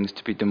buildings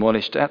to be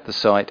demolished at the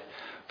site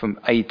from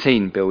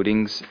 18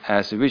 buildings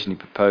as originally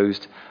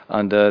proposed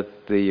under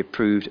the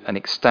approved and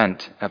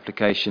extant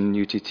application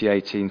UTT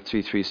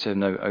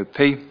 18-3370 OP,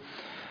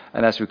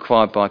 and as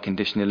required by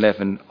condition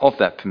 11 of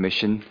that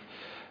permission,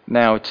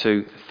 now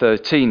to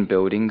 13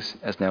 buildings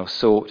as now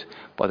sought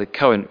by the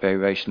current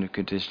variation of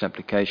condition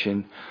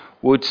application,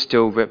 would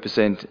still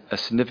represent a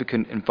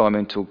significant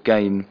environmental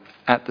gain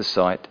at the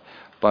site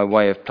by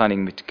way of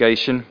planning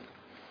mitigation,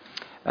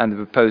 and the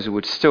proposal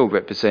would still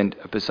represent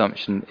a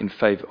presumption in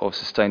favour of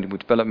sustainable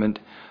development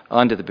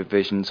under the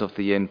provisions of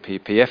the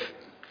NPPF,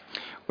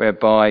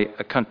 whereby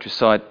a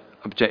countryside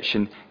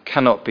objection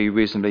cannot be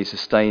reasonably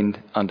sustained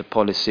under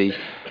policy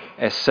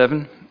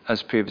S7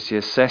 as previously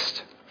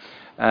assessed,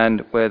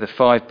 and where the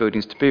 5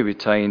 buildings to be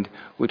retained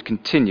would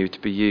continue to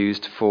be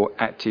used for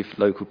active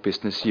local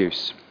business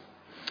use.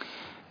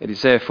 It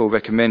is therefore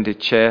recommended,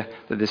 Chair,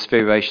 that this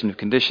variation of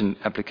condition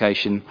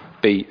application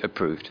be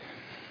approved.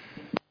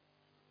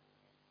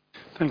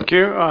 Thank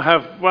you. I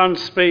have one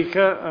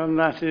speaker, and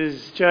that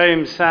is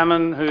James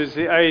Salmon, who is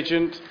the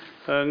agent.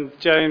 And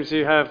James,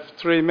 you have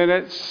 3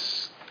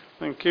 minutes.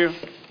 Thank you.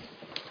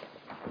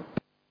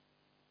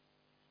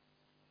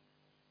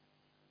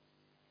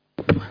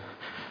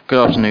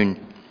 Good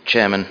afternoon,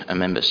 Chairman and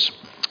members.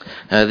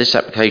 This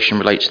application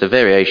relates to the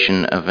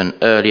variation of an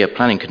earlier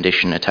planning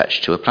condition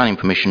attached to a planning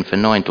permission for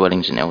 9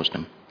 dwellings in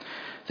Elsdon.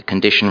 The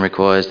condition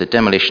requires the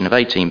demolition of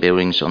 18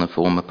 buildings on the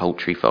former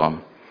poultry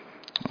farm.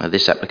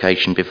 This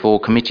application before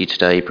committee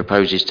today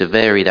proposes to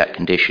vary that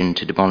condition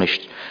to demolish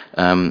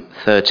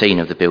 13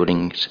 of the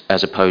buildings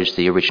as opposed to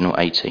the original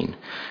 18,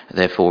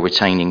 therefore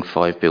retaining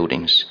 5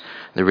 buildings.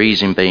 The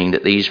reason being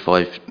that these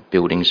 5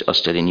 buildings are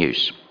still in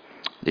use.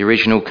 The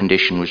original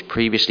condition was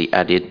previously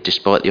added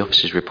despite the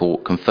officer's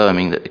report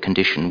confirming that the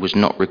condition was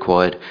not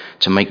required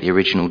to make the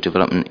original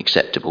development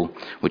acceptable,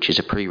 which is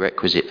a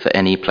prerequisite for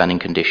any planning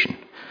condition.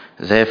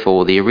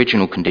 Therefore, the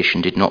original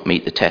condition did not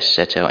meet the test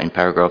set out in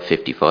paragraph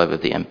 55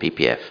 of the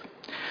MPPF.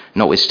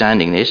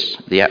 Notwithstanding this,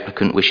 the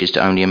applicant wishes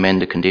to only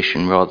amend the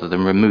condition rather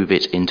than remove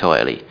it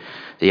entirely.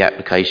 The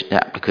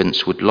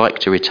applicants would like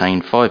to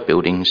retain 5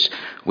 buildings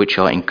which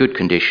are in good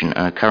condition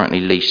and are currently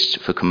leased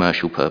for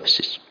commercial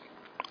purposes.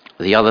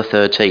 The other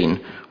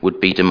 13 would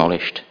be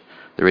demolished.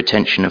 The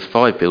retention of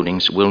 5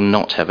 buildings will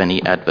not have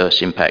any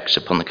adverse impacts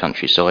upon the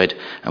countryside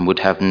and would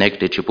have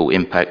negligible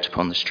impact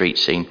upon the street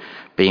scene,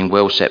 being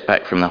well set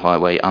back from the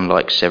highway,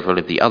 unlike several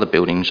of the other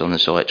buildings on the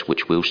site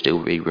which will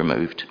still be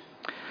removed.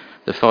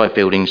 The 5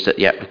 buildings that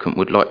the applicant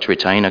would like to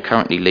retain are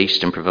currently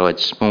leased and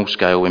provide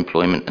small-scale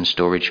employment and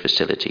storage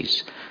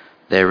facilities.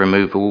 Their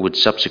removal would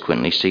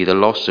subsequently see the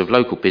loss of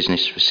local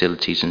business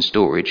facilities and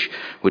storage,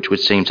 which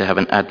would seem to have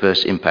an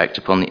adverse impact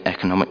upon the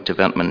economic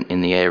development in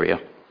the area.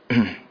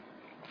 It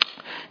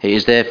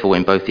is therefore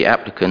in both the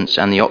applicants'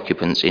 and the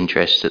occupants'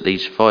 interest that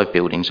these 5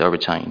 buildings are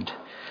retained.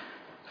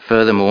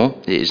 Furthermore,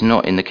 it is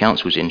not in the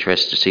council's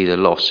interest to see the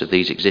loss of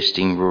these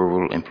existing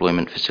rural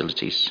employment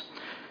facilities.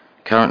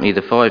 Currently,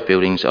 the 5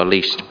 buildings are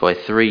leased by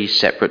 3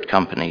 separate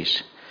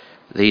companies.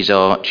 These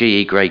are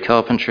GE Gray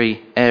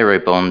Carpentry,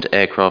 Aerobond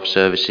Aircraft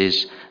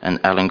Services, and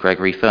Alan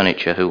Gregory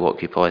Furniture, who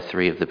occupy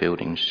 3 of the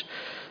buildings.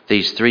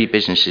 These 3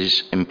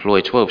 businesses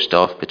employ 12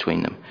 staff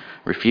between them.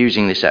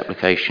 Refusing this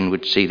application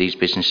would see these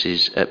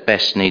businesses at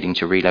best needing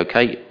to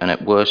relocate, and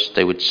at worst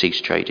they would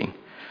cease trading.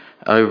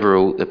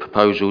 Overall, the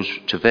proposals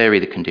to vary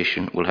the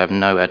condition will have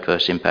no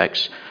adverse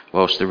impacts,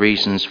 whilst the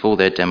reasons for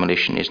their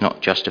demolition is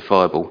not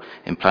justifiable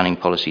in planning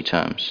policy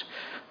terms.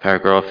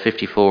 Paragraph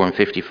 54 and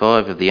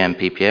 55 of the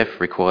MPPF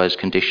requires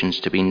conditions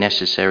to be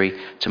necessary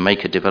to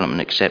make a development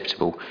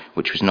acceptable,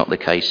 which was not the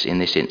case in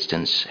this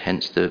instance,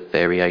 hence the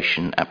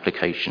variation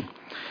application.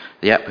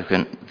 The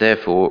applicant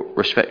therefore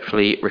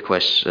respectfully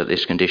requests that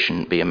this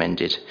condition be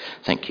amended.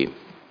 Thank you.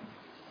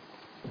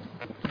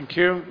 Thank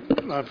you.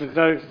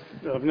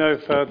 I've no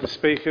further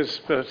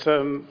speakers, but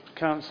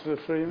Councillor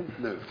Freeman?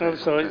 No.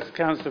 Sorry,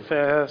 Councillor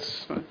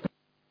Fairhurst.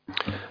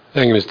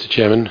 Thank you, Mr.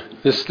 Chairman.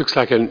 This looks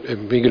like a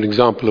very good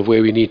example of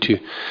where we need to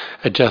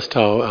adjust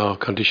our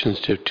conditions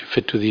to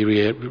fit to the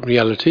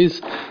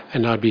realities,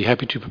 and I'd be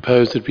happy to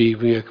propose that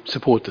we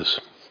support this.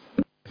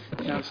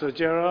 Councillor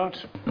Gerard?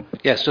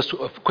 Yes, just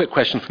a quick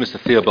question for Mr.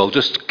 Theobald.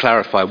 Just to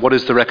clarify, what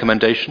is the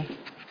recommendation?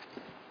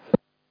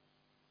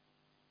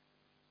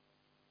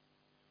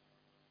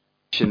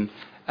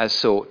 As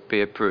sought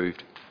be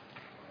approved.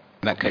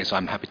 In that case,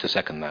 I'm happy to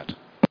second that.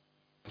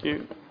 Thank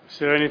you. Is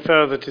there any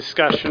further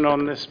discussion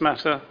on this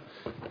matter?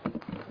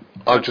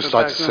 I'd just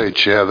like to say,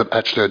 Chair, that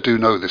actually I do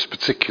know this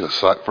particular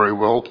site very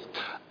well,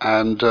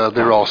 and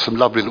there are some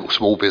lovely little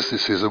small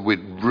businesses, and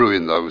we'd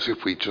ruin those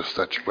if we just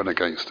actually went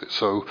against it.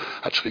 So,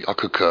 actually, I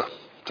concur.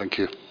 Thank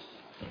you.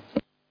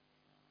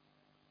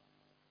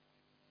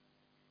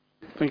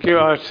 Thank you.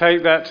 I'll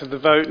take that to the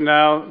vote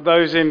now.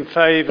 Those in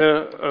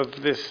favour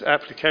of this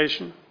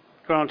application,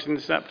 granting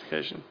this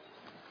application?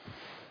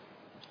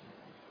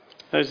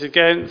 Those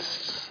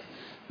against?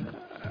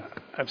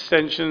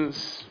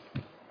 Abstentions?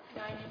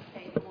 9 in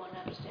favour, 1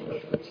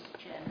 abstention, Mr.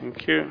 Chairman.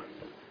 Thank you.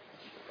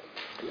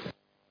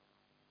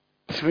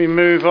 So we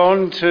move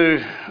on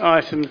to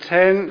item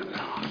 10,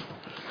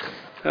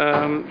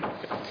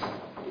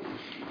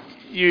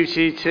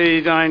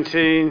 UTT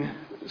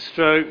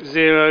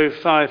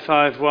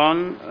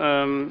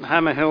 19/0551,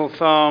 Hammer Hill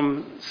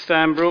Farm,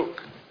 Stanbrook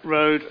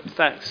Road,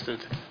 Thaxted.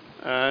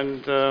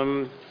 And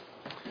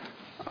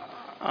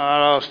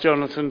I'll ask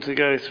Jonathan to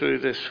go through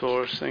this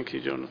for us. Thank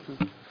you,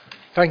 Jonathan.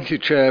 Thank you,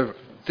 Chair.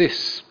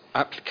 This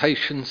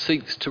application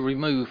seeks to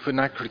remove an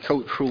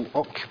agricultural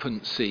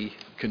occupancy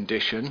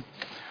condition.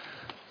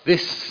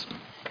 This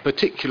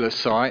particular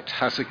site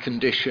has a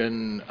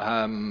condition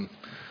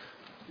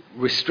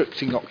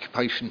restricting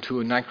occupation to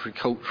an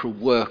agricultural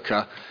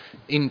worker.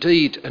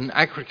 Indeed, an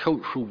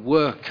agricultural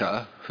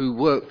worker who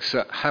works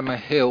at Hammer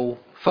Hill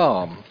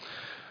Farm,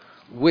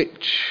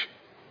 which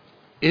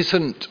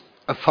isn't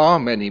a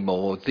farm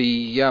anymore.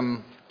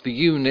 The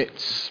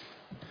units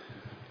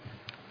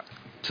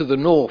to the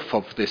north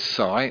of this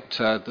site,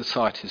 the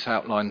site is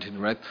outlined in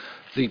red,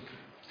 the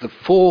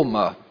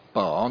former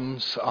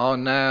barns are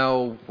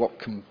now what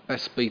can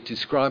best be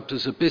described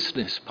as a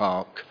business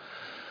park.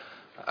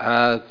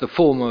 The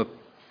former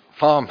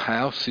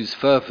farmhouse is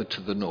further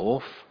to the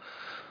north.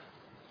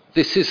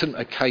 This isn't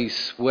a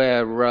case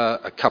where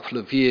a couple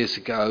of years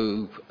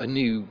ago a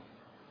new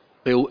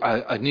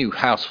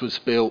house was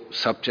built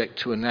subject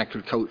to an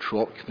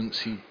agricultural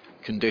occupancy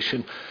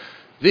condition.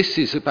 This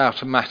is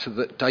about a matter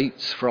that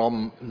dates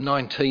from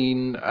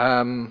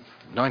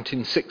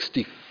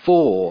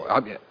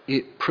 1964.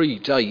 It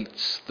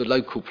predates the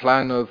local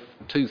plan of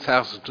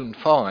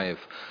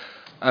 2005.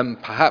 And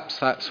perhaps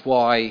that's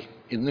why,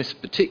 in this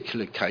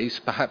particular case,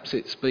 perhaps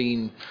it's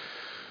been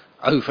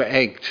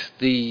over-egged.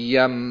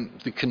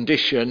 The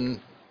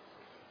condition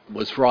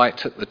was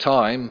right at the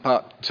time,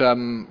 but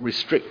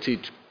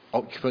restricted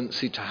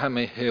occupancy to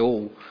Hammer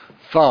Hill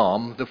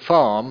Farm. The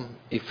farm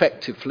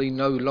effectively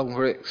no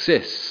longer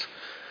exists.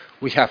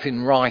 We have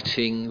in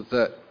writing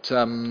that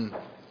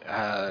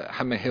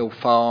Hammer Hill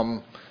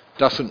Farm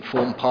doesn't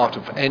form part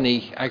of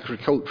any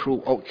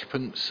agricultural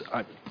occupants,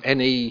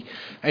 any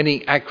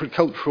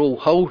agricultural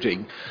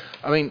holding.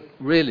 I mean,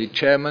 really,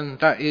 Chairman,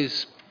 that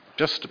is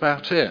just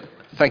about it.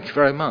 Thank you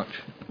very much.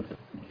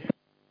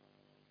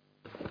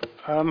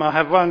 I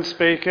have one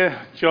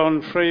speaker,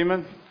 John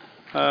Freeman.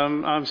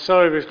 I'm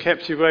sorry we've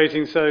kept you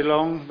waiting so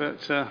long,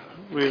 but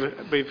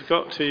we've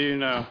got to you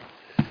now.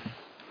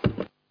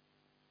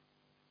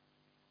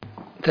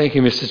 Thank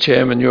you, Mr.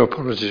 Chairman. Your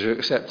apologies are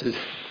accepted.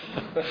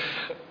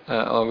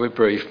 I'll be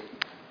brief.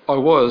 I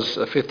was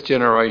a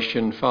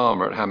fifth-generation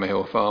farmer at Hammer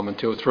Hill Farm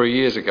until 3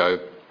 years ago.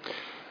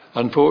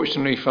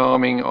 Unfortunately,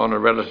 farming on a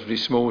relatively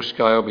small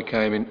scale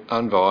became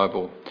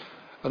unviable,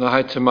 and I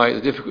had to make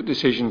the difficult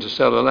decision to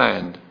sell the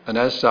land, and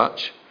as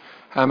such,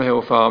 Hammer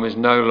Hill Farm is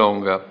no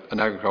longer an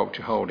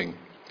agriculture holding.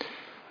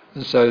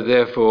 And so,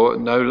 therefore,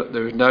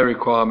 there is no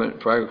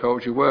requirement for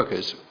agricultural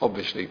workers,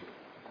 obviously.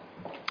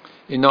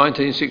 In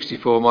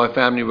 1964, my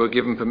family were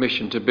given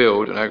permission to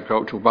build an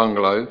agricultural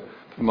bungalow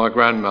for my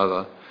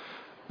grandmother.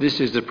 This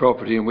is the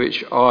property in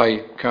which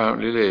I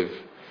currently live,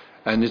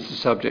 and is the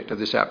subject of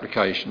this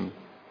application.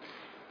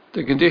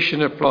 The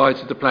condition applied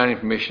to the planning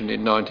permission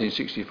in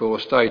 1964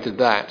 stated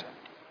that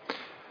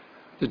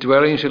the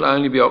dwelling shall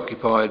only be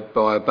occupied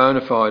by a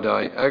bona fide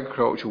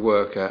agricultural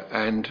worker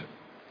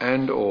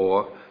and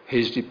or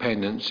his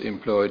dependents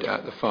employed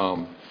at the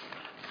farm.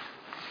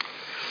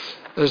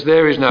 As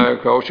there is no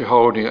agriculture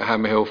holding at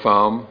Hammer Hill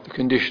Farm, the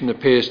condition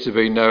appears to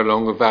be no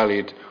longer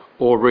valid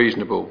or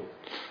reasonable.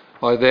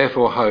 I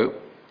therefore hope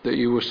that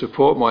you will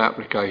support my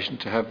application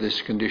to have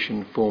this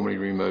condition formally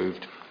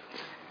removed.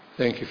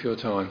 Thank you for your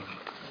time.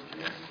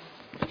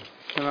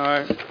 Can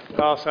I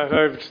pass that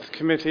over to the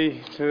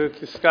committee to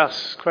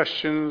discuss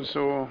questions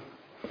or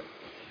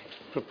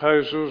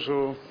proposals?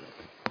 Or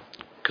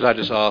Could I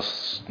just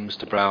ask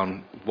Mr.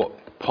 Brown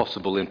what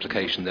possible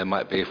implication there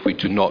might be if we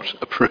do not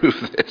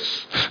approve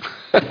this?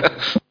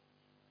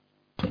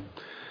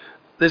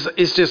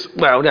 It's just,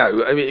 well,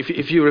 no. I mean,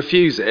 if you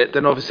refuse it,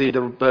 then obviously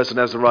the person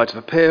has the right of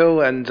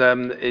appeal, and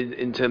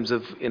in terms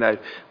of,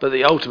 but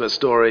the ultimate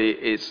story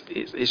is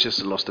it's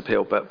just a lost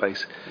appeal. But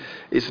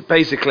it's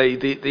basically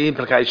the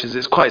implications.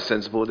 It's quite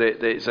sensible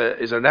that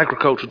it's an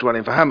agricultural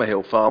dwelling for Hammer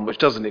Hill Farm, which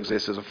doesn't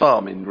exist as a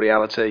farm in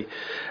reality,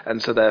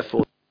 and so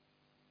therefore.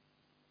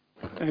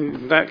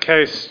 In that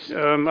case,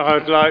 I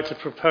would like to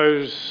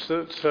propose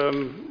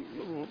that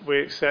we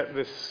accept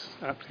this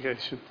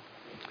application.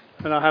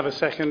 And I have a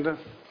seconder.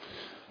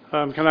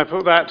 Can I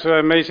put that to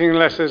a meeting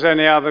unless there's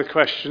any other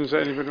questions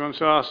that anybody wants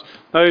to ask?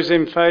 Those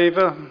in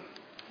favour?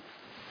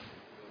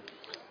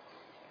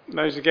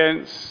 Those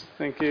against?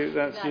 Thank you.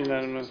 That's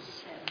unanimous.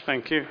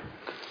 Thank you.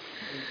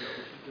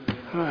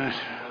 Right.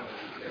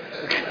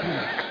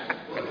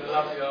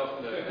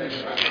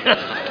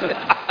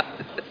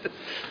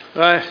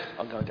 Right.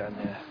 I'll go down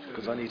there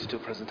because I need to do a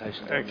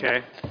presentation.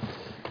 Okay.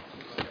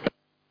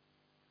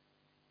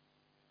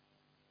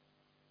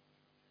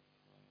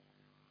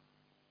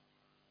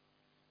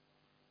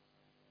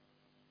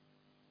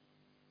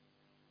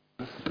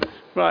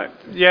 Right,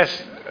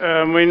 yes,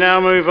 we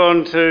now move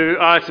on to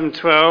item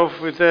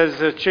 12,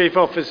 there's a Chief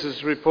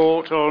Officer's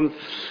report on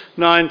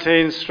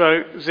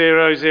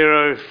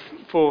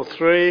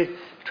 19/0043,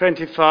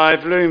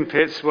 25 Loom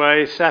Pits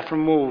Way,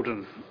 Saffron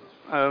Walden.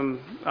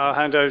 I'll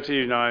hand over to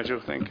you,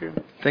 Nigel, thank you.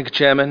 Thank you,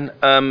 Chairman.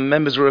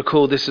 Members will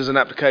recall this is an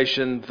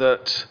application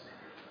that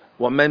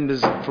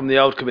members from the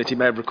old committee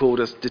may have recalled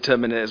us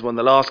determining it as one of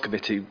the last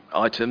committee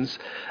items.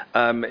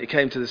 It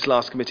came to this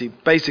last committee.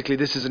 Basically,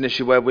 this is an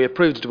issue where we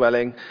approved a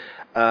dwelling,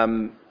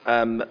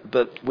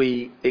 but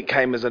it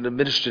came as an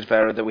administrative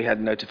error that we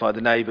hadn't notified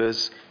the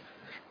neighbours.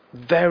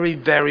 Very,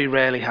 very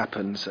rarely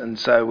happens, and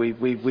so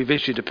we've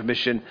issued a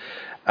permission,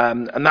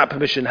 and that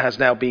permission has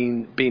now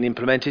been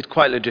implemented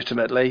quite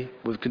legitimately,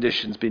 with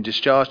conditions being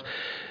discharged.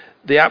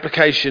 The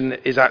application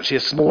is actually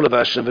a smaller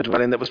version of a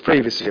dwelling that was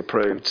previously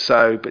approved.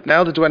 But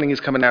now the dwelling is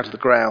coming out of the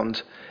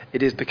ground,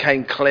 it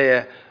became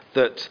clear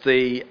that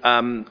a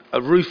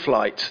roof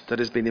light that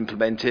has been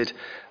implemented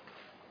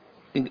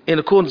in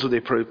accordance with the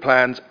approved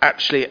plans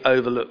actually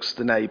overlooks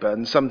the neighbour,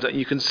 and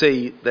you can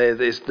see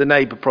there's the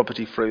neighbour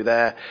property through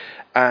there,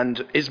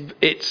 and it's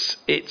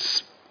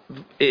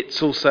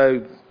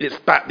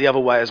back the other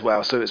way as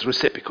well, so it's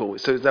reciprocal,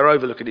 so they're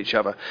overlooking each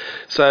other.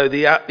 So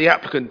the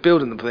applicant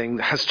building the thing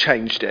has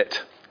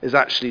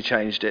actually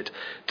changed it.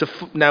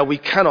 Now we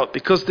cannot,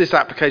 because this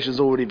application has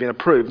already been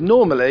approved,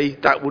 normally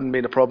that wouldn't be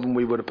a problem,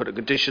 we would have put a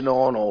condition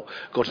on or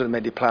got an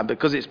amended plan.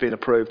 Because it's been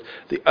approved,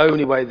 the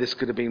only way this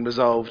could have been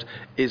resolved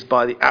is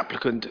by the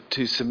applicant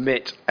to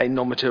submit a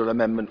non-material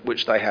amendment,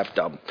 which they have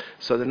done.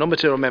 So the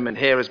non-material amendment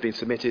here has been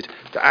submitted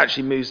that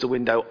actually moves the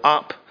window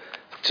up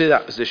to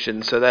that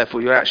position, so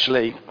therefore you're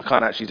actually, I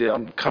can't actually do it,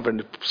 I'm covering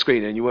the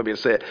screen and you won't be able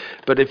to see it,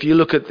 but if you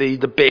look at the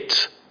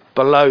bit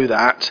below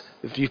that,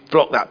 if you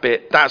block that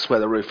bit, that's where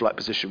the roof-like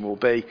position will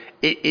be.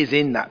 It is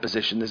in that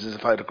position, this is a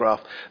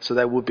photograph, so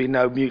there would be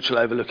no mutual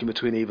overlooking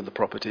between either of the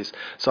properties.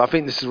 So I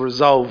think this has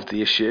resolved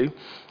the issue.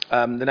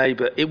 The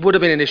neighbour, it would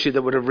have been an issue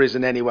that would have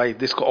risen anyway.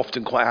 This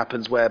often quite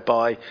happens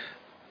whereby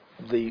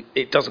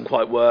it doesn't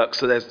quite work,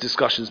 so there's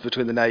discussions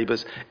between the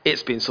neighbours.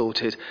 It's been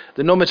sorted.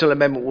 The non-material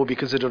amendment will be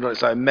considered on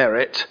its own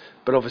merit,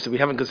 but obviously we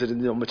haven't considered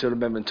the non-material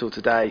amendment until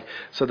today.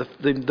 So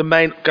the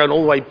main, going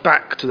all the way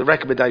back to the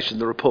recommendation of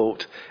the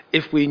report,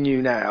 if we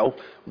knew now,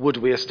 would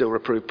we have still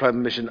approved planning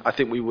permission? I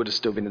think we would have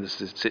still been in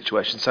this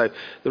situation. So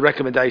the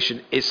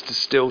recommendation is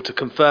to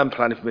confirm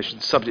planning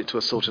permission, subject to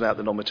us sorting out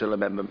the non-material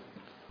amendment.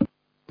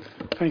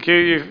 Thank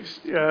you.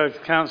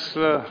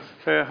 Councillor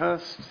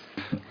Fairhurst.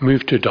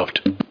 Move to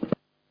adopt.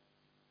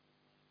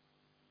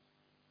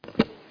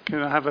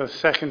 Can I have a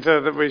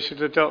seconder that we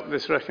should adopt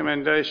this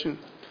recommendation?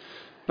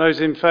 Those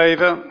in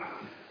favour?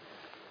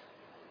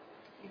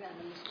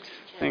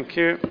 Thank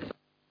you.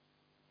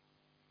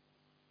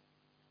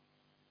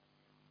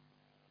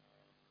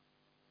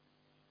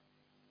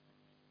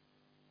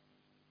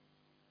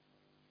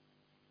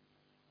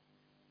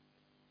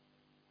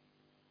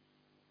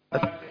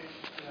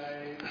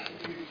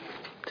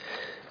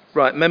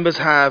 Right, members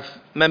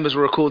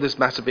will recall this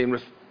matter being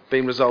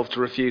resolved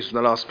to refuse from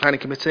the last planning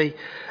committee.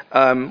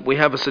 We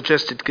have a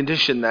suggested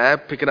condition there,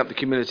 picking up the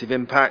cumulative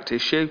impact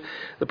issue.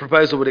 The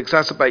proposal would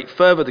exacerbate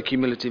further the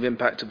cumulative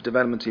impact of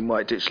development in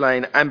White Ditch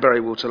Lane and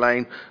Berrywater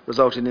Lane,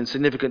 resulting in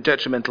significant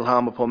detrimental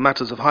harm upon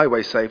matters of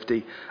highway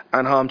safety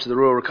and harm to the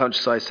rural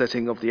countryside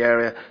setting of the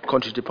area,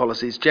 contrary to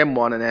policies Gen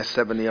 1 and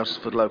S7, the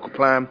Oxford Local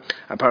Plan,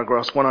 and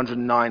paragraphs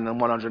 109 and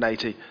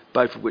 180,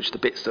 both of which the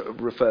bits that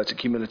refer to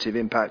cumulative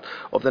impact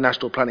of the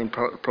National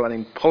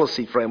Planning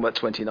Policy Framework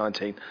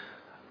 2019.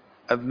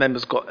 Have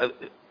members got... Are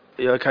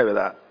you okay with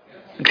that?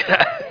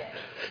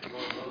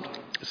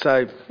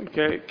 So...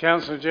 Okay,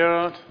 Councillor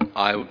Gerard.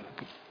 I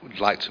would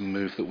like to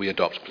move that we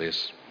adopt,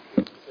 please.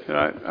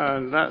 Right,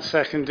 and that's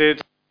seconded.